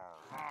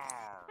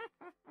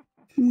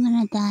 I'm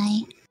gonna die.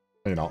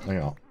 No, you're not. No,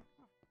 you're not.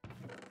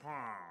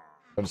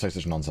 Don't say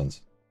such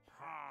nonsense.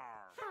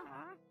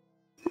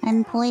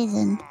 I'm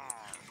poisoned.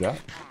 Yeah?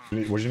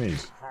 What do you need?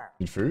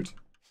 Need food?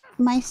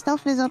 My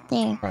stuff is up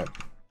there. Alright.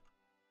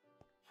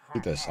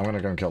 Eat this. I'm gonna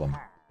go and kill them.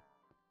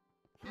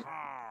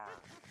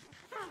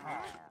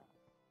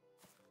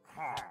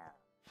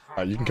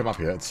 Alright, you can come up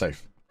here. It's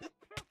safe.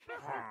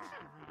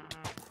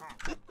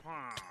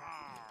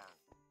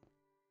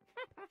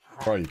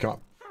 Bro, you come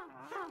up.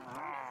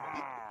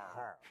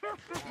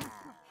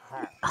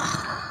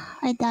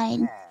 I died.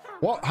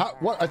 What? How?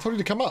 What? I told you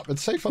to come up.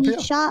 It's safe up He here.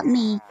 shot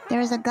me.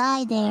 There's a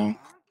guy there.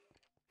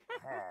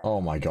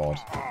 Oh my god.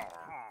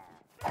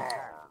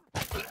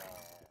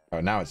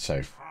 Oh, now it's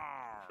safe.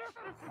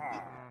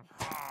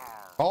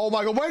 Oh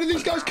my god, where did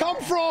these guys come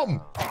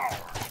from?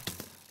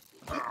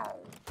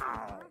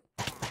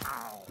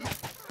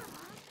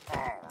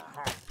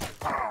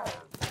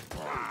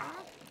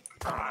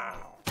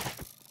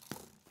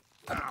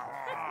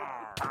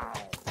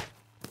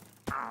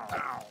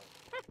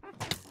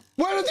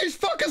 Where did these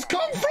fuckers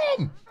come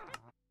from?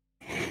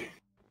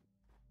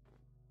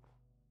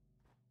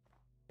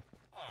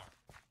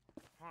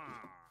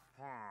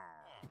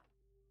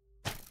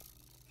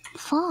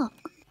 Fuck.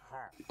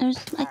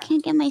 I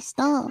can't get my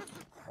stuff.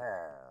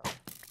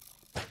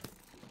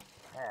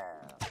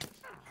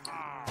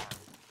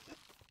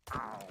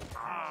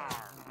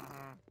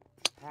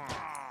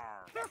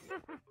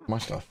 My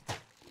stuff.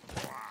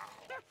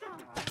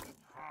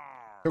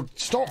 Yo,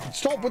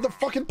 stop with the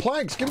fucking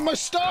planks. Give me my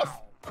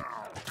stuff.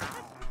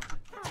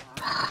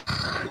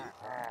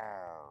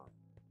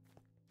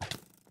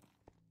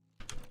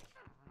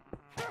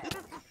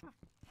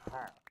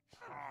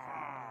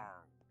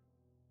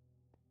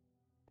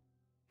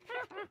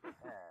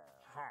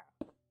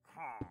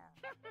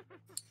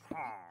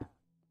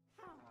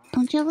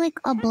 Don't you have like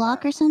a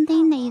block or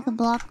something that you could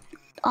block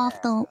off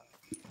the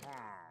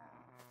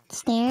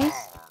stairs?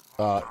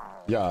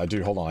 Yeah, I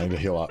do. Hold on, I need to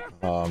heal up.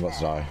 Let's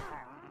die.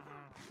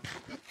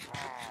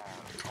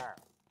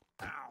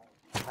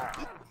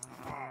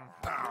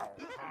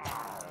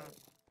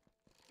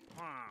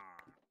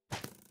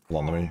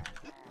 Hold on, let me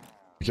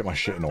get my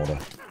shit in order.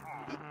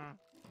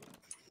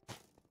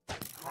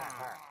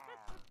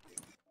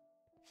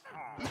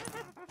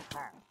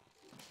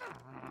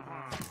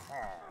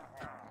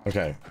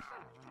 Okay.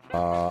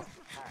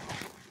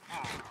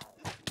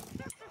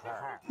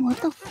 What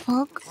the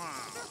fuck?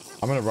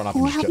 I'm gonna run up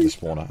and just get the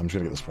spawner. I'm just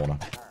gonna get the spawner.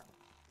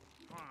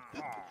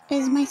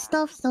 Is my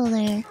stuff still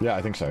there? Yeah,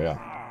 I think so, yeah.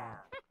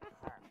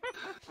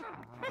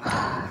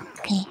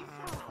 Okay.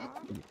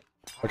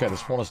 Okay, the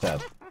spawner's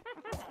dead.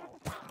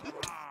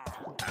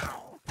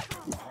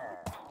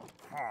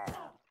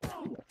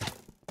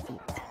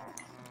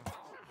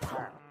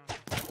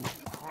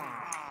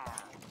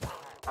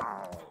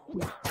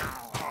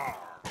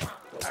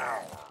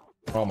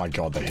 Oh my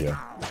god, they're here.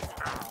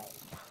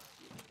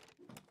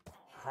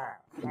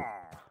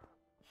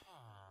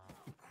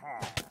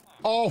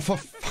 Oh, for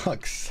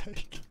fuck's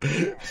sake.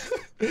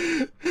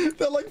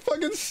 They're like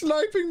fucking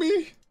sniping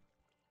me.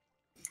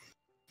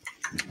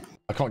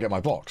 I can't get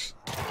my box.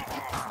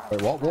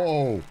 Wait, what?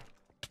 Whoa.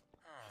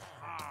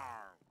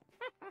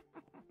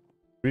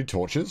 We need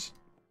torches?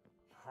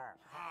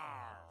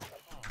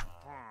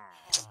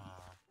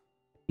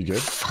 You good?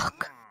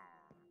 Fuck.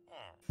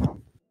 Do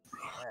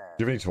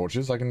you have any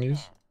torches I can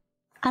use?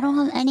 I don't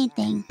have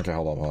anything. Okay,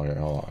 hold on. I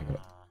got it.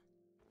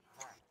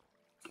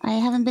 I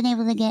haven't been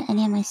able to get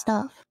any of my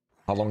stuff.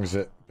 How long has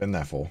it been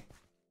there for?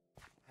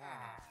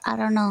 I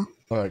don't know.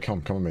 Alright,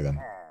 come with me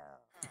then.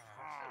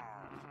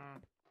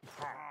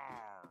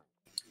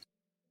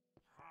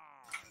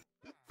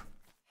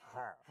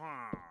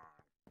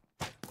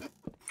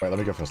 Wait, let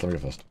me go first.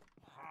 Okay,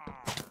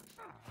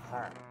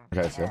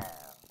 let's go.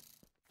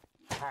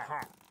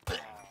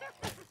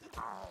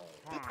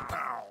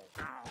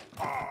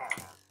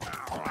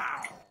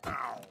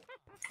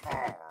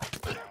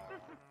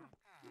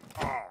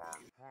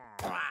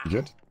 You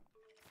good?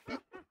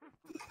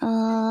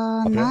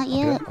 Not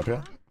yet. Up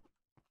here.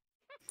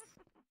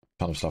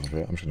 Ton of stuff up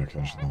here. I'm just gonna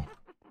finish it now.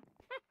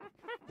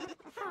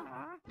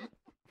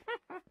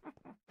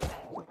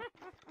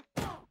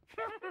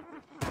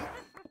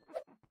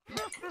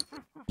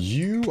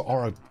 You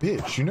are a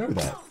bitch, you know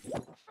that.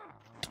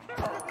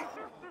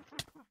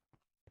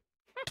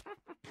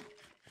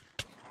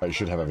 Oh, you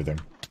should have everything.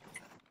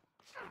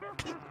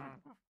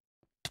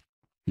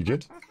 You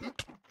good?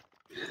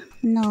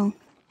 No.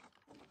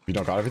 You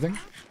don't got everything?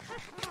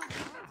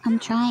 I'm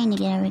trying to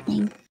get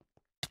everything.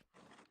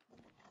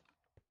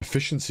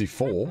 Efficiency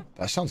 4?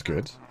 That sounds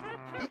good.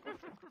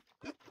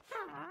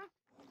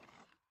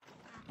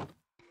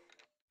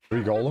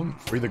 3 golem?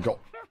 3 the God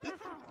damn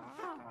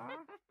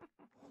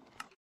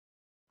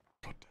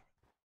it.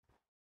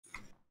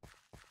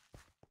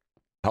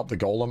 Help the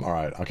golem?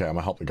 Alright, okay, I'm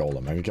gonna help the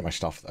golem. I need to get my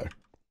stuff though.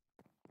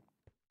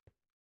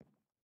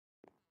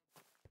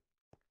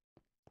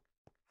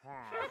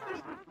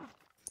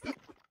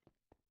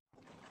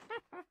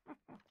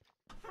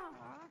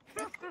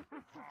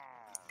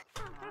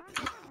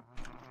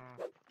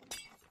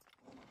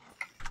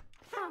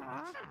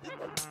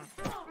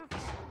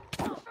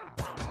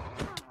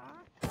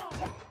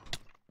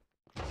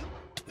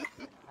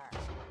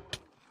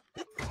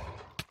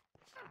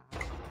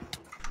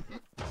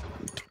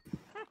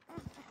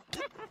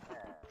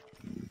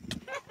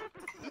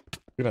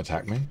 You gonna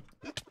attack me?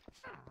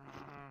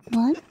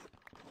 What?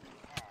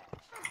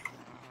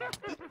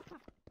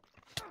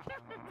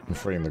 I'm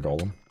freeing the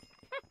golem.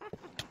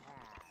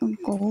 A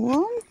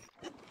golem?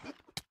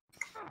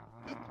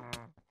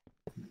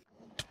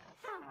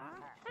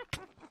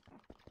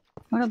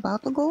 What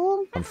about the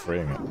golem? I'm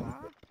freeing it.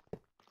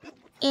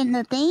 In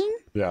the thing?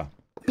 Yeah.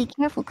 Be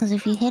careful, because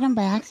if you hit him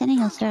by accident,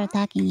 he'll start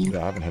attacking you.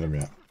 Yeah, I haven't hit him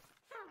yet.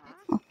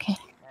 Okay.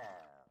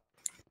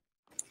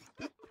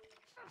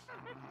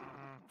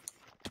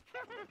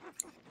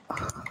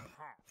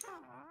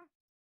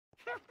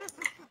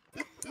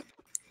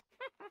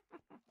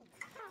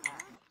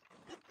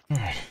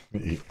 Alright,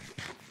 let me eat.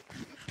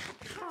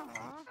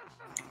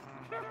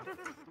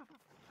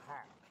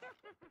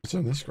 What's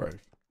in this grave?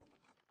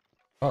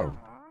 Oh.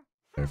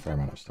 Okay, a fair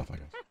amount of stuff, I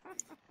guess.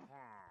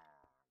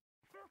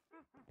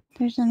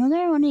 There's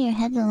another one of your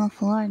heads on the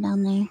floor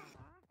down there.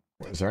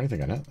 Wait, is there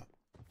anything in it?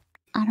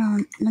 I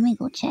don't... Let me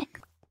go check.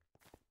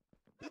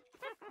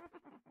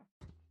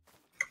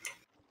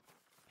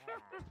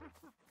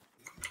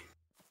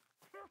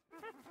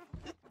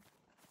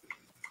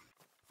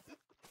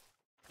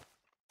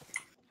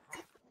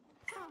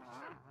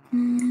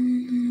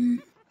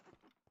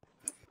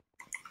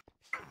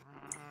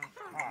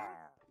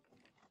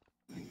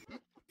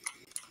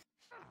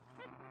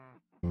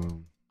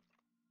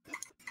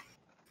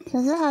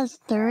 Says it has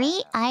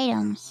 3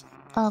 items.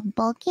 A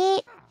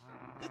bucket.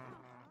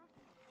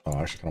 Oh,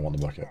 I actually kind of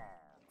want the bucket.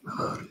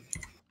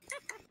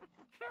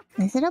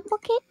 Is it a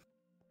bucket?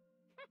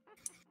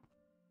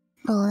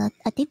 Oh,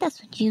 I think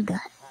that's what you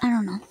got. I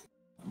don't know.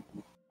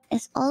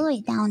 It's all the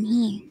way down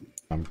here.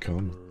 I'm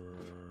coming.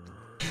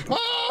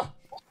 Ah!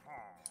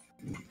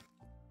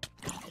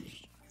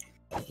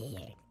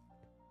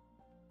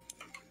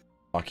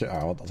 Bucket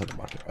out. I'll take the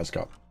bucket. Let's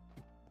go.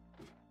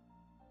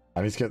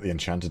 I need to get the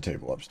enchanted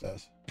table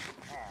upstairs.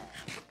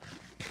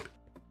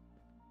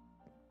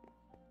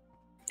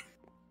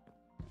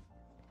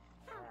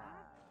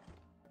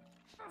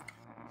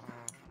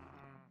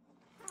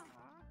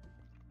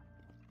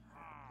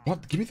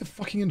 What? Give me the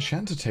fucking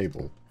enchanted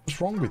table.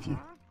 What's wrong with you?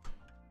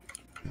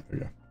 There we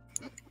go.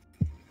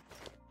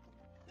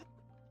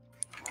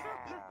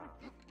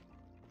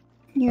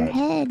 Your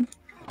head.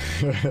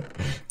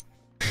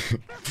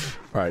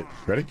 Alright,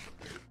 ready?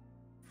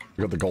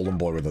 We got the golden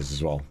boy with us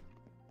as well.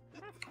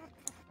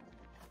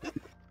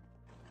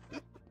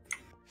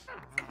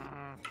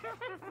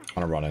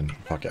 I'm gonna run in.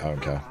 Fuck it, I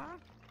don't care.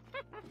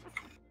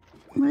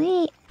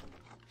 Wait.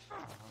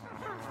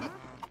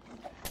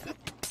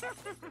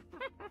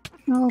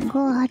 Oh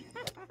god.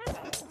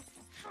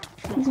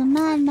 He's a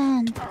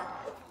madman.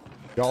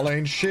 Y'all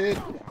ain't shit.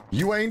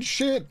 You ain't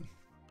shit.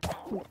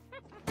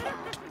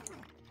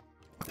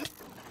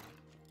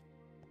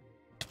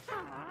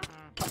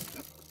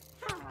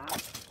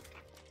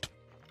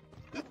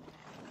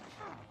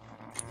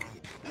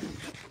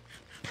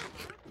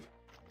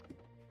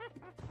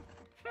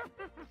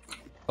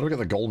 How do we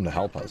get the golem to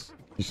help us?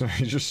 He's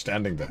just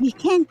standing there. You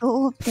can't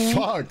go up there.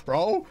 Fuck,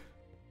 bro!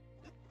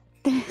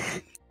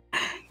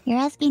 You're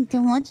asking too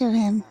much of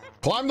him.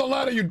 Climb the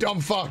ladder, you dumb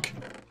fuck!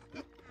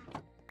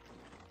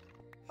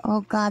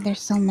 Oh god,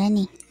 there's so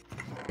many.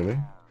 Really?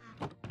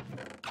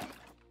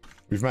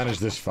 We've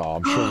managed this far.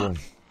 I'm sure we'll...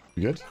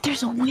 You good?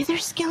 There's a wither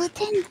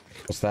skeleton?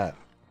 What's that?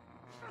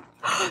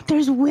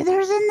 There's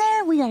withers in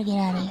there? We gotta get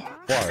out of here.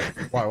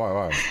 Why?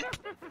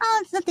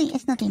 Oh,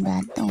 it's nothing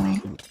bad. Don't worry.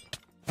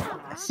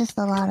 It's just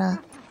a lot of...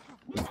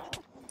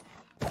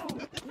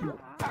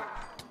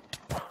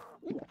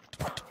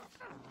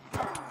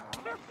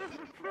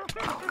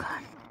 Oh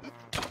god.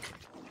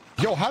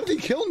 Yo, how did he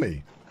kill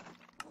me?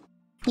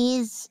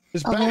 He's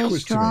His a back very was to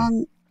me.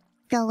 strong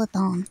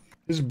skeleton.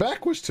 His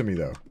back was to me,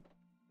 though.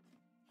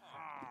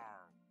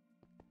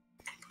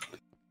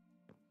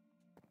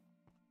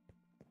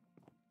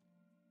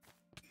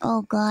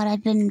 Oh god,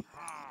 I've been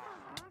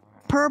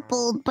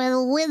purpled by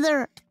the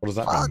wither. What does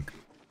that Fuck. mean?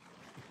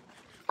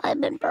 I've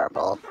been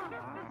purpled.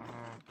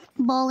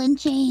 Ball and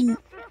chain.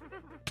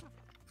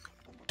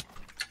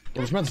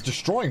 This man's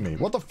destroying me.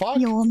 What the fuck?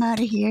 Yo, I'm out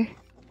of here.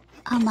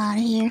 I'm out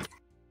of here.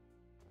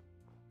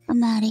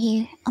 I'm out of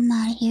here. I'm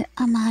out of here.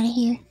 I'm out of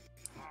here.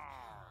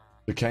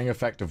 The decaying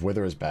effect of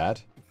wither is bad?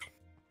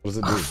 What does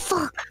it do? Oh,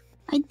 fuck.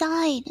 I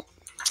died.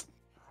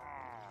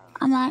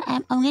 I'm out.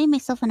 I'm getting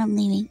myself and I'm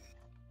leaving.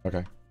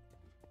 Okay.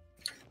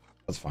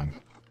 That's fine.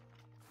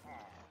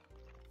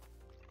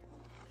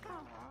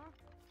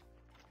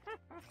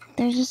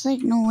 There's just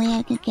like no way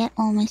I could get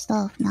all my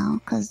stuff now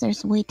because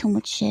there's way too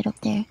much shit up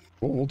there.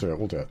 We'll do it.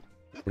 We'll get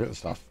the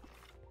stuff.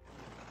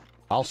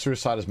 I'll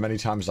suicide as many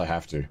times as I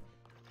have to.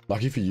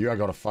 Lucky for you, I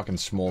got a fucking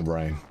small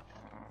brain.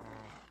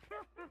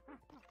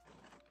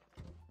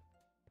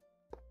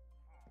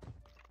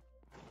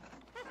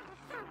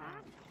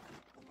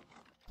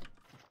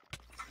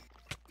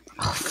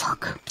 Oh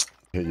fuck.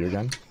 Hit you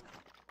again?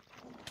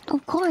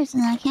 Of course,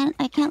 and I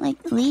can't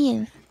like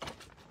leave.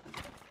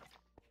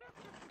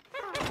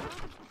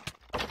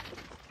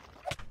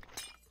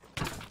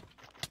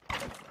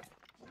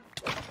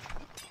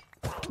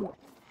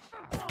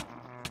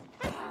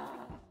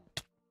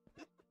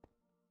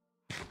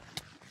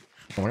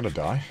 I'm gonna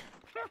die.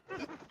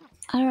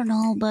 I don't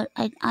know, but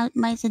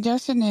my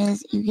suggestion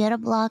is you get a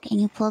block and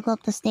you plug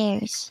up the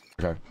stairs.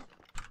 Okay.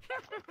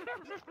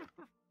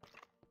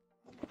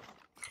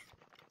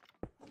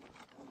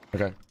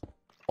 Okay.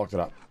 Locked it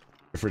up.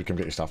 You're free to come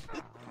get your stuff.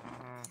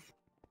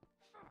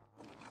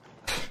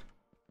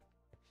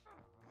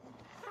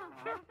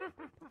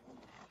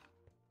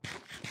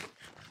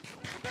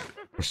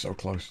 We're so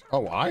close.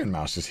 Oh,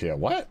 Ironmouse is here.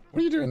 What?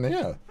 What are you doing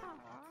there?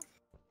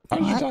 How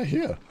did you die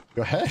here?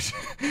 Your head?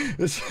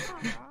 This...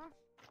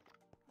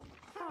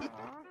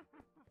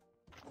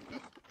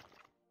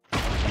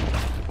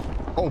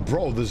 Oh,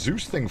 bro, the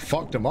Zeus thing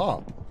fucked him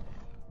up.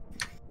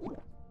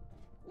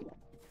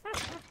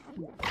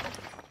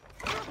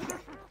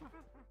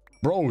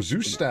 Bro,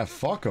 Zeus staff,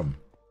 fuck him.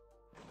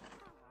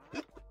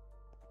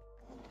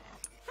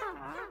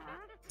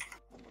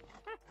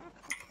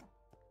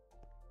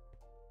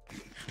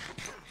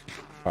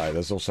 Alright,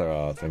 there's also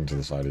a thing to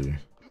the side of you.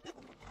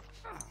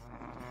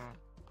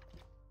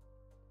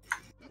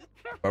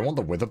 I want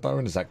the wither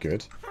bone, is that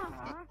good?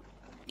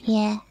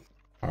 Yeah.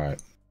 Alright.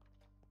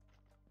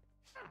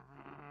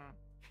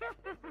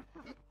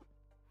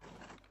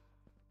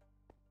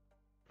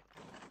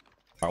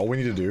 All we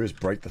need to do is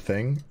break the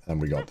thing,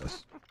 and we got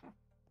this.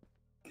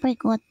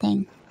 Break what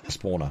thing? The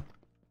spawner.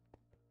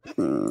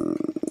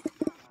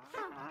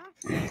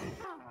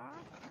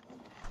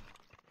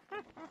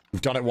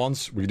 We've done it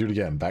once, we can do it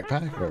again.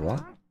 Backpack? Wait,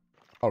 what?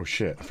 Oh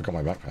shit, I forgot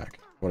my backpack.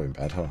 What a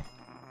bad, huh?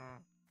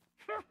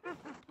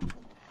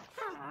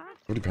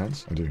 What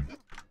depends? I do.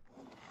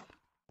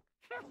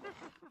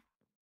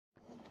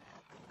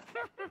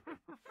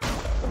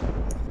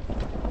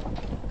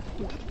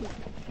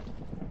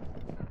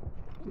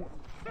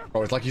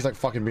 Oh, it's like he's like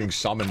fucking being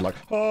summoned, like,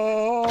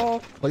 oh,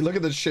 like look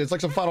at this shit. It's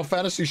like some Final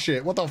Fantasy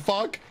shit. What the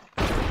fuck?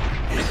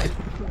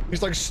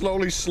 He's like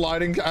slowly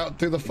sliding out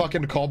through the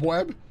fucking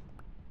cobweb.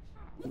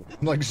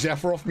 Like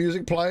Sephiroth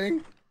music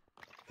playing.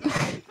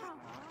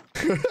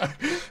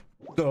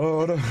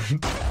 No.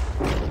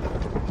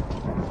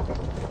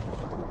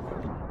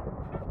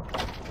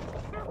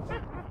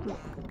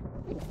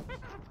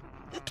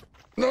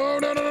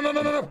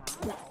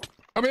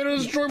 I'm here to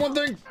destroy one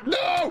thing.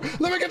 No!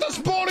 Let me get the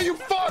spawner, you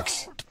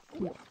fucks!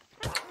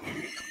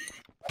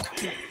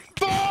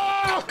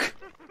 Fuck!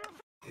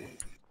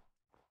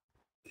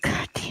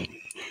 God damn.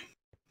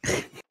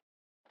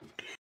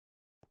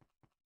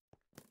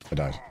 I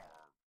died.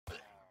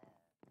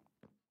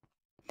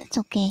 It's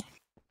okay.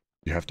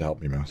 You have to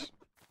help me, Mouse.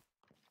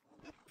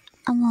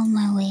 I'm on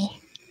my way.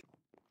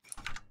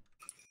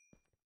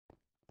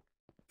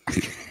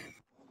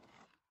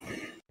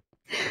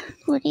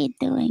 What are you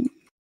doing?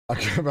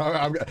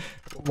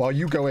 While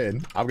you go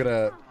in, I'm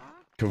gonna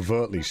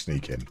covertly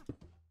sneak in.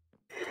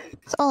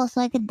 Oh,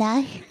 so I could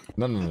die?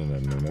 No.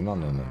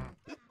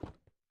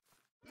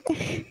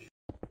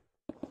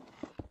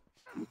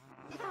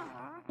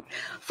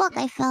 Fuck,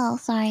 I fell.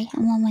 Sorry,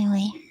 I'm on my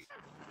way.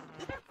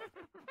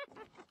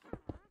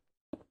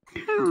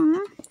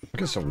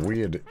 Look at some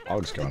weird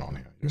bugs going on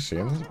here. You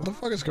seeing this? What the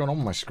fuck is going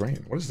on my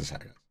screen? What is this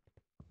hacker?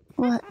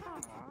 What? I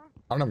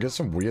don't know, I'm getting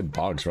some weird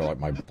bugs where like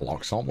my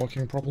blocks aren't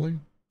working properly.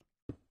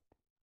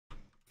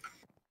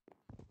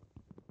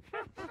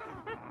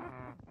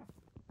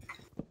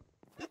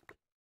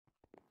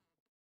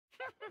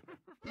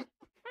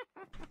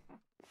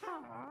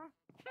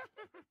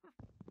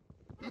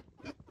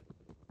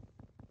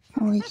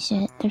 Holy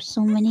shit, there's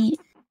so many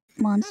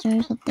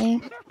monsters up there.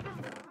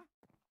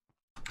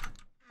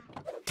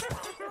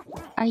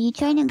 Are you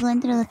trying to go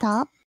into the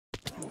top?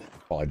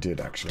 Well, I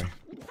did actually.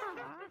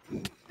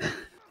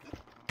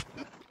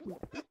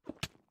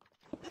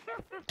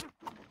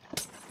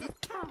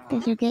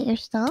 Did you get your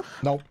stuff?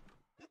 Nope.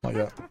 Not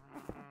yet.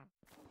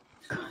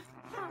 I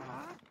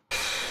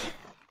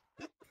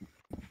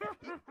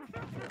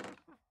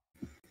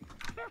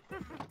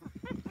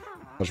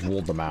just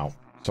walled them out.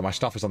 So my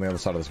stuff is on the other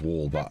side of this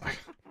wall, but...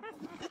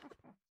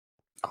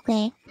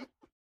 Okay.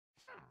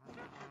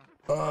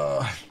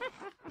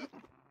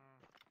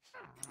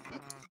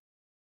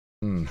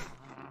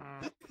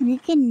 You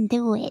can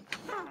do it.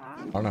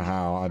 I don't know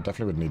how. I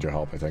definitely would need your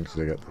help, I think,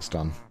 to get this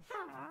done.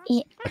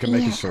 Yeah, I can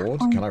make a sword?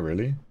 Can I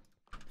really?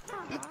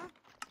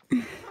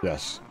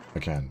 Yes, I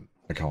can.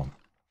 I can't.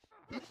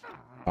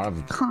 I don't have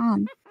a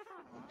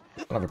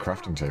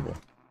crafting table.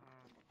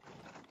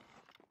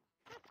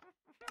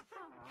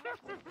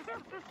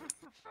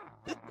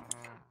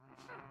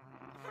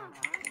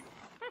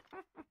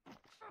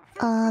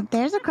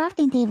 There's a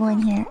crafting table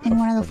in here, in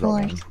one of the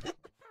floors.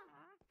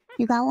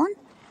 You got one?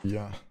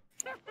 Yeah.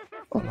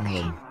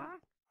 Okay.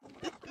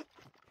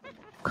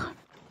 God.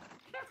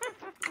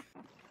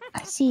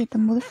 I see it, the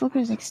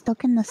motherfucker's like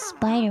stuck in the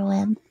spider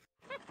web.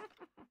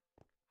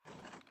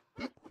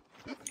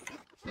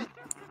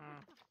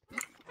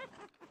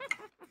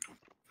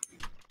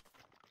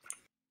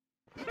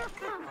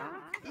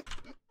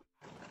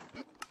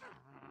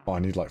 Oh, I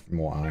need like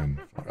more iron.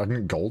 I can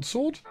get gold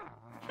sword?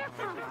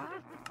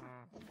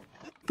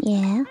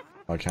 Yeah.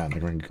 I can. I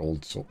can get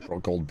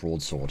gold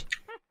broadsword.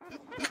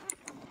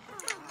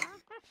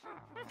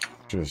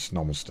 Just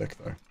normal stick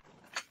though.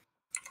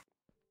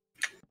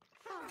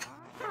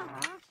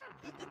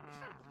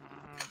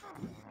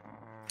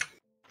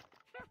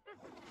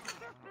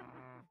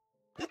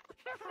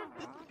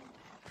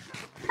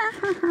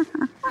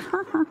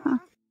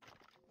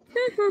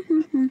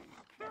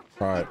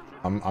 Alright,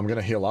 I'm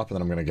gonna heal up and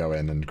then I'm gonna go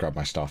in and grab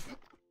my stuff.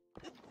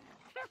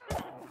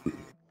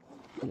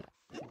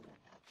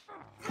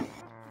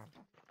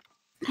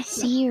 I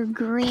see your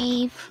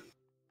grave.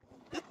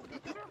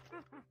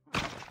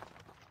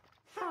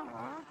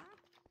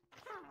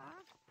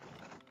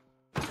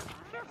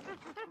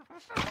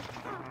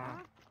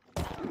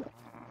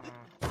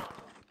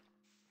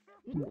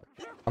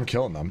 I'm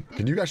killing them.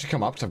 Can you actually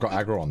come up? Because I've got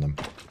aggro on them.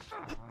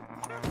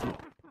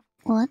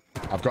 What?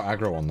 I've got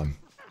aggro on them.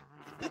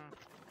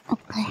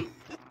 Okay.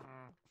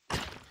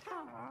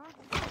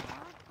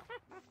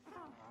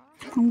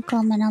 I'm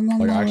coming, I'm on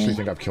my way. I actually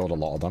think I've killed a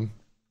lot of them.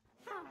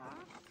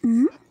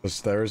 Hmm?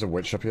 There is a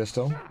witch up here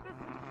still.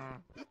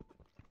 I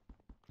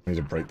need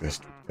to break this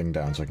thing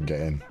down so I can get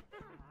in.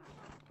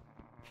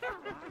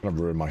 I'm gonna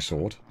ruin my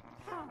sword.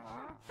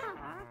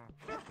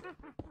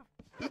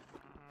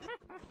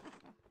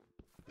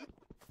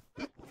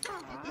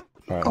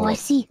 Right, Oh, I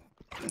see.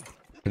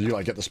 Could you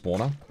like get the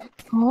spawner?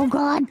 Oh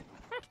god.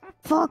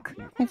 Fuck.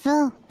 I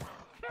fell.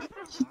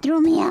 He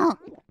threw me out.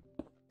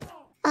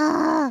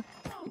 Ah.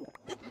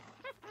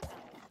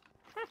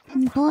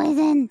 I'm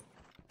poisoned.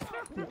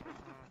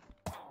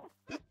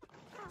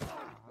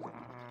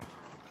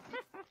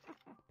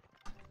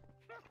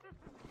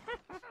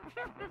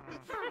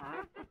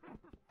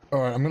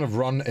 Alright, I'm gonna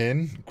run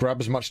in, grab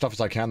as much stuff as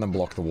I can, then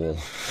block the wall.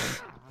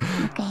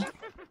 Okay.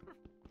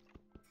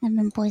 I've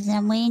been poisoned.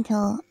 I'm waiting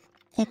till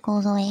it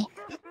goes away.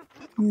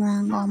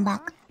 I'm going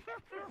back.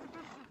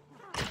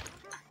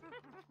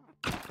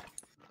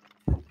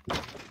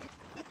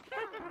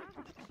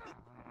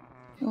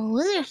 The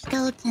wither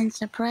skeleton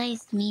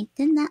surprised me.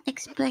 Did not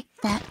expect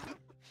that.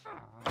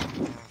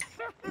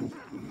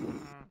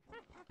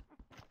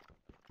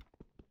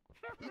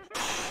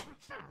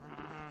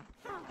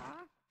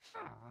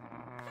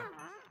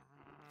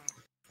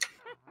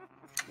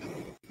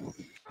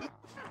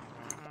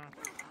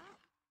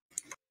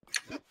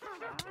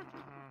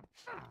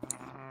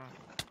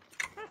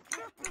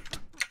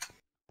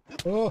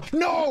 Oh,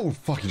 no!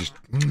 Fuck, you just...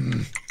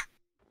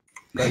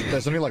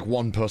 There's only like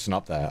one person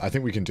up there. I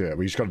think we can do it.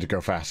 We just got to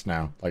go fast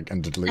now, like,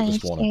 and to delete the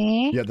spawner.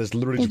 Sure? Yeah, there's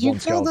literally just one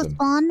skeleton. Did you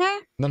kill the spawner?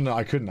 No,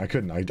 I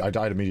couldn't. I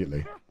died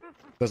immediately.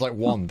 There's like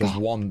one. Okay.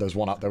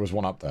 There was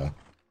one up there.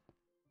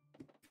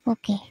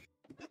 Okay.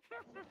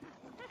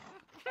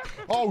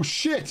 Oh,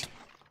 shit!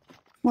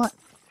 What?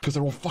 Because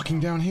they're all fucking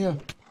down here.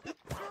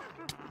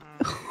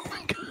 Oh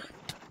my god.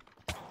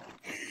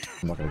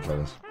 I'm not gonna kill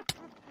this.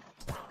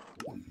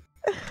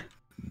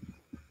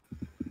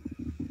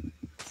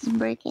 Just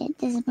break it.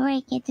 Just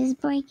break it. Just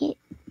break it.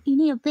 You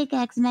need a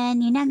pickaxe,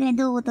 man. You're not gonna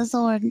do it with a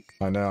sword.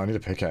 I know, I need a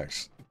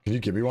pickaxe. Can you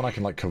give me one? I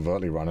can like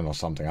covertly run in or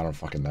something. I don't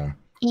fucking know.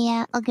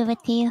 Yeah, I'll give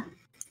it to you.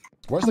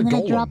 Where's the golem? I'm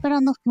gonna drop it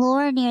on the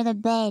floor near the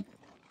bed.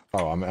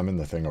 Oh, I'm in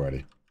the thing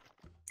already.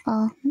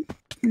 Oh,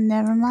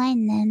 never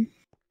mind then.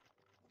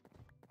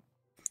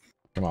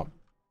 Come up.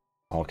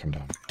 I'll come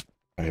down.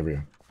 Oh, here we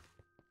go.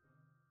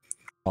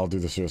 I'll do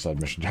the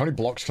suicide mission. How many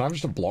blocks? Can I have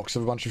just a blocks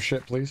of a bunch of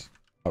shit, please?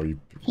 Oh, you...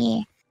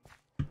 Here.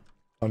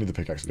 I need the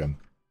pickaxe again.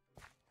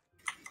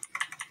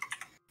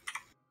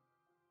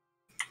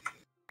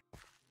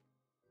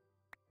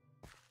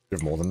 You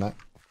have more than that?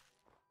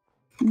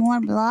 More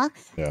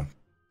blocks? Yeah.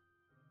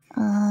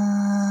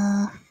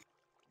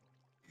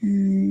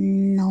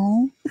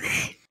 No.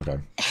 Okay.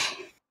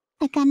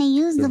 I kinda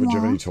used them all. Do you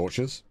have any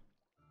torches?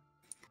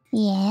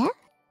 Yeah.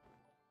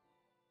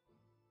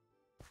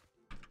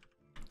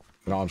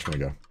 No, I'm just gonna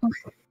go. Oh.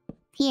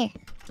 Here.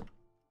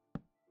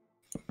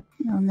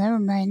 No, never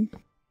mind.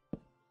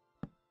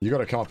 You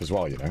gotta come up as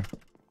well, you know?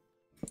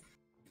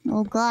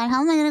 Oh god,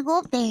 how am I gonna go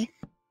up there?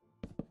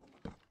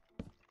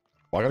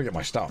 Well, I gotta get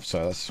my stuff,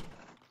 so that's...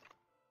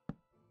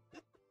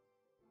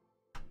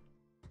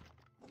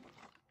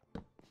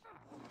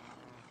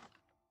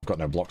 I've got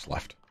no blocks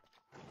left.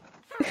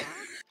 I'm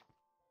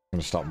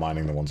gonna start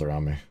mining the ones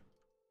around me.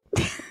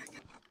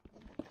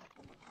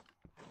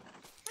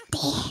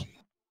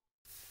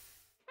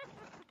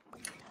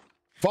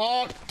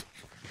 Fuck!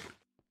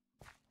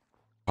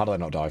 How did I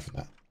not die from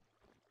that?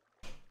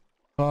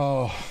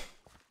 Oh.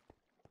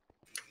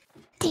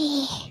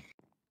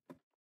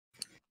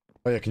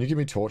 Oh yeah, can you give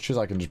me torches?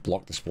 I can just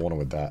block the spawner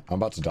with that. I'm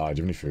about to die.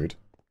 Do you have any food?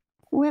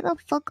 Where the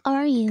fuck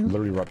are you?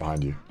 Literally right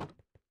behind you.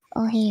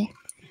 Oh, here.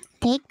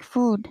 Take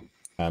food.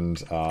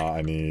 And,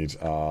 I need,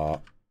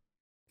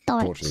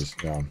 torches.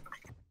 Yeah.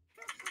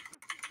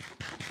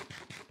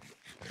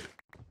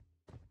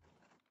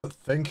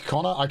 Think,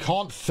 Connor? I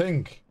can't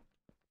think.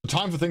 The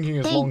time for thinking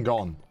is long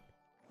gone.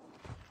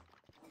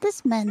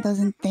 This man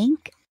doesn't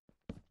think.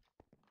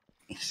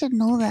 You should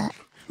know that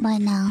by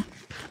now.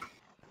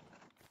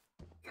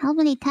 How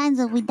many times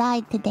have we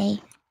died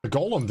today? The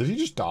golem, did he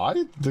just die?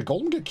 Did the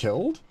golem get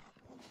killed?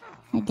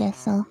 I guess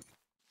so.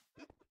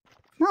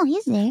 No,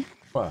 he's there.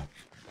 Where?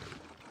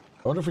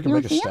 I wonder if we can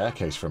make a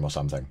staircase for him or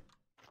something.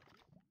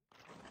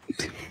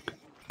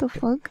 The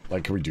fuck?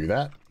 Like, can we do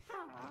that?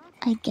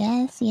 I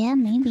guess, yeah,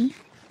 maybe.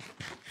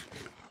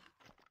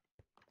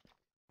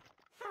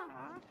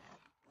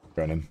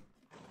 Brennan.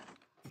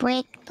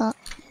 Break the...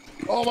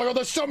 Oh my god,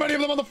 there's so many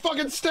of them on the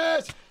fucking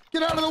stairs!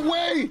 Get out of the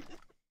way!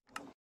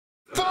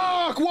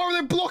 Fuck! Why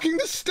are they blocking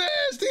the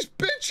stairs? These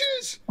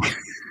bitches!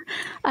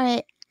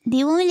 Alright, do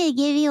you want me to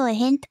give you a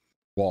hint?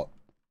 What?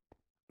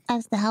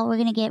 As to how we're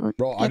gonna get...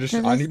 Bro, I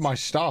need my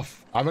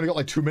stuff. I've only got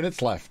like 2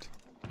 minutes left.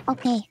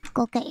 Okay,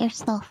 go get your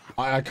stuff.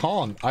 I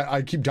can't.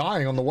 I keep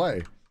dying on the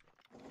way.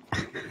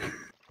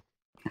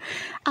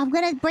 I'm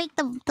gonna break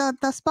the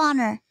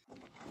spawner.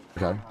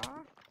 Okay.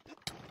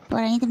 But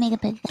I need to make a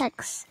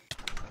pickaxe.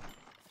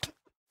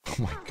 Oh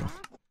my god.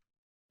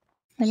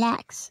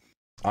 Relax.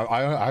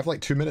 I have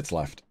like 2 minutes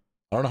left.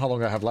 I don't know how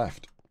long I have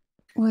left.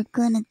 We're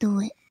gonna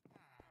do it.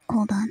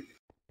 Hold on.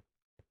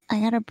 I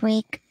gotta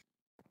break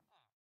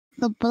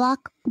the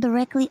block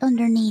directly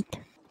underneath.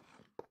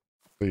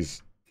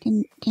 Please. Do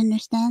you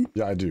understand?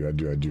 Yeah, I do. I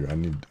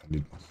need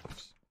my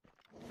stuff.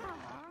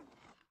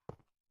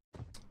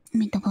 Let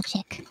me double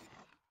check.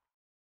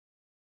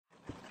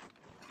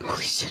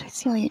 Holy shit, I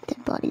see all your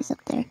dead bodies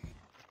up there.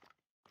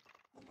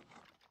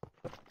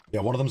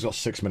 Yeah, one of them's got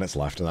 6 minutes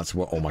left, and that's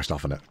all my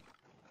stuff in it.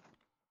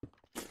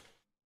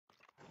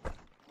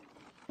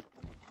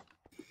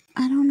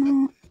 I don't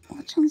know.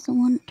 Which one's the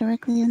one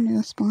directly under the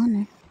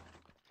spawner?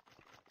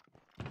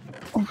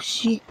 Oh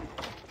shit.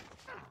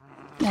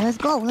 Yeah, let's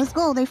go. Let's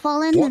go. They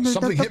fall in. What? The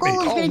Something hit me. Oh,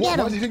 what?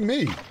 Why did it hit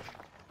me?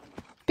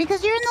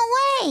 Because you're in the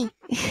way.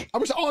 I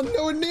was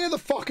nowhere near the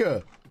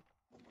fucker.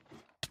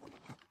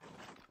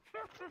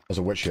 There's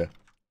a witch here.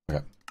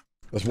 Okay.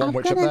 There's one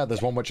witch up there.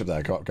 There's one witch up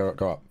there. Go up. Go up.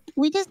 Go up.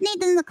 We just need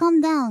them to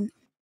come down.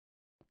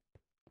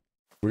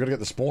 We gotta get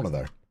the spawner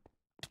though.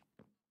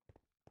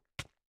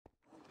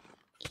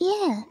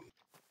 Yeah.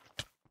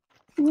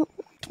 We'll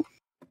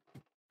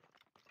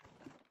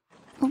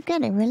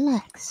get it.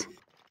 Relax.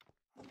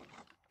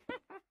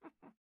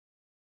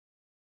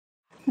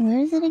 Where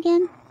is it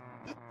again?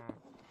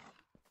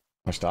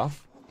 My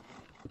stuff?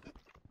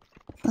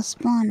 The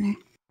spawner.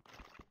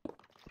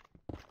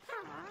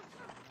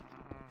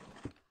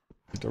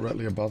 It's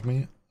directly above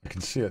me. I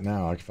can see it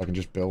now. If I can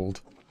just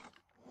build.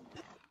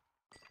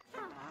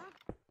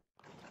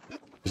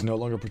 It's no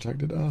longer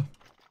protected.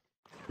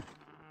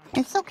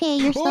 It's okay.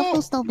 Your stuff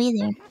will still be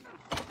there.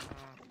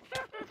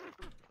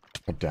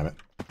 God damn it.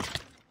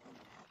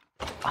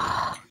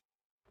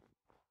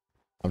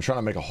 I'm trying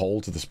to make a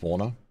hole to the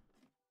spawner.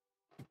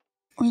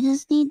 We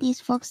just need these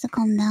folks to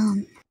come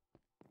down.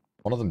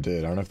 One of them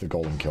did. I don't know if the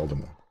golem killed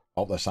him.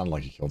 Oh, that sounded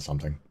like he killed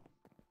something.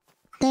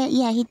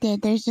 Yeah, he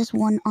did. There's just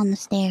one on the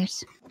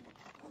stairs.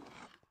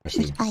 I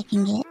see. Which I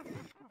can get.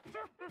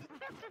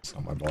 It's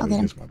not my body.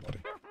 It is my body.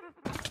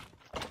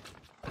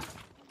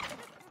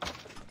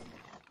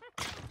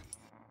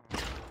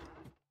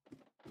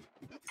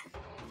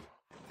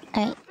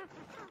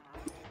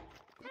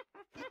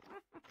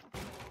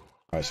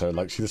 Alright, so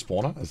like, see the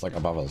spawner? It's like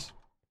above us.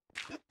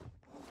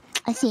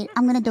 I see it.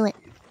 I'm gonna do it.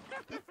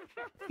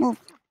 Move.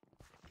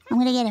 I'm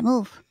gonna get it.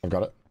 Move. I've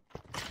got it.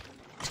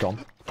 It's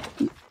gone.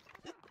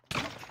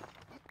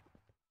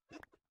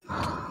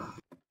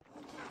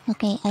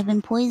 Okay, I've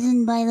been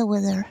poisoned by the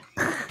wither.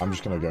 I'm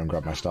just gonna go and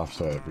grab my stuff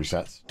so it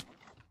resets.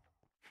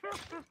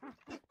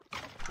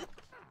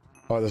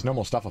 Oh, there's no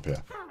more stuff up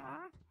here.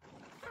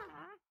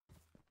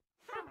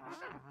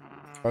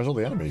 Where's all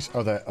the enemies?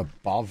 Oh, they're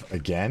above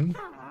again?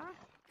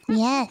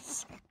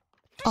 Yes.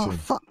 Oh, So-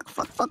 fuck.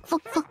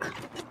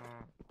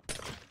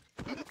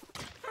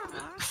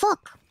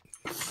 Fuck.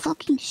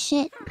 Fucking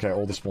shit. Okay,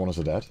 all the spawners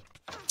are dead.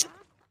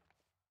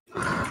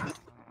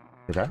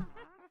 Okay.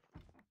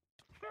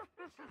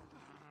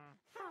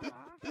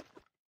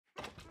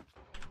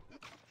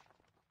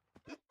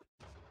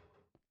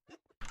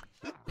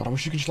 God, I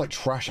wish you could just, like,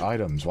 trash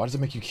items. Why does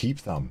it make you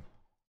keep them?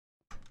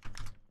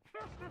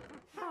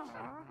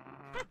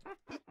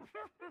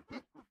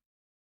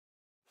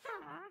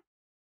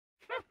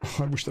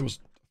 I wish there was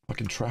a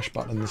fucking trash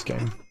button in this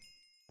game.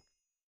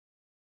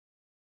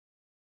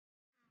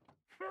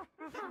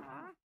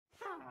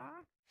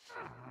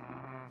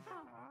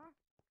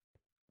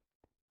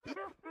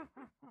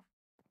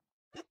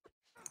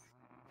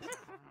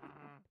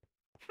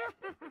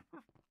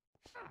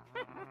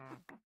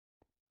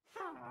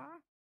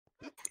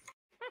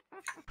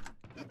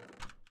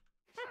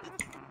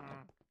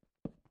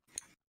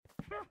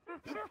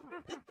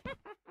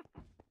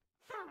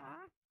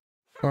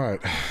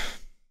 Alright.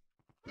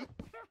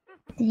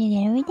 Did you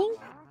get everything?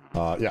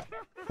 Yeah,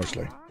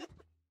 mostly.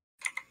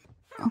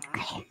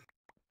 Okay.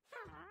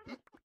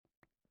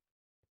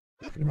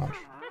 Pretty much.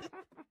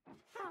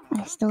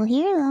 I still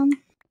hear them.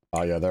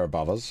 Oh, yeah, they're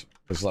above us.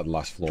 This is like the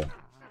last floor.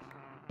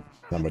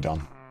 Then we're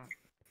done.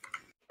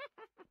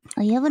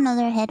 Oh, you have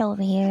another head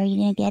over here. Are you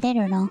gonna get it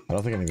or no? I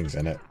don't think anything's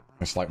in it.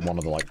 It's like one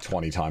of the, like,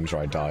 20 times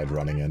where I died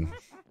running in.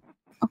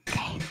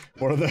 Okay.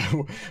 What are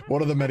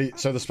the many...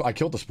 So I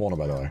killed the spawner,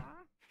 by the way.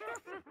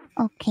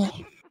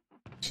 Okay.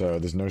 So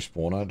there's no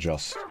spawner,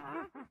 just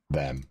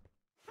them.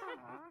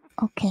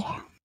 Okay.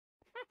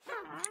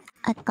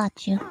 I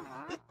got you.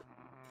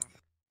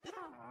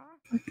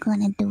 We're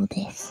gonna do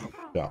this.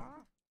 Yeah.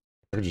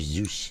 I could just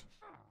Zeus.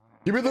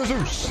 Give me the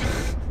Zeus!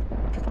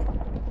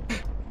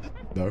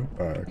 No?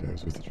 Alright, okay, I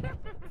was with the try.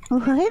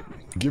 What?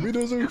 Give me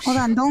the Zeus! Hold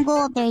on, don't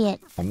go up there yet.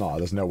 I'm not,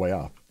 there's no way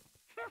up.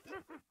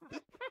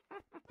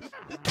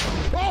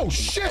 Oh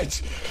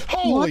shit!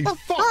 Holy What the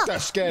fuck?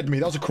 That scared me.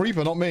 That was a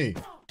creeper, not me.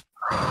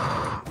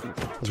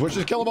 Let's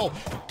just kill them all.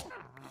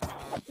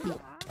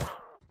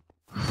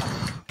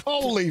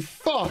 Holy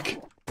fuck!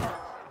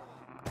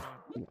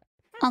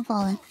 I'm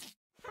falling.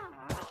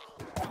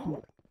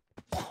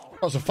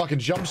 That was a fucking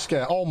jump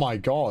scare. Oh my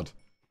god.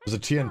 Was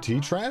it a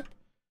TNT trap?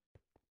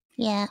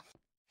 Yeah.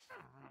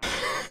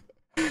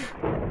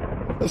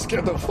 That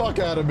scared the fuck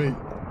out of me.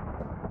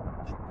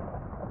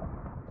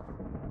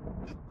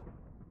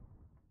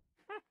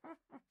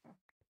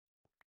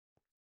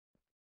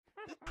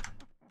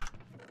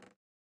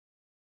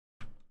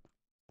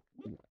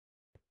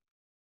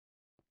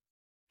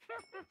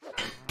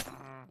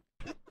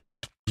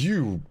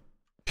 You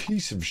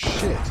piece of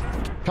shit.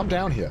 Come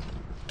down here.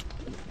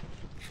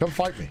 Come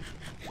fight me.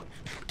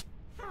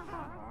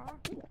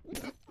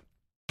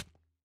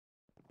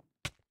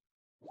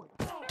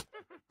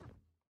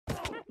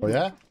 Oh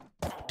yeah?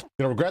 You're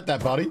gonna regret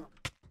that, buddy.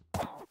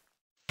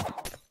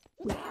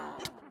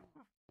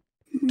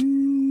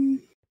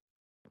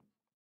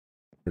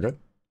 You're good?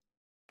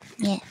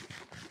 Yeah.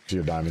 Do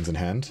your diamonds in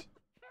hand?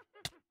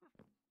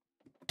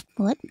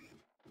 What?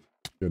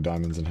 Your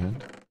diamonds in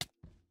hand?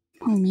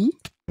 Oh, me?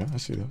 Yeah, I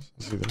see those.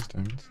 I see those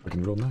diamonds.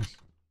 Looking real nice.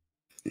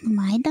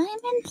 My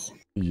diamonds?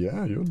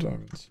 Yeah, your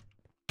diamonds.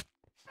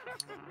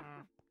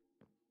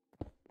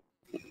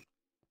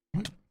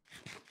 What?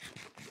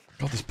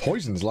 God, this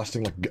poison is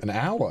lasting like an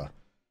hour.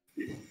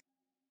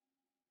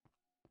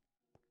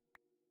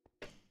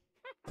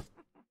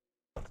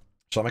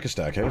 Shall I make a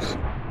staircase?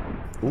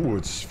 Ooh,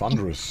 it's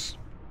thunderous.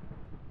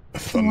 A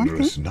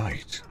thunderous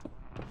night.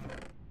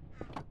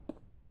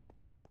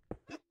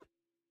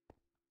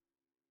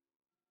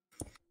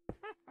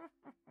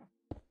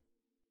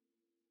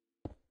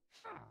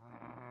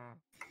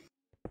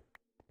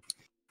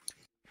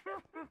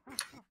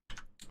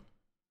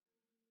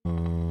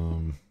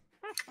 Oh.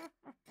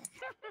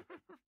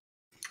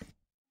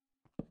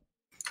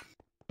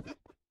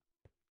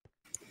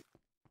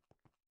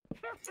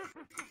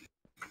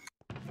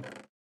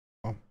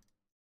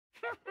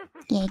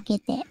 Yeah,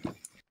 get that.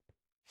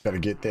 Gotta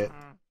get that.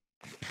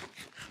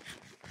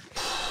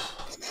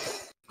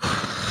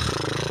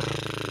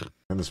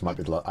 And this might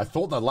be the I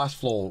thought the last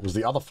floor was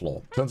the other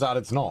floor. Turns out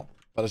it's not.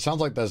 But it sounds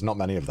like there's not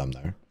many of them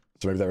though.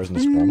 So maybe there isn't a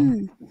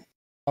spawner.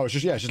 Oh, it's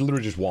just, yeah, it's just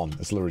literally just one.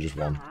 It's literally just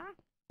one.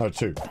 No,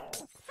 two.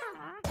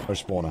 No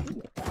spawner.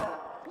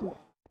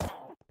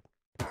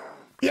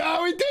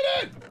 Yeah, we did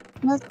it!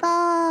 Let's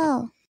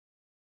go!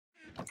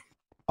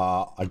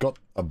 I got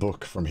a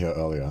book from here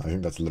earlier. I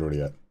think that's literally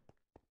it.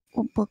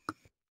 What book?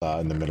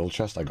 In the middle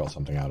chest, I got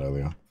something out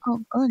earlier.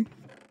 Oh, good.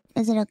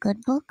 Is it a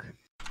good book?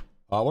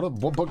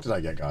 What book did I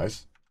get,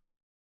 guys?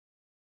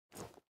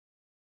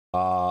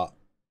 Did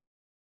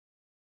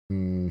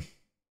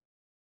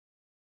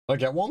I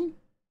get one?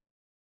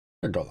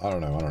 I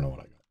don't know what I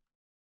got.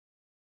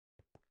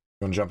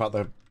 You want to jump out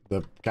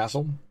the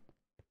castle?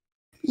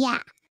 Yeah.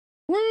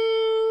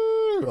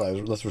 Woo!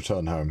 Right, let's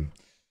return home.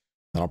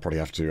 And I'll probably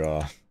have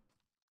to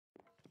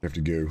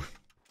go.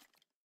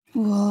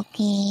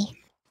 Okay.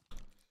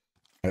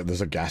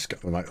 There's a gas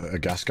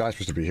guy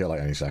supposed to be here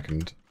like any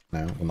second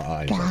now. Well,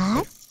 not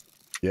Gas?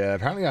 Yeah,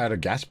 apparently I had a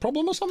gas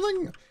problem or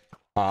something.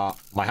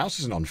 My house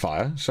isn't on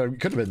fire, so it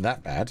could have been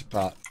that bad,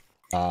 but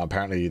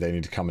apparently they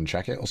need to come and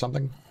check it or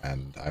something,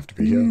 and I have to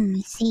be here.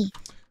 I see.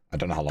 I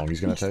don't know how long he's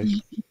going to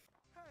take.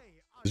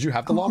 Did you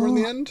have the llama in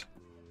the end?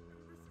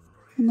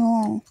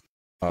 No.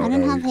 I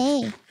didn't have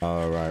hay.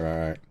 Oh, right.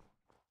 Alright,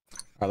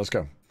 let's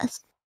go. Let's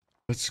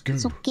go.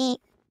 It's okay.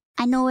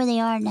 I know where they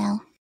are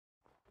now.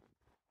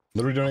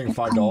 Literally donating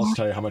 $5 to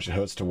tell you how much it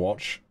hurts to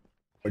watch.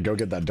 But go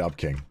get that Dub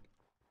King.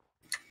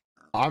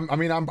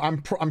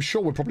 I'm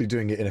sure we're probably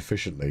doing it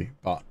inefficiently,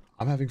 but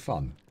I'm having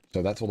fun.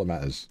 So that's all that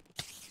matters.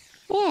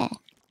 Yeah.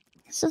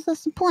 So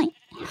that's the point.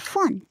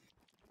 Fun.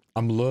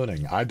 I'm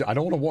learning. I don't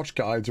want to watch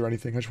guides or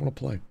anything. I just want to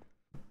play.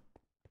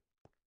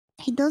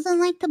 He doesn't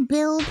like to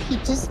build. He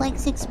just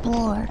likes to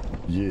explore.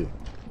 Yeah.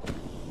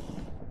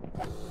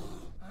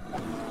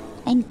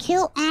 And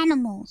kill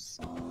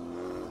animals.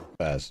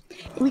 Bears.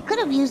 We could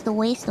have used the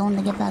waystone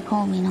to get back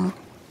home, you know.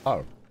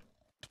 Oh.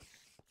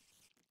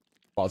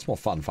 Well, it's more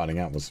fun finding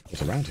out what's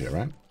around here,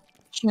 right?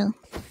 True.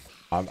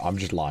 I'm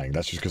just lying.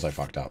 That's just because I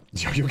fucked up.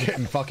 You're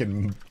getting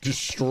fucking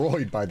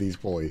destroyed by these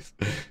boys.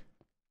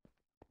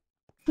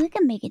 We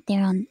can make it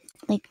there on,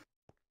 like...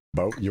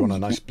 Boat? You want a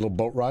nice little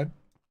boat ride?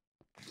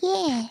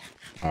 Yeah.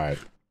 Alright.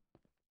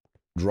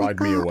 Ride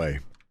me away.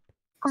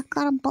 I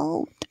got a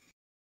boat.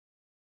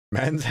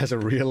 Mans has a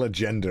real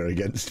agenda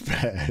against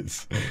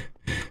bears.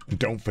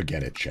 Don't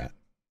forget it, chat.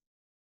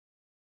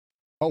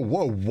 Oh,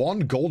 whoa.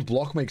 1 gold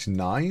block makes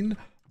 9?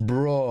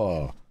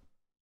 Bruh.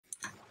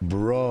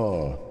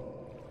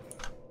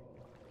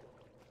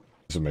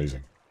 It's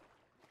amazing.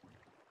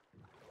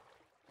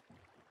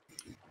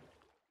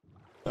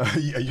 Are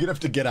you gonna have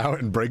to get out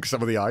and break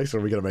some of the ice, or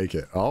are we gonna make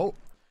it? Oh.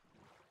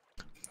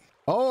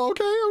 Oh,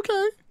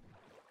 okay.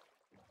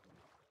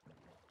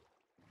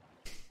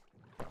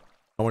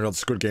 Oh my god,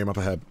 Squid Game up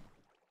ahead.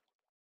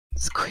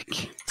 Squid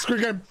Game.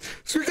 Squid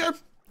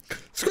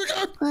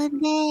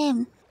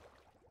Game!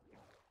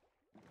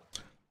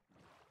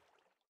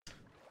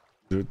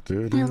 Good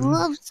game. I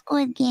love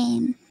Squid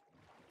Game.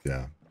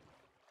 Yeah.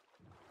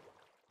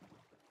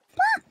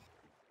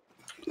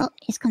 Oh,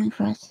 he's coming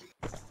for us.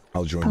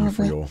 I'll join you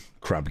for your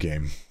crab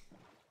game.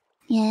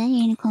 Yeah,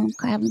 you're gonna call him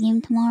crab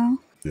game tomorrow?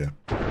 Yeah.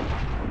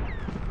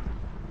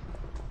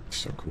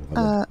 So cool.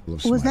 I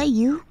love was that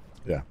you?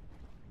 Yeah.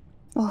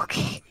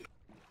 Okay.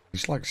 I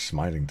just like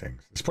smiting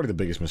things. It's probably the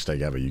biggest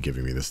mistake ever, you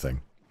giving me this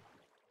thing.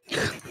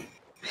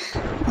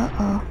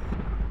 Uh-oh.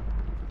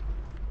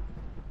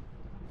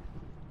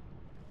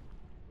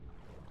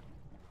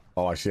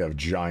 Oh, I see a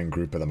giant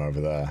group of them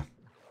over there.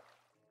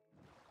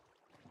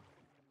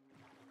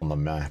 On the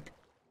map.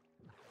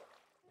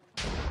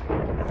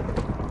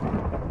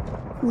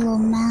 Little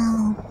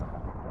Mal.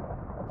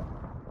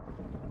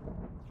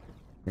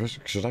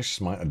 Should I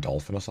smite a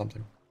dolphin or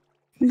something?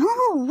 No,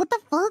 what the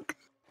fuck?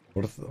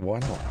 What if, why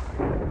not?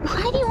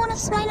 Why do you want to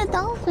smite a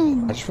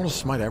dolphin? I just want to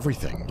smite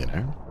everything, you know?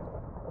 I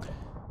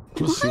want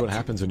to see what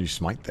happens when you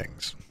smite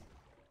things.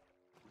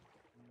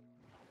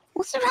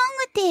 What's wrong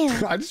with you?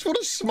 I just want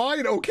to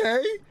smite,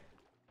 okay?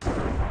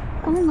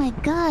 Oh my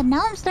god,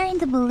 now I'm starting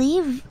to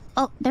believe...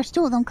 Oh, there's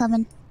 2 of them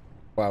coming.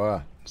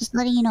 Wow. Just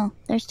letting you know,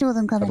 there's 2 of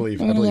them coming. I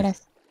They're gonna get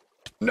us.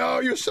 No,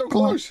 you're so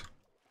close.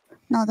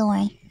 No, don't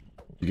worry.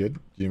 You good? Do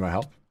you need my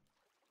help?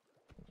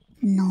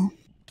 No.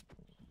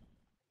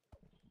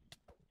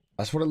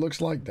 That's what it looks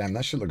like? Damn,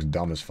 that shit looks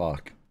dumb as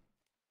fuck.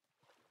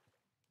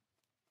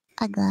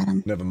 I got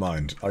him. Never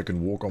mind. I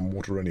can walk on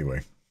water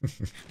anyway.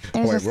 There's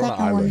Wait, a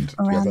second one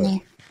around there.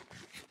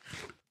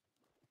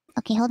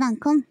 Okay, hold on,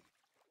 come.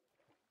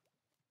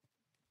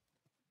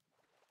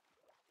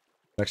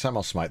 Next time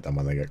I'll smite them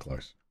when they get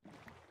close.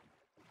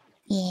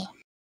 Yeah.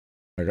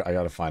 I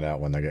gotta find out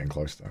when they're getting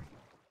close, though.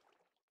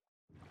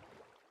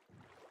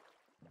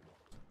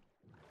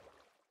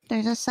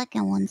 There's a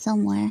second one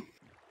somewhere.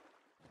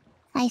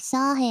 I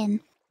saw him.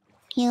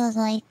 He was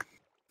like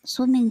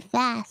swimming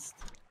fast.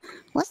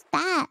 What's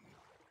that?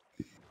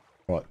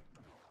 What?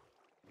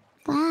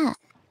 That.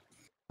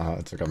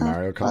 It's like a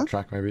Mario Kart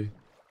track, maybe?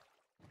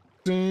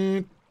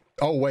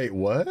 Oh, wait,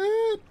 what?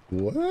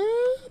 What?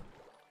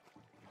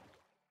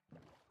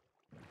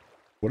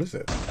 What is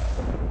it?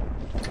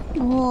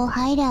 Oh,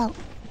 hideout.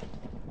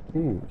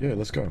 Ooh, yeah,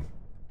 let's go.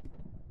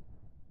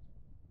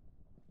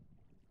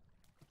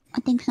 I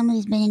think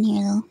somebody's been in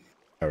here, though.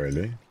 Oh,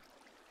 really?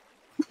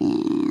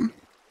 Yeah.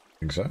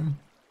 Think so?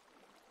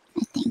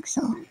 I think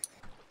so.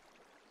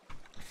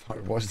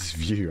 Fuck, what is this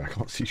view? I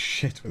can't see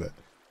shit with it.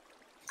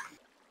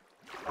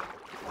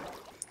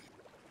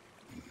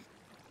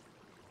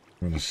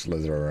 I'm gonna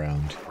slither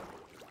around.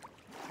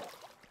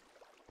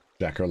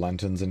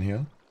 Jack-o'-lanterns in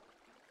here?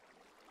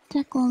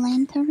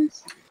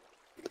 Jack-o'-lanterns?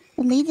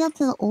 It leads out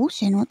to the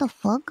ocean, what the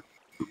fuck?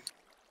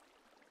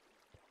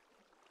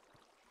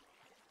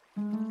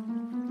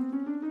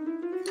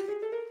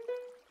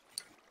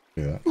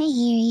 Yeah. I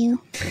hear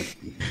you.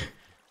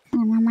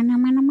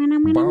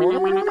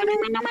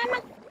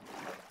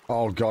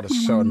 Oh god,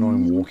 it's so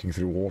annoying walking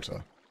through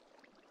water.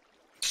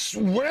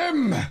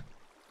 Swim!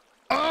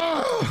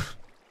 Ah!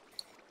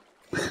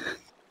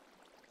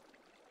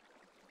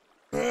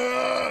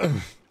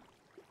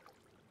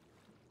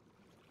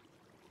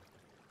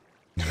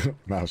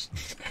 Mouse.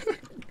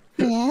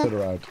 Yeah. Turn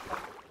around.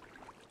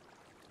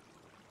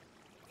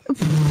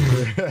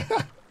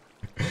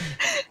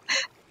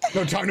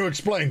 No time to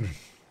explain.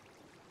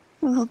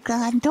 Oh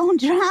god, don't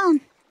drown.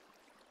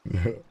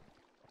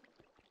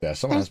 Yeah,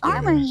 someone There's has been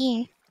armor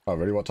here. Oh,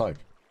 really? What type?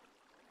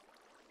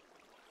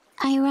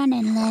 Iron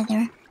and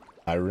leather.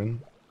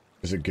 Iron?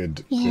 Is it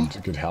good? Yeah.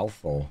 Good health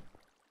or?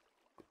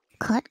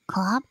 Cut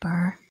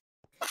copper.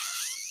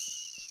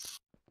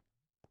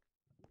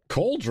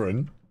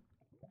 Cauldron?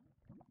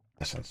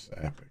 That sounds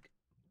epic.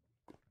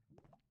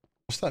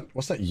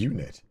 What's that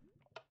unit?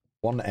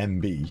 1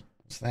 MB.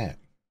 What's that?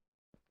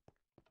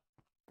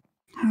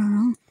 I don't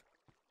know.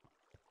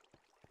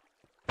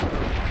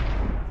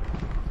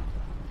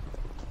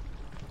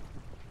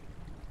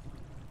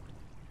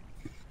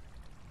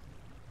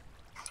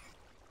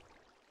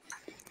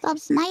 Stop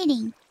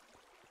smiting.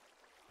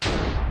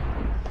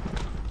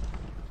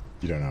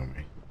 You don't know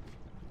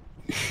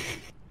me.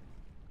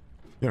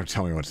 You don't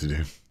tell me what to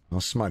do.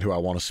 I'll smite who I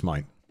want to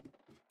smite.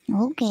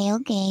 Okay,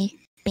 okay.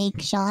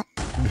 Big shot.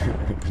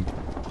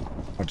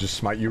 I'll just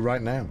smite you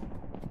right now.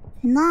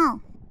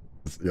 No.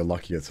 You're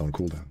lucky it's on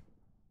cooldown.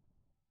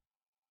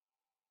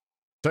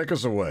 Take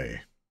us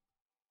away.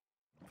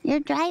 You're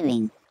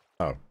driving.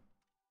 Oh.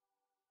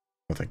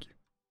 No, thank you.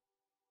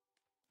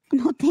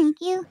 No, thank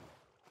you.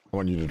 I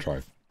want you to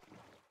drive.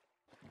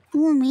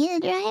 You want me to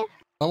drive?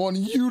 I want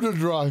you to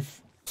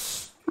drive.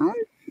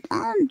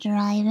 I'm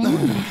driving.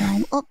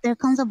 Oh, there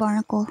comes a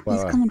barnacle.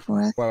 He's coming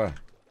for us. Where?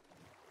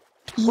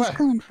 He's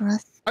coming for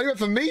us. Are you went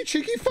for me,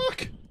 cheeky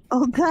fuck?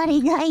 Oh god,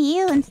 he got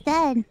you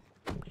instead.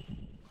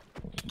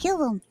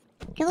 Kill him.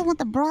 Kill him with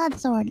the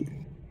broadsword.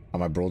 Oh,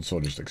 my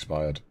broadsword just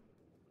expired.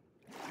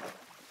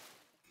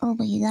 Oh,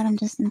 but you got him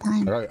just in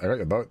time. I got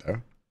your boat,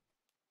 though.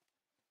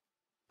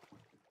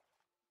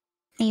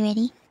 Are you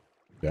ready?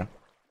 Yeah.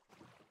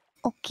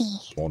 Okay.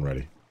 Born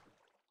ready.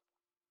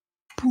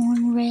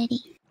 Born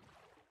ready.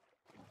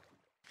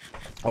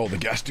 Oh, the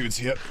gas dude's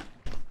here.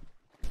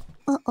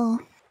 Uh-oh.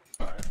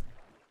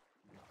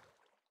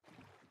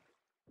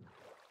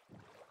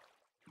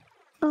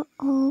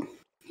 Uh-oh.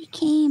 He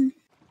came.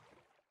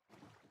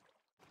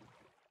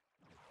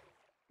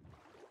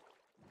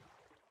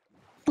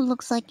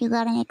 Looks like you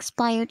got an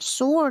expired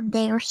sword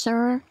there,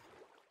 sir.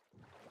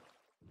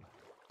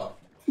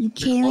 You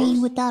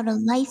carrying without a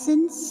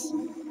license?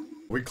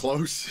 We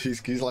close?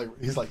 He's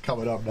like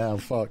coming up now.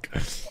 Fuck.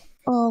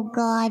 Oh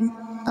god.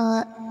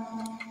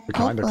 We're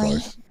kinda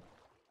close.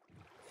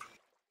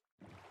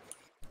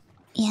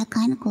 Yeah,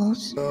 kinda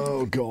close.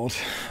 Oh god.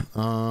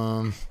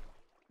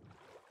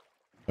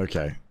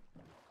 Okay.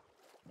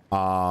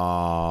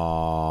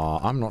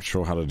 I'm not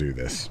sure how to do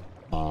this.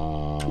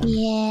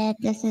 Yeah,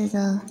 this is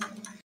a...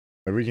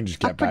 Maybe we can just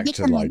get back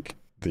to like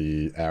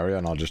the area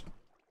and I'll just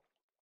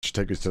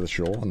take us to the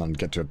shore and then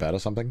get to a bed or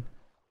something.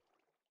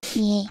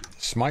 Yeah.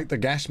 Smite the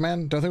gas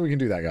man? Don't think we can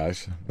do that,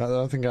 guys. I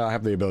don't think I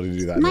have the ability to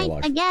do that in real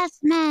life. Smite the gas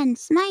man!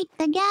 Smite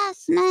the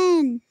gas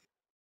man!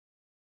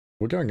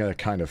 We're going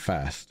kind of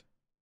fast.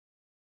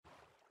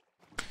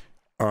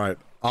 Alright,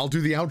 I'll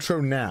do the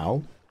outro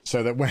now,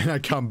 so that when I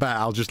come back,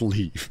 I'll just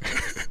leave.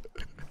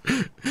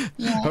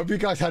 Yeah. Hope you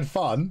guys had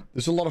fun.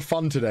 This was a lot of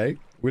fun today.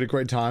 We had a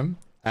great time.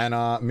 And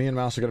me and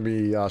Mouse are going to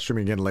be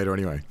streaming again later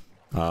anyway.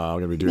 We're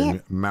going to be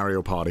doing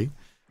Mario Party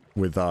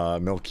with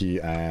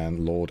Milky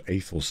and Lord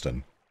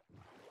Athelston.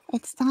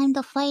 It's time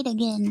to fight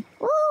again.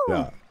 Woo!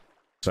 Yeah.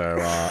 So,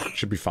 it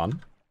should be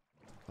fun.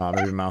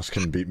 Maybe Mouse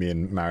can beat me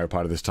in Mario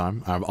Party this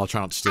time. I'll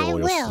try not to steal all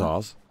your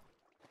stars.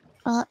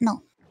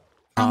 No.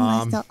 I'm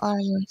gonna steal all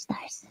your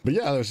stars. But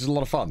yeah, this is a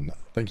lot of fun.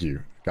 Thank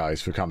you,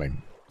 guys, for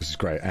coming. This is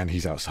great. And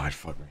he's outside.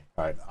 Fuck me.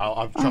 Alright,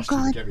 I'll trust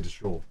you to get me to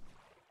shore.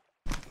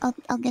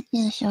 I'll get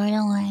you to shore,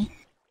 don't worry.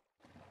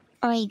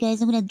 Alright,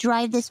 guys, I'm gonna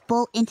drive this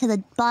boat into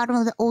the bottom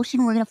of the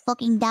ocean. We're gonna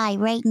fucking die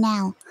right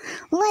now.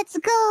 Let's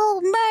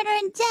go! Murder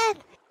and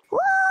death!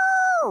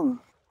 Woo!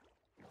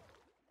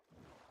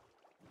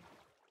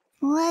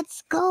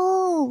 Let's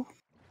go!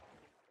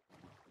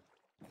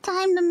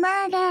 Time to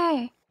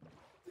murder!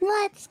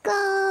 Let's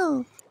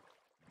go!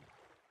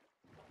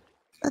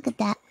 Look at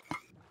that.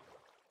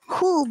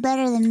 Who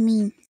better than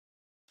me?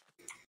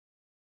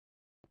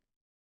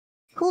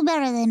 Who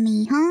better than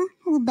me, huh?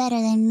 Who better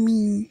than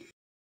me?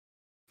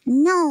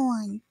 No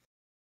one.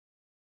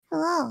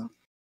 Hello?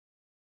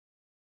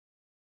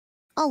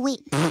 Oh,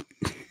 wait.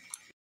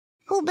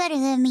 Who better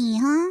than me,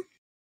 huh?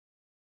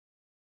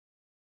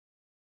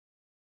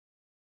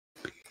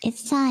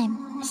 It's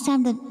time. It's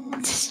time to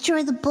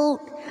destroy the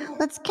boat.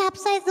 Let's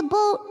capsize the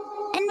boat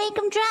and make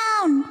him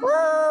drown.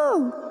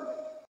 Woo!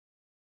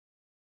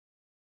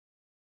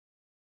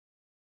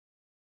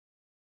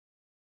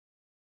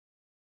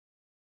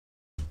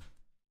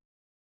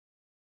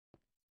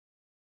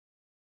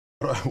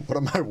 What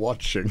am I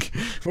watching?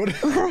 What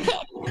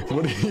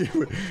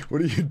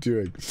are you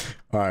doing?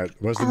 All right,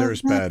 where's the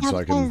nearest bed so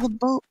I can? The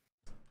boat.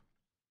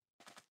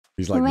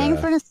 He's like right there.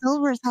 in front of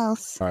Silver's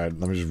house. All right,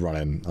 let me just run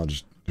in.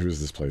 Who is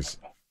this place?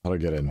 How do I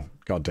get in?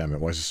 God damn it!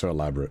 Why is it so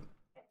elaborate?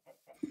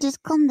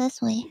 Just come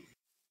this way.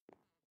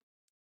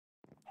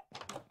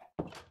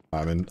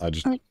 I mean, I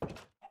did that.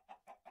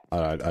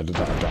 I've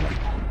done it.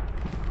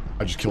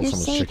 I just killed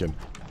someone's chicken.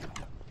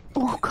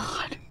 Oh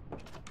God,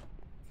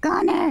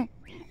 Connor!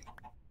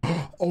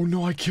 Oh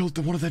no! I killed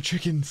one of their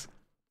chickens.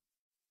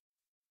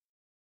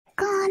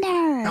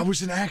 Connor! That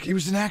was it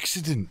was an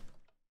accident.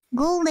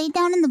 Go lay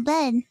down in the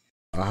bed.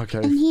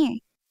 Okay. In here.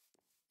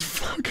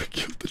 Fuck! I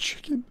killed the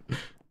chicken.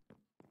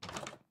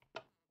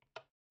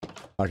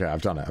 Okay,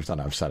 I've done it.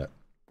 I've said it.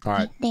 All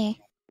right. There.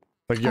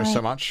 Thank you guys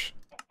so much.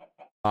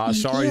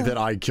 Sorry that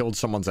I killed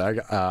someone's egg.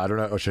 I don't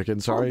know, or chicken,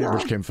 sorry.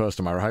 Which came first,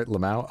 am I right?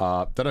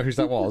 Lamau? Don't know whose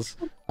that was.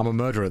 I'm a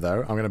murderer,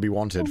 though. I'm gonna be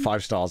wanted.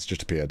 5 stars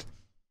just appeared.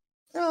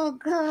 Oh,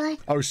 God.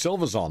 Oh,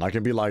 Silver's on. I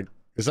can be like...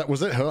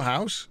 Was it her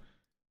house?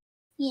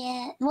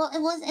 Yeah. Well,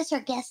 it's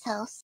her guest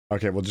house.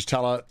 Okay, well, just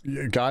tell her...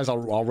 Guys,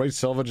 I'll raid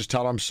Silver. Just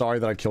tell her I'm sorry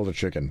that I killed a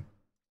chicken.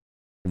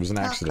 It was an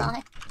accident. Oh,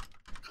 God.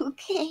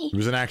 Okay. It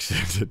was an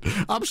accident.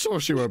 I'm sure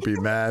she won't be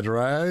mad,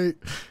 right?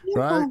 You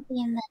won't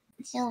be mad.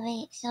 She'll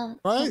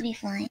be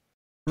fine.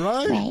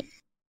 Right? Right.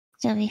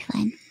 She'll be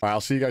fine. All right, I'll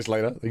see you guys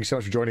later. Thank you so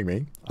much for joining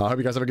me. I hope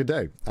you guys have a good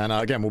day. And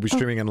again, we'll be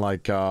streaming in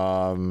like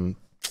I'm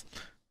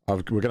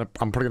probably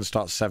gonna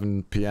start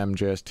 7 p.m.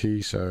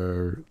 JST,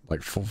 so like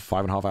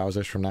 5.5 hours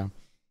ish from now.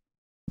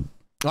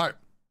 All right,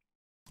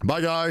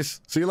 bye guys.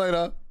 See you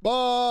later.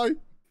 Bye.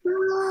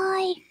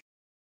 Bye.